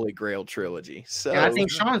my Holy Grail trilogy. So and I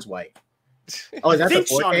think Sean's white. Oh, is that the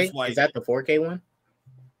 4K? Is that the 4K one?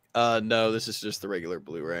 No, this is just the regular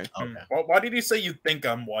Blu-ray. Okay. Well, why did he say you think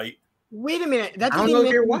I'm white? Wait a minute. I don't know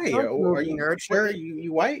if you're white. Are you nerd? Sure,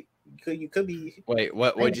 you white? You could be. Wait,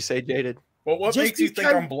 what'd you say, Jaded? Well, what makes you think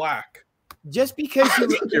I'm black? Just because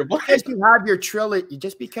you have your trilogy,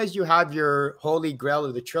 just because you have your Holy Grail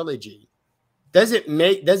of the trilogy, doesn't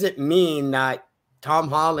mean that Tom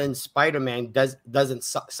Holland's Spider-Man doesn't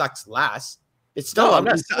sucks less. It's still.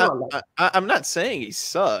 No, I'm not saying he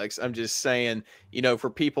sucks. I'm just saying, for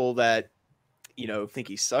people that think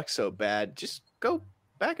he sucks so bad, just go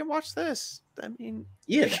back and watch this. I mean,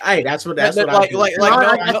 yeah, that's what I do. That's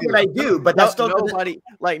what I do. But that's still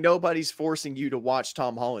nobody's forcing you to watch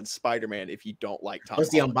Tom Holland's Spider-Man if you don't like Tom.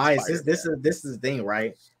 See, I'm biased. This is the thing,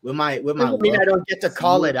 right? With my I don't get to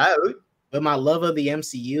call it out. With my love of the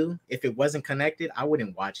MCU, if it wasn't connected, I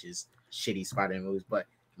wouldn't watch his shitty Spider-Man movies. But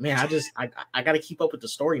man, I got to keep up with the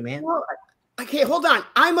story, man. Well, okay, hold on.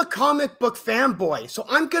 I'm a comic book fanboy, so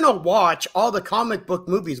I'm gonna watch all the comic book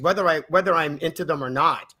movies, whether I'm into them or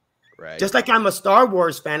not. Right. Just like I'm a Star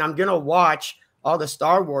Wars fan, I'm gonna watch all the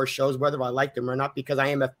Star Wars shows, whether I like them or not, because I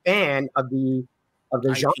am a fan of the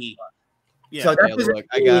genre. Yeah. So that's look,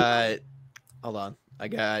 I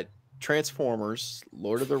got Transformers,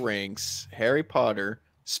 Lord of the Rings, Harry Potter,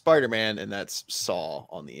 Spider-Man, and that's Saw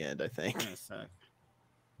on the end, I think.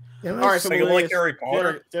 All right, so you like Harry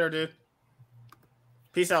Potter? Dinner, dude.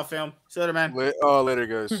 Peace out, film. See you later, man. Later,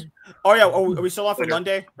 guys. Oh yeah, are we still off for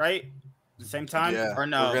Monday, right? The same time? Yeah. Or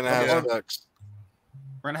no? We're gonna have sex.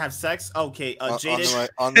 We're gonna have sex. Okay. Jaded.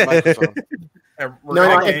 On the microphone. We're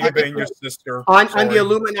gonna gangbang your sister. On the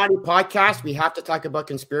Illuminati podcast, we have to talk about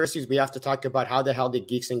conspiracies. We have to talk about how the hell did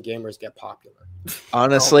geeks and gamers get popular.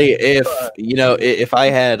 Honestly, if I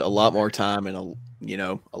had a lot more time and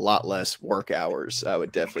a lot less work hours, I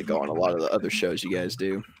would definitely go on a lot of the other shows you guys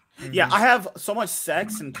do. Yeah, I have so much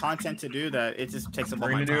sex and content to do that it just takes up all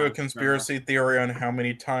my time. We're gonna do a conspiracy theory on how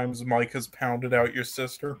many times Mike has pounded out your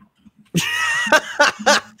sister.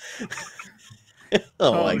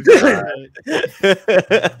 Oh my god.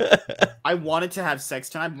 I wanted to have sex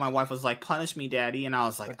tonight, but my wife was like, "Punish me, daddy," and I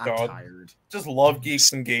was like, "I'm tired." Just love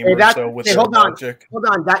geeks and gamers. Hold on.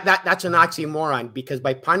 That's an oxymoron because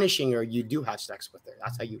by punishing her, you do have sex with her.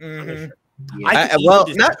 That's how you punish her. Yeah. Well,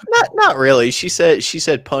 not really. She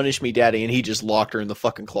said, "Punish me, daddy," and he just locked her in the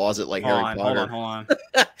fucking closet like Harry Potter. Hold on.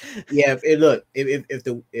 Yeah,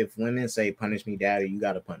 if women say "punish me, daddy," you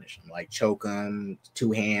gotta punish them. Like choke them,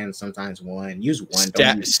 2 hands, sometimes 1. Use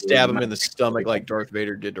 1. Stab him in the stomach like Darth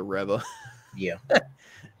Vader did to Reva. Yeah.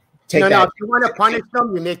 If you want to punish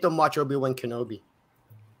them, you make them watch Obi-Wan Kenobi.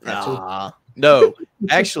 No,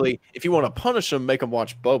 actually, if you want to punish them, make them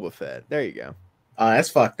watch Boba Fett. There you go. That's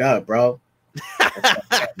fucked up, bro.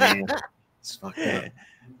 Man. It's fucked up.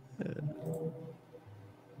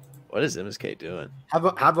 What is MSK doing?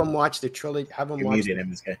 Have them watch the trilogy. Have them watch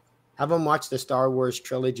MSK. Have them watch the Star Wars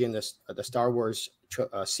trilogy and the Star Wars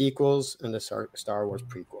sequels and the Star Wars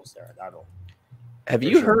prequels. That'll. Have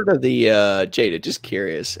you heard of the Jada? Just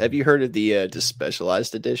curious. Have you heard of the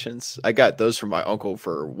specialized editions? I got those from my uncle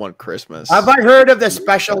for one Christmas. Have I heard of the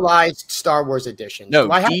specialized Star Wars edition? No,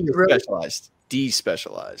 despecialized.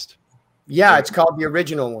 Despecialized. Yeah, it's called the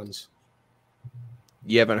original ones.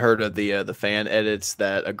 You haven't heard of the fan edits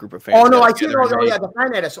that a group of fans? Oh no, I see those. Oh yeah, the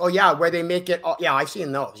fan edits. Oh yeah, where they make it. Oh yeah, I've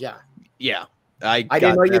seen those. Yeah. Yeah, I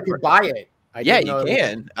didn't know you could buy it. Yeah, you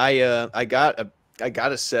can. I got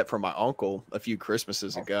a set from my uncle a few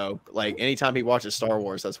Christmases ago. Like anytime he watches Star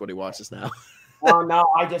Wars, that's what he watches now. Oh no,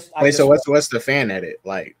 so what's the fan edit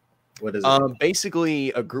like? What is it?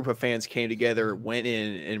 Basically, a group of fans came together, went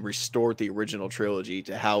in, and restored the original trilogy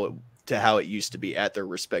to how it used to be at their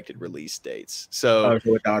respected release dates. So, if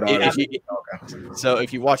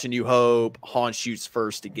you watch A New Hope, Han shoots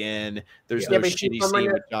first again. There's no shitty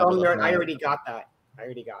scene. I already got that. I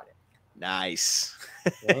already got it. Nice.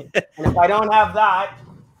 Right? And if I don't have that,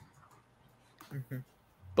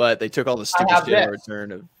 but they took all the stupid shit in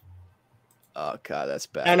return of. Oh god, that's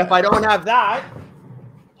bad. And if I don't have that,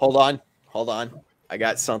 hold on. I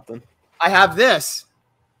got something. I have this.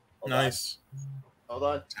 Nice. Hold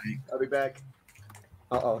on. I'll be back.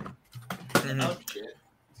 Oh shit.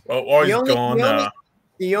 Well, he's gone.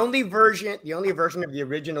 The only version of the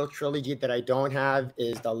original trilogy that I don't have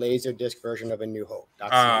is the Laserdisc version of A New Hope.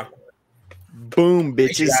 That's boom,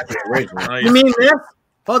 bitches. You mean this?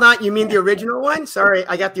 Hold on. You mean the original one? Sorry,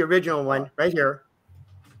 I got the original one right here.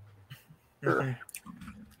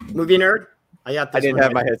 Movie Nerd. I got this. I didn't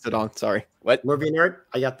have my headset on. Sorry. What? Movie Nerd.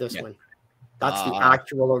 I got this one. That's the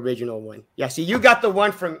actual original one. Yeah. See, you got the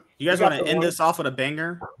one from. You guys want to end this off with a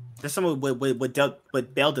banger? There's someone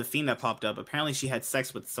with Belle Delphine that popped up. Apparently, she had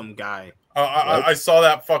sex with some guy. I saw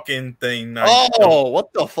that fucking thing.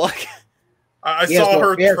 What the fuck? I saw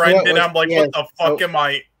her trend, and I'm like, what the fuck am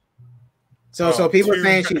I? So people are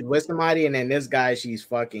saying she's with somebody, and then this guy, she's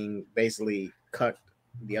fucking basically cut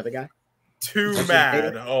the other guy. Too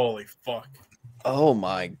mad. Holy fuck. Oh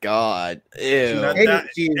my god. Ew.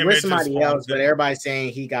 She's with somebody else, but everybody's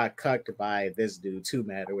saying he got cucked by this dude, Too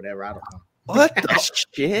Mad or whatever. I don't know. What the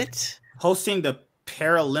shit? Hosting the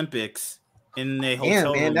Paralympics in the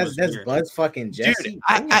hotel. Damn, man, that's Buzz fucking Jesse.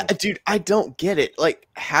 Dude, I don't get it. Like,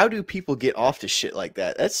 how do people get off to shit like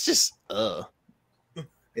that? That's just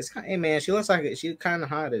It's kind. Hey man, she looks like she's kind of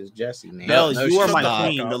hot as Jesse, man. Belle, you are my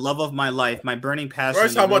queen, the love of my life, my burning passion.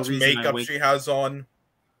 Realize how much makeup she has on.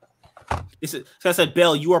 So I said,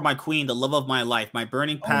 Belle, you are my queen, the love of my life, my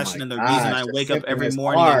burning passion, and the reason I wake up every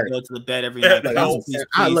morning and go to the bed every night.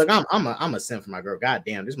 Look, I'm a simp for my girl. God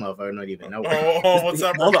damn, this motherfucker don't even know. What's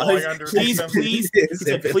up? Hold on. Please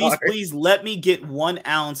let me get 1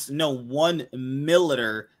 ounce, no 1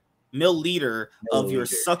 milliliter of your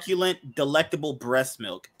succulent, delectable breast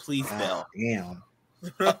milk, please, Belle. Damn.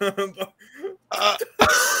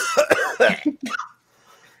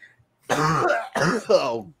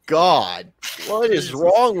 Oh God! What is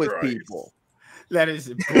wrong with people? That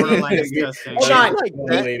is borderline disgusting. Hold on.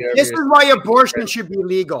 This is why abortion should be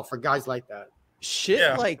legal for guys like that.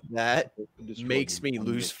 Shit like that makes me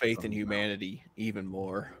lose faith in humanity even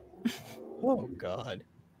more. Oh God!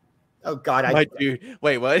 Oh God! My dude,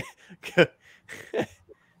 wait, what?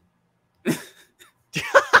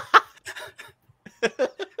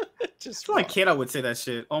 Just my kid, I would say that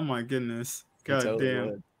shit. Oh my goodness! God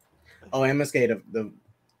damn. Oh, MSK, the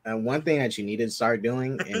one thing that you need to start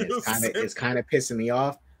doing, and it's kind of pissing me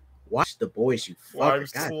off. Watch The Boys, you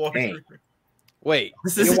fucker. God dang. Wait,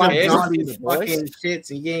 this is all these fucking shits,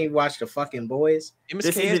 and you ain't watched The fucking Boys.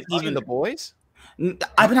 This isn't even The Boys.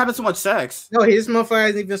 I've been having so much sex. No, his motherfucker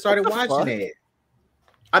hasn't even started watching it.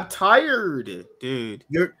 I'm tired, dude.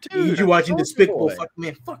 You watching Despicable? Fuck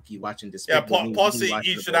man, fuck you watching Despicable. Yeah, plus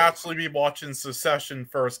you should actually be watching Secession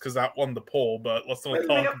first because that won the poll. But let's not talk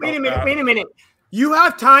about that. Wait a minute. You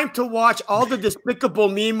have time to watch all the Despicable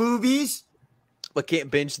Me movies, but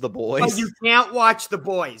can't binge The Boys. But you can't watch The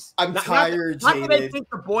Boys. I'm tired, not Jaded. that I think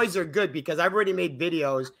The Boys are good because I've already made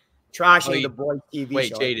videos trashing The Boys TV show.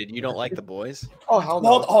 Wait, Jaded, you don't like The Boys? Oh, hell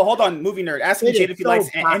no. Hold on, movie nerd. Asking Jaded if he likes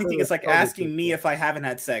anything is like asking stupid. me if I haven't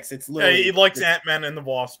had sex. It's literally. Yeah, he likes Ant-Man and the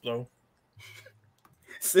Wasp, though.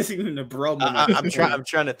 This isn't even a bro. I'm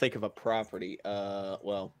trying to think of a property.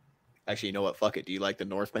 Well, actually, you know what? Fuck it. Do you like The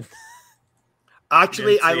Northman?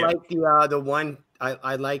 Actually, I like the one.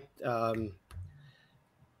 I like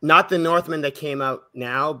not the Northman that came out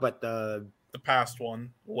now, but the past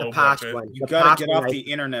one. The past one. You gotta get off the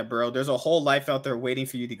internet, bro. There's a whole life out there waiting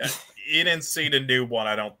for you to get. You didn't see the new one,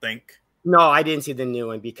 I don't think. No, I didn't see the new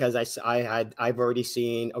one because I've already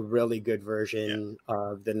seen a really good version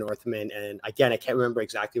of the Northman, and again, I can't remember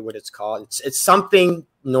exactly what it's called. It's something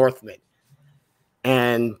Northman,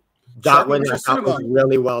 and that one I thought was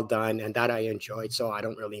really well done, and that I enjoyed. So I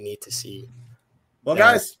don't really need to see. Well,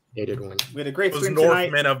 guys, one. We had a great stream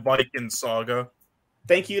Northman tonight. of Viking Saga.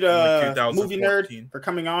 Thank you to Movie Nerd for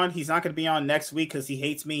coming on. He's not going to be on next week because he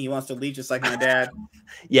hates me. He wants to leave just like my dad.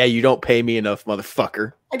 Yeah, you don't pay me enough,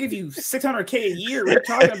 motherfucker. I give you $600K a year. What are you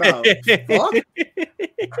talking about? Fuck?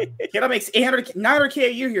 Kiddo makes $900K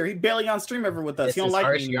a year here. He barely on stream ever with us. He don't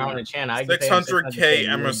like me. On the channel. 600K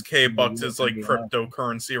MSK bucks is like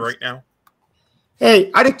cryptocurrency right now.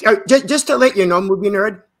 Hey, just to let you know, Movie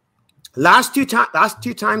Nerd. Last two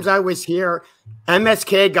times I was here,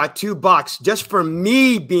 MSK got $2 just for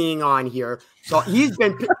me being on here. So he's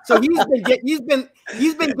been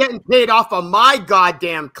getting paid off of my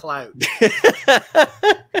goddamn clout.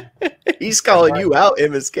 He's calling you out,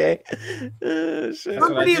 MSK.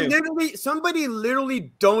 Somebody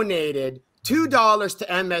literally donated $2 to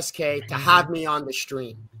MSK to have me on the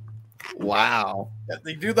stream. Wow. Yeah,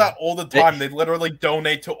 they do that all the time. They literally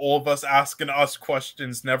donate to all of us asking us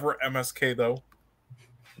questions. Never MSK though.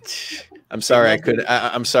 I'm sorry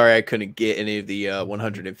I couldn't get any of the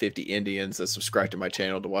 150 Indians that subscribe to my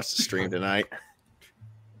channel to watch the stream tonight.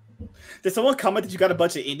 Did someone comment that you got a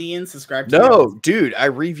bunch of Indians subscribed to No, dude, I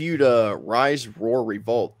reviewed Rise, Roar,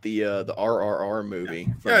 Revolt, the RRR movie.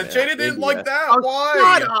 Yeah, Jada didn't like that.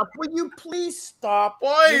 Why? Shut up. Will you please stop?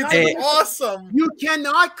 Why? It's awesome. You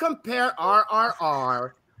cannot compare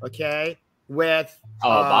RRR, okay, with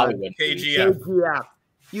Bollywood KGF.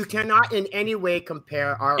 You cannot in any way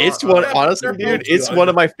compare RRR. It's one, honestly, dude, it's one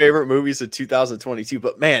of my favorite movies of 2022.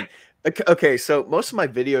 But man, okay, so most of my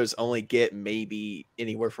videos only get maybe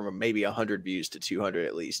anywhere from maybe 100 views to 200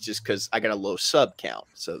 at least, just because I got a low sub count,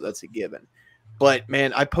 so that's a given. But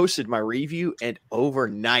man, I posted my review and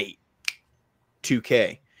overnight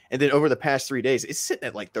 2K, and then over the past 3 days, it's sitting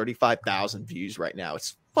at like 35,000 views right now.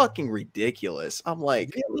 It's fucking ridiculous. I'm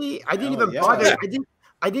like, really? I didn't even bother.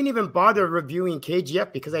 I didn't even bother reviewing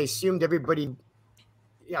KGF because I assumed everybody.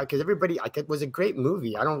 Yeah, because it was a great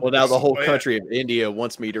movie. I don't. Well, now the whole country of India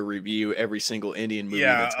wants me to review every single Indian movie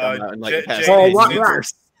that's come out in like the past 8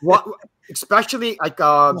 years. What, especially like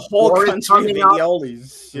the whole War is coming up.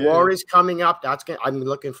 Yeah. War is coming up. I'm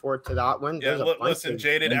looking forward to that one. Yeah, listen,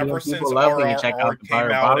 Jaded. Ever since RRR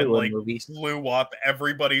came out and like blew up,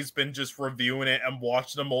 everybody's been just reviewing it and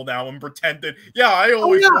watching them all now and pretending. Yeah, I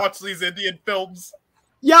always watch these Indian films.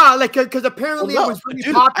 Yeah, like because apparently it was really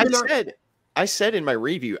popular. I said in my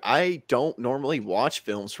review, I don't normally watch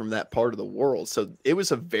films from that part of the world, so it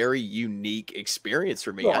was a very unique experience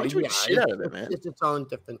for me. I enjoyed the shit out of it, man. It's its own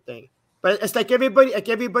different thing. But it's like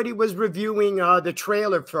everybody was reviewing the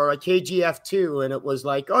trailer for KGF 2, and it was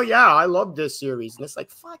like, oh yeah, I love this series, and it's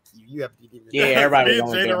like, fuck you, you haven't even. Yeah, everybody.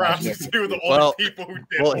 Well,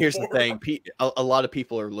 here's the thing: a lot of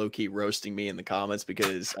people are low key roasting me in the comments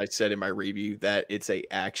because I said in my review that it's a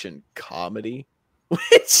action comedy.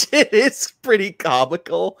 Which it is pretty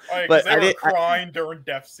comical, but they were crying during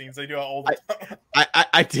death scenes. They do it all the time.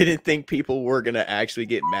 I didn't think people were gonna actually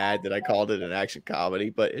get mad that I called it an action comedy,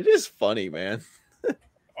 but it is funny, man.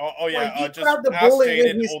 Oh yeah, just ask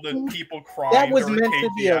Jaden all the people crying. That was meant KGF. to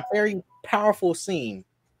be a very powerful scene.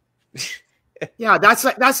 Yeah, that's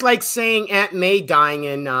like saying Aunt May dying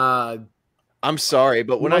in. I'm sorry,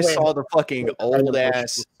 but when I saw the fucking old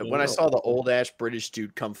ass British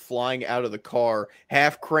dude come flying out of the car,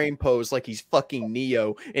 half crane pose like he's fucking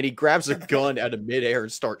Neo, and he grabs a gun out of midair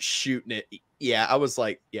and starts shooting it. Yeah, I was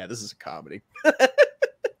like, yeah, this is a comedy.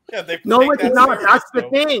 Yeah, no, it's not. That's the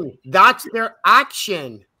thing. That's their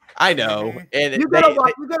action. I know, and you gotta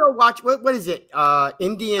watch. You gotta watch. What is it?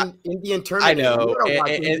 Indian Terminator. I know,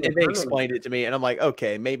 and they explained it to me, and I'm like,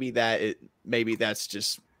 okay, maybe that's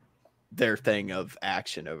just their thing of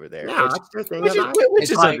action over there. Yeah, that's their thing.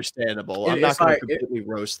 Which is understandable. I'm not going to completely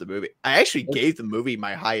roast the movie. I actually gave the movie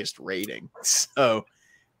my highest rating, so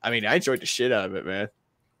I mean, I enjoyed the shit out of it, man.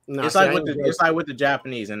 No, it's like with the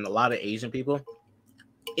Japanese and a lot of Asian people.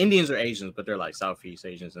 Indians are Asians, but they're like Southeast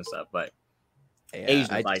Asians and stuff. But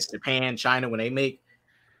Asians like Japan, China, when they make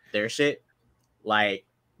their shit, like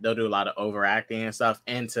they'll do a lot of overacting and stuff.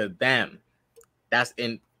 And to them, that's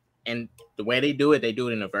and the way they do it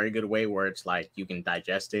in a very good way where it's like you can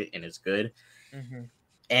digest it and it's good. Mm-hmm.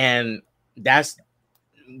 And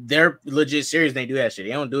they're legit serious. They do that shit.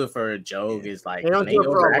 They don't do it for a joke. It's like they don't do it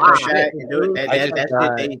for a laugh.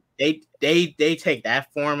 They take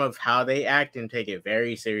that form of how they act and take it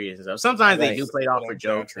very serious and stuff. Sometimes they do play it off for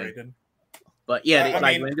jokes. But yeah,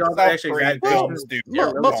 when they do all the extra exaggerations,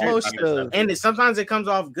 and sometimes it comes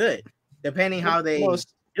off good, depending how they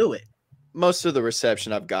do it. Most of the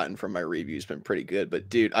reception I've gotten from my review has been pretty good. But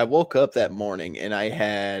dude, I woke up that morning and I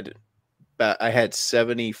had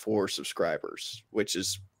 74 subscribers, which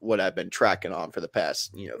is what I've been tracking on for the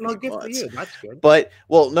past, few months. That's good. But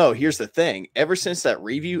no, here's the thing. Ever since that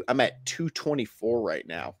review, I'm at 224 right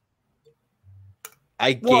now.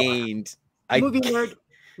 Movie nerd.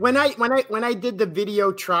 When I did the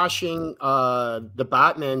video trashing the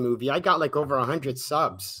Batman movie, I got like over 100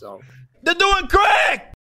 subs. So they're doing great.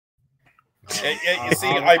 You see,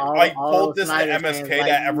 I told this to MSK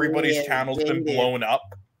that everybody's channel's been blown up.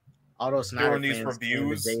 All those Snyder fans these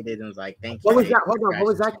reviews and was like, "Thank you." What was that? Hold on, what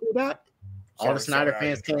was that? All the Snyder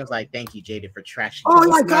fans came was like, "Thank you, Jaded, for trashing." Oh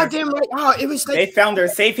my goddamn right! Oh, it was like they found their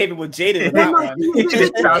safe haven with Jaded. In that one.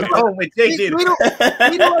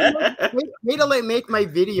 Wait till they make my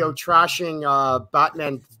video trashing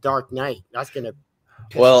Batman Dark Knight. That's gonna.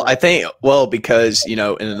 Well, I think because and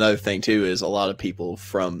another thing too is a lot of people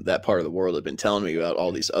from that part of the world have been telling me about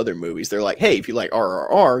all these other movies. They're like, hey, if you like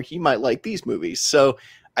RRR, you might like these movies. So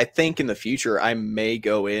I think in the future I may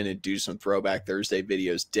go in and do some Throwback Thursday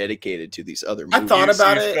videos dedicated to these other movies. I thought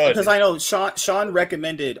about it because I know Sean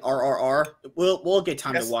recommended RRR. We'll get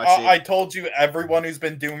time to watch it. I told you, everyone who's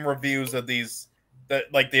been doing reviews of these, that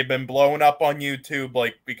like they've been blowing up on YouTube,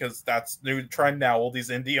 like because that's new trend now. All these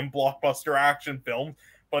Indian blockbuster action films.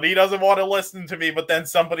 But he doesn't want to listen to me. But then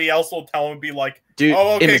somebody else will tell him, be like, dude,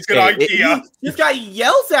 "Oh, okay, good idea." This guy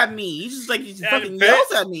yells at me. He's just like he fucking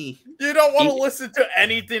yells at me. You don't want to listen to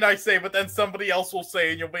anything I say, but then somebody else will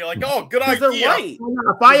say, and you'll be like, "Oh, good idea." They're right.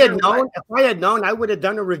 If I had known, I would have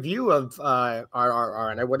done a review of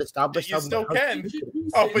RRR, and I would have established. You still can.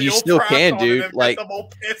 But you still can, dude. Like,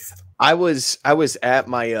 I was at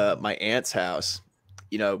my my aunt's house,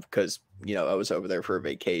 because I was over there for a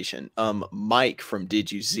vacation. Mike from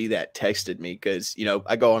Did You See That texted me because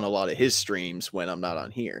I go on a lot of his streams when I'm not on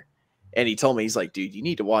here, and he told me, he's like, dude, you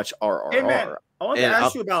need to watch RRR. Hey man, I want to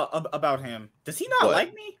ask you about him. Does he not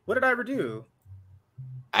like me? What did I ever do?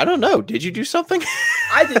 I don't know. Did you do something?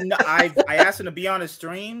 I did not. I asked him to be on his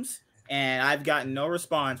streams, and I've gotten no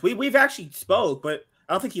response. We've actually spoke, but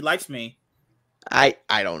I don't think he likes me. I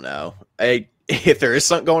don't know. If there is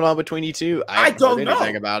something going on between you two, I don't know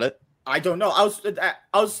anything about it. I don't know. I was going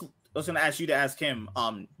to ask you to ask him.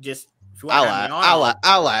 Just if you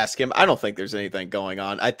I'll ask him. I don't think there's anything going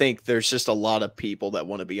on. I think there's just a lot of people that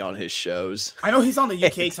want to be on his shows. I know he's on the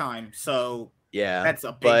UK time, so yeah, that's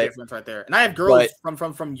a big difference right there. And I have girls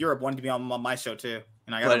from Europe wanting to be on my show too.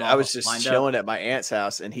 And I was just chilling at my aunt's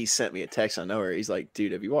house, and he sent me a text on nowhere. He's like,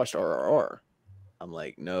 "Dude, have you watched RRR?" I'm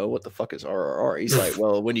like, no, what the fuck is RRR? He's like,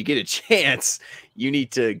 well, when you get a chance, you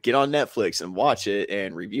need to get on Netflix and watch it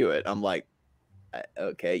and review it. I'm like,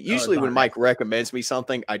 okay. Usually when Mike recommends me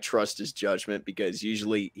something, I trust his judgment because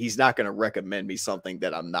usually he's not going to recommend me something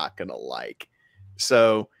that I'm not going to like.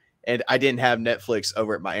 So, and I didn't have Netflix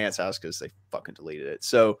over at my aunt's house because they fucking deleted it.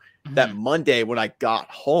 So that Monday when I got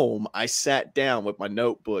home, I sat down with my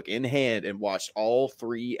notebook in hand and watched all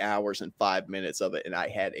 3 hours and 5 minutes of it. And I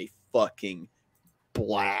had a fucking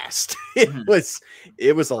blast.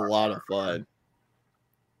 It was a lot of fun.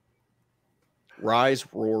 Rise,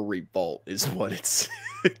 Roar, Revolt is what it's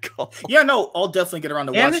called. Yeah, no, I'll definitely get around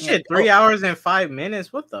to watching this shit. 3 hours and 5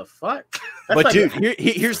 minutes. What the fuck? But dude,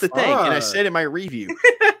 here's the thing, and I said in my review,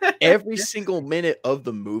 every single minute of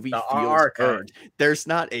the movie feels earned. There's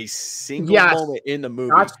not a single moment in the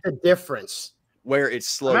movie. That's the difference. Where it's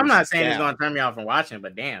slow. I'm not saying it's going to turn me off from watching,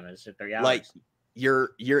 but damn, it's just 3 hours. Like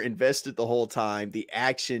you're invested the whole time. The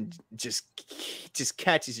action just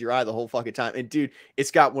catches your eye the whole fucking time. And dude,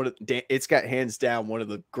 it's got hands down one of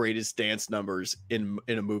the greatest dance numbers in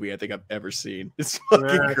a movie I think I've ever seen. It's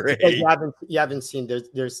fucking great. You haven't seen.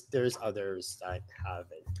 There's others I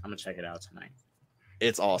haven't. I'm gonna check it out tonight.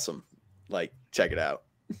 It's awesome. Like, check it out.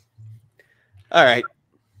 All right.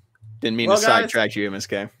 Didn't mean to sidetrack you,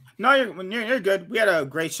 MSK. No, you're good. We had a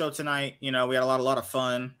great show tonight. You know, we had a lot of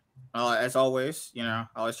fun. As always, you know,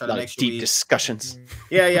 I always try to make sure deep discussions.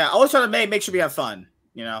 Yeah. I always try to make sure we have fun.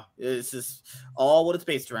 You know, it's just all what it's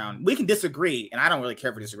based around. We can disagree, and I don't really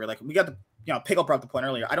care if we disagree. Like we got the, Pickle brought up the point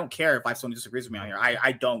earlier. I don't care if someone disagrees with me on here.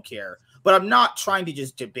 I don't care. But I'm not trying to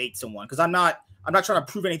just debate someone because I'm not trying to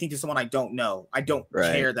prove anything to someone I don't know. I don't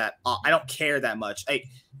care that. I don't care that much.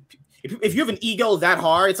 If you have an ego that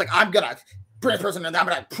hard, it's like I'm gonna bring a person and I'm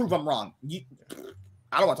gonna prove I'm wrong.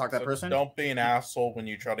 I don't want to talk to that person. Don't be an asshole when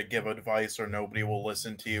you try to give advice or nobody will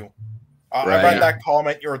listen to you. I read that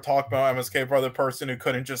comment you were talking about, MSK, for the person who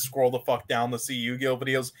couldn't just scroll the fuck down to see Yu-Gi-Oh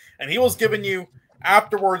videos. And he was giving you,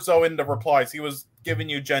 afterwards though, in the replies, he was giving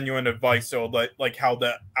you genuine advice. So like how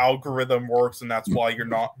the algorithm works, and that's why you're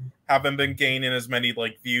haven't been gaining as many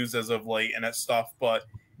views as of late and that stuff. But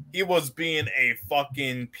he was being a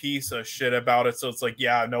fucking piece of shit about it. So it's like,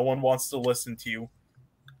 yeah, no one wants to listen to you.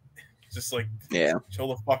 Just chill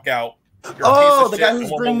the fuck out. The guy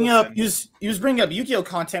who's bringing up Yu-Gi-Oh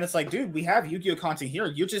content. It's like, dude, we have Yu-Gi-Oh content here.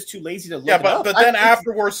 You're just too lazy to look it up. But then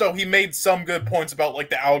afterwards, so he made some good points about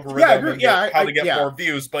the algorithm and how to get more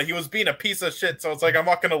views. But he was being a piece of shit. So it's like, I'm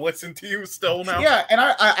not gonna listen to you still now. Yeah, and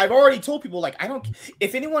I've already told people I don't.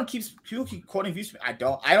 If anyone keep quoting views, I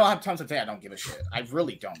don't have time to say I don't give a shit. I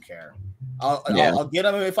really don't care. I'll get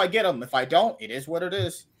them if I get them. If I don't, it is what it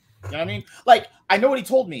is. You know what I mean? I know what he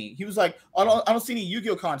told me. He was like, I don't see any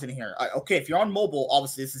Yu-Gi-Oh content here. Okay, if you're on mobile,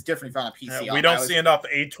 obviously this is different if you're on a PC. Yeah, we don't see enough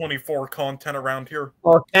A24 content around here.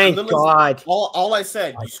 Oh, thank God. All I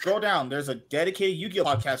said, you scroll down, there's a dedicated Yu-Gi-Oh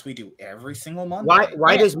podcast we do every single month.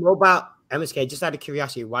 Why does mobile, MSK, just out of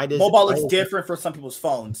curiosity, mobile is different for some people's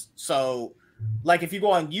phones. So, if you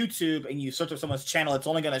go on YouTube and you search up someone's channel, it's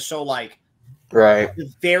only going to show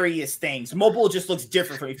various things. Mobile just looks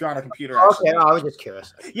different if you're on a computer. Okay, I was just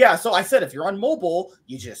curious. Yeah, so I said if you're on mobile,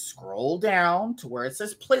 you just scroll down to where it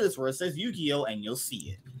says playlist, where it says Yu-Gi-Oh, and you'll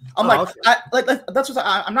see it. I'm that's what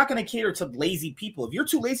I'm not going to cater to lazy people. If you're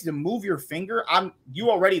too lazy to move your finger, you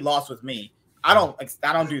already lost with me. I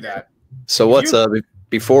don't do that. So what's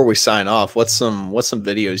before we sign off? What's some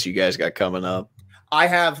videos you guys got coming up? I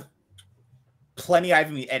have plenty I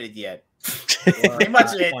haven't even edited yet. Pretty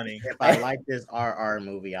much it. If I like this RR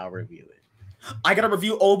movie, I'll review it. I gotta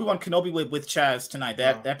review Obi-Wan Kenobi with Chaz tonight.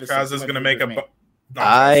 That episode. Chaz is gonna make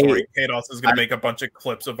Kados is gonna make a bunch of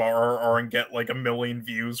clips of RR and get 1 million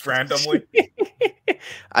views randomly.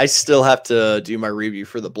 I still have to do my review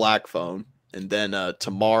for the Black Phone, and then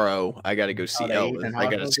tomorrow I got to go see Elvis. I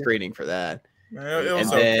got a screening for that,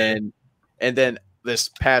 and then this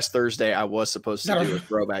past Thursday I was supposed to do a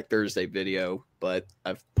Throwback Thursday video, but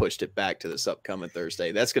I've pushed it back to this upcoming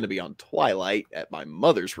Thursday. That's going to be on Twilight at my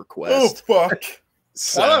mother's request. Oh fuck!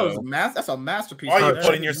 So that's a masterpiece. Why are you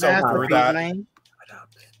putting yourself through that?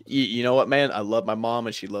 You know what, man? I love my mom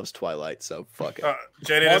and she loves Twilight, so fuck it.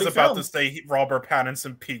 Jaden is about to say Robert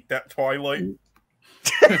Pattinson peaked at Twilight.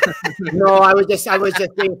 No, I was just saying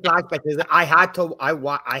flashback because I had to.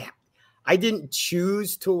 I didn't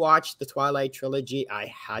choose to watch the Twilight trilogy. I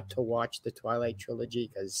had to watch the Twilight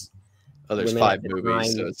trilogy because there's 5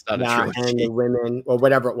 movies, so it's not a trilogy. And the women or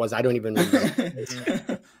whatever it was, I don't even remember.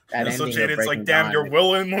 So Jaden's like, damn, you're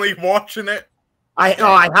willingly watching it. I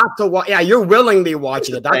have to watch. Yeah, you're willingly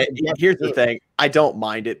watching it. Here's the thing: I don't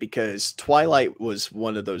mind it because Twilight was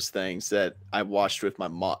one of those things that I watched with my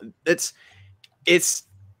mom.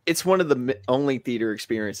 It's one of the only theater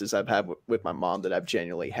experiences I've had with my mom that I've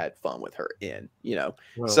genuinely had fun with her in.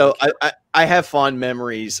 So I have fond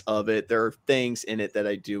memories of it. There are things in it that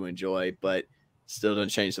I do enjoy, but still don't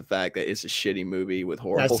change the fact that it's a shitty movie with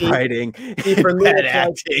horrible writing and bad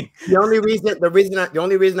acting. The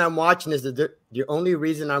only reason I'm watching is the only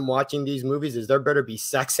reason I'm watching these movies is there better be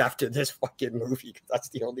sex after this fucking movie. That's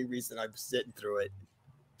the only reason I'm sitting through it.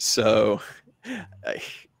 So,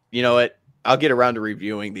 you know what? I'll get around to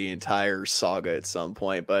reviewing the entire saga at some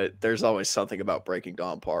point, but there's always something about Breaking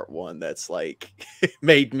Dawn Part 1 that's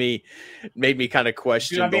made me kind of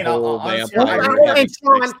question the whole vampire.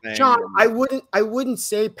 Sean, I wouldn't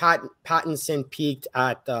say Pattinson peaked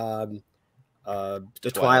at the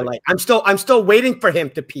Twilight. I'm still waiting for him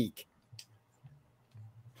to peak.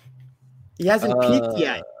 He hasn't peaked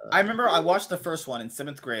yet. I remember I watched the first one in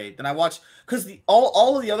 7th grade. Then I watched because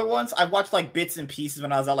all of the other ones I watched like bits and pieces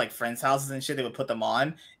when I was at like friends' houses and shit. They would put them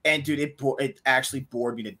on, and dude, it actually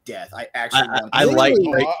bored me to death. I actually I like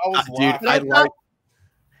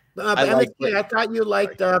I thought you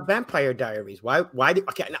liked Vampire Diaries. Why?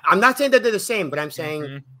 Okay, I'm not saying that they're the same, but I'm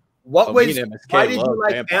saying why did you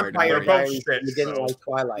like Vampire Diaries? You didn't like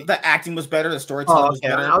Twilight. The acting was better. The storytelling was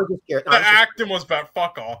better. I was just scared. The acting was better.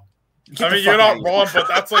 Fuck off. I mean, you're not wrong, but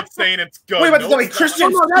that's like saying it's good. Wait, but no, Christian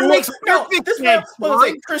Stewart. That makes perfect sense.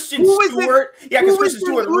 Christian Stewart. Yeah, because Christian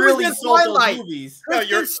Stewart really sold those movies.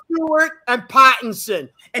 Christian Stewart and Pattinson.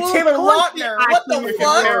 And Taylor Lautner. What the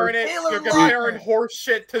fuck? You're comparing horse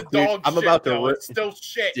shit to dog shit. I'm about to it's still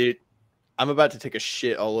shit. Dude, I'm about to take a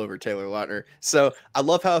shit all over Taylor Lautner. So I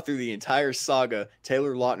love how through the entire saga,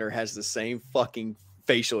 Taylor Lautner has the same fucking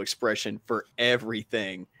facial expression for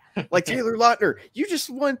everything. Like, Taylor Lautner, you just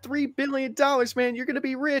won $3 billion, man. You're gonna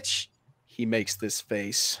be rich. He makes this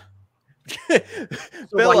face.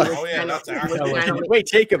 Bella. Oh yeah, that's Wait,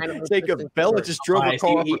 Jacob. Bella just drove a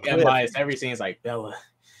car. Every scene is like, Bella.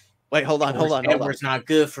 Wait, hold on. Edward's not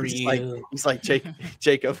good for you. He's like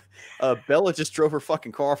Jacob. Bella just drove her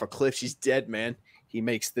fucking car off a cliff. She's dead, man. He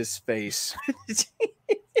makes this face.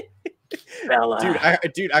 Bella.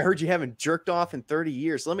 Dude, I heard you haven't jerked off in 30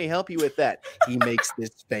 years. Let me help you with that. He makes this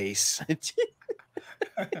face.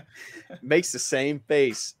 Makes the same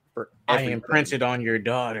face for everything. I imprinted on your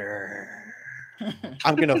daughter.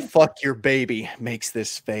 I'm gonna fuck your baby. Makes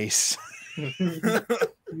this face. He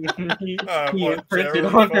imprinted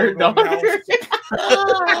on her daughter.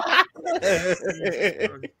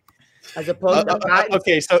 As opposed to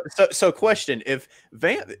okay, so question: if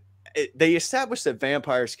they established that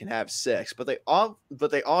vampires can have sex, but they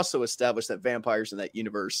also established that vampires in that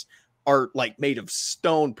universe are like made of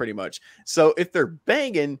stone, pretty much. So if they're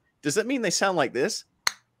banging, does that mean they sound like this?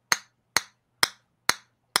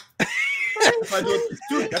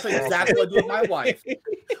 That's exactly what I do with my wife.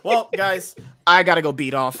 Well, guys, I gotta go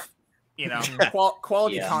beat off. You know,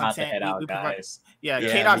 quality content.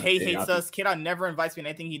 K-Dot hates us. K-Dot never invites me to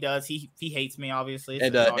anything he does. He hates me, obviously.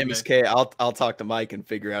 And MSK, I'll talk to Mike and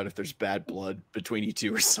figure out if there's bad blood between you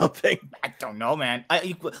two or something. I don't know, man.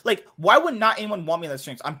 Why would not anyone want me in the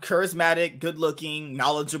streams? I'm charismatic, good looking,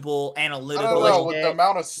 knowledgeable, analytical. I don't know, with the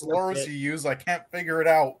amount of slurs you use, I can't figure it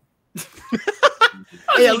out.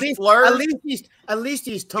 Hey, at least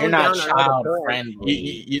he's toned down on the porn.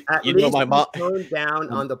 You know, my mom toned down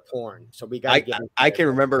on the porn. So we got. I can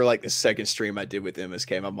remember like the second stream I did with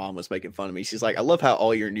MSK. My mom was making fun of me. She's like, "I love how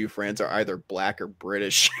all your new friends are either black or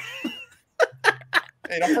British."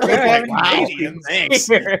 Hey, don't forget Canadians. Thanks.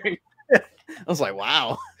 I was like,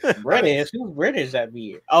 "Wow, British? Who's British? That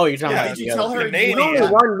be? Oh, you're talking about? Did you tell her you only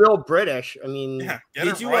one real British? I mean,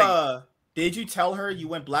 did you tell her you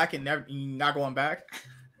went black and never not going back?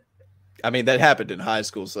 I mean, that happened in high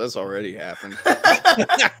school, so that's already happened.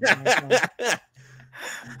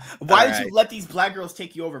 Why did you let these black girls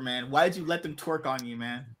take you over, man? Why did you let them twerk on you,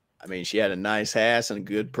 man? I mean, she had a nice ass and a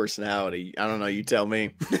good personality. I don't know. You tell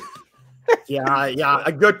me. Yeah,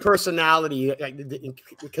 a good personality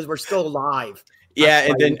because we're still alive.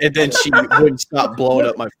 Yeah, and then she wouldn't stop blowing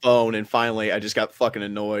up my phone, and finally I just got fucking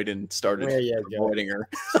annoyed and started avoiding her.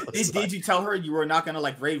 Did you tell her you were not gonna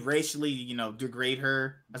like racially, degrade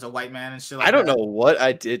her as a white man and shit? Like I don't know what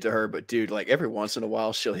I did to her, but dude, like every once in a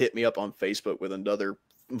while she'll hit me up on Facebook with another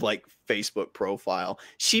like Facebook profile.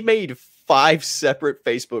 She made 5 separate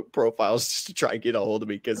Facebook profiles just to try and get a hold of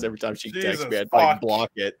me because every time she texts me, I'd like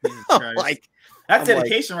block it. Like that's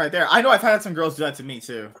dedication right there. I know I've had some girls do that to me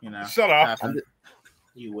too. Shut up.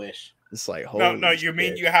 You wish. It's like no. You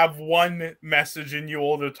mean you have one message in you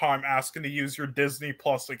all the time asking to use your Disney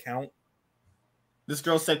Plus account? This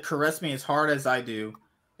girl said, "Caress me as hard as I do,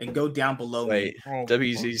 and go down below me."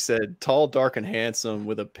 WZ said, "Tall, dark, and handsome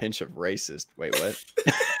with a pinch of racist." Wait, what?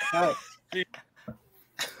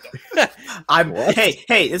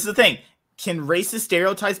 Hey, this is the thing. Can racist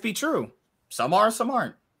stereotypes be true? Some are, some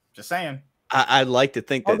aren't. Just saying. I'd like to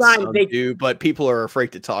think that some do, but people are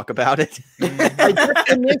afraid to talk about it.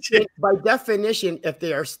 By definition, if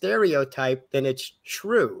they are stereotyped, then it's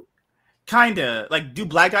true. Kinda. Like, do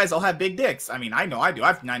black guys all have big dicks? I mean, I know I do. I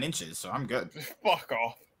have 9 inches, so I'm good. Fuck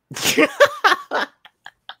off.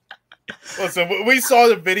 Listen, we saw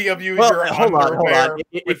the video of you. Hold on.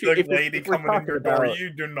 With the lady coming in your door. You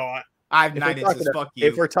do not. I have 9 inches. Fuck you.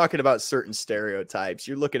 If we're talking about certain stereotypes,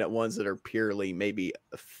 you're looking at ones that are purely maybe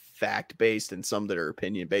fact-based and some that are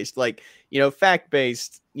opinion-based. Like,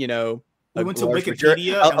 fact-based, we went to Wikipedia.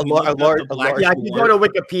 You go to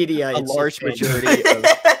Wikipedia. A large majority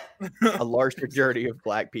of a large majority of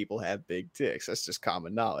black people have big dicks. That's just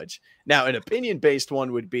common knowledge. Now, an opinion-based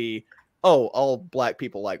one would be, oh, all black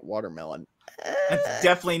people like watermelon. That's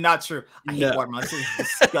definitely not true. I hate watermelon. This is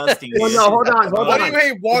disgusting. Well, no, hold on. Why do you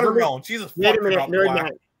hate watermelon? Jesus, wait a minute, fuck, nerd black.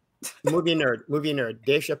 man. Movie nerd.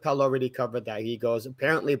 Dave Chappelle already covered that. He goes,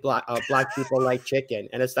 apparently black people like chicken,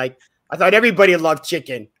 and it's like I thought everybody loved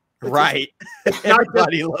chicken. Right?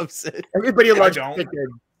 Everybody loves it. Everybody loves chicken.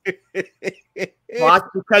 Well,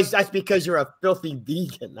 that's because you're a filthy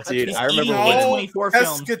vegan. Dude, I remember when 24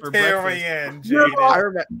 films for pescatarian.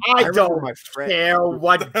 I don't care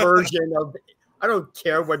what version of. I don't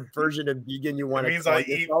care what version of vegan you want to call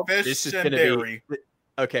yourself. This is and dairy.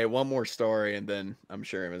 Okay, one more story, and then I'm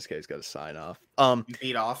sure MSK's got to sign off. You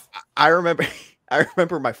beat off. I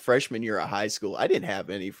remember my freshman year of high school. I didn't have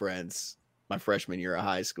any friends my freshman year of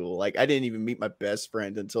high school. Like, I didn't even meet my best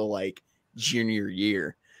friend until like junior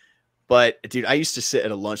year. But dude, I used to sit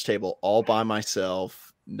at a lunch table all by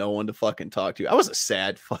myself, no one to fucking talk to. I was a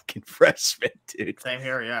sad fucking freshman, dude. Same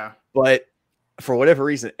here, yeah. But for whatever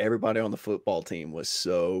reason, everybody on the football team was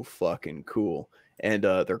so fucking cool. And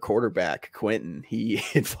their quarterback, Quentin, he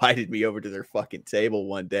invited me over to their fucking table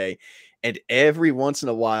one day. And every once in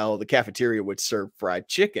a while, the cafeteria would serve fried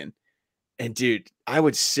chicken. And dude, I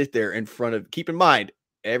would sit there in front of, keep in mind,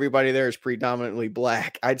 everybody there is predominantly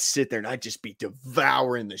black. I'd sit there and I'd just be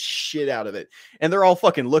devouring the shit out of it. And they're all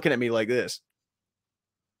fucking looking at me like this.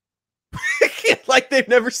 Like they've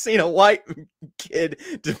never seen a white kid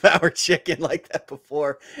devour chicken like that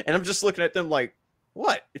before. And I'm just looking at them like,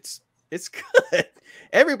 what? It's good.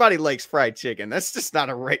 Everybody likes fried chicken. That's just not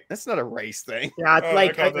a race. That's not a race thing. Yeah,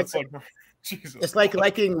 it's it's like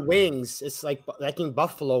liking wings. It's like liking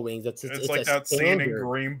buffalo wings. It's like that scene in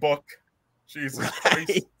Green Book. Jesus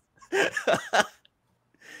Christ.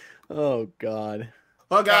 Oh God.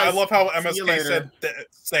 Well, guys, I love how MSK said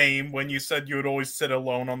same when you said you would always sit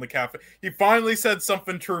alone on the cafe. He finally said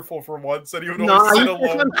something truthful for once. Said he would always sit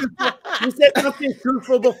alone. He said something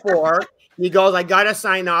truthful before. He goes, I gotta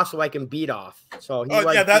sign off so I can beat off. So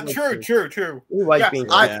yeah, that's true. He was being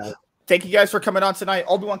Thank you guys for coming on tonight.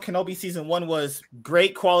 Obi-Wan Kenobi season 1 was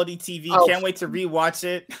great quality TV. Can't wait to rewatch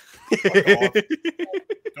it.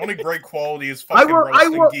 The only great quality is fucking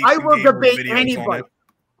I will debate anybody.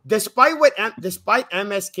 Despite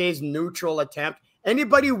MSK's neutral attempt,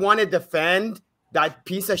 anybody want to defend that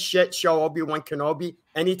piece of shit show Obi-Wan Kenobi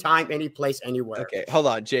anytime, any place, anywhere. Okay, hold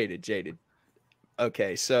on, Jaded.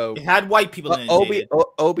 Okay, so it had white people in it.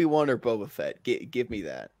 Obi-Wan or Boba Fett? Give me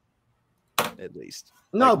that at least.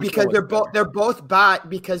 No, like, because they're both bad.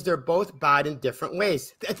 Because they're both bad in different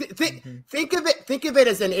ways. Think of it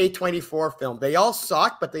as an A24 film. They all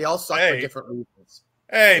suck, but they all suck for different reasons.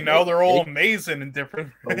 Hey, no, they're all amazing in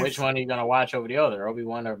different. But which one are you gonna watch over the other,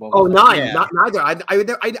 Obi-Wan or Boba? Oh, neither.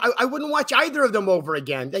 I wouldn't watch either of them over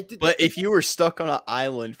again. But if you were stuck on an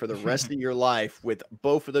island for the rest of your life with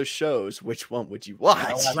both of those shows, which one would you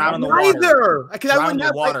watch? Drown in the water. Drown in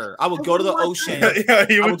the water. I would go to the ocean. Yeah,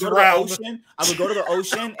 he would drown. I would go to the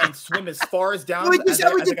ocean and swim as far as down. I would just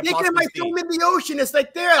think of my film in the ocean. It's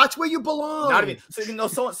like there. That's where you belong. Not even.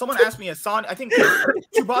 So someone asked me. I think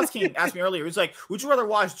Chubas King asked me earlier. He was like, "Would you rather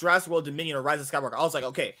watch Jurassic World Dominion or Rise of Skywalker?" I was like,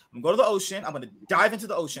 okay, I'm going to go to the ocean. I'm going to dive into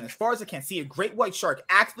the ocean as far as I can, see a great white shark,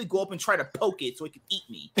 actively go up and try to poke it so it can eat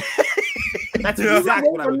me. That's exactly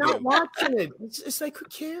what I would do. I'm not watching it. It's like, who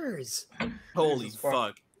cares? Holy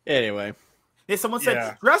fuck. Anyway. Yeah, someone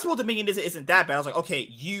said Jurassic World Dominion isn't that bad. I was like, okay,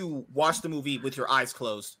 you watch the movie with your eyes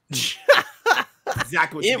closed.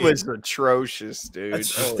 Exactly what you did. Was atrocious, dude.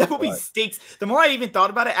 That movie stinks. The more I even thought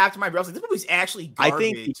about it after my browse, like, this movie's actually garbage. I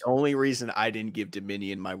think the only reason I didn't give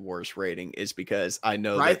Dominion my worst rating is because I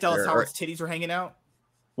know that Dallas Howard's titties are hanging out.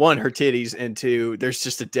 One, her titties, and two, there's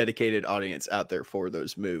just a dedicated audience out there for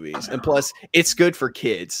those movies. And plus, it's good for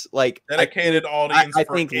kids. Like dedicated audience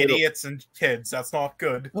for idiots and kids. That's not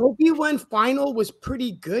good. Obi-Wan Final was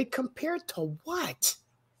pretty good compared to what?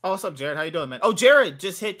 Oh, what's up, Jared? How you doing, man? Oh, Jared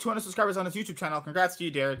just hit 200 subscribers on his YouTube channel. Congrats to you,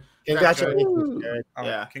 Jared. Congratulations, Jared.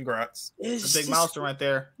 Yeah, congrats. It's a big milestone right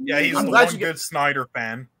there. Yeah, he's one good Snyder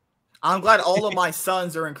fan. I'm glad all of my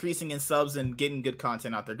sons are increasing in subs and getting good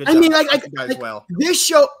content out there. Good job. I mean, like this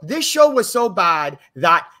show was so bad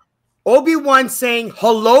that Obi-Wan saying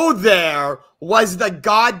hello there was the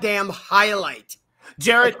goddamn highlight.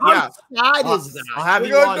 Jared, How sad is that? I'll have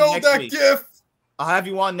you on next week. I'll have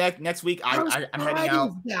you on next week. I'm heading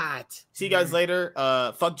out. See you guys later.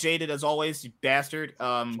 Fuck Jaded as always, you bastard.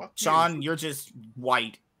 Sean, you're just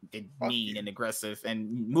white and mean and aggressive.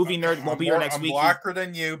 And Movie Nerd won't be here next week. I'm blacker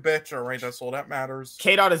than you, bitch. All right, that's all that matters.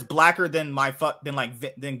 K-Dot is blacker than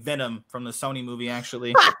than Venom from the Sony movie.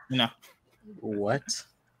 Actually, What?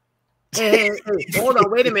 Hey, hold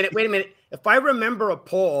on. Wait a minute. If I remember a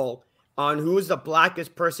poll on who's the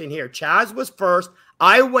blackest person here, Chaz was first,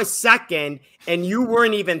 I was second, and you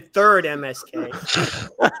weren't even third, MSK.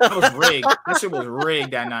 That was rigged. That shit was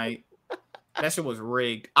rigged that night. That shit was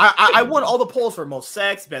rigged. I won all the polls for most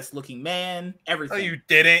sex, best looking man, everything. No, you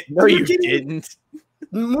didn't. No, you didn't.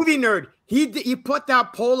 Movie nerd. He put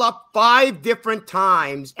that poll up 5 different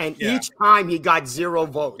times, and each time he got 0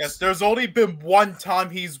 votes. Yes, there's only been one time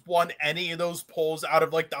he's won any of those polls out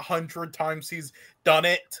of like the 100 times he's done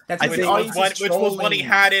it. Which was when he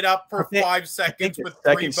had it up for 5 seconds with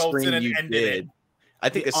 3 votes and it ended it. I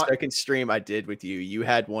think the second stream I did with you, you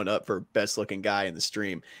had one up for best looking guy in the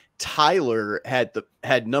stream. Tyler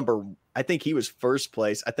had number. I think he was first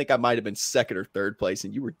place. I think I might have been second or third place,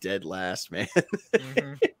 and you were dead last, man.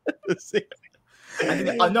 Mm-hmm. I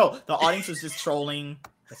think no, the audience was just trolling.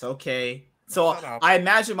 It's okay. So I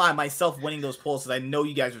imagine myself winning those polls because I know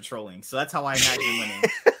you guys were trolling. So that's how I imagine winning.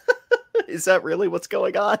 Is that really what's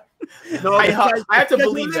going on? No, I have to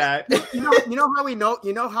believe that. You know how we know.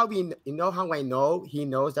 You know how I know he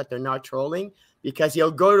knows that they're not trolling, because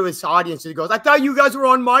he'll go to his audience and he goes, "I thought you guys were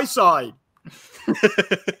on my side."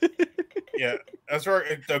 Yeah, that's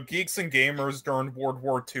right. The geeks and gamers during World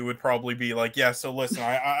War II would probably be like, "Yeah, so listen,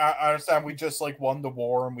 I understand we just like won the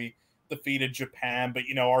war and we defeated Japan, but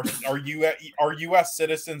you know, our U.S.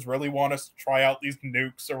 citizens really want us to try out these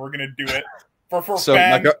nukes, so we're gonna do it for so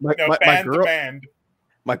band, band.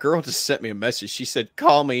 My girl just sent me a message. She said,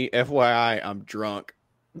 "Call me, FYI, I'm drunk."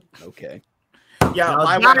 Okay. Yeah,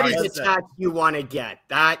 that is a text you want to get.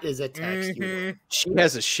 That is a text you want. She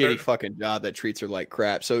has a shitty fucking job that treats her like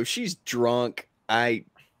crap. So if she's drunk, I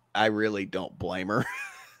really don't blame her.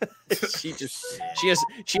 she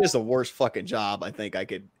has the worst fucking job I think I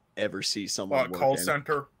could ever see someone work call in.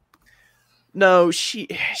 center. No,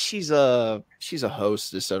 she's a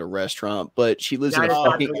hostess at a restaurant, but she lives in a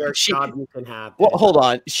fucking job you can have. Well, hold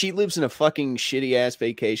on. She lives in a fucking shitty ass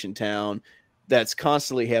vacation town that's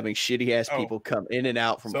constantly having shitty ass people come in and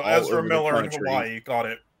out from all Ezra over Miller the in country. Hawaii, got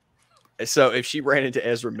it. So if she ran into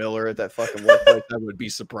Ezra Miller at that fucking workplace, I would be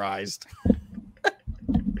surprised.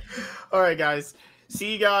 All right, guys.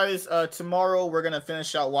 See you guys tomorrow. We're gonna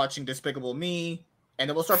finish out watching Despicable Me, and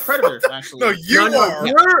then we'll start Predators. Actually, No. You're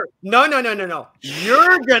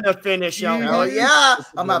gonna finish out. Oh yeah,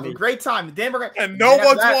 I'm gonna have a great time. Then we're gonna, and no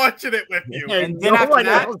one's watching it with you. And then after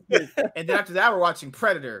that, we're watching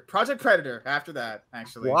Predator, Project Predator. After that,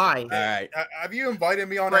 actually, why? All right. Have you invited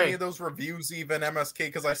me on any of those reviews, even MSK?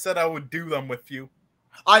 Because I said I would do them with you.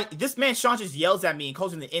 This man Sean just yells at me and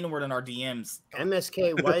calls me the N-word in our DMs.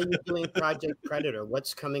 MSK, why are you doing Project Predator?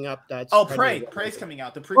 What's coming up? That's Prey's coming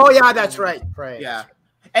out. That's right. Prey. Yeah.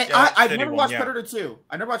 And I've never watched Predator 2.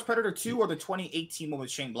 I never watched Predator 2 or the 2018 one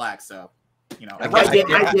with Shane Black. So, you know, I did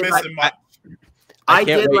like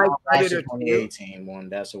Predator 2018 one.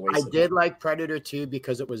 That's a waste. I did like Predator 2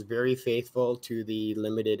 because it was very faithful to the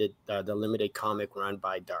limited comic run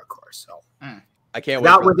by Dark Horse. So I can't wait.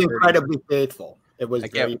 That was incredibly faithful. It was. I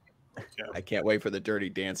can't wait for the Dirty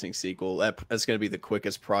Dancing sequel. That's going to be the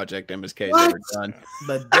quickest project MSK has ever done.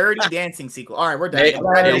 The Dirty Dancing sequel. All right, we're done.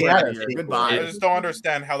 Goodbye. I just don't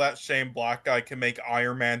understand how that Shane Black guy can make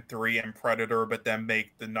Iron Man 3 and Predator, but then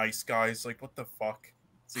make the nice guys. Like, what the fuck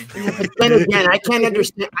is he doing? But then again, I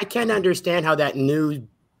can't understand how that new,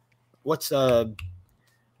 what's the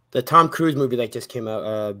Tom Cruise movie that just came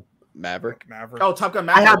out? Maverick. Oh, Top Gun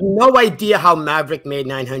Maverick. I have no idea how Maverick made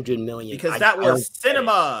 $900 million because that was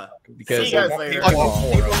cinema. Because see you guys later.